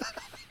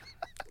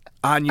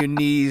 On your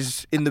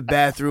knees in the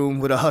bathroom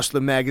with a Hustler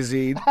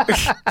magazine.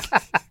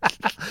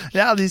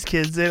 Now these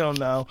kids, they don't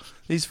know.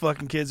 These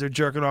fucking kids are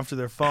jerking off to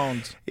their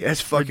phones. Yeah, it's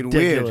fucking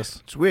Ridiculous.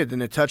 weird. It's weird. Then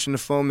they're touching the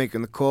phone,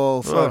 making the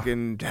call,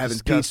 fucking having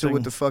pizza disgusting.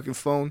 with the fucking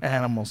phone.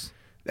 Animals.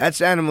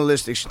 That's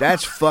animalistic.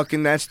 That's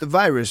the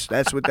virus.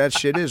 That's what that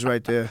shit is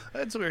right there.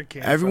 That's where it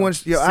came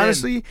Everyone's, from. yo, Sin.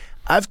 honestly,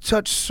 I've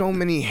touched so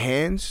many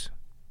hands.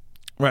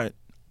 Right.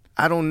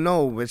 I don't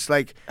know. It's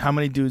like, How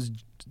many dudes'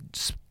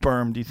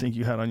 sperm do you think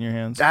you had on your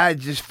hands? I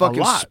just fucking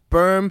lot.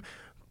 sperm.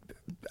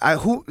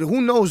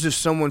 Who knows if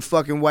someone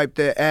fucking wiped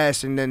their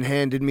ass and then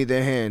handed me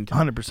their hand?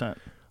 100%.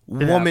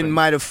 Woman happened.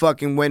 might have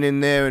fucking went in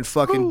there and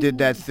fucking did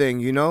that thing,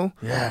 you know?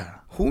 Yeah.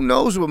 Who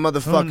knows what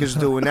motherfuckers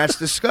doing? That's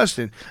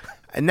disgusting.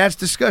 And that's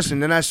disgusting.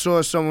 Then I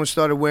saw someone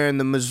started wearing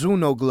the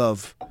Mizuno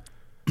glove,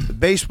 the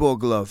baseball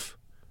glove.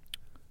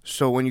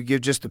 So when you give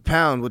just a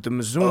pound with the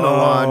Mizuno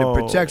on, it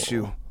protects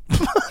you.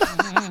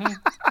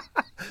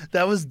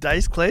 That was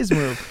Dice Clay's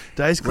move.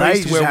 Dice Clay Right?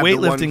 used to You wear just have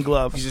the weightlifting one-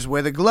 gloves. You just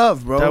wear the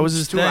glove, bro. That was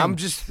his thing. I'm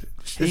just.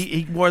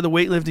 He wore the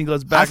weightlifting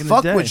gloves back I in the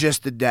fuck day. with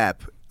just the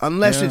dap.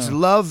 Unless it's Yeah.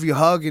 love, you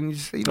hug, and you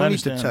I don't need to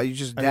understand. tell. You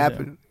just I dap.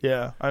 understand.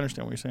 Yeah, I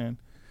understand what you're saying.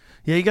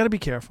 Yeah, you got to be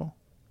careful.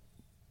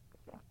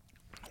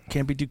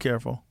 Can't be too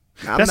careful.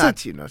 I'm That's not,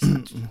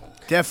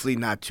 definitely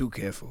not too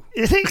careful.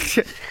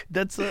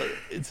 That's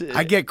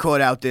I get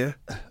caught out there.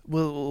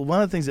 well,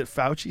 one of the things that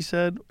Fauci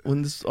said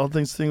when all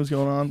this thing was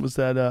going on was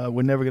that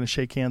we're never going to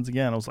shake hands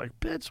again. I was like,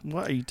 bitch,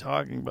 what are you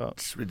talking about?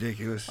 It's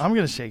ridiculous. I'm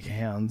going to shake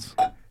hands.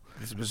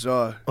 It's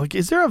bizarre. Like,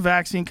 is there a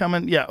vaccine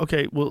coming? Yeah,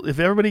 okay. Well, if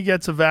everybody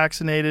gets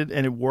vaccinated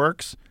and it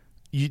works,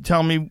 you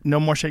tell me no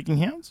more shaking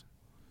hands?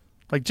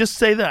 Like, just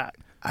say that.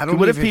 I don't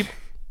What if even. people?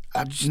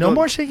 I just No don't-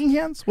 more shaking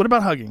hands? What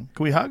about hugging?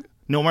 Can we hug?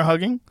 No more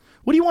hugging?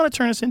 What do you want to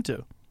turn us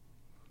into?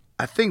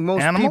 I think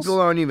most Animals? people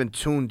aren't even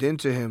tuned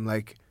into him.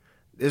 Like,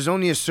 there's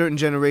only a certain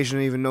generation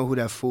that even know who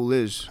that fool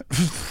is.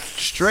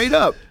 Straight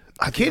up.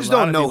 Kids a lot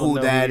don't of know people who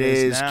know that who he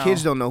is is. now.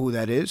 Kids don't know who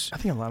that is. I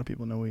think a lot of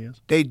people know who he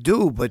is. They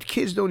do, but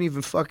kids don't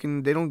even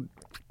fucking. They don't.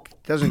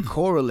 Doesn't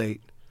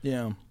correlate.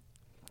 Yeah.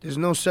 There's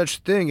no such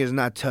thing as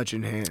not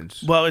touching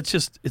hands. Well,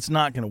 it's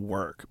not going to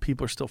work.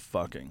 People are still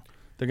fucking.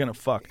 They're going to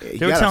fuck. You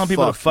They were gotta telling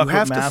people to fuck You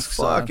have with masks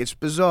to fuck. on. It's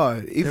bizarre.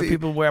 There are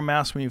people who wear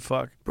masks when you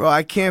fuck. Bro,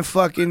 I can't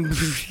fucking.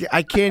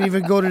 I can't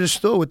even go to the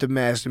store with the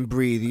mask and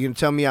breathe. You gonna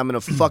tell me I'm gonna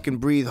fucking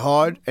breathe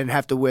hard and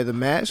have to wear the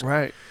mask?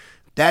 Right.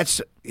 That's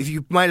if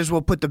you might as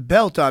well put the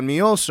belt on me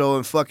also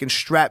and fucking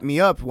strap me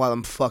up while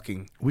I'm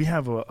fucking. We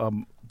have a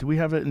do we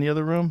have it in the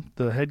other room?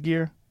 The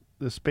headgear,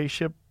 the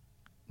spaceship,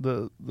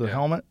 the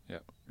helmet. Yeah.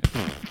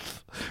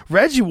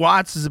 Reggie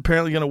Watts is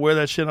apparently going to wear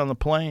that shit on the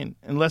plane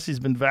unless he's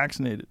been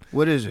vaccinated.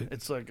 What is it?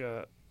 It's like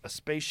a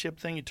spaceship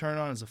thing you turn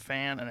on as a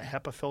fan and a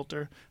HEPA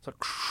filter. It's like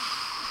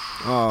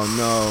Oh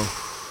no.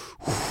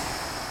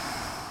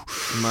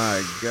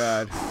 My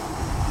God.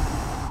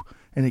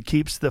 and it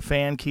keeps the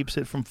fan keeps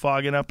it from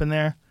fogging up in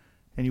there,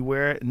 and you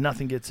wear it and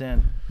nothing gets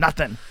in.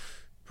 Nothing.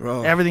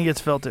 Bro. Everything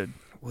gets filtered.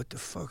 What the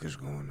fuck is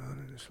going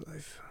on in this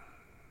life?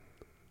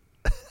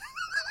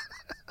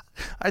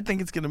 I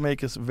think it's going to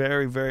make us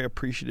very, very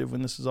appreciative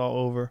when this is all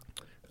over.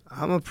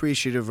 I'm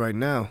appreciative right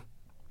now.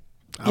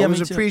 Yeah, I me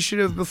was too.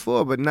 appreciative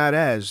before, but not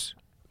as.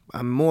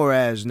 I'm more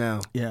as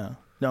now. Yeah.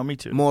 No, me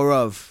too. More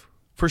of.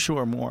 For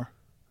sure, more.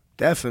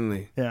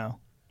 Definitely. Yeah.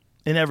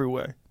 In every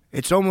way.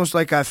 It's almost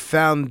like I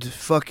found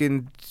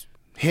fucking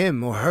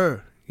him or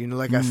her. You know,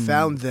 like I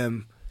found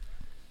them.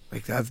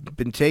 Like I've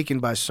been taken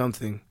by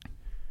something.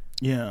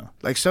 Yeah.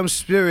 Like some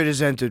spirit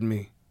has entered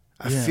me.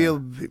 I Yeah. feel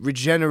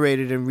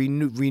regenerated and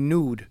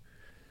renewed.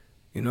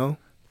 You know?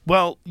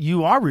 Well,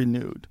 you are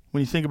renewed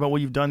when you think about what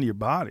you've done to your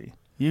body.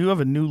 You have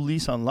a new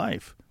lease on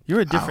life.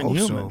 You're a different hope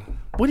human. so.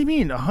 What do you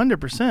mean,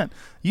 100%?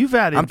 You've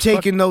added. I'm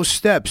taking those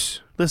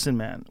steps. Listen,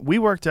 man, we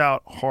worked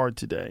out hard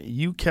today.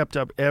 You kept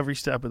up every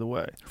step of the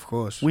way. Of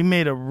course. We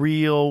made a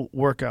real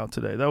workout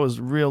today. That was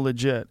real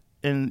legit.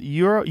 And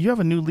you have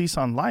a new lease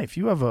on life.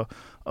 You have a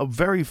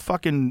very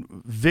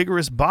fucking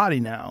vigorous body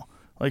now.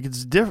 Like,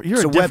 it's different. You're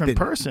It's a different weapon.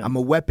 person. I'm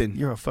a weapon.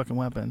 You're a fucking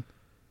weapon.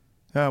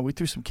 We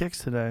threw some kicks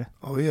today.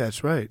 Oh, yeah,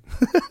 that's right.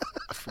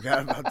 I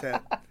forgot about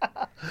that.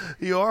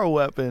 You are a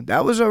weapon.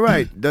 That was all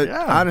right.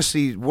 Yeah.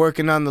 Honestly,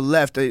 working on the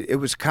left, it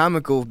was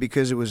comical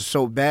because it was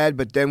so bad.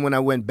 But then when I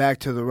went back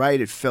to the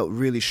right, it felt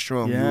really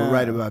strong. You Yeah. were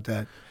right about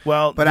that.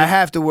 Well, But I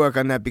have to work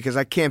on that because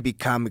I can't be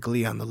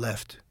comically on the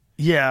left.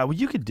 yeah, well,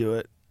 you could do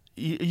it.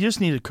 You just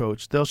need a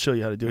coach. They'll show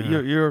you how to do it. Yeah.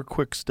 You're a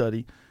quick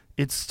study.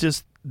 It's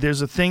just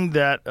there's a thing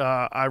that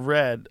I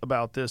read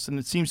about this, and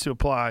it seems to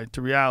apply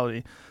to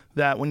reality,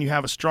 that when you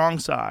have a strong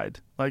side,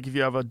 like if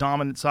you have a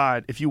dominant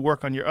side, if you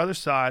work on your other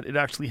side, it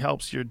actually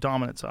helps your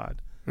dominant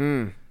side.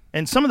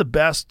 And some of the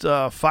best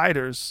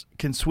fighters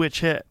can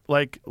switch hit.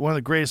 Like one of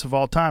the greatest of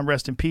all time,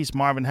 rest in peace,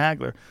 Marvin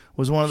Hagler,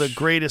 was one of the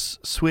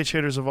greatest switch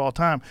hitters of all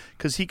time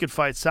because he could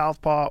fight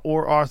southpaw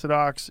or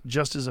orthodox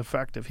just as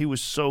effective. He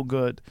was so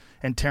good.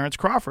 And Terrence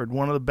Crawford,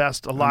 one of the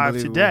best alive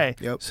Unbelievable. today,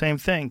 Yep. same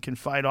thing, can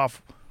fight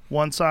off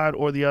one side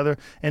or the other.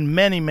 And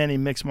many, many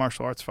mixed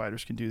martial arts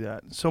fighters can do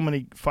that. So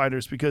many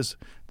fighters, because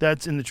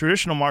that's in the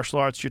traditional martial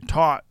arts, you're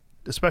taught,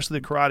 especially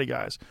the karate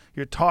guys,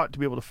 you're taught to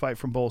be able to fight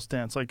from both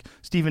stances. Like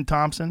Stephen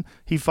Thompson,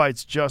 he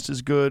fights just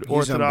as good He's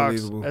orthodox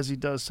unbelievable. as he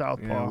does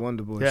southpaw. Yeah,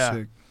 Wonderboy. Yeah.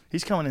 Sick.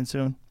 He's coming in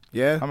soon.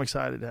 Yeah? I'm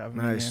excited to have him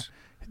in Nice.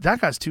 here.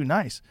 That guy's too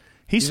nice.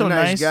 He's so a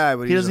nice nice guy,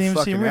 but he he's doesn't a even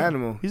fucking seem real.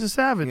 animal. He's a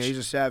savage. Yeah, he's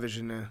a savage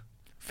in there.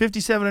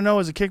 57-0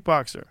 as a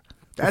kickboxer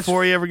That's-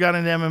 before he ever got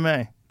into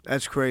MMA.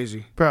 That's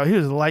crazy. Bro, he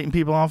was lighting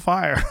people on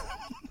fire.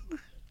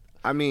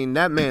 I mean,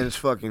 that man is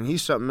fucking,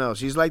 he's something else.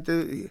 He's like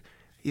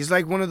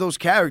one of those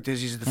characters.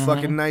 He's the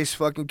fucking nice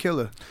fucking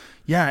killer.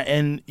 Yeah,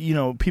 and, you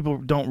know, people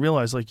don't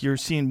realize, like, you're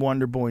seeing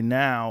Wonder Boy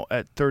now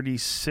at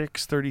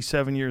 36,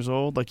 37 years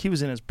old. Like, he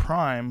was in his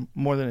prime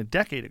more than a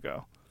decade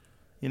ago.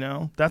 You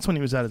know? That's when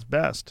he was at his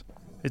best.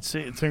 It's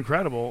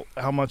incredible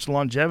how much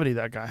longevity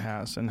that guy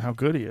has and how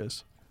good he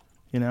is.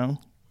 You know?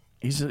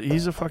 He's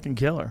a fucking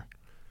killer.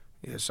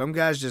 Yeah, some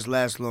guys just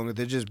last longer.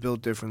 They're just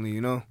built differently, you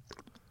know?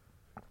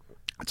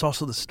 It's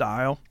also the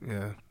style.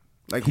 Yeah.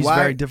 Like, He's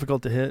very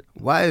difficult to hit.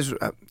 why is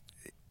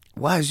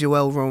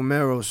Yoel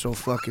Romero so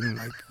fucking,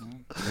 like,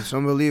 it's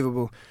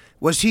unbelievable.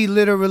 Was he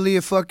literally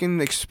a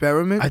fucking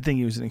experiment? I think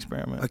he was an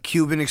experiment. A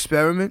Cuban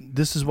experiment?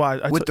 This is why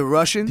With the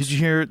Russians? Did you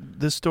hear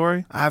this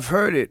story? I've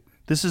heard it.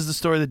 This is the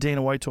story that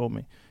Dana White told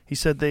me. He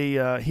said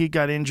he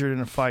got injured in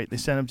a fight. They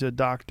sent him to a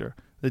doctor.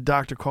 The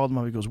doctor called him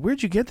up. He goes,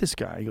 "Where'd you get this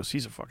guy?" He goes,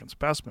 "He's a fucking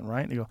specimen,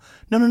 right?" And he goes,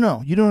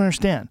 No, you don't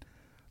understand.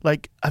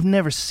 Like, I've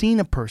never seen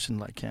a person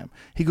like him.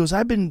 He goes,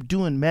 "I've been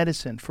doing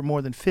medicine for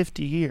more than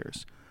 50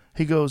 years."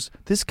 He goes,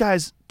 "This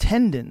guy's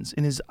tendons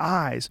in his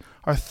eyes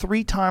are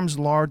 3 times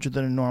larger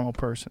than a normal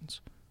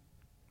person's."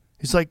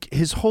 He's like,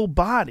 his whole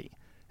body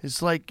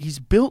is like, he's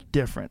built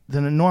different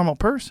than a normal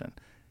person.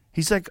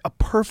 He's like a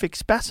perfect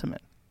specimen.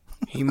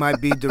 He might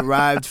be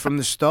derived from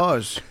the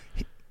stars.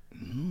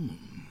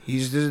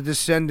 He's the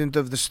descendant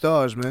of the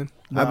stars, man.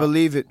 I Wow.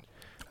 believe it.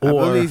 I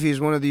Or- believe he's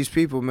one of these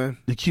people, man.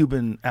 The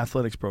Cuban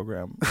athletics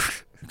program.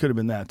 It could have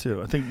been that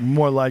too. I think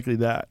more likely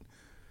that.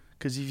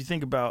 Because if you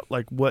think about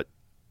like what,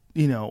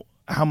 you know,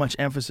 how much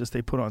emphasis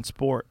they put on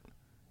sport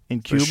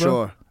in Cuba,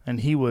 sure. and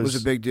he It was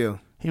was a big deal.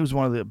 he was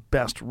one of the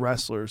best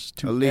wrestlers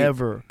to Elite.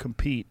 ever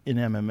compete in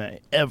MMA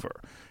ever.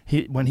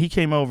 When he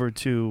came over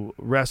to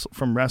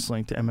from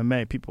wrestling to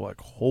MMA, people were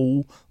like,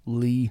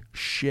 holy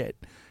shit,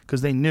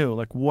 because they knew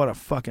like what a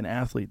fucking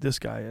athlete this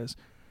guy is.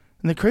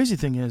 And the crazy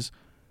thing is,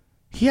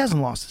 he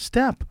hasn't lost a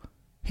step.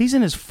 He's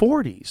in his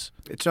 40s.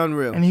 It's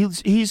unreal. And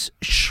he's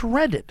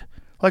shredded.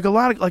 Like a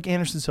lot of, like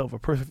Anderson Silva,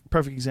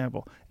 perfect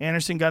example.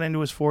 Anderson got into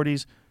his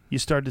 40s. You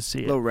started to see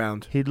it. Low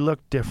round. He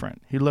looked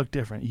different.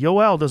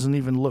 Yoel doesn't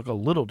even look a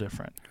little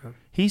different.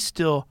 He's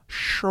still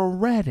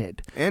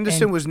shredded.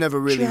 Anderson and was never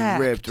really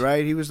jacked. ripped,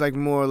 right? He was like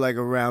more like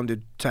a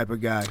rounded type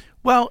of guy.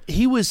 Well,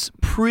 he was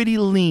pretty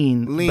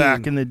lean Lean.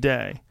 back in the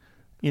day.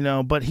 You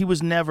know, but he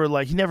was never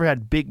like, he never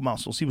had big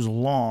muscles. He was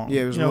long.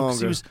 Yeah, he was 'cause longer.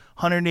 He was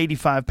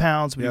 185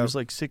 pounds, but he Yep. was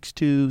like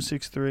 6'2",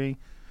 6'3".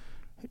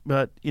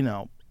 But, you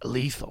know,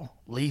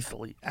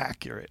 lethally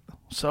accurate.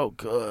 So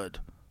good.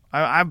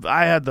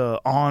 I had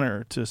the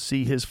honor to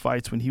see his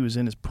fights when he was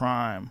in his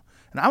prime.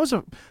 And I was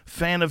a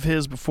fan of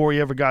his before he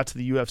ever got to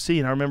the UFC.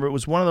 And I remember it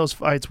was one of those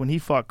fights when he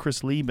fought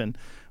Chris Lieben,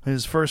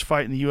 his first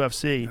fight in the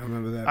UFC. I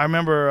remember that. I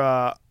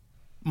remember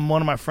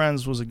one of my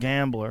friends was a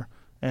gambler.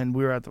 And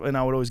we were and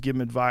I would always give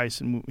him advice,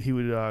 and he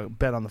would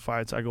bet on the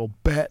fights. I go,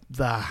 bet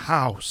the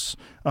house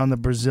on the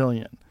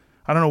Brazilian.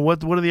 I don't know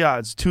what are the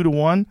odds,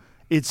 2-1.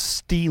 It's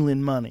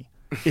stealing money.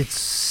 It's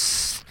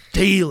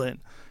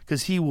stealing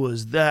because he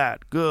was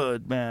that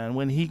good, man.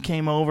 When he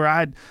came over,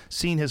 I'd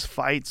seen his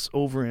fights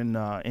over in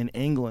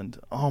England.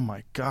 Oh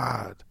my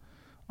God,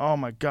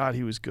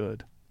 he was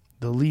good.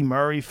 The Lee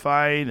Murray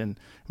fight, and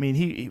I mean,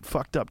 he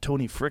fucked up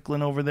Tony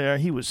Fricklin over there.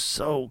 He was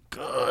so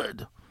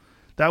good.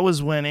 That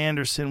was when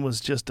Anderson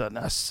was just an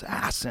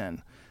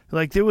assassin.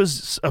 Like, there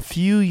was a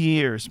few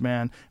years,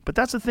 man. But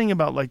that's the thing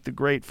about, like, the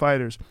great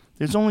fighters.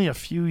 There's only a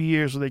few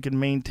years where they can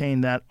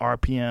maintain that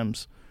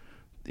RPMs.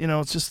 You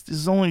know, it's just,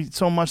 there's only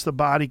so much the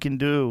body can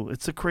do.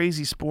 It's a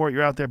crazy sport.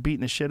 You're out there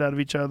beating the shit out of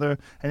each other,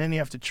 and then you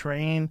have to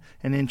train,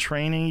 and in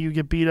training you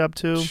get beat up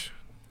too.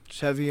 It's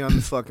heavy on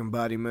the fucking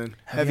body, man.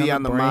 Heavy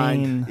on the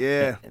mind.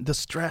 Yeah. The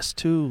stress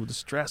too. The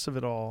stress of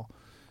it all.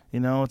 You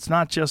know, it's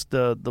not just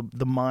the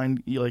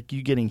mind, like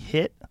you getting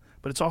hit,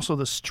 but it's also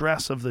the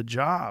stress of the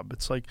job.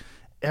 It's like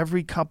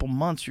every couple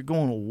months you're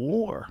going to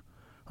war.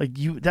 Like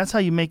that's how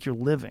you make your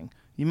living.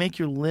 You make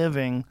your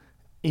living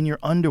in your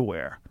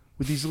underwear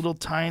with these little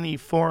tiny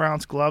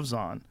 4-ounce gloves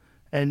on.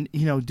 And,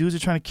 you know, dudes are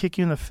trying to kick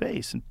you in the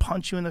face and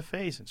punch you in the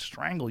face and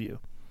strangle you.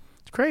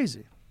 It's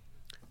crazy.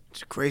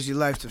 It's a crazy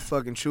life to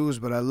fucking choose,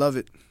 but I love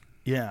it.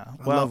 Yeah.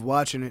 I love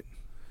watching it.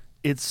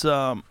 It's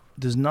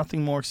there's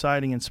nothing more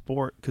exciting in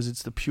sport because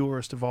it's the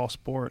purest of all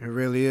sport. It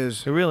really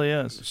is. It really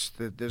is.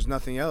 There's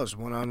nothing else,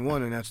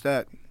 one-on-one, and that's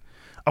that.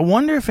 I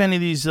wonder if any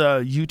of these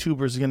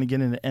YouTubers are going to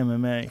get into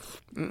MMA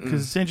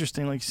because it's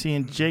interesting, like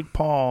seeing Jake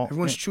Paul.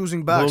 Everyone's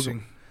choosing boxing.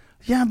 Logan.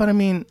 Yeah, but I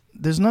mean,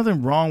 there's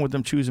nothing wrong with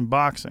them choosing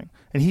boxing,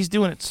 and he's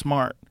doing it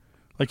smart.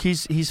 Like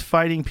he's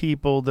fighting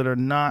people that are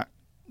not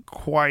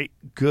quite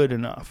good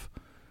enough.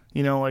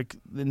 You know, like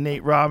the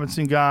Nate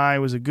Robinson guy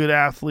was a good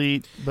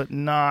athlete, but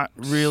not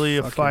really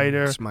a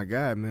fighter. That's my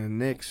guy, man.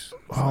 Nick's.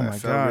 Oh, my I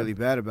felt God. really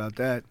bad about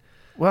that.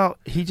 Well,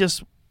 he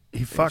fucked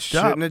up.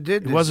 Shouldn't have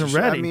did this. He wasn't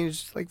ready. I mean,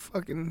 it's like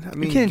fucking. I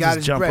mean, you can't he got just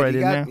his jump bread. right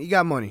in there. He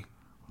got money.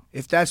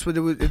 If that's what it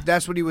was, if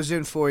that's what he was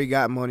in for, he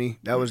got money.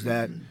 That was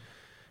that.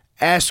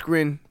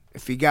 Askren,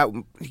 if he got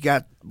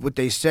what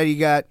they said he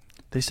got.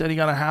 They said he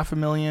got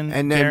 $500,000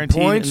 and then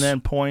guaranteed, points, and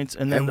then points,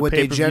 and then and the what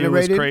they pay-per-view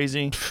was generated.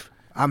 crazy.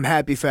 I'm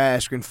happy for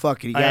Askren.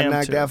 Fuck it. He got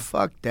knocked out.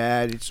 Fuck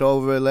that. It's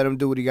over. Let him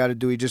do what he got to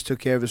do. He just took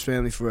care of his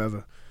family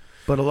forever.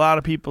 But a lot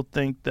of people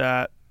think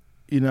that,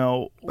 you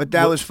know. But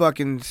that was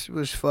fucking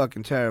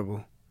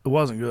terrible. It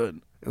wasn't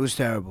good. It was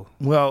terrible.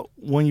 Well,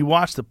 when you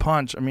watch the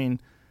punch, I mean.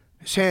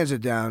 His hands are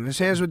down. His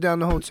hands were down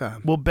the whole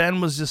time. Well,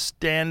 Ben was just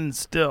standing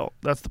still.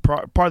 That's the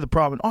part of the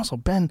problem. Also,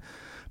 Ben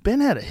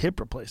had a hip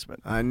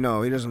replacement. I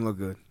know. He doesn't look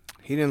good.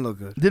 He didn't look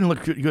good. Didn't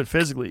look good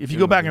physically. If you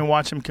go back and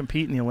watch him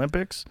compete in the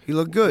Olympics, he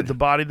looked good. The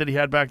body that he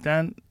had back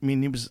then, I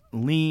mean, he was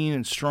lean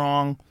and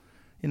strong.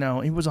 You know,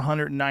 he was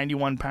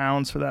 191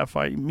 pounds for that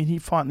fight. I mean, he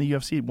fought in the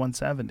UFC at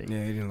 170. Yeah,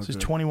 he didn't look so he's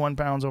good. 21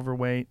 pounds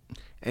overweight.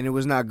 And it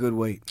was not good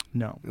weight.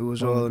 No. It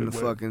was all in the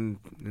fucking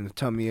in the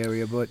tummy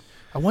area. But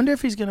I wonder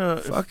if he's going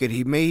to... Fuck it.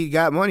 He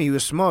got money. He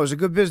was smart. It was a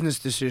good business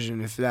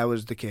decision if that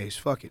was the case.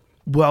 Fuck it.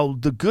 Well,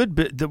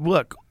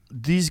 look,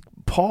 these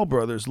Paul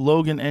brothers,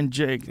 Logan and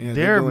Jake,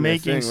 they're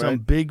making some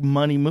big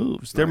money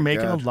moves. They're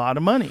making a lot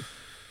of money.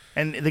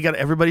 And they got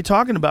everybody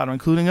talking about them,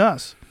 including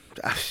us.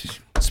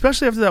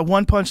 Especially after that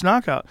one-punch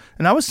knockout.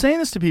 And I was saying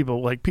this to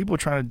people, like people were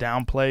trying to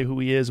downplay who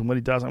he is and what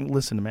he does. I'm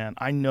listen, man,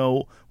 I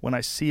know when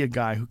I see a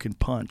guy who can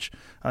punch.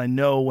 And I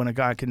know when a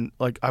guy can,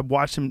 like I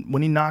watched him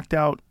when he knocked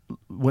out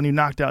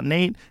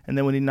Nate and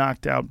then when he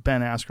knocked out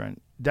Ben Askren.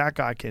 That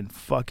guy can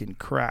fucking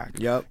crack.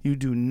 Yep. You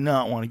do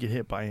not want to get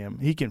hit by him.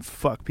 He can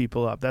fuck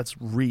people up. That's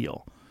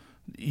real.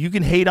 You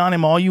can hate on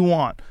him all you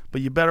want,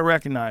 but you better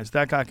recognize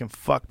that guy can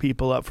fuck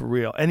people up for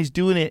real. And he's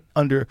doing it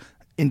under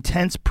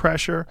intense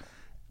pressure.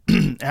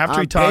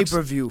 After he talks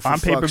pay-per-view, for on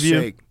pay-per-view,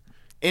 sake.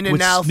 In and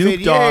with out,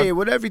 Snoop Dogg. yeah,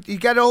 whatever. He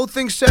got the whole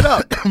thing set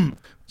up.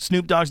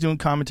 Snoop Dogg's doing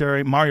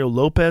commentary. Mario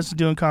Lopez is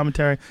doing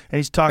commentary, and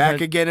he's talking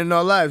back again in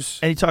our lives.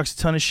 And he talks a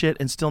ton of shit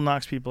and still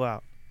knocks people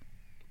out.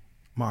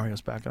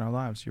 Mario's back in our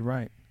lives. You're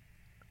right.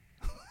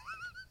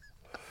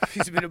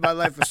 He's been in my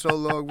life for so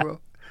long, bro.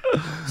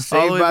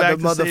 All the way back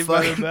to Saved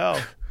by the Bell.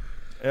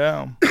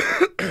 Yeah.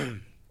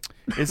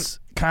 It's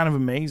kind of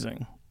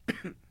amazing.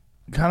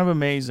 Kind of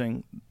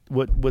amazing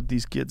what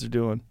these kids are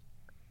doing.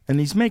 And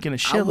he's making a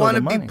shitload of money.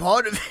 I want to be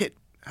part of it.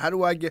 How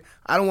do I get...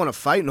 I don't want to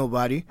fight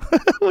nobody.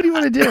 What do you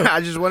want to do? I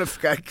just want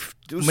to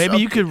do Maybe something.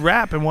 you could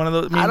rap in one of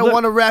those... I don't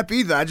want to rap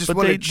either. I just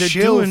want to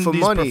chill for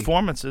money.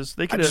 Performances.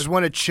 I just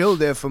want to chill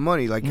there for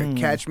money. Like,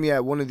 catch me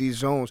at one of these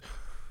zones.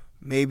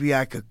 Maybe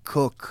I could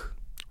cook.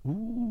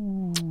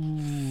 Ooh.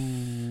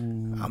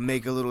 I'll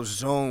make a little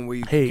zone where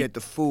you can get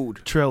the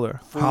food.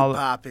 Triller. Food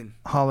popping.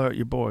 Holler at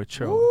your boy,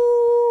 Triller.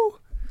 Woo.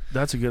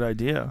 That's a good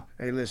idea.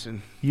 Hey,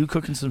 listen. You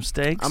cooking some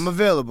steaks? I'm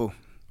available.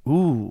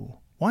 Ooh.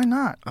 Why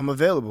not? I'm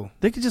available.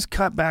 They could just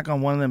cut back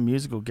on one of them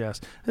musical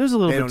guests. There's a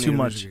little bit too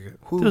much.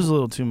 There's a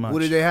little too much. Who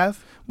did they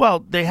have? Well,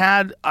 they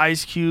had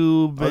Ice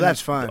Cube. Oh,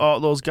 that's fine. All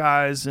those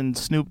guys and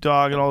Snoop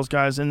Dogg and all those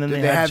guys, and then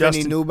did they had have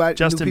Justin, any new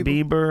Justin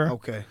people? Bieber.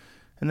 Okay.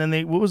 And then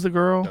what was the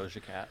girl?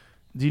 Doja Cat.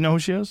 Do you know who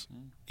she is?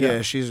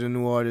 Yeah, she's a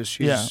new artist.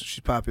 She's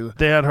popular.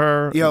 They had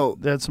her. Yo.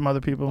 They had some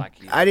other people. Black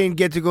Keys. I didn't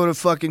get to go to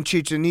fucking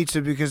Chichen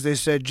Itza because they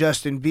said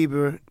Justin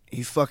Bieber,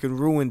 he fucking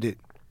ruined it.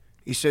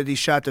 He said he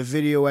shot the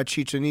video at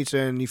Chichen Itza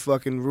and he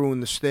fucking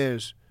ruined the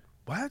stairs.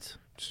 What?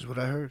 This is what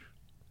I heard.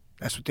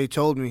 That's what they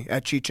told me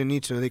at Chichen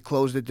Itza. They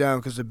closed it down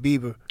because of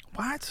Bieber.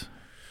 What?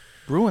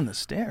 Ruin the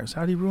stairs?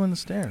 How did he ruin the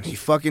stairs? He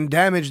fucking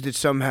damaged it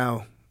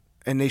somehow,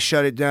 and they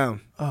shut it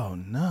down. Oh,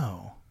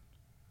 no.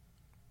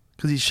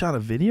 Because he shot a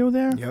video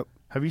there? Yep.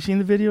 Have you seen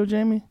the video,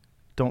 Jamie?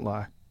 Don't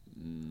lie.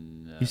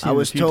 No. You've seen I it a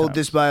was few told times.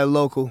 this by a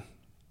local.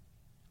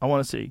 I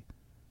want to see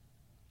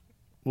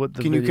what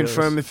the Can you video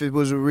confirm is. if it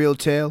was a real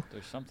tale?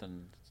 There's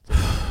something to this.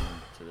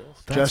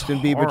 That's Justin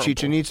Bieber, horrible.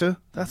 Chichen Itza?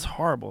 That's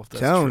horrible if that's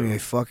Telling true. you,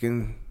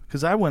 fucking...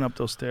 Because I went up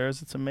those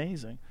stairs. It's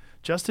amazing.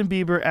 Justin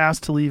Bieber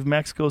asked to leave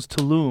Mexico's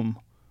Tulum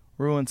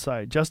ruined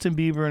site. Justin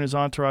Bieber and his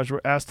entourage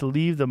were asked to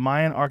leave the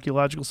Mayan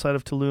archaeological site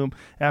of Tulum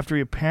after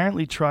he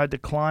apparently tried to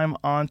climb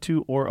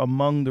onto or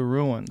among the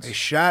ruins. They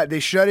shut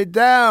it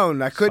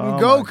down. I couldn't Oh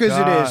go my because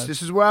of this. God.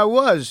 This is where I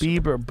was.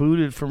 Bieber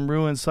booted from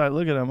ruined site.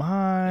 Look at him.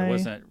 Hi. It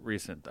wasn't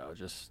recent though.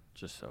 Just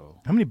so.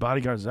 How many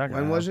bodyguards does that guy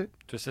When have? was it?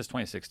 Just this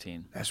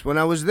 2016. That's when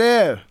I was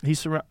there.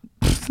 He's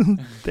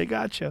They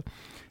got you.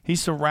 He's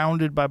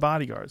surrounded by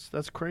bodyguards.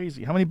 That's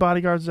crazy. How many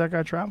bodyguards does that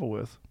guy travel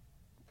with?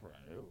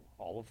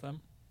 All of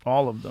them.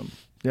 All of them.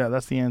 Yeah,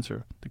 that's the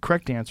answer. The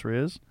correct answer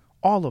is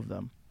all of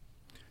them.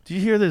 Did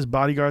you hear that his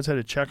bodyguards had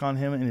to check on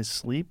him in his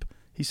sleep,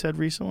 he said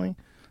recently,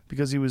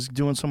 because he was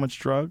doing so much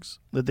drugs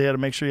that they had to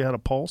make sure he had a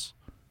pulse?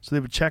 So they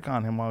would check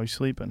on him while he's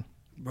sleeping.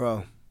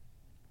 Bro,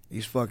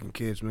 these fucking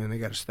kids, man, they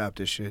got to stop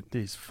this shit.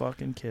 These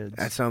fucking kids.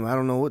 That's something, I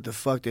don't know what the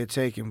fuck they're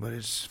taking, but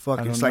it's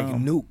fucking, don't it's like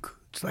know. Nuke.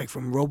 It's like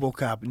from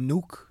RoboCop,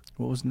 Nuke.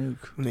 What was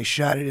Nuke? When they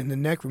shot it in the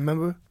neck,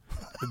 remember?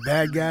 The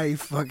bad guy,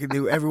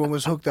 everyone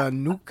was hooked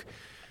on Nuke.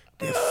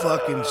 They're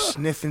fucking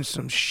sniffing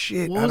some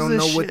shit. What I was don't this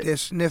know what shit? they're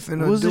sniffing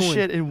What or was doing. the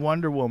shit in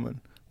Wonder Woman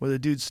where the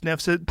dude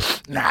sniffs it?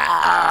 It's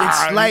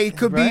like it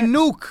could Right? be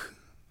Nuke.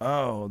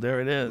 Oh,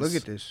 there it is. Look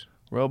at this.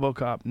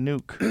 RoboCop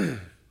Nuke.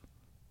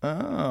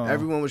 Oh.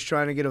 Everyone was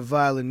trying to get a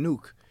violent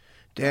Nuke.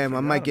 Damn, I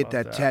forgot might get about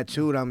that that.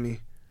 tattooed on me.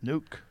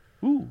 Nuke.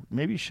 Ooh,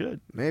 maybe you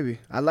should. Maybe.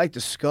 I like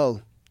the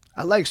skull.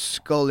 I like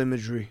skull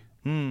imagery.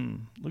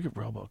 Look at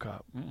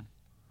RoboCop.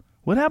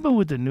 What happened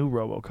with the new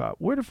RoboCop?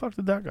 Where the fuck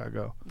did that guy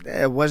go?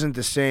 It wasn't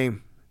the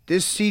same.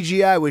 This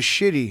CGI was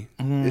shitty.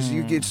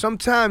 You get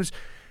sometimes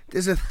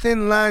there's a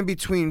thin line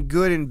between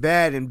good and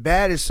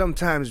bad is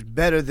sometimes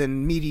better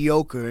than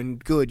mediocre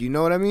and good. You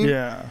know what I mean?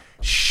 Yeah.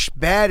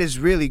 Bad is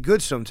really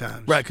good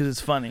sometimes. Right, because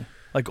it's funny.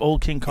 Like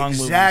old King Kong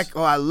Exact.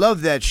 movies. Oh, I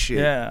love that shit.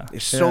 Yeah,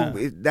 It's so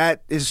yeah.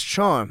 that is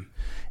charm.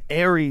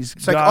 Ares,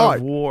 like God art.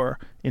 of War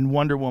in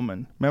Wonder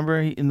Woman. Remember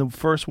in the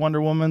first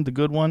Wonder Woman, the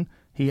good one,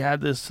 he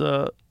had this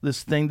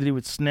this thing that he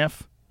would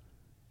sniff.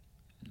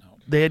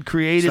 They had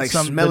created It's like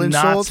some the smelling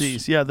salts?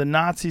 Nazis. Yeah, the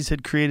Nazis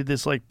had created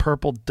this like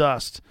purple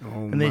dust,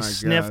 and they my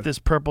sniffed God. this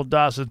purple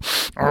dust,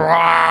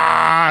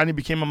 and he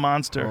became a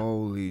monster.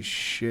 Holy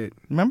shit.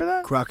 Remember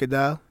that?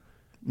 Crocodile?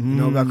 You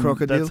know about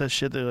crocodile? That's that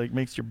shit that like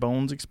makes your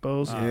bones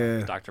exposed.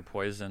 Yeah. Dr.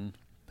 Poison.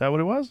 That what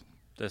it was?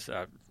 This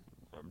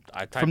I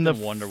typed From the in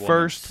Wonder Woman.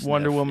 first sniff.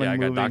 Wonder Woman Yeah, I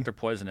got movie. Dr.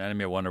 Poison,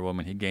 enemy of Wonder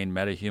Woman. He gained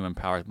metahuman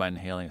powers by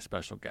inhaling a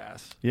special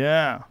gas.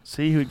 Yeah.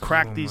 See, he would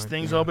crack Oh these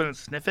things open and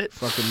sniff it.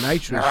 Fucking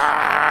nitrous.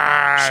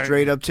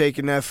 Straight up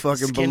taking that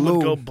fucking Skin balloon.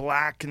 would go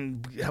black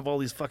and have all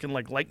these fucking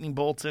like lightning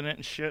bolts in it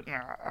and shit.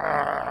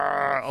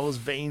 All his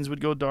veins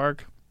would go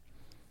dark.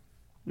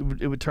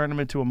 It would turn him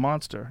into a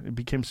monster. It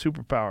became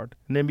superpowered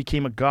and then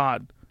became a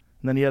god.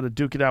 And then he had to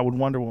duke it out with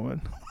Wonder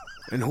Woman.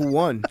 And who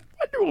won?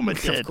 Wonder Woman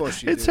did. course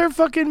she It's did. her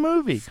fucking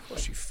movie. Oh,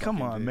 she Come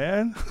fucking on, did.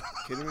 man.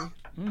 Kidding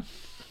me?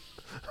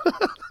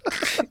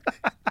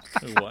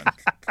 Who won?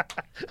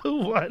 Who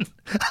won?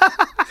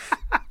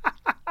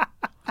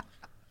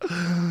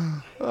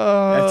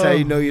 That's how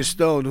you know you're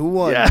stoned. Who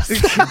won? Yes.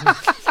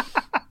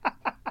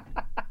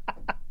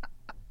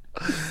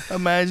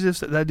 Imagine if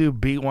that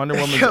dude beat Wonder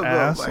Woman's Bro,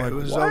 ass. like, Like, it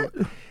was what?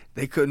 over.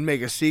 They couldn't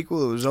make a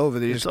sequel. It was over.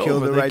 They It's just killed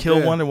over. her They right kill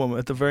there. Wonder Woman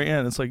at the very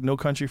end. It's like No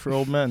Country for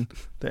Old Men.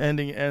 The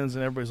ending ends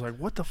and everybody's like,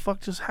 what the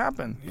fuck just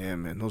happened? Yeah,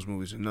 man. Those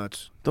movies are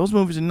nuts. Those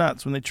movies are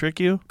nuts when they trick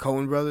you.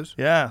 Coen Brothers?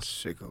 Yes.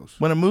 Sickos.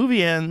 When a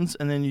movie ends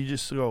and then you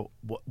just go,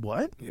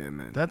 what? Yeah,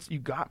 man. That's, you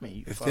got me.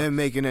 You If fucks. they're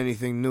making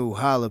anything new,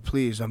 holla,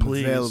 please. I'm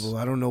Please. available.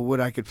 I don't know what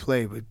I could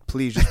play, but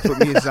please just put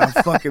me in. I'll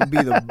fucking be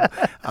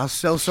the. I'll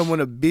sell someone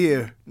a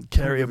beer.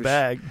 Carry a Give a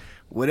bag.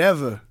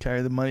 Whatever.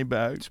 Carry the money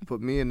bag. Just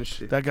put me in the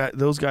shit.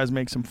 Those guys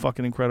make some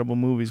fucking incredible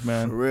movies, For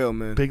man. real,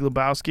 man. Big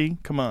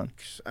Lebowski, come on.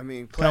 I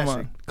mean, Come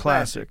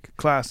classic. on.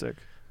 Classic.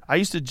 I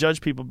used to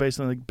judge people based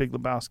on the Big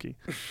Lebowski.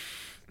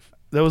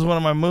 That was one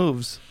of my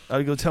moves.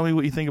 I'd go, tell me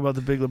what you think about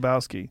the Big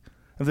Lebowski.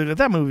 If they're like,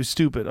 that movie's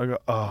stupid, I go,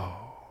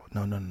 oh,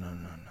 no.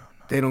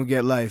 They don't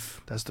get life.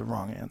 That's the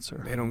wrong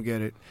answer. They don't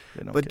get it.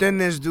 They don't But get then it.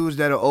 there's dudes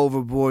that are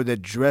overboard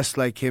that dress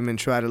like him and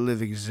try to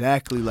live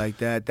exactly like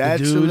that.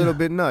 That's a dude- little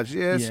bit nuts.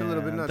 Yeah, it's a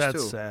little bit nuts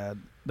that's too. sad.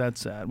 That's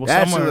sad. Well,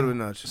 That's a somewhere, little bit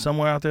nuts.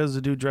 Somewhere out there, there's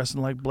a dude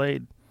dressing like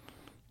Blade.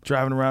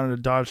 driving around in a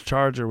Dodge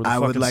Charger with a I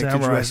fucking would like to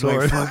samurai dress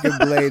sword. like fucking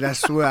Blade. I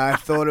swear, I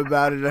thought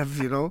about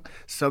it.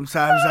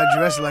 Sometimes I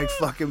dress like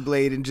fucking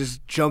Blade and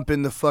just jump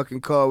in the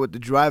fucking car with the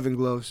driving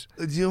gloves.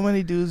 Do you know how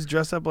many dudes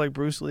dress up like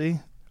Bruce Lee?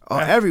 Oh,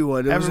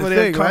 everyone. It was Everybody a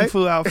thing, had kung right?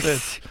 fu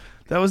outfits.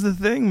 That was the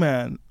thing,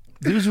 man.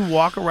 Dudes who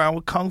walk around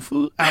with kung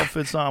fu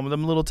outfits on, with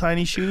them little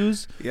tiny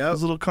shoes. Yep.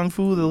 Those little kung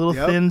fu, the little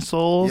Yep. thin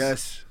soles.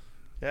 Yes.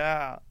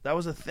 Yeah, that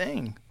was a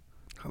thing.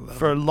 I love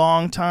For a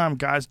long time,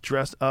 guys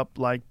dressed up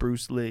like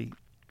Bruce Lee.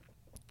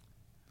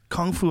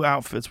 Kung fu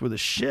outfits were the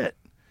shit.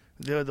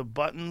 They were the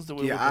buttons. That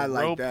were Yeah, with I the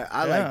like rope. that.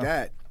 I Yeah. like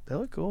that. They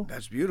look cool.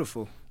 That's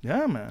beautiful.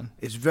 Yeah, man.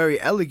 It's very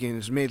elegant.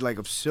 It's made like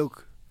of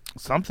silk.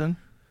 Something.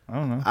 I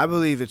don't know. I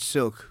believe it's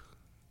silk.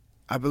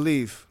 I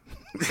believe.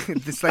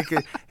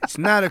 It's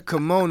not a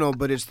kimono,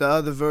 but it's the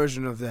other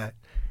version of that.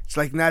 It's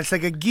like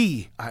a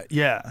gi.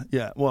 Yeah.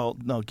 Well,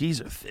 no, gis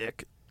are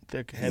thick,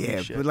 heavy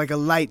Yeah, shit. but like a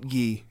light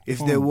gi, if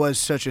there was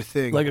such a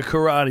thing. Like a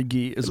karate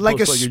gi, as like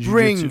a opposed to like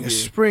spring, a a jiu-jitsu gi.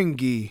 spring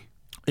gi.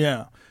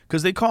 Yeah,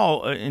 because they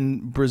call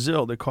in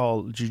Brazil they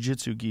call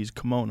jiu-jitsu gis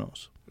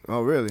kimonos.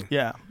 Oh, really?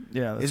 Yeah.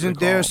 That's Isn't what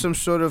they there call some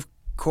sort of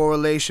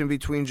correlation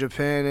between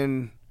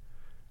Japan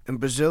and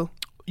Brazil?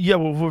 Yeah,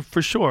 well,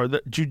 for sure.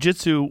 The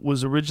jiu-jitsu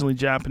was originally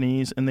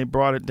Japanese, and they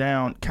brought it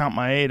down. Count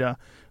Maeda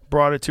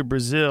brought it to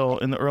Brazil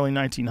in the early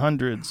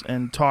 1900s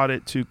and taught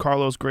it to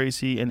Carlos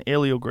Gracie and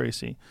Helio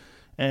Gracie,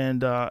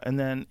 and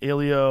then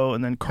Helio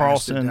and then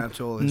Carlson, down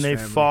to all and his they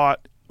family.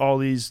 fought all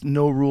these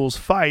no rules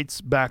fights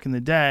back in the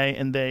day,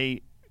 and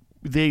they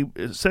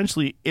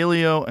essentially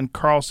Helio and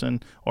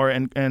Carlson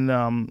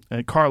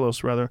and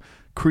Carlos rather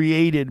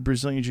created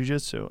Brazilian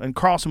Jiu-Jitsu, and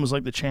Carlson was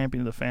like the champion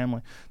of the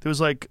family. There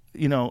was like,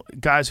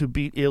 guys who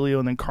beat Helio,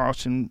 and then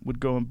Carlson would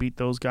go and beat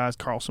those guys.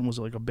 Carlson was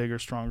like a bigger,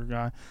 stronger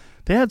guy.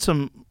 They had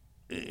some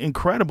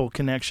incredible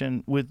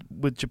connection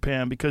with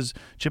Japan because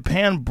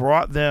Japan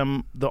brought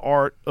them the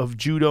art of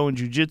judo and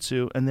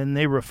jiu-jitsu, and then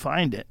they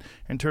refined it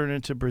and turned it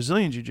into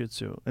Brazilian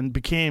jiu-jitsu and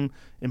became,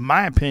 in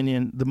my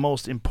opinion, the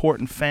most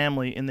important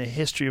family in the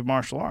history of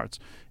martial arts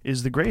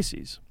is the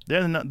Gracies.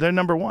 They're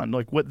number one.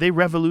 Like, what they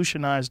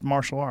revolutionized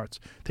martial arts.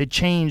 They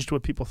changed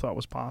what people thought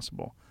was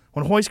possible.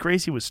 When Hoist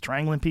Gracie was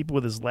strangling people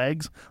with his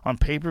legs on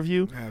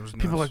pay-per-view,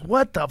 people were like,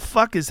 what the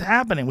fuck is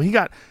happening? Well, he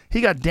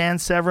got Dan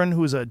Severn,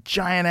 who was a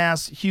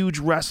giant-ass, huge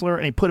wrestler,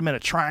 and he put him in a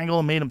triangle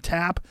and made him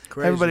tap.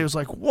 Crazy. Everybody was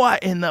like,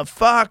 what in the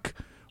fuck?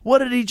 What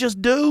did he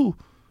just do?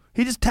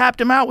 He just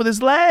tapped him out with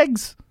his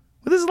legs.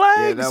 With his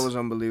legs. Yeah, that was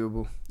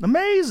unbelievable.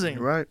 Amazing.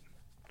 Right.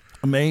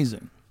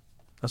 Amazing.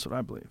 That's what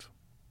I believe.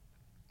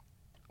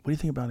 What do you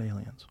think about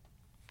aliens?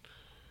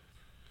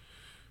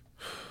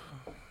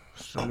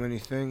 So many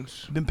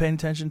things. Been paying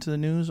attention to the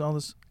news, all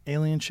this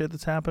alien shit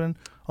that's happening,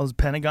 all this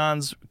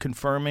Pentagon's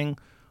confirming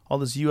all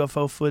this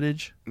UFO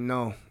footage.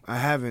 No, I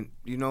haven't.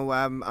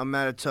 I'm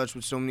out of touch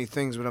with so many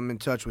things, but I'm in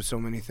touch with so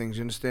many things.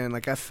 You understand?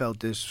 Like, I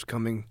felt this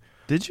coming.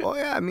 Did you? Oh,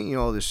 yeah. I mean,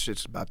 all this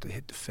shit's about to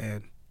hit the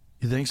fan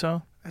You think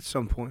so? at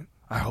some point.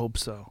 I hope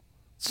so.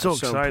 It's so At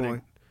some exciting.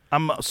 point.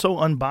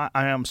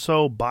 I am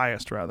so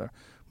biased, rather.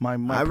 My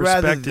I'd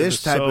perspective rather this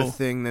is type so, of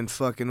thing than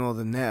fucking all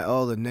the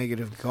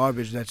negative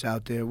garbage that's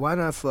out there. Why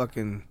not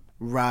fucking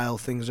rile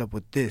things up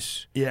with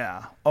this?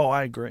 Yeah. Oh,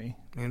 I agree.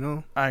 You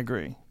know? I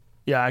agree.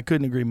 Yeah, I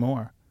couldn't agree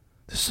more.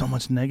 There's so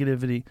much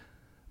negativity,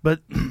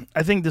 but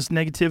I think this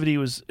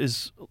negativity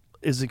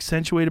is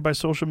accentuated by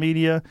social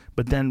media.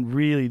 But then,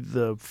 really,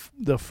 the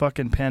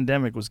fucking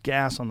pandemic was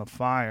gas on the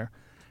fire,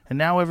 and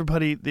now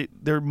everybody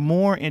they're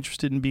more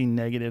interested in being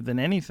negative than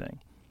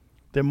anything.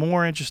 They're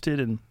more interested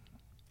in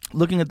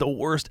looking at the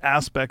worst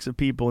aspects of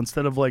people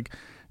instead of like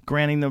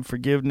granting them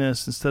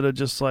forgiveness, instead of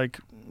just like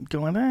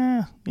going,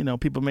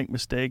 people make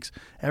mistakes.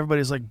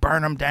 Everybody's like,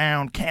 burn them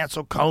down,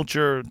 cancel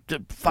culture,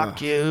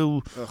 fuck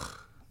you. Ugh.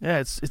 Yeah,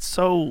 it's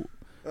so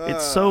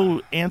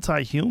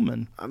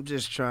anti-human. I'm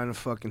just trying to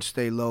fucking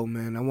stay low,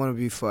 man. I want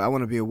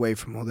to be away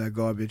from all that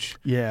garbage.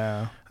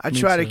 Yeah. I me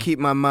try to too. keep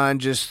my mind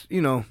just,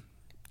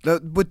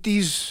 with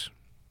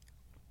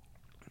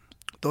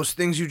those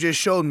things you just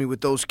showed me,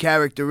 with those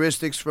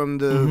characteristics from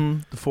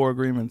the 4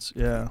 agreements.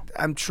 Yeah.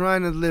 I'm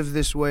trying to live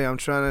this way. I'm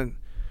trying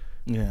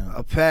Yeah.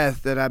 a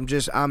path that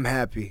I'm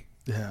happy.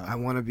 Yeah. I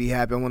want to be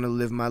happy. I want to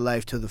live my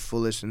life to the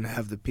fullest and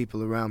have the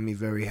people around me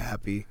very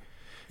happy.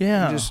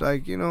 Yeah. And just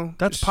like,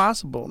 That's just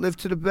possible. live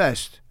to the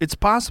best. It's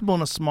possible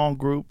in a small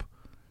group,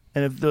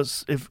 and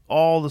if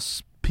all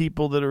the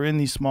people that are in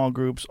these small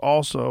groups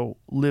also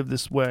live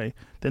this way,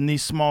 then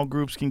these small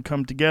groups can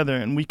come together,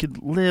 and we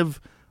could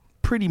live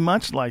pretty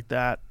much like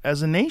that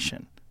as a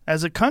nation,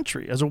 as a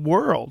country, as a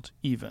world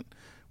even.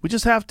 We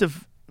just have to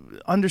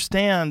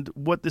understand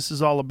what this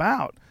is all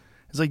about.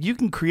 It's like you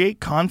can create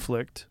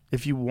conflict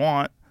if you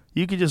want.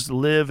 You could just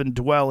live and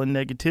dwell in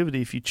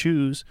negativity if you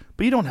choose,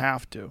 but you don't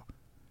have to.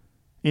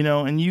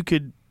 And you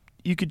could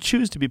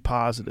choose to be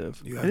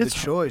positive. You have the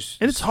choice.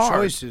 And it's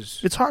hard. Choices.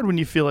 It's hard when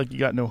you feel like you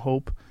got no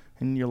hope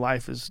and your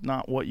life is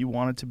not what you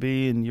want it to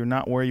be and you're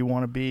not where you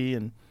want to be,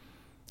 and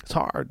it's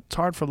hard. It's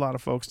hard for a lot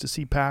of folks to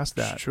see past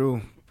that. It's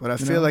true. But I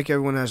feel like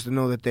everyone has to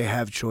know that they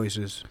have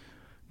choices.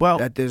 Well,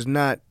 That there's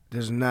not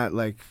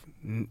like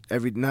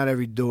Not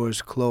every door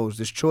is closed.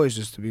 There's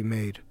choices to be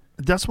made.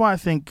 That's why I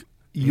think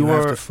You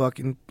have to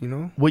fucking,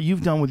 what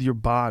you've done with your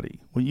body,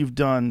 what you've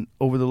done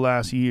over the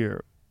last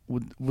year,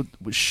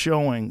 with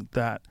showing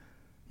that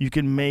you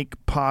can make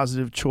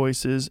positive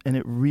choices and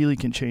it really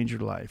can change your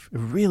life. It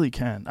really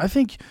can. I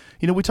think,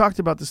 we talked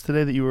about this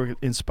today, that you were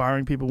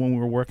inspiring people when we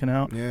were working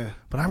out. Yeah.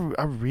 But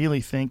I really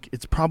think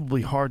it's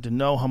probably hard to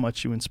know how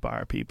much you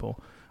inspire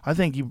people. I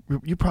think you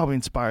probably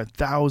inspire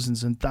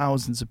thousands and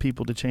thousands of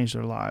people to change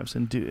their lives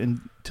and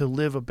to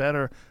live a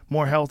better,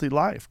 more healthy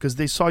life because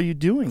they saw you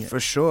doing it. For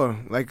sure.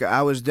 Like,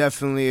 I was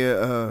definitely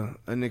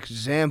an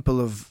example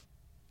of,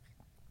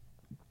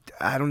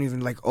 I don't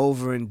even like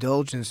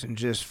overindulgence and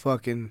just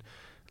fucking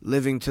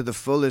living to the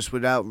fullest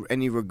without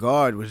any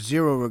regard, with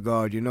zero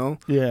regard,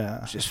 Yeah.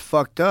 It's just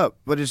fucked up.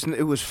 But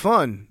it was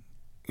fun,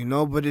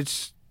 but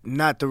it's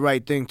not the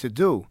right thing to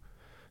do.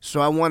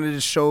 So I wanted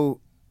to show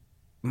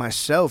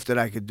myself that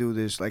I could do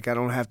this. Like, I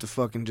don't have to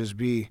fucking just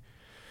be,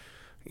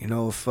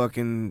 a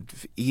fucking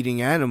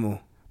eating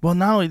animal. Well,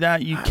 not only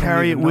that, you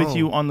carry it with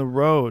you on the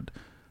road.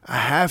 I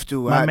have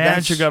to. My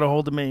manager got a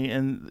hold of me,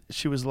 and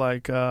she was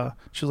like,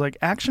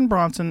 Action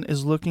Bronson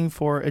is looking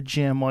for a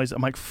gym.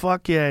 I'm like,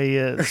 fuck yeah, he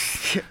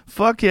is.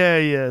 Fuck yeah,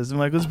 he is. I'm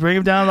like, let's bring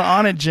him down to the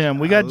On It gym.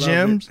 We got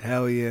gyms.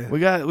 Hell yeah. We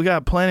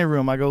got plenty of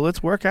room. I go,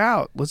 let's work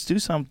out. Let's do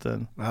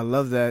something. I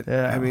love that.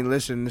 Yeah. I mean,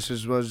 listen,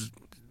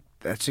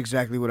 that's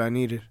exactly what I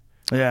needed.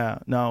 Yeah,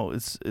 no,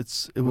 it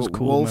was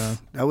cool, Wolf, man.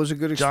 that was a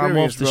good John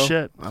experience, Wolf's the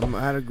bro. shit.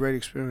 I had a great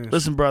experience.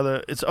 Listen,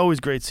 brother, it's always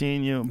great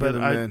seeing you,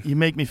 but you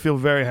make me feel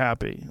very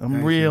happy. I'm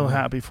Thank real you, man.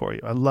 happy for you.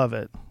 I love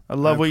it. I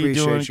love what you're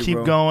doing. appreciate you, Keep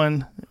bro.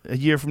 going. A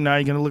year from now,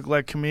 you're going to look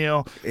like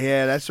Camille.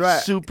 Yeah, that's right.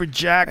 Super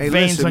jacked, Hey,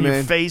 veins listen, on your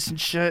man. face and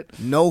shit.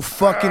 No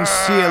fucking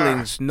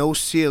ceilings. No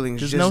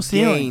ceilings. There's just no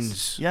ceilings.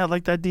 gains. Yeah,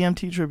 like that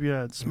DMT trip you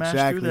had. Smash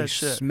Exactly. through that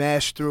shit.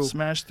 Smash through.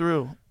 Smash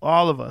through.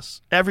 All of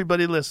us.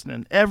 Everybody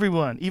listening.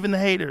 Everyone. Even the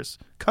haters.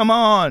 Come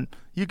on.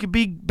 You could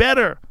be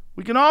better.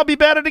 We can all be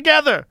better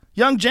together.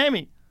 Young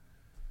Jamie.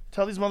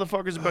 Tell these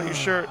motherfuckers about your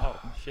shirt. Oh,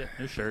 shit.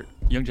 New shirt.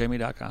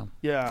 YoungJamie.com.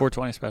 Yeah.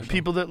 420 special.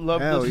 People that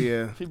love Hell this.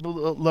 yeah. People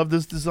that love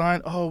this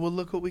design. Oh, well,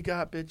 look what we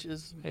got,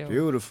 bitches.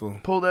 Beautiful.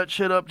 Pull that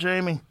shit up,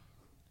 Jamie.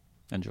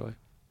 Enjoy.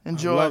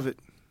 Enjoy. I love it.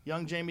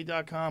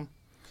 YoungJamie.com.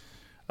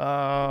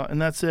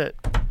 And that's it.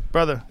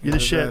 Brother, you're the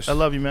shit. best. I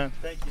love you, man.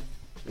 Thank you.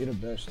 You're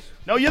the best.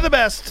 No, you're the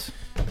best.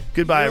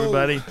 Goodbye,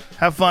 everybody.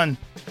 Have fun.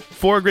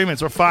 4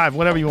 agreements or 5,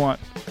 whatever you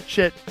want.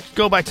 Shit.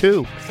 Go by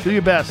 2. Do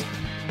your best.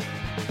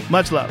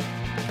 Much love.